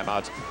out of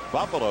timeouts.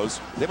 Buffaloes,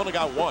 they've only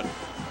got 1.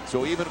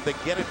 So even if they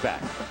get it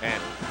back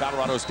and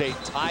Colorado State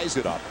ties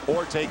it up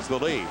or takes the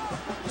lead,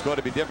 it's going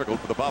to be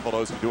difficult for the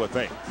Buffaloes to do a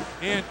thing.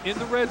 And in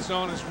the red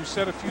zone, as we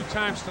said a few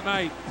times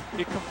tonight,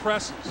 it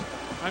compresses.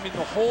 I mean,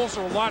 the holes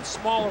are a lot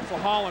smaller for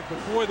Holland,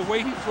 but boy, the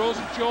way he throws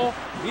it, Joel,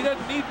 he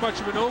doesn't need much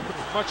of an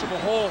opening, much of a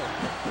hole.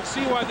 You can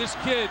see why this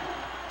kid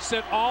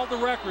set all the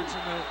records in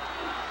the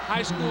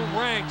high school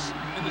ranks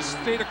in the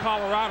state of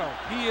Colorado.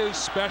 He is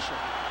special.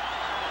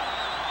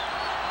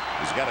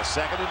 He's got a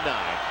 2nd and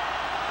 9.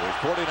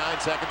 There's 49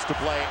 seconds to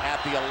play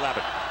at the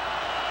 11.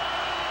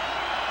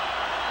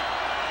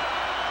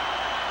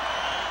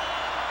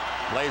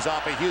 Plays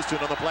off of Houston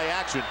on the play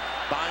action.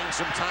 Buying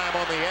some time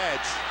on the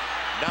edge.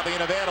 Nothing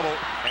available,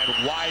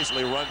 and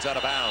wisely runs out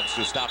of bounds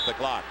to stop the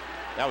clock.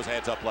 That was a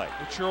heads-up play.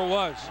 It sure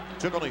was.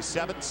 Took only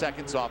 7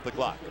 seconds off the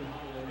clock.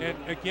 And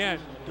again,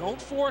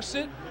 don't force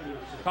it.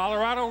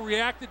 Colorado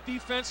reacted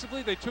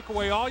defensively. They took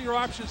away all your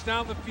options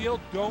down the field.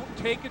 Don't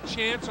take a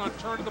chance on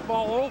turning the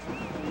ball over.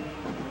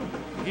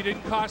 He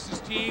didn't cost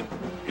his team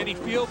any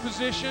field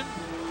position.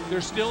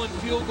 They're still in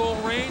field goal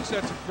range.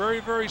 That's a very,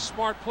 very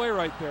smart play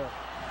right there.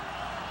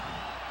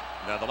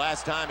 Now, the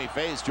last time he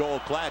faced Joel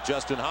Klatt,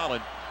 Justin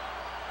Holland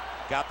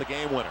got the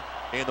game winner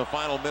in the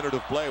final minute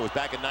of play. It was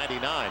back in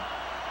 '99.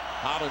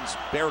 Holland's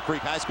Bear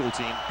Creek High School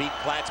team beat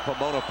Klatt's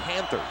Pomona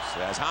Panthers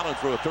as Holland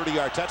threw a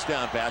 30-yard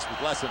touchdown pass with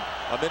less than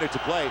a minute to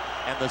play,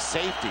 and the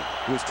safety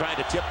who was trying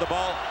to tip the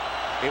ball,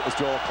 it was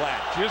Joel Klatt.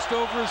 Just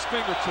over his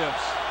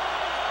fingertips.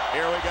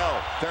 Here we go.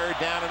 3rd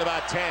down and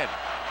about 10.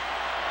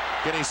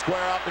 Can he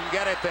square up and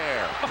get it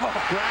there?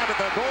 Grab at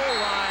the goal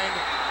line.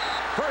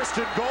 1st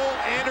and goal.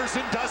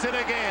 Anderson does it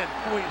again.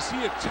 Boy, is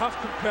he a tough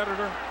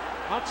competitor?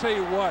 I'll tell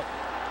you what.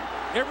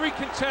 Every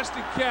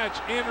contested catch,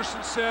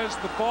 Anderson says,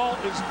 the ball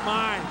is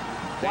mine.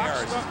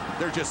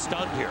 They're just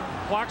stunned here.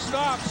 Clock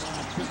stops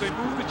because they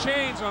move the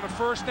chains on a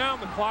 1st down.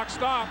 The clock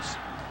stops.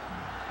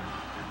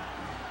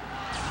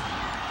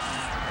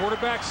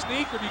 Quarterback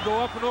sneak, or do you go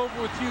up and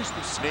over with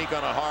Houston? Sneak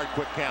on a hard,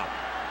 quick count.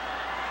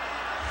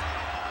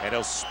 And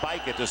he'll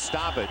spike it to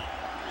stop it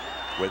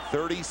with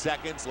 30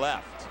 seconds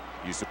left.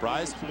 You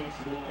surprised?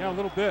 Yeah, a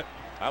little bit.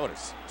 I would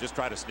have just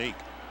tried to sneak.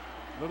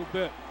 A little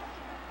bit.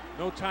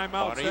 No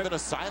timeouts. Or even a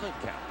silent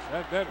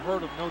count. That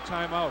hurt him. No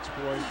timeouts,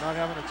 boy. Not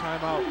having a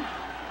timeout.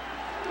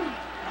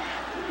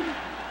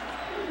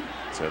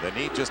 So they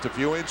need just a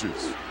few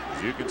inches.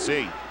 As you can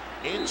see,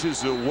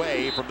 inches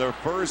away from their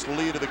first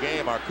lead of the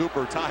game are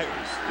Cooper Tires,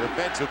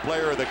 defensive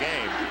player of the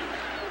game.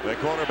 The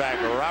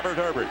cornerback, Robert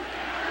Herbert.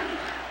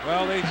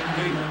 Well,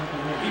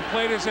 he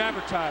played as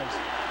advertised.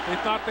 They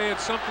thought they had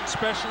something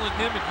special in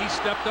him, and he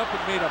stepped up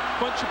and made a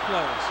bunch of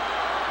plays.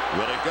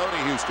 Will it go to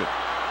Houston?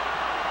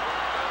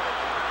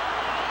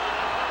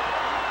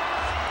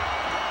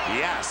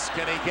 Yes.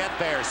 Can he get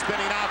there?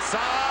 Spinning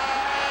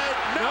outside.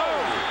 No.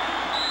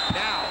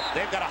 Now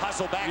they've got to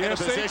hustle back into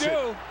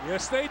position.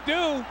 Yes, they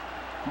do.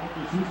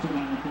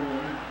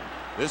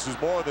 This is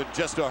more than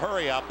just a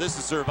hurry up. This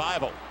is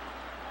survival.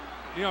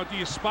 You know, do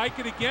you spike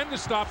it again to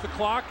stop the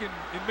clock and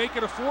make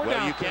it a 4 down?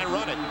 Well, you can't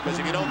run it because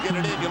if you don't get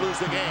it in, you lose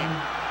the game.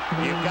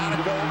 You've got to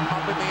go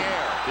up in the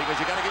air because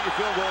you got to get your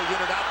field goal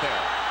unit out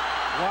there.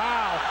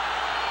 Wow.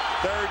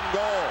 3rd and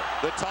goal.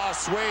 The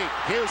toss sweep.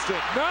 Houston.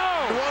 No.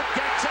 He won't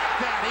check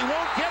that. He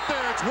won't get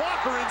there. It's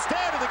Walker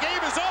instead, and the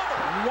game is over.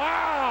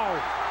 Wow.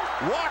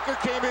 Walker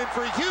came in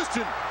for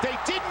Houston. They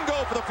didn't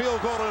go for the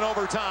field goal in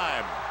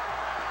overtime.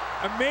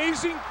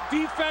 Amazing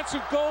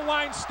defensive goal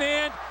line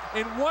stand,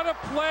 and what a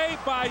play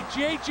by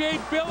J.J.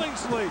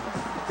 Billingsley.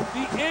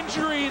 The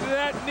injury to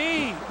that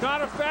knee,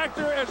 not a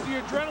factor as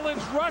the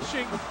adrenaline's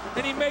rushing,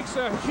 and he makes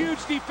a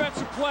huge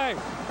defensive play.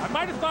 I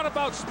might have thought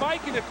about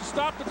spiking it to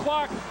stop the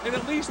clock and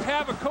at least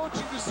have a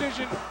coaching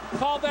decision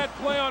call that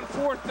play on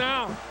 4th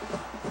down.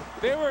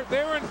 They were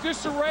in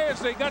disarray as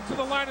they got to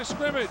the line of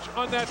scrimmage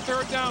on that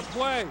 3rd down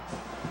play.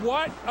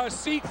 What a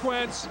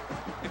sequence.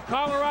 And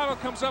Colorado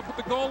comes up with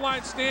the goal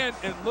line stand,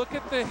 and look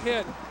at the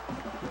hit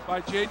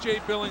by J.J.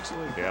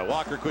 Billingsley. Yeah,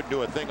 Walker couldn't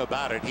do a thing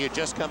about it. He had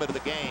just come into the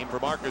game for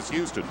Marcus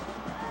Houston.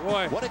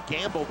 Boy. What a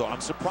gamble, though.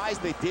 I'm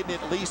surprised they didn't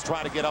at least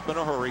try to get up in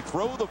a hurry,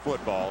 throw the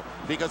football,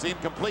 because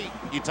incomplete,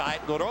 you tie it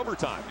and go to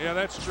overtime. Yeah,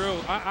 that's true.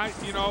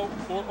 You know,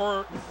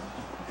 or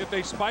if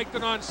they spiked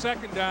it on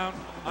 2nd down,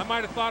 I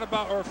might have thought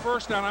about, or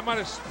 1st down, I might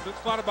have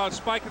thought about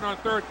spiking on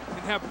 3rd and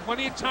have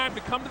plenty of time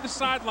to come to the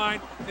sideline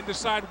and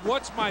decide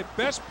what's my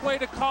best play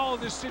to call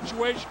in this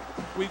situation.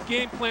 We've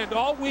game planned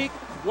all week.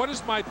 What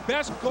is my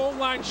best goal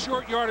line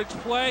short yardage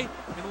play?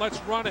 And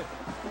let's run it.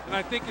 And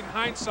I think in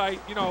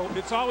hindsight, you know,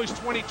 it's always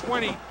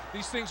 20/20.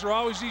 These things are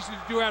always easy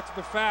to do after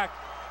the fact.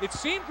 It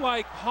seemed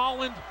like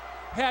Holland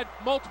had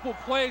multiple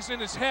plays in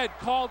his head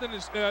called in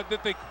his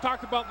that they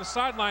talked about in the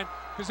sideline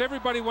because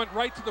everybody went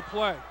right to the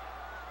play.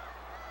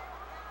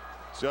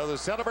 So the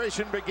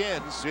celebration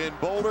begins in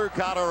Boulder,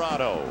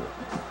 Colorado.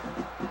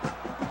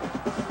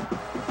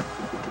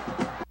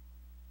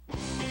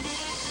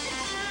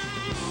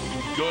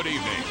 Good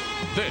evening.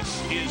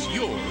 This is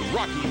your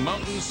Rocky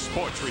Mountain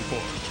Sports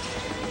Report.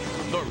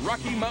 The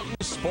Rocky Mountain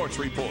Sports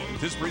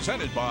Report is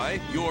presented by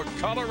your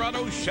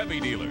Colorado Chevy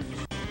dealers.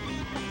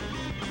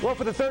 Well,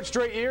 for the 3rd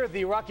straight year,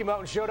 the Rocky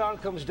Mountain Showdown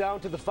comes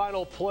down to the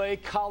final play.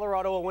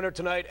 Colorado a winner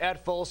tonight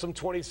at Folsom,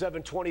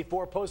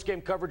 27-24.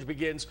 Post-game coverage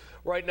begins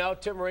right now.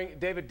 Tim Ring,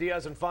 David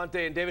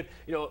Diaz-Infante. And David,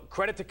 you know,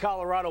 credit to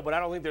Colorado, but I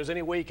don't think there's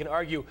any way you can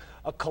argue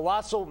a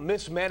colossal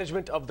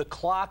mismanagement of the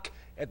clock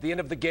at the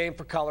end of the game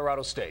for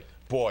Colorado State.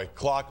 Boy,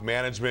 clock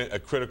management, a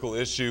critical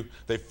issue.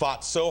 They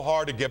fought so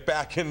hard to get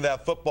back into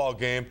that football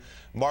game.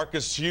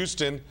 Marcus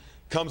Houston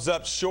comes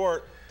up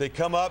short. They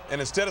come up,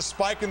 and instead of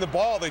spiking the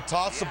ball, they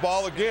toss the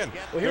ball again.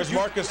 Here's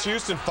Marcus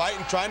Houston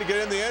fighting, trying to get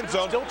in the end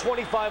zone. Still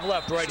 25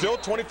 left, right? Still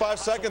 25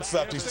 seconds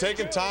left. He's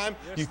taking time.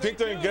 You think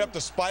they're going to get up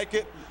to spike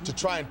it, to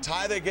try and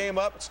tie the game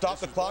up, stop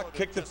the clock,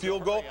 kick the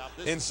field goal.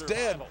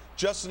 Instead,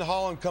 Justin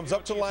Holland comes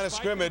up to the line of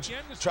scrimmage,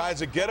 tries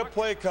to get a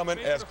play coming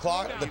as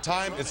the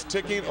time is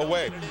ticking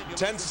away.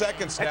 10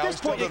 seconds now. He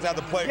still doesn't have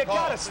the play called. You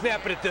got to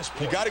snap it at this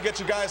point. You got to get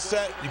your guys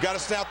set. You got to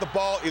snap the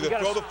ball, either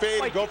throw the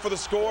fade and go for the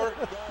score,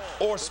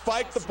 or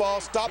spike the ball,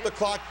 stop the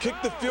clock, kick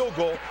the field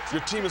goal.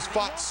 Your team has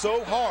fought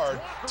so hard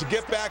to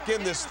get back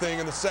in this thing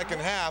in the second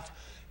half.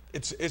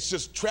 It's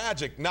just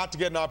tragic not to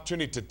get an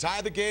opportunity to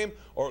tie the game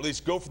or at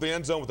least go for the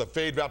end zone with a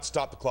fade route to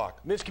stop the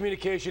clock.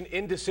 Miscommunication,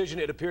 indecision,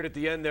 it appeared at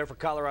the end there for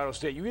Colorado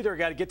State. You either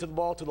got to get to the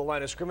ball to the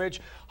line of scrimmage,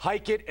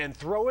 hike it and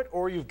throw it,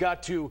 or you've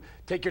got to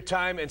take your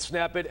time and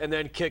snap it and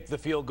then kick the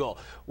field goal.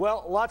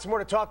 Well, lots more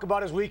to talk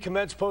about as we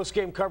commence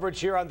post-game coverage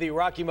here on the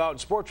Rocky Mountain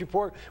Sports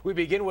Report. We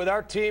begin with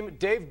our team,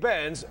 Dave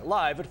Benz,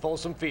 live at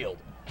Folsom Field.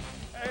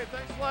 Hey,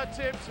 thanks a lot,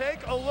 Tim.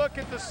 Take a look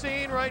at the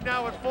scene right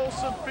now at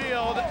Folsom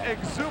Field.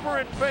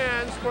 Exuberant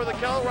fans for the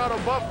Colorado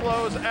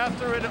Buffaloes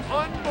after an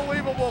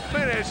unbelievable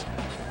finish.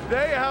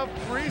 They have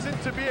reason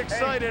to be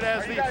excited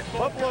as the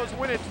Buffaloes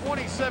win it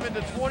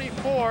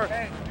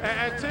 27-24.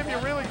 And Tim, you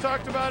really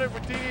talked about it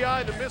with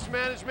DDI, the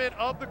mismanagement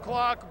of the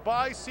clock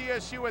by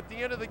CSU at the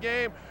end of the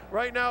game.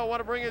 Right now, I want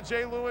to bring in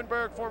Jay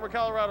Lewinberg, former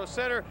Colorado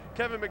center,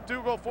 Kevin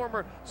McDougal,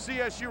 former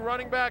CSU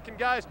running back. And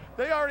guys,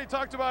 they already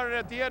talked about it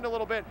at the end a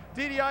little bit.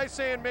 DDI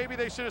saying maybe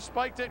they should have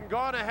spiked it and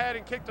gone ahead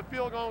and kicked the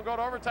field goal and go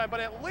to overtime. But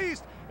at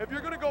least if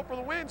you're going to go for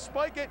the win,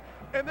 spike it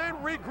and then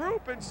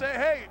regroup and say,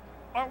 hey,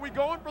 are we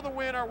going for the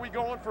win? Are we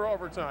going for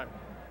overtime?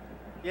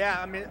 Yeah,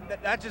 I mean,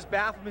 that just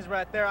baffles me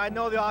right there. I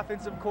know the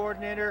offensive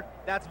coordinator.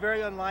 That's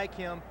very unlike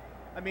him.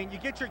 I mean, you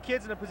get your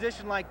kids in a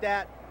position like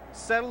that,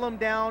 settle them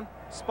down,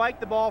 spike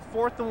the ball,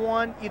 4th and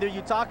 1. Either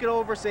you talk it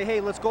over, say, hey,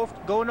 let's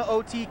go into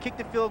OT, kick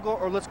the field goal,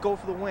 or let's go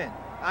for the win.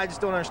 I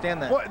just don't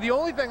understand that. Well, the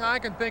only thing I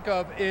can think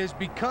of is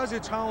because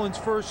it's Holland's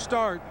first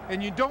start,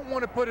 and you don't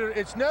want to put it,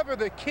 it's never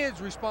the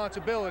kid's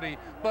responsibility,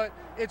 but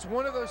it's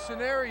one of those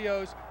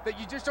scenarios that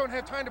you just don't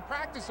have time to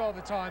practice all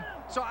the time.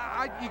 So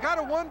you got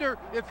to wonder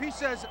if he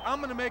says, I'm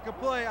going to make a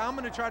play, I'm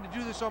going to try to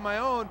do this on my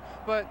own,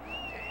 but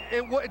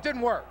it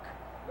didn't work.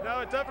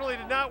 No, it definitely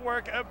did not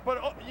work,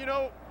 but you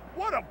know,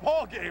 what a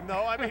ball game,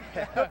 though. I mean,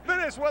 the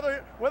finish,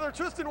 whether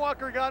Tristan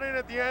Walker got in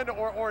at the end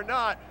or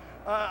not,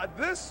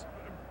 this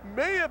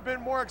may have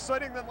been more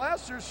exciting than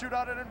last year's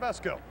shootout at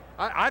Invesco.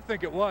 I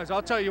think it was.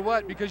 I'll tell you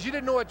what, because you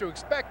didn't know what to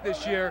expect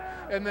this year,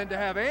 and then to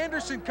have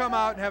Anderson come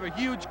out and have a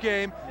huge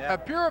game,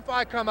 have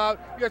Purify come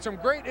out, you had some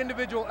great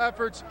individual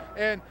efforts,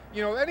 and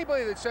you know,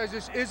 anybody that says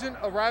this isn't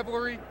a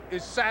rivalry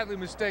is sadly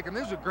mistaken.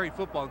 This is a great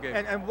football game.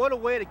 And what a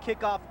way to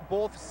kick off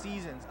both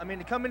seasons. I mean,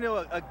 to come into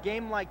a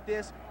game like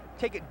this,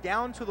 take it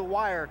down to the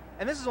wire,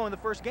 and this is only the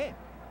first game.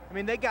 I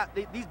mean,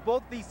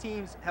 both these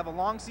teams have a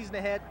long season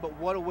ahead, but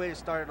what a way to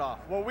start it off.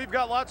 Well, we've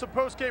got lots of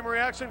post-game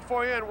reaction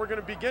for you, and we're going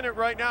to begin it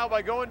right now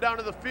by going down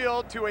to the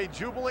field to a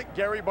jubilant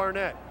Gary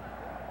Barnett.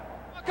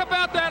 Talk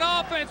about that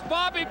offense.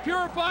 Bobby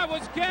Purify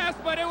was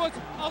gassed, but it was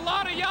a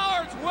lot of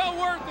yards, well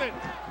worth it.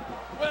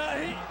 Well,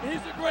 he's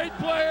a great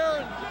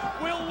player,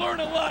 and we'll learn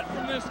a lot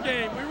from this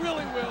game. We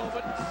really will,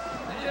 but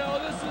you know,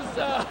 this is,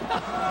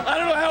 I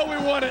don't know how we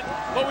won it,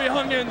 but we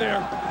hung in there.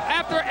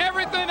 After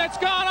everything that's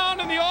gone on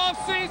in the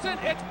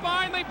offseason, it's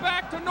finally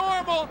back to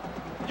normal.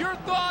 Your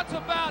thoughts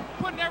about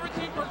putting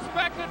everything in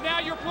perspective, now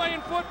you're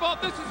playing football,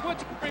 this is what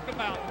you think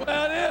about.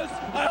 Well, it is.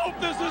 I hope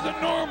this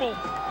isn't normal.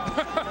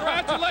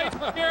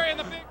 Congratulations, Gary, and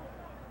the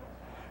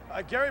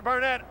big... Gary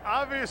Barnett,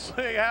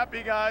 obviously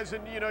happy, guys,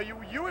 and you know,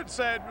 you had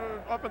said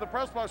up in the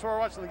press box while we were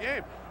watching the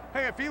game,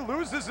 hey, if he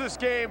loses this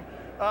game,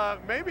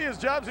 maybe his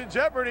job's in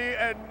jeopardy,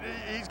 and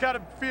he's got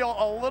to feel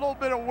a little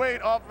bit of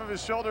weight off of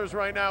his shoulders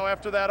right now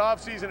after that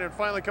offseason and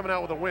finally coming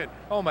out with a win.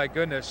 Oh, my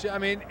goodness. I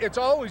mean, it's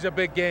always a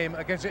big game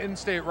against an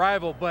in-state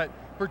rival, but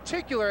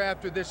particular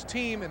after this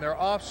team and their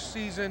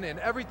offseason and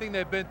everything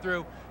they've been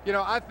through, you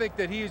know, I think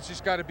that he's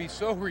just got to be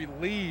so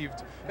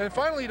relieved. And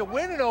finally, to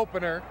win an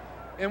opener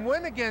and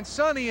win against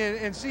Sonny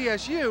and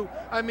CSU,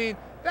 I mean,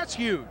 that's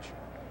huge.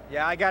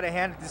 Yeah, I got to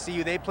hand it to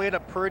CU. They played a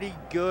pretty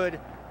good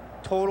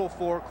total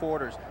 4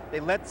 quarters. They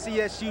let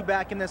CSU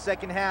back in the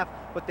second half,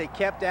 but they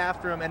kept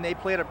after them, and they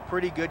played a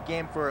pretty good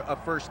game for a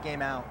first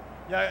game out.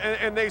 Yeah,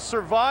 and they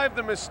survived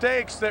the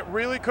mistakes that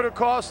really could have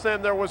cost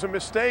them. There was a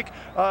mistake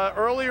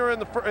earlier in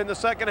the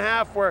second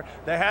half where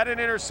they had an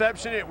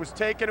interception. It was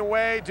taken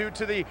away due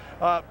to the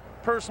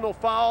personal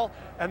foul,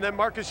 and then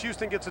Marcus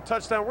Houston gets a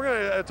touchdown. We're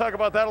going to talk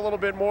about that a little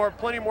bit more.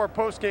 Plenty more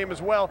post-game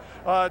as well.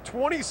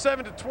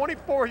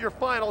 27-24 your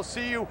final.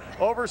 CU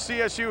over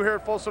CSU here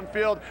at Folsom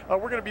Field. We're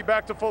going to be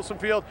back to Folsom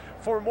Field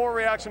for more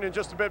reaction in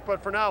just a bit,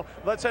 but for now,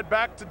 let's head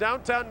back to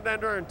downtown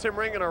Denver and Tim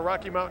Ring in our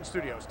Rocky Mountain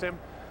studios. Tim?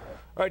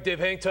 All right, Dave,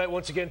 hang tight.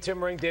 Once again,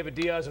 Tim Ring, David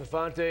Diaz, and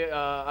Fonte.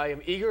 I am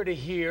eager to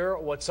hear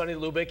what Sonny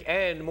Lubick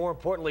and, more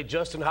importantly,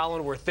 Justin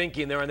Holland were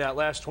thinking there in that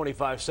last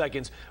 25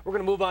 seconds. We're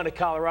going to move on to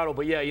Colorado,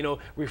 but yeah, you know,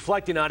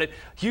 reflecting on it,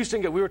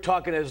 Houston, we were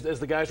talking as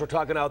the guys were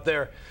talking out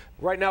there.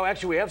 Right now,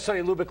 actually, we have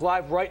Sonny Lubick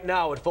live right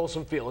now at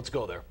Folsom Field. Let's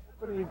go there.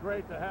 Pretty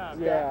great to have.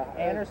 Yeah,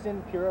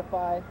 Anderson,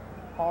 Purify,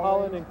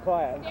 Holland, and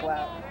Clapp.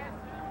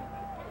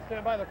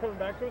 Stand by, they're coming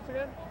back to us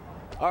again.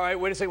 All right,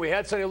 wait a second. We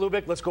had Sonny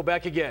Lubick. Let's go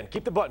back again.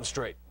 Keep the button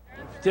straight.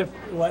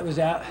 What was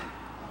that?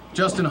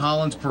 Justin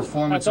Holland's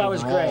performance I thought it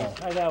was overall.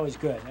 great. I thought it was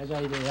good. I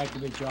thought he did a heck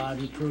of a job.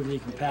 He proved he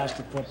can pass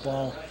the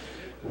football.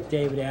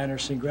 David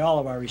Anderson, all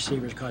of our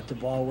receivers caught the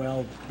ball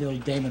well.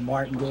 Damon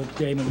Martin goes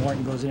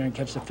in there and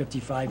catches a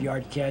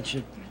 55-yard catch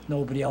that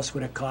nobody else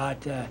would have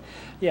caught.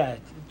 Yeah,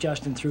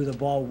 Justin threw the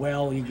ball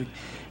well.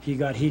 He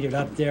got heated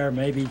up there.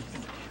 Maybe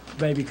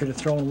could have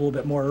thrown a little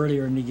bit more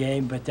earlier in the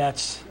game, but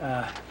that's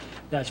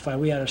fine.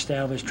 We had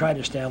tried to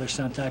establish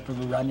some type of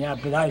a run. Yeah,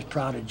 but I was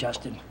proud of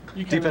Justin.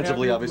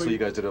 Defensively, obviously, you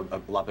guys did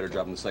a lot better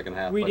job in the second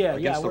half. We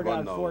did, yeah. We're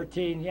down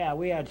 14. Yeah,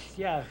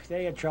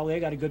 they had trouble. They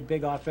got a good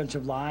big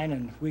offensive line,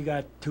 and we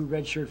got 2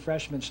 redshirt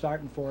freshmen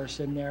starting for us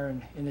in there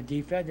in the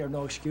defense. There are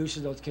no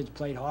excuses. Those kids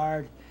played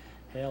hard.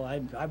 Hell, I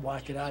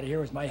walked it out of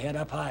here with my head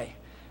up high.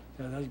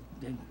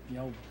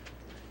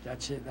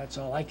 That's it. That's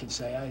all I can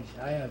say.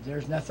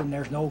 There's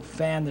no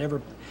fan that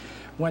ever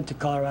went to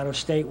Colorado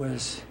State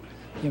was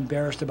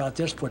embarrassed about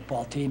this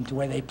football team, the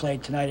way they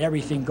played tonight.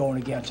 Everything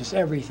going against us,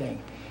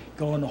 everything.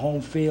 Going to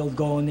home field,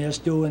 going this,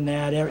 doing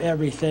that,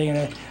 everything.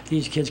 And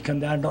these kids come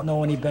down, don't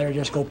know any better,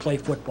 just go play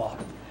football.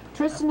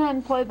 Tristan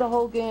hadn't played the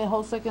whole game,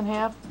 whole second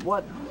half.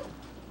 Well,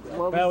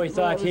 we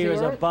thought he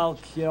was a bulk,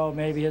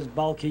 maybe his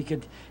bulk, he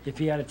could, if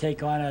he had to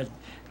take on a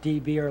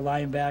DB or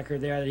linebacker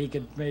there, that he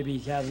could maybe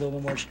have a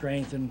little more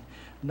strength and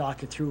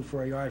knock it through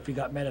for a yard if he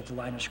got met at the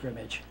line of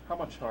scrimmage. How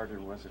much harder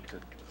was it to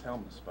tell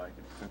him to spike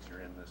it since you're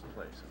in this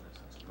place and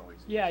this noise?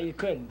 Yeah, you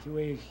couldn't.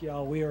 We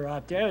were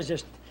out there. It was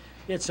just,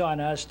 it's on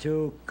us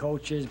too,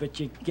 coaches, but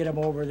you get him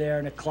over there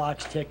and the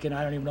clock's ticking.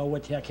 I don't even know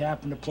what the heck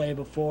happened to play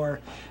before,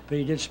 but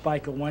he did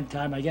spike it one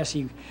time. I guess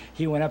he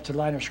went up to the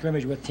line of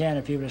scrimmage with 10.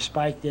 If he would have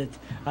spiked it,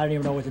 I don't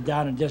even know what the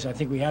down and distance. I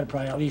think we had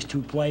probably at least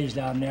 2 plays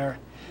down there.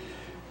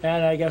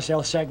 And I guess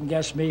they'll second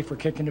guess me for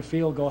kicking the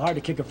field goal. Hard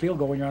to kick a field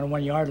goal when you're on the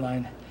 1-yard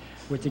line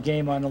with the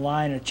game on the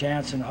line, a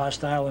chance in a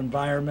hostile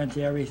environment,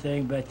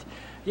 everything. But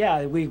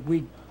yeah,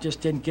 we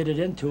just didn't get it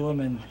into him,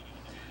 and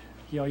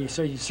you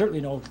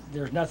certainly know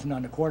there's nothing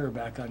on the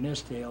quarterback on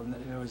this deal.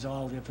 It was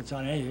all, if it's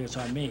on anything, it's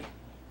on me.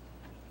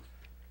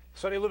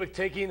 Sonny Lubick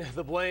taking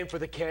the blame for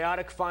the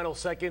chaotic final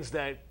seconds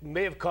that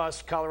may have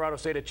cost Colorado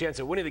State a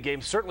chance at winning the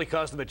game, certainly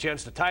cost them a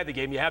chance to tie the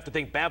game. You have to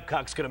think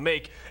Babcock's going to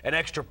make an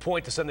extra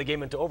point to send the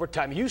game into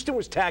overtime. Houston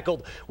was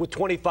tackled with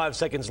 25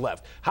 seconds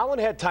left.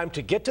 Holland had time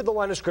to get to the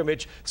line of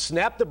scrimmage,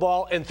 snap the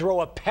ball, and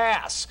throw a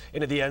pass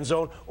into the end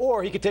zone,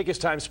 or he could take his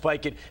time,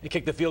 spike it, and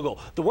kick the field goal.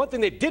 The one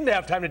thing they didn't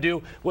have time to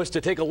do was to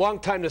take a long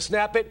time to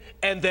snap it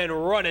and then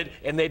run it,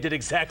 and they did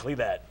exactly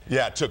that.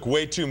 Yeah, it took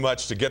way too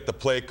much to get the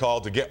play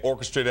called, to get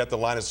orchestrated at the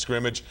line of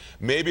scrimmage.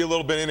 Maybe a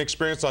little bit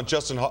inexperienced on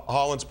Justin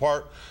Holland's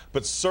part,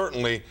 but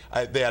certainly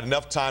they had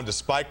enough time to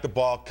spike the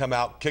ball, come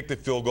out, kick the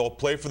field goal,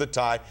 play for the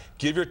tie,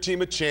 give your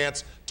team a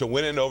chance to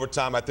win in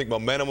overtime. I think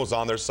momentum was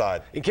on their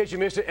side. In case you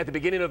missed it, at the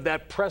beginning of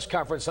that press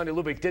conference, Sonny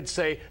Lubick did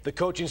say the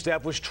coaching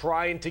staff was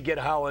trying to get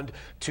Holland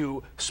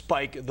to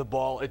spike the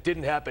ball. It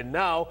didn't happen.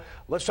 Now,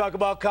 let's talk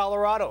about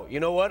Colorado. You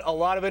know what? A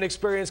lot of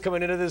inexperience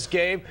coming into this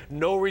game.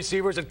 No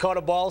receivers had caught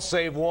a ball,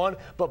 save one.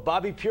 But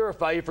Bobby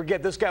Purify, you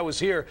forget, this guy was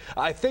here.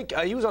 I think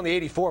he was on the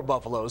 84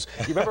 Buffaloes.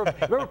 You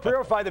remember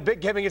Purify, the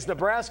big game against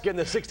Nebraska in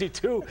the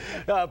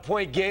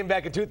 62-point game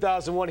back in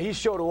 2001. He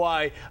showed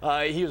why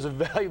he was a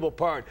valuable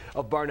part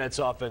of Barnett's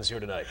offense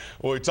here tonight.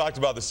 Well, we talked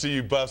about the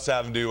CU Buffs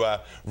having to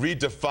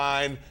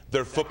redefine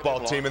their football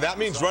team, and that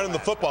means running the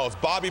football. It's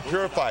Bobby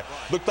Purify.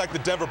 Looked like the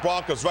Denver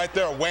Broncos right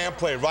there, a wham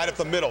play right up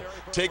the middle,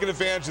 taking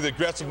advantage of the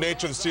aggressive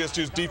nature of the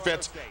CSU's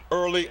defense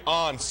early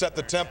on, set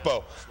the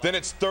tempo. Then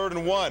it's 3rd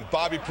and 1.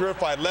 Bobby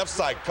Purify, left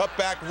side, cut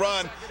back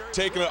run,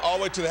 taking it all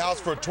the way to the house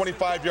for a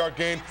 25-yard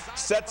gain,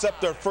 sets up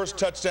their first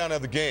touchdown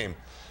of the game.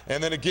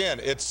 And then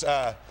again, it's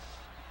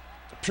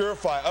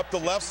Purify up the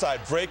left side,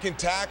 breaking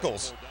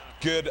tackles.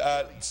 Good,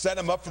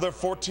 setting them up for their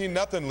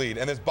 14-0 lead.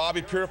 And it's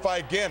Bobby Purify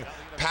again.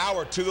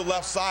 Power to the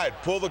left side.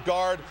 Pull the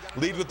guard,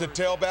 lead with the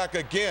tailback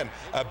again.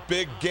 A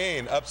big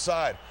gain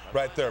upside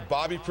right there.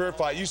 Bobby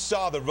Purify, you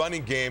saw the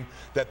running game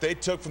that they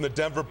took from the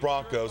Denver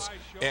Broncos,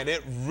 and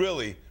it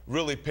really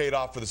paid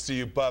off for the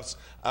CU Buffs.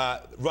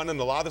 Running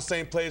a lot of the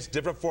same plays,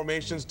 different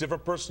formations,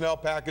 different personnel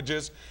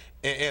packages,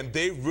 and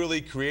they really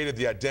created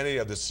the identity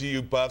of the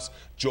CU Buffs.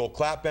 Joel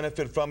Clapp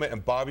benefited from it,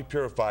 and Bobby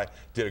Purify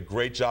did a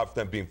great job for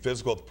them being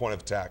physical at the point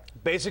of attack.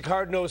 Basic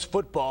hard-nosed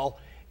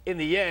football in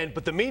the end,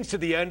 but the means to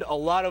the end, a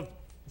lot of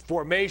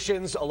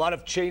formations, a lot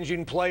of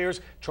changing players,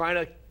 trying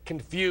to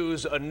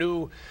confuse a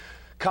new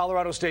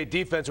Colorado State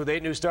defense with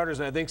 8 new starters,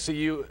 and I think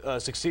CU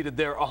succeeded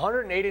there.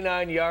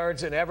 189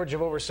 yards, an average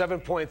of over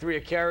 7.3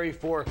 a carry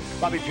for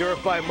Bobby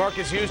Purify.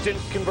 Marcus Houston,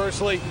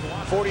 conversely,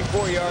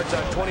 44 yards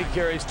on 20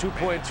 carries,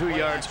 2.2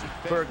 yards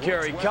per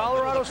carry.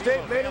 Colorado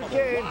State made a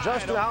game.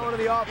 Justin Holland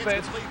in the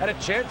offense had a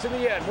chance in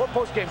the end. More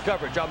post-game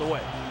coverage on the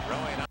way.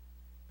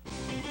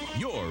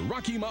 Your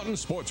Rocky Mountain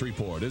Sports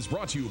Report is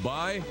brought to you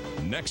by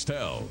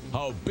Nextel.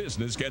 How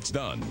business gets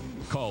done.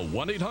 Call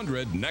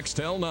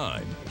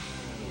 1-800-NEXTEL-9.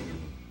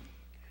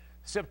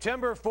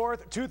 September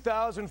 4th,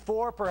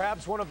 2004,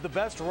 perhaps one of the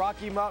best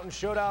Rocky Mountain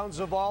showdowns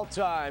of all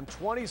time.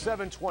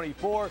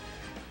 27-24.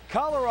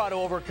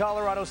 Colorado over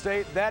Colorado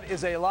State. That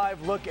is a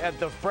live look at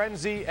the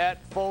frenzy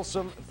at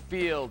Folsom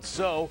Field.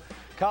 So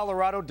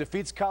Colorado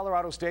defeats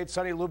Colorado State.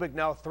 Sonny Lubick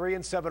now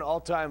 3-7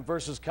 all-time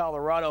versus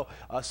Colorado.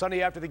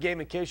 Sonny, after the game,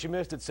 in case you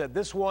missed it, said,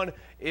 "This one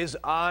is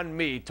on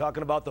me,"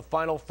 talking about the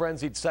final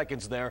frenzied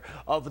seconds there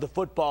of the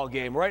football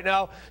game. Right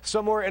now,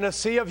 somewhere in a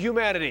sea of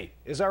humanity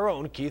is our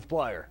own Keith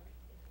Plyer.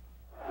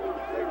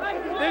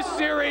 This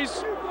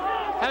series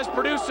has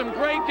produced some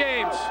great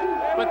games,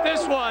 but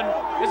this one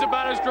is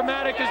about as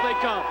dramatic as they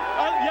come.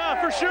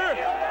 Yeah, for sure.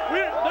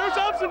 There's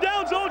ups and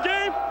downs all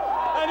game,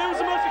 and it was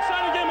the most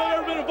exciting game I've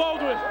ever been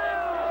involved with.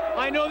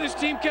 I know this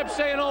team kept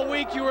saying all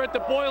week you were at the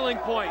boiling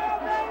point.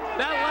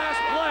 That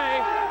last play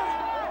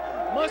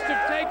must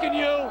have taken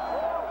you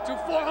to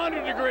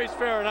 400 degrees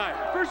Fahrenheit.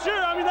 For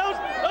sure. I mean, that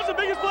was the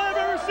biggest play I've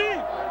ever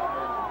seen.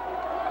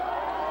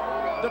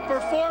 The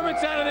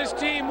performance out of this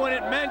team when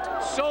it meant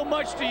so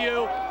much to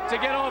you to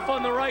get off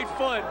on the right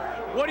foot.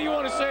 What do you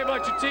want to say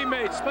about your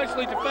teammates,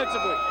 especially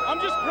defensively?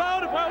 I'm just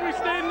proud of how we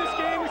stayed in this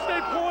game. We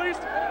stayed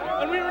poised,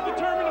 and we were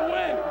determined to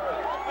win.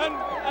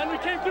 And we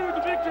came through with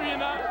the victory,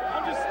 and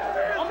I'm just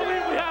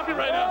unbelievably happy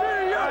right now.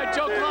 All right,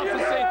 Joe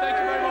Kloffenstein, thank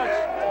you very much.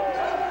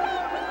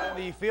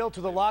 The field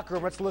to the locker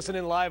room. Let's listen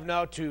in live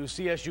now to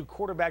CSU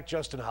quarterback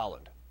Justin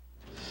Holland.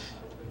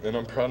 And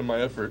I'm proud of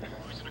my effort.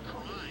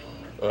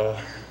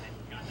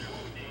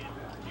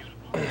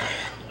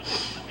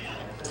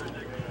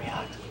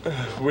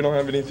 We don't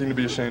have anything to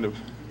be ashamed of.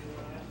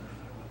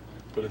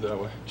 Put it that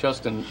way.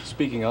 Justin,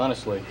 speaking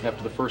honestly,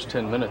 after the first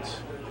 10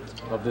 minutes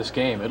of this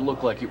game, it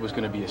looked like it was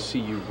going to be a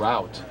CU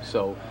rout.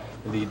 So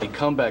the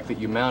comeback that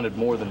you mounted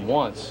more than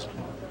once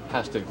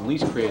has to at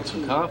least create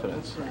some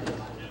confidence.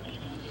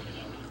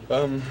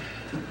 You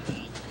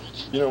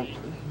know,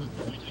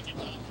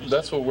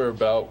 that's what we're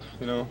about.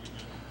 You know,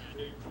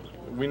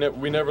 we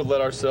never let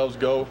ourselves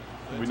go.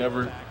 We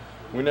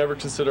never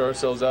consider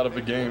ourselves out of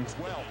a game.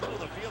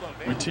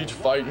 We teach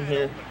fighting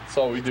here. That's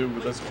all we do.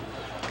 But that's,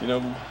 you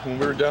know, when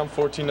we were down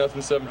 14-0,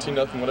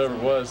 17-0, whatever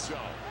it was,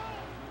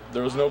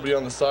 there was nobody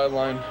on the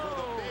sideline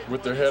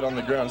with their head on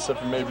the ground except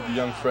for maybe the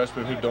young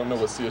freshmen who don't know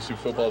what CSU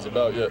football is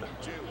about yet.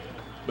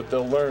 But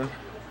they'll learn,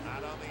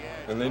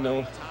 and they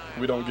know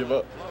we don't give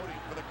up.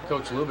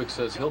 Coach Lubick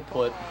says he'll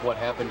put what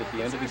happened at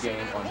the end of the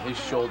game on his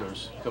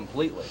shoulders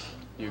completely.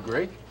 You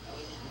agree?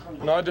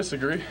 No, I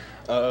disagree.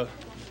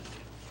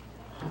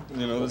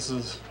 You know, this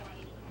is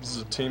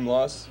a team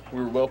loss.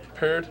 We were well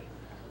prepared.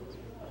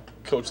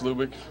 Coach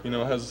Lubick, you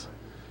know, has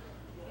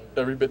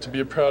every bit to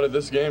be proud of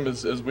this game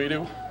as we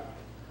do.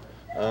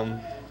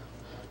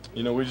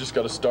 You know, we just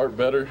got to start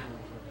better.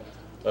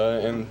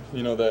 And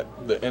you know that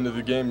the end of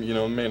the game, you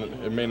know,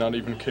 it may not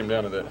even came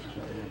down to that.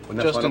 When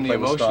that final play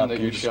was stopped,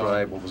 can you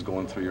describe what was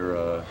going through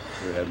your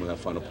head when that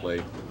final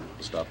play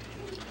stopped?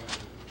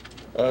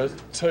 To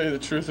tell you the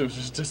truth, it was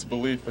just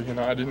disbelief. You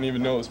know, I didn't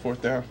even know it was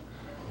fourth down.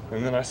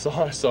 And then I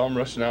saw him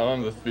rushing out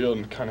onto the field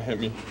and kind of hit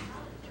me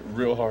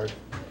real hard.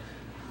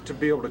 To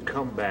be able to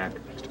come back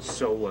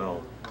so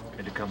well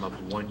and to come up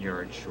 1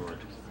 yard short,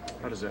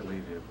 how does that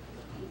leave you?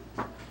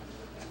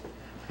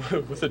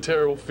 With a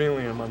terrible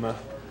feeling in my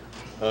mouth.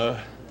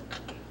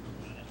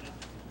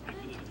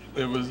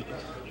 It was,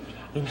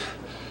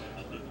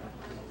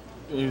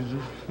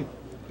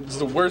 it's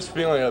the worst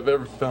feeling I've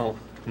ever felt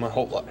in my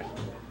whole life.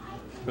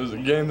 It was a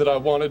game that I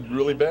wanted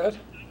really bad.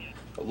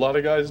 A lot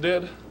of guys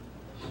did.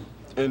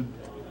 And,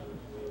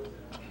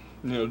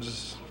 you know,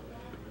 just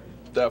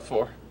that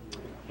far.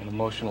 An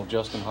emotional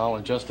Justin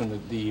Holland.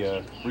 Justin,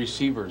 the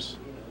receivers,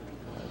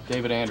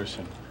 David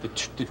Anderson, the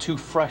two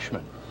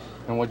freshmen,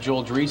 and what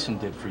Joel Dreesen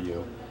did for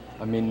you.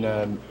 I mean,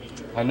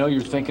 I know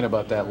you're thinking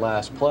about that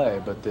last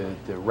play, but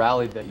the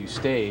rally that you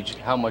staged,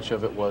 how much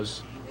of it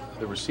was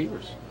the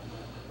receivers?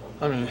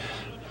 I mean,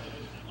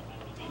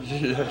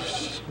 yeah,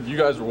 you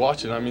guys were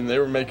watching. I mean, they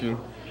were making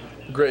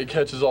great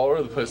catches all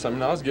over the place. I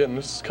mean, I was getting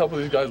a couple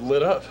of these guys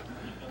lit up,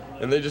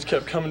 and they just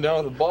kept coming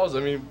down with the balls.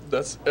 I mean,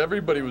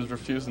 everybody was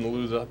refusing to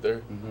lose out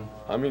there.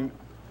 I mean,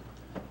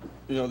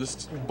 you know,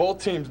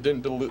 both teams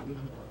didn't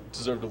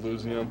deserve to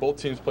lose. You know, both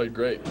teams played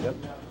great. Yep.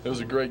 It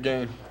was a great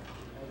game.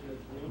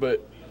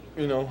 But,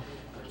 you know,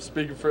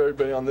 speaking for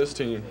everybody on this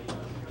team,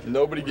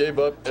 nobody gave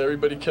up.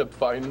 Everybody kept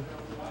fighting,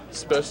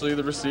 especially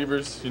the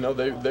receivers. You know,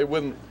 they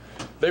wouldn't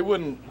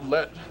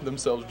let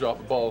themselves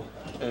drop a ball.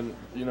 And,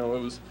 you know,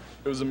 it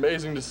was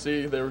amazing to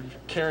see. They were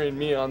carrying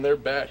me on their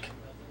back,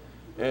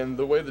 And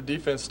the way the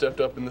defense stepped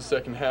up in the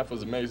second half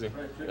was amazing,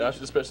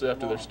 especially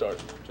after their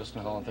start.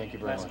 Justin Holland, thank you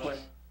very much.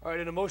 All right,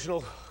 an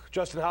emotional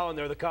Justin Holland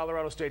there, the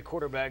Colorado State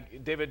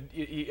quarterback. David,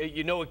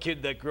 you know a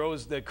kid that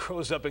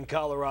grows up in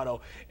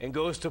Colorado and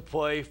goes to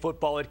play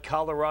football at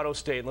Colorado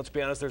State. And let's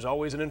be honest, there's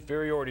always an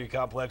inferiority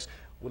complex.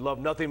 Would love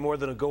nothing more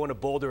than to go into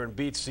Boulder and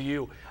beat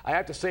CU. I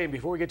have to say,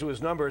 before we get to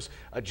his numbers,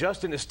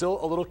 Justin is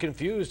still a little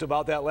confused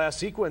about that last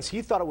sequence.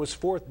 He thought it was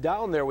 4th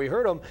down there. We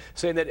heard him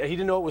saying that he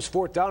didn't know it was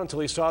 4th down until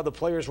he saw the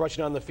players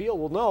rushing on the field.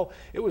 Well, no,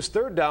 it was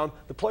 3rd down.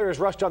 The players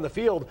rushed on the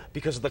field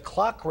because the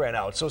clock ran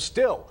out. So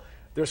still,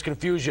 there's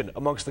confusion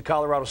amongst the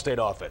Colorado State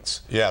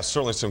offense. Yeah,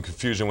 certainly some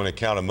confusion when it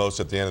counted most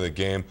at the end of the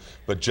game.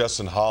 But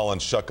Justin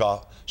Holland shook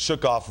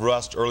off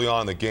rust early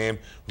on in the game,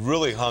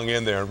 really hung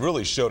in there and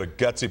really showed a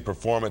gutsy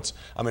performance.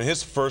 I mean,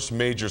 his first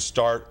major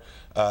start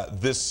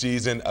this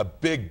season, a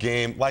big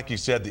game, like you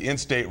said, the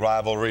in-state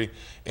rivalry,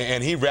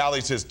 and he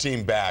rallies his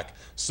team back.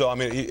 So, I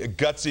mean, a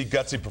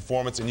gutsy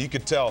performance, and you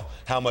could tell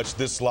how much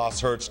this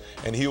loss hurts,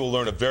 and he will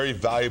learn a very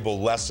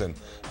valuable lesson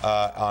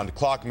on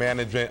clock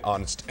management,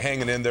 on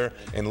hanging in there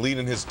and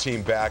leading his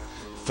team back.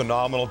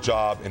 Phenomenal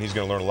job, and he's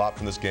going to learn a lot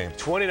from this game.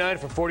 29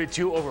 for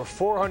 42, over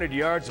 400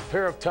 yards, a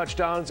pair of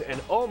touchdowns, and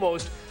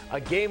almost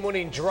a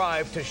game-winning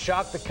drive to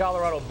shock the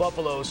Colorado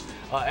Buffaloes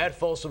at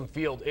Folsom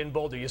Field in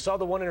Boulder. You saw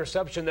the one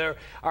interception there.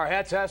 Our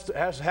hats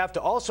have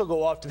to also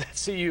go off to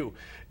that CU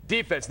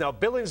defense. Now,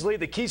 Billingsley,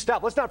 the key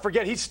stop. Let's not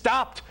forget he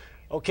stopped,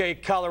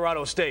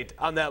 Colorado State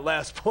on that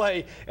last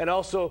play, and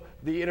also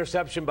the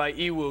interception by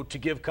Iwu to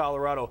give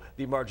Colorado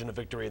the margin of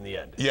victory in the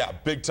end. Yeah,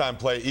 big-time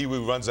play.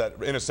 Iwu runs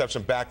that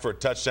interception back for a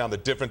touchdown, the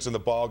difference in the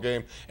ball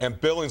game, and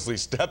Billingsley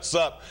steps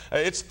up.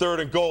 It's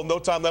 3rd and goal, no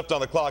time left on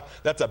the clock.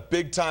 That's a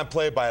big-time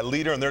play by a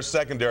leader in their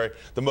secondary,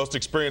 the most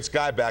experienced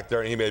guy back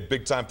there, and he made a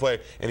big-time play,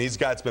 and he's a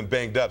guy that's been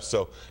banged up,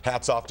 so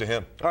hats off to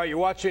him. All right, you're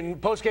watching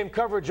post-game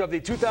coverage of the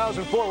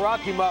 2004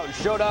 Rocky Mountain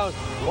Showdown,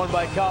 won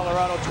by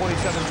Colorado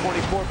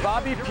 27-24.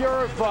 Bobby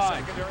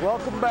Purify,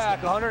 welcome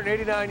back,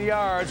 189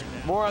 yards.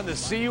 More on the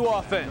CU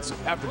offense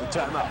after the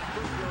timeout.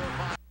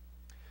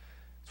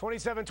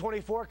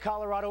 27-24,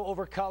 Colorado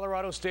over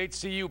Colorado State.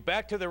 CU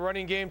back to the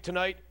running game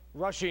tonight,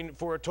 rushing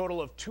for a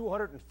total of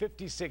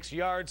 256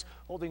 yards,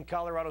 holding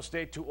Colorado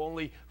State to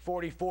only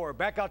 44.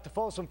 Back out to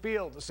Folsom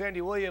Field,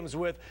 Sandy Williams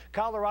with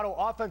Colorado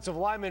offensive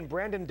lineman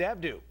Brandon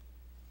Dabdu.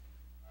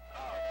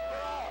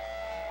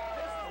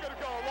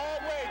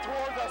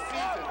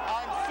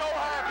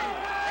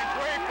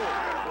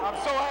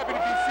 So happy to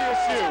be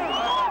CSU.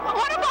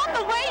 What about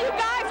the way you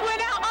guys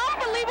went out?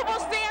 Unbelievable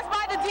stance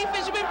by the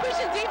defense. You've been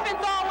pushing defense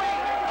all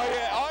week. Oh,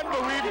 yeah,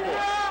 unbelievable.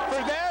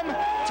 For them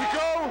to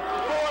go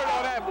forward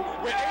on that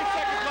with 8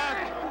 seconds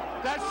left,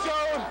 that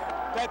showed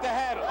that they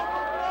had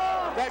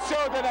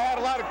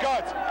a lot of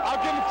guts.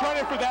 I'll give them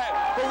credit for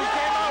that. But we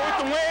came out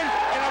with the win,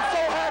 and I'm so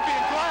happy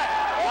and glad.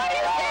 What do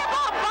you say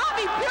about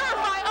Bobby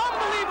Purify?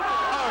 Unbelievable.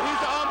 Oh,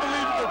 he's an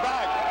unbelievable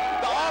back.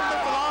 The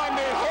offensive line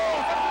made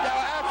holes that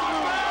were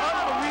absolutely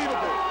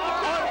unbelievable.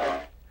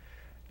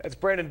 That's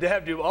Brandon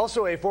Dabdu,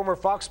 also a former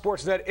Fox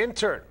Sports Net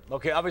intern.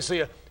 Obviously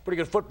a pretty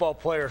good football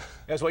player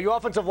as well. You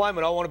offensive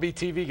linemen all want to be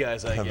TV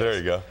guys, I guess. There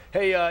you go.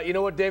 Hey, you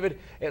know what, David?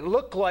 It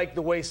looked like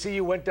the way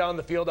CU went down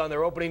the field on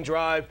their opening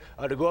drive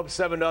to go up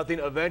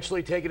 7-0,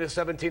 eventually taking a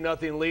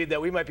 17-0 lead, that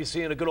we might be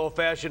seeing a good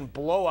old-fashioned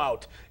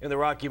blowout in the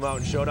Rocky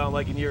Mountain Showdown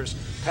like in years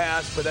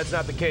past, but that's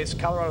not the case.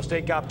 Colorado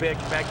State got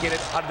back in it.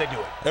 How did they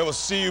do it? It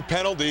was CU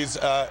penalties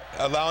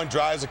allowing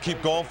drives to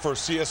keep going for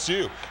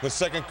CSU. The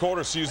second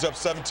quarter, CU's up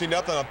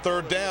 17-0 on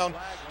 3rd down.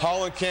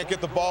 Holland can't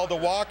get the ball to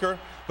Walker,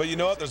 but you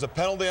know what? There's a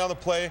penalty on the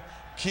play.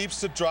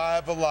 Keeps the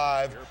drive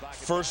alive.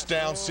 1st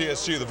down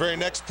CSU. The very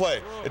next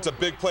play, it's a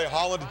big play.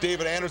 Holland to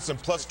David Anderson,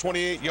 plus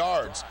 28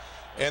 yards.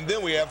 And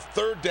then we have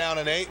 3rd down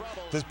and 8.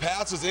 The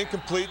pass is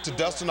incomplete to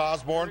Dustin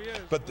Osborne,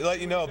 but to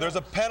let you know, there's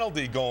a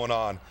penalty going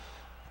on.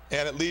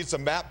 And it leads to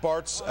Matt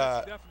Bart's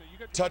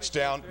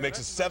touchdown, makes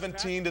it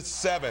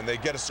 17-7. They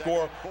get a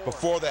score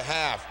before the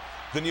half.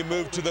 Then you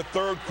move to the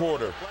 3rd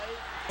quarter.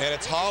 And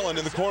it's Holland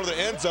in the corner of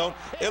the end zone.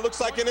 It looks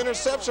like an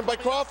interception by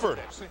Crawford.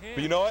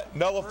 But you know what?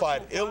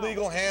 Nullified.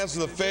 Illegal hands to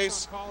the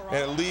face, and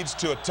it leads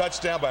to a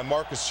touchdown by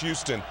Marcus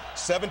Houston.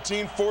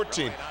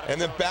 17-14.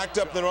 And then backed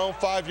up their own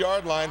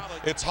 5-yard line,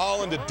 it's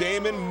Holland to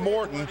Damon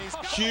Morton.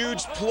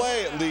 Huge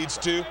play it leads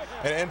to,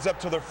 and ends up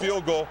to their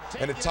field goal,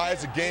 and it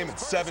ties the game at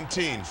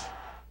 17.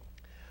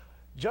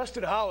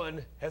 Justin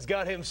Holland has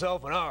got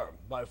himself an arm,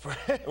 my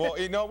friend. Well,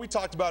 you know, we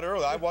talked about it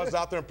earlier. I was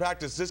out there in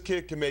practice. This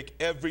kid can make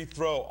every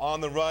throw on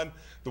the run.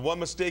 The one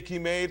mistake he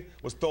made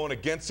was throwing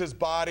against his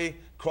body,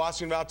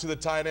 crossing route to the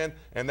tight end,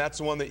 and that's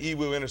the one that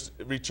Iwu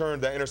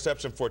returned that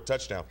interception for a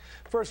touchdown.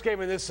 First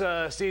game in this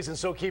season,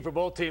 so key for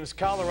both teams.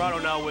 Colorado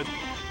now with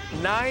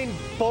 9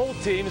 bowl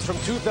teams from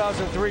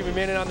 2003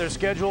 remaining on their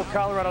schedule.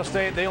 Colorado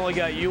State, they only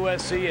got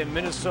USC and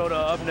Minnesota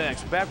up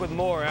next. Back with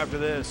more after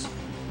this.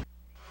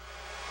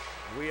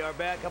 We are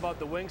back. How about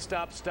the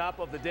Wingstop stop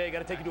of the day? Got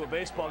to take you to a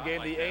baseball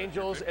game. The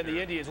Angels and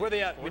the Indians. Where are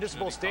they at?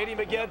 Municipal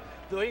Stadium again?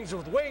 The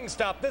Angels with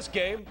Wingstop this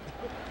game.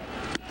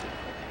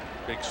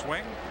 Big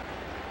swing.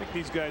 think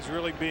these guys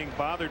really being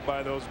bothered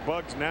by those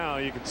bugs now.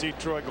 You can see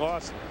Troy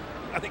Gloss.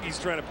 I think he's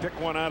trying to pick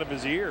one out of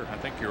his ear. I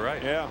think you're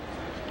right. Yeah.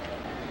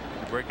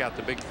 Break out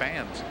the big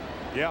fans.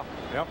 Yeah.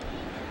 Yep.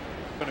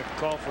 Going to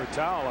call for a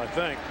towel, I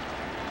think.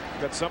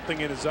 Got something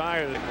in his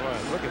eye.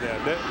 Boy, look at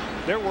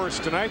that. They're worse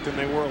tonight than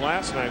they were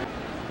last night.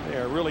 They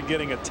are really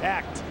getting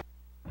attacked.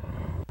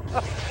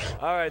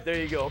 All right, there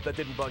you go. Hope that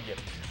didn't bug you.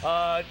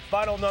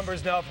 Final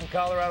numbers now from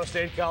Colorado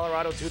State.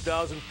 Colorado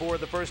 2004.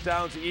 The first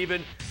downs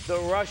even. The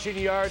rushing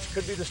yards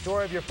could be the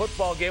story of your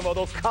football game,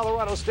 although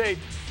Colorado State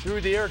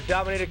through the air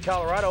dominated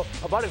Colorado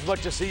about as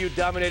much as CU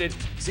dominated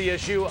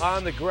CSU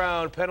on the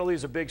ground.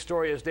 Penalties a big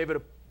story, as David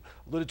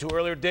alluded to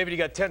earlier. David, you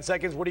got 10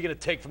 seconds. What are you going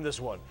to take from this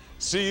one?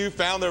 CU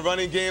found their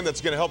running game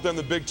that's going to help them in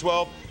the Big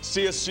 12.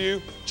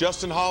 CSU,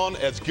 Justin Holland,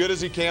 as good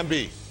as he can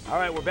be. All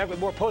right, we're back with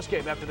more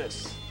postgame after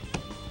this.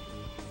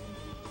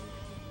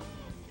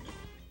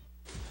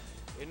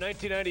 In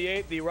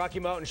 1998, the Rocky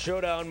Mountain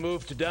Showdown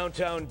moved to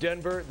downtown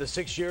Denver. The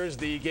 6 years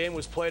the game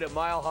was played at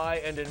Mile High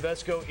and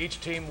Invesco,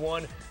 each team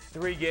won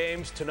 3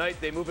 games. Tonight,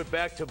 they move it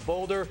back to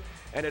Boulder,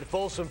 and at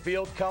Folsom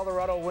Field,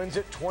 Colorado wins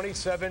it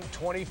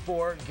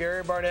 27-24.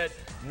 Gary Barnett,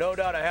 no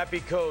doubt a happy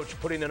coach,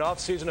 putting an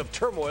offseason of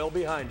turmoil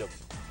behind him.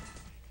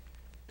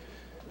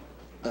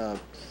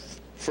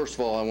 First of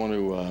all, I want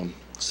to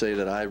say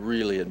that I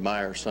really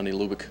admire Sonny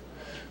Lubick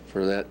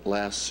for that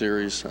last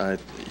series.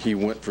 He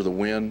went for the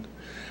win.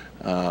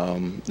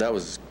 That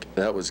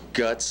was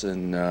guts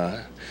and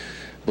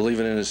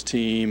believing in his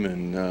team,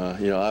 and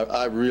you know,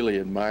 I really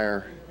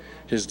admire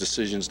his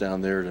decisions down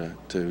there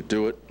to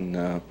do it.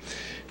 And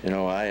you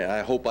know,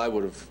 I hope I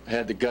would have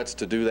had the guts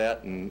to do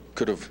that and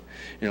could have.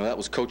 You know, that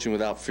was coaching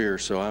without fear.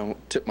 So I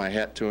tip my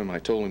hat to him. I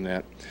told him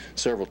that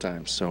several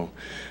times. So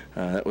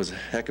that was a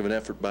heck of an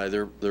effort by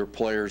their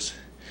players.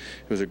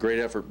 It was a great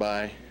effort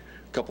by a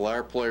couple of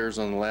our players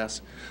on the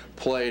last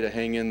play to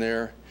hang in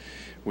there.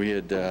 We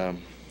had.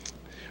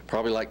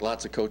 Probably like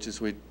lots of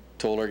coaches, we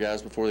told our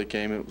guys before they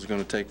came it was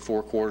going to take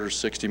 4 quarters,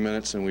 60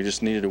 minutes, and we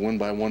just needed to win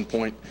by 1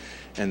 point,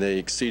 and they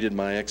exceeded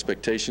my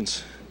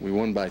expectations. We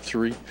won by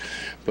 3,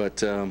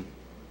 but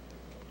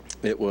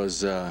it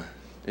was, you know,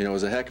 it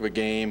was a heck of a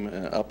game,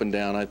 up and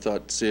down. I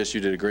thought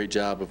CSU did a great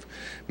job of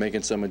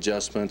making some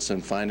adjustments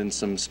and finding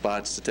some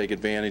spots to take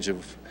advantage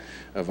of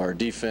our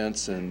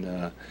defense,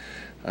 and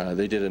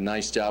they did a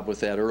nice job with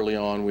that early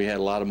on. We had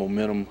a lot of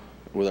momentum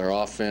with our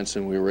offense,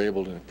 and we were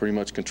able to pretty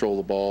much control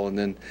the ball, and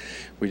then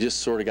we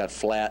just sort of got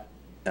flat.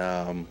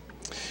 You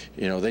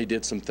know, they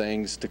did some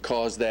things to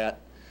cause that,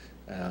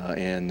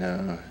 and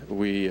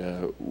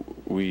you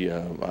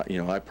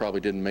know, I probably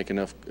didn't make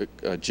enough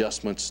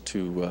adjustments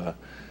to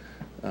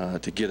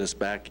get us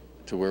back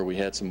to where we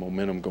had some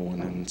momentum going,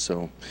 and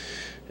so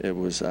it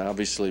was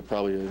obviously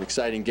probably an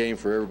exciting game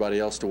for everybody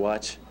else to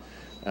watch.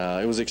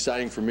 It was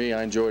exciting for me.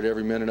 I enjoyed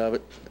every minute of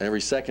it, every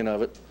second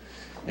of it.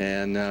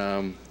 And,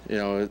 you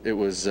know, it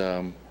was,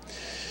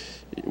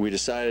 we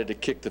decided to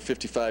kick the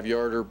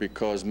 55-yarder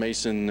because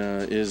Mason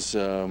is,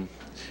 you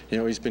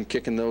know, he's been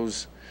kicking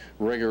those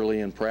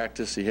regularly in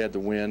practice. He had the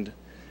wind.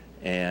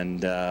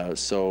 And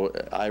so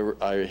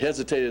I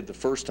hesitated the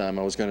first time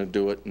I was going to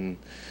do it. And,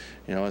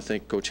 you know, I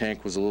think Coach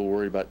Hank was a little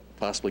worried about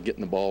possibly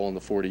getting the ball on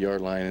the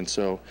 40-yard line. And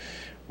so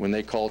when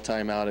they called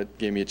timeout, it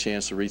gave me a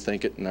chance to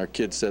rethink it. And our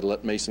kids said,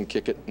 let Mason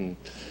kick it.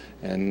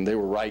 And they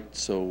were right,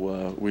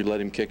 so we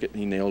let him kick it, and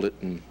he nailed it,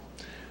 and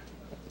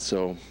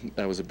so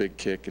that was a big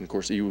kick. And of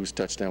course, Iwu's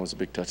touchdown was a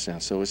big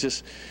touchdown. So it's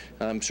just,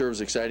 I'm sure it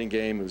was an exciting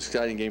game. It was an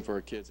exciting game for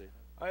our kids.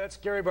 All right, that's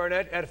Gary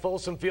Barnett at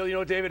Folsom Field. You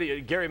know,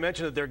 David, Gary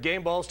mentioned that there are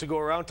game balls to go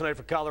around tonight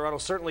for Colorado.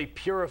 Certainly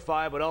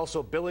Purify, but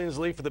also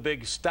Billingsley for the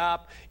big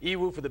stop,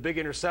 Iwu for the big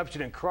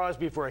interception, and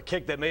Crosby for a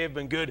kick that may have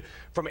been good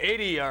from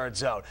 80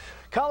 yards out.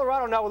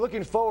 Colorado, now we're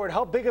looking forward.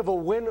 How big of a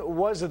win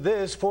was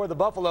this for the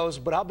Buffaloes,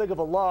 but how big of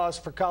a loss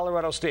for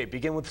Colorado State?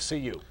 Begin with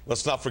CU.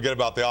 Let's not forget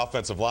about the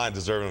offensive line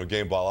deserving of a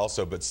game ball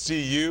also, but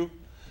CU,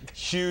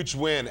 huge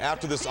win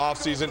after this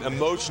offseason,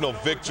 emotional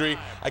victory.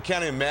 I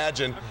can't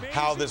imagine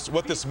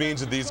what this means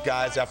to these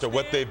guys after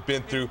what they've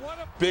been through.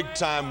 Big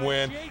time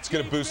win. It's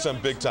going to boost them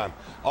big time.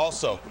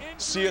 Also,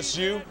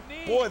 CSU,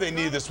 boy, they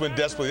need this win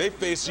desperately. They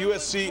face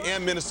USC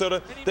and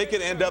Minnesota. They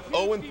could end up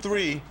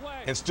 0-3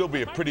 and still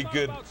be a pretty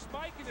good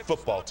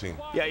football team.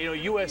 Yeah, you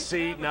know,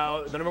 USC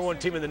now the #1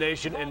 team in the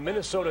nation, and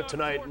Minnesota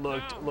tonight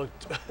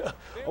looked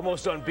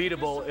almost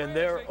unbeatable in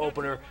their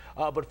opener.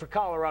 But for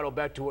Colorado,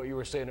 back to what you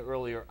were saying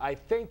earlier, I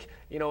think,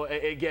 you know,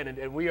 again,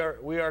 and we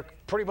are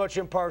pretty much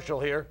impartial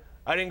here.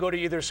 I didn't go to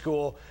either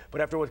school, but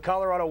after what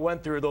Colorado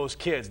went through, those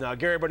kids. Now,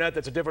 Gary Barnett,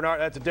 that's a different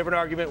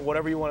argument,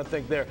 whatever you want to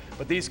think there.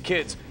 But these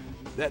kids,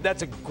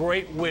 that's a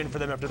great win for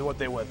them after what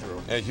they went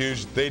through. And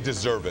huge, they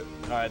deserve it.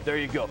 All right, there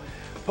you go.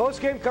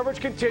 Post-game coverage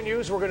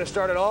continues. We're going to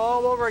start it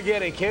all over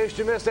again in case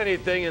you missed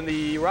anything in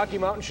the Rocky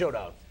Mountain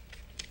Showdown.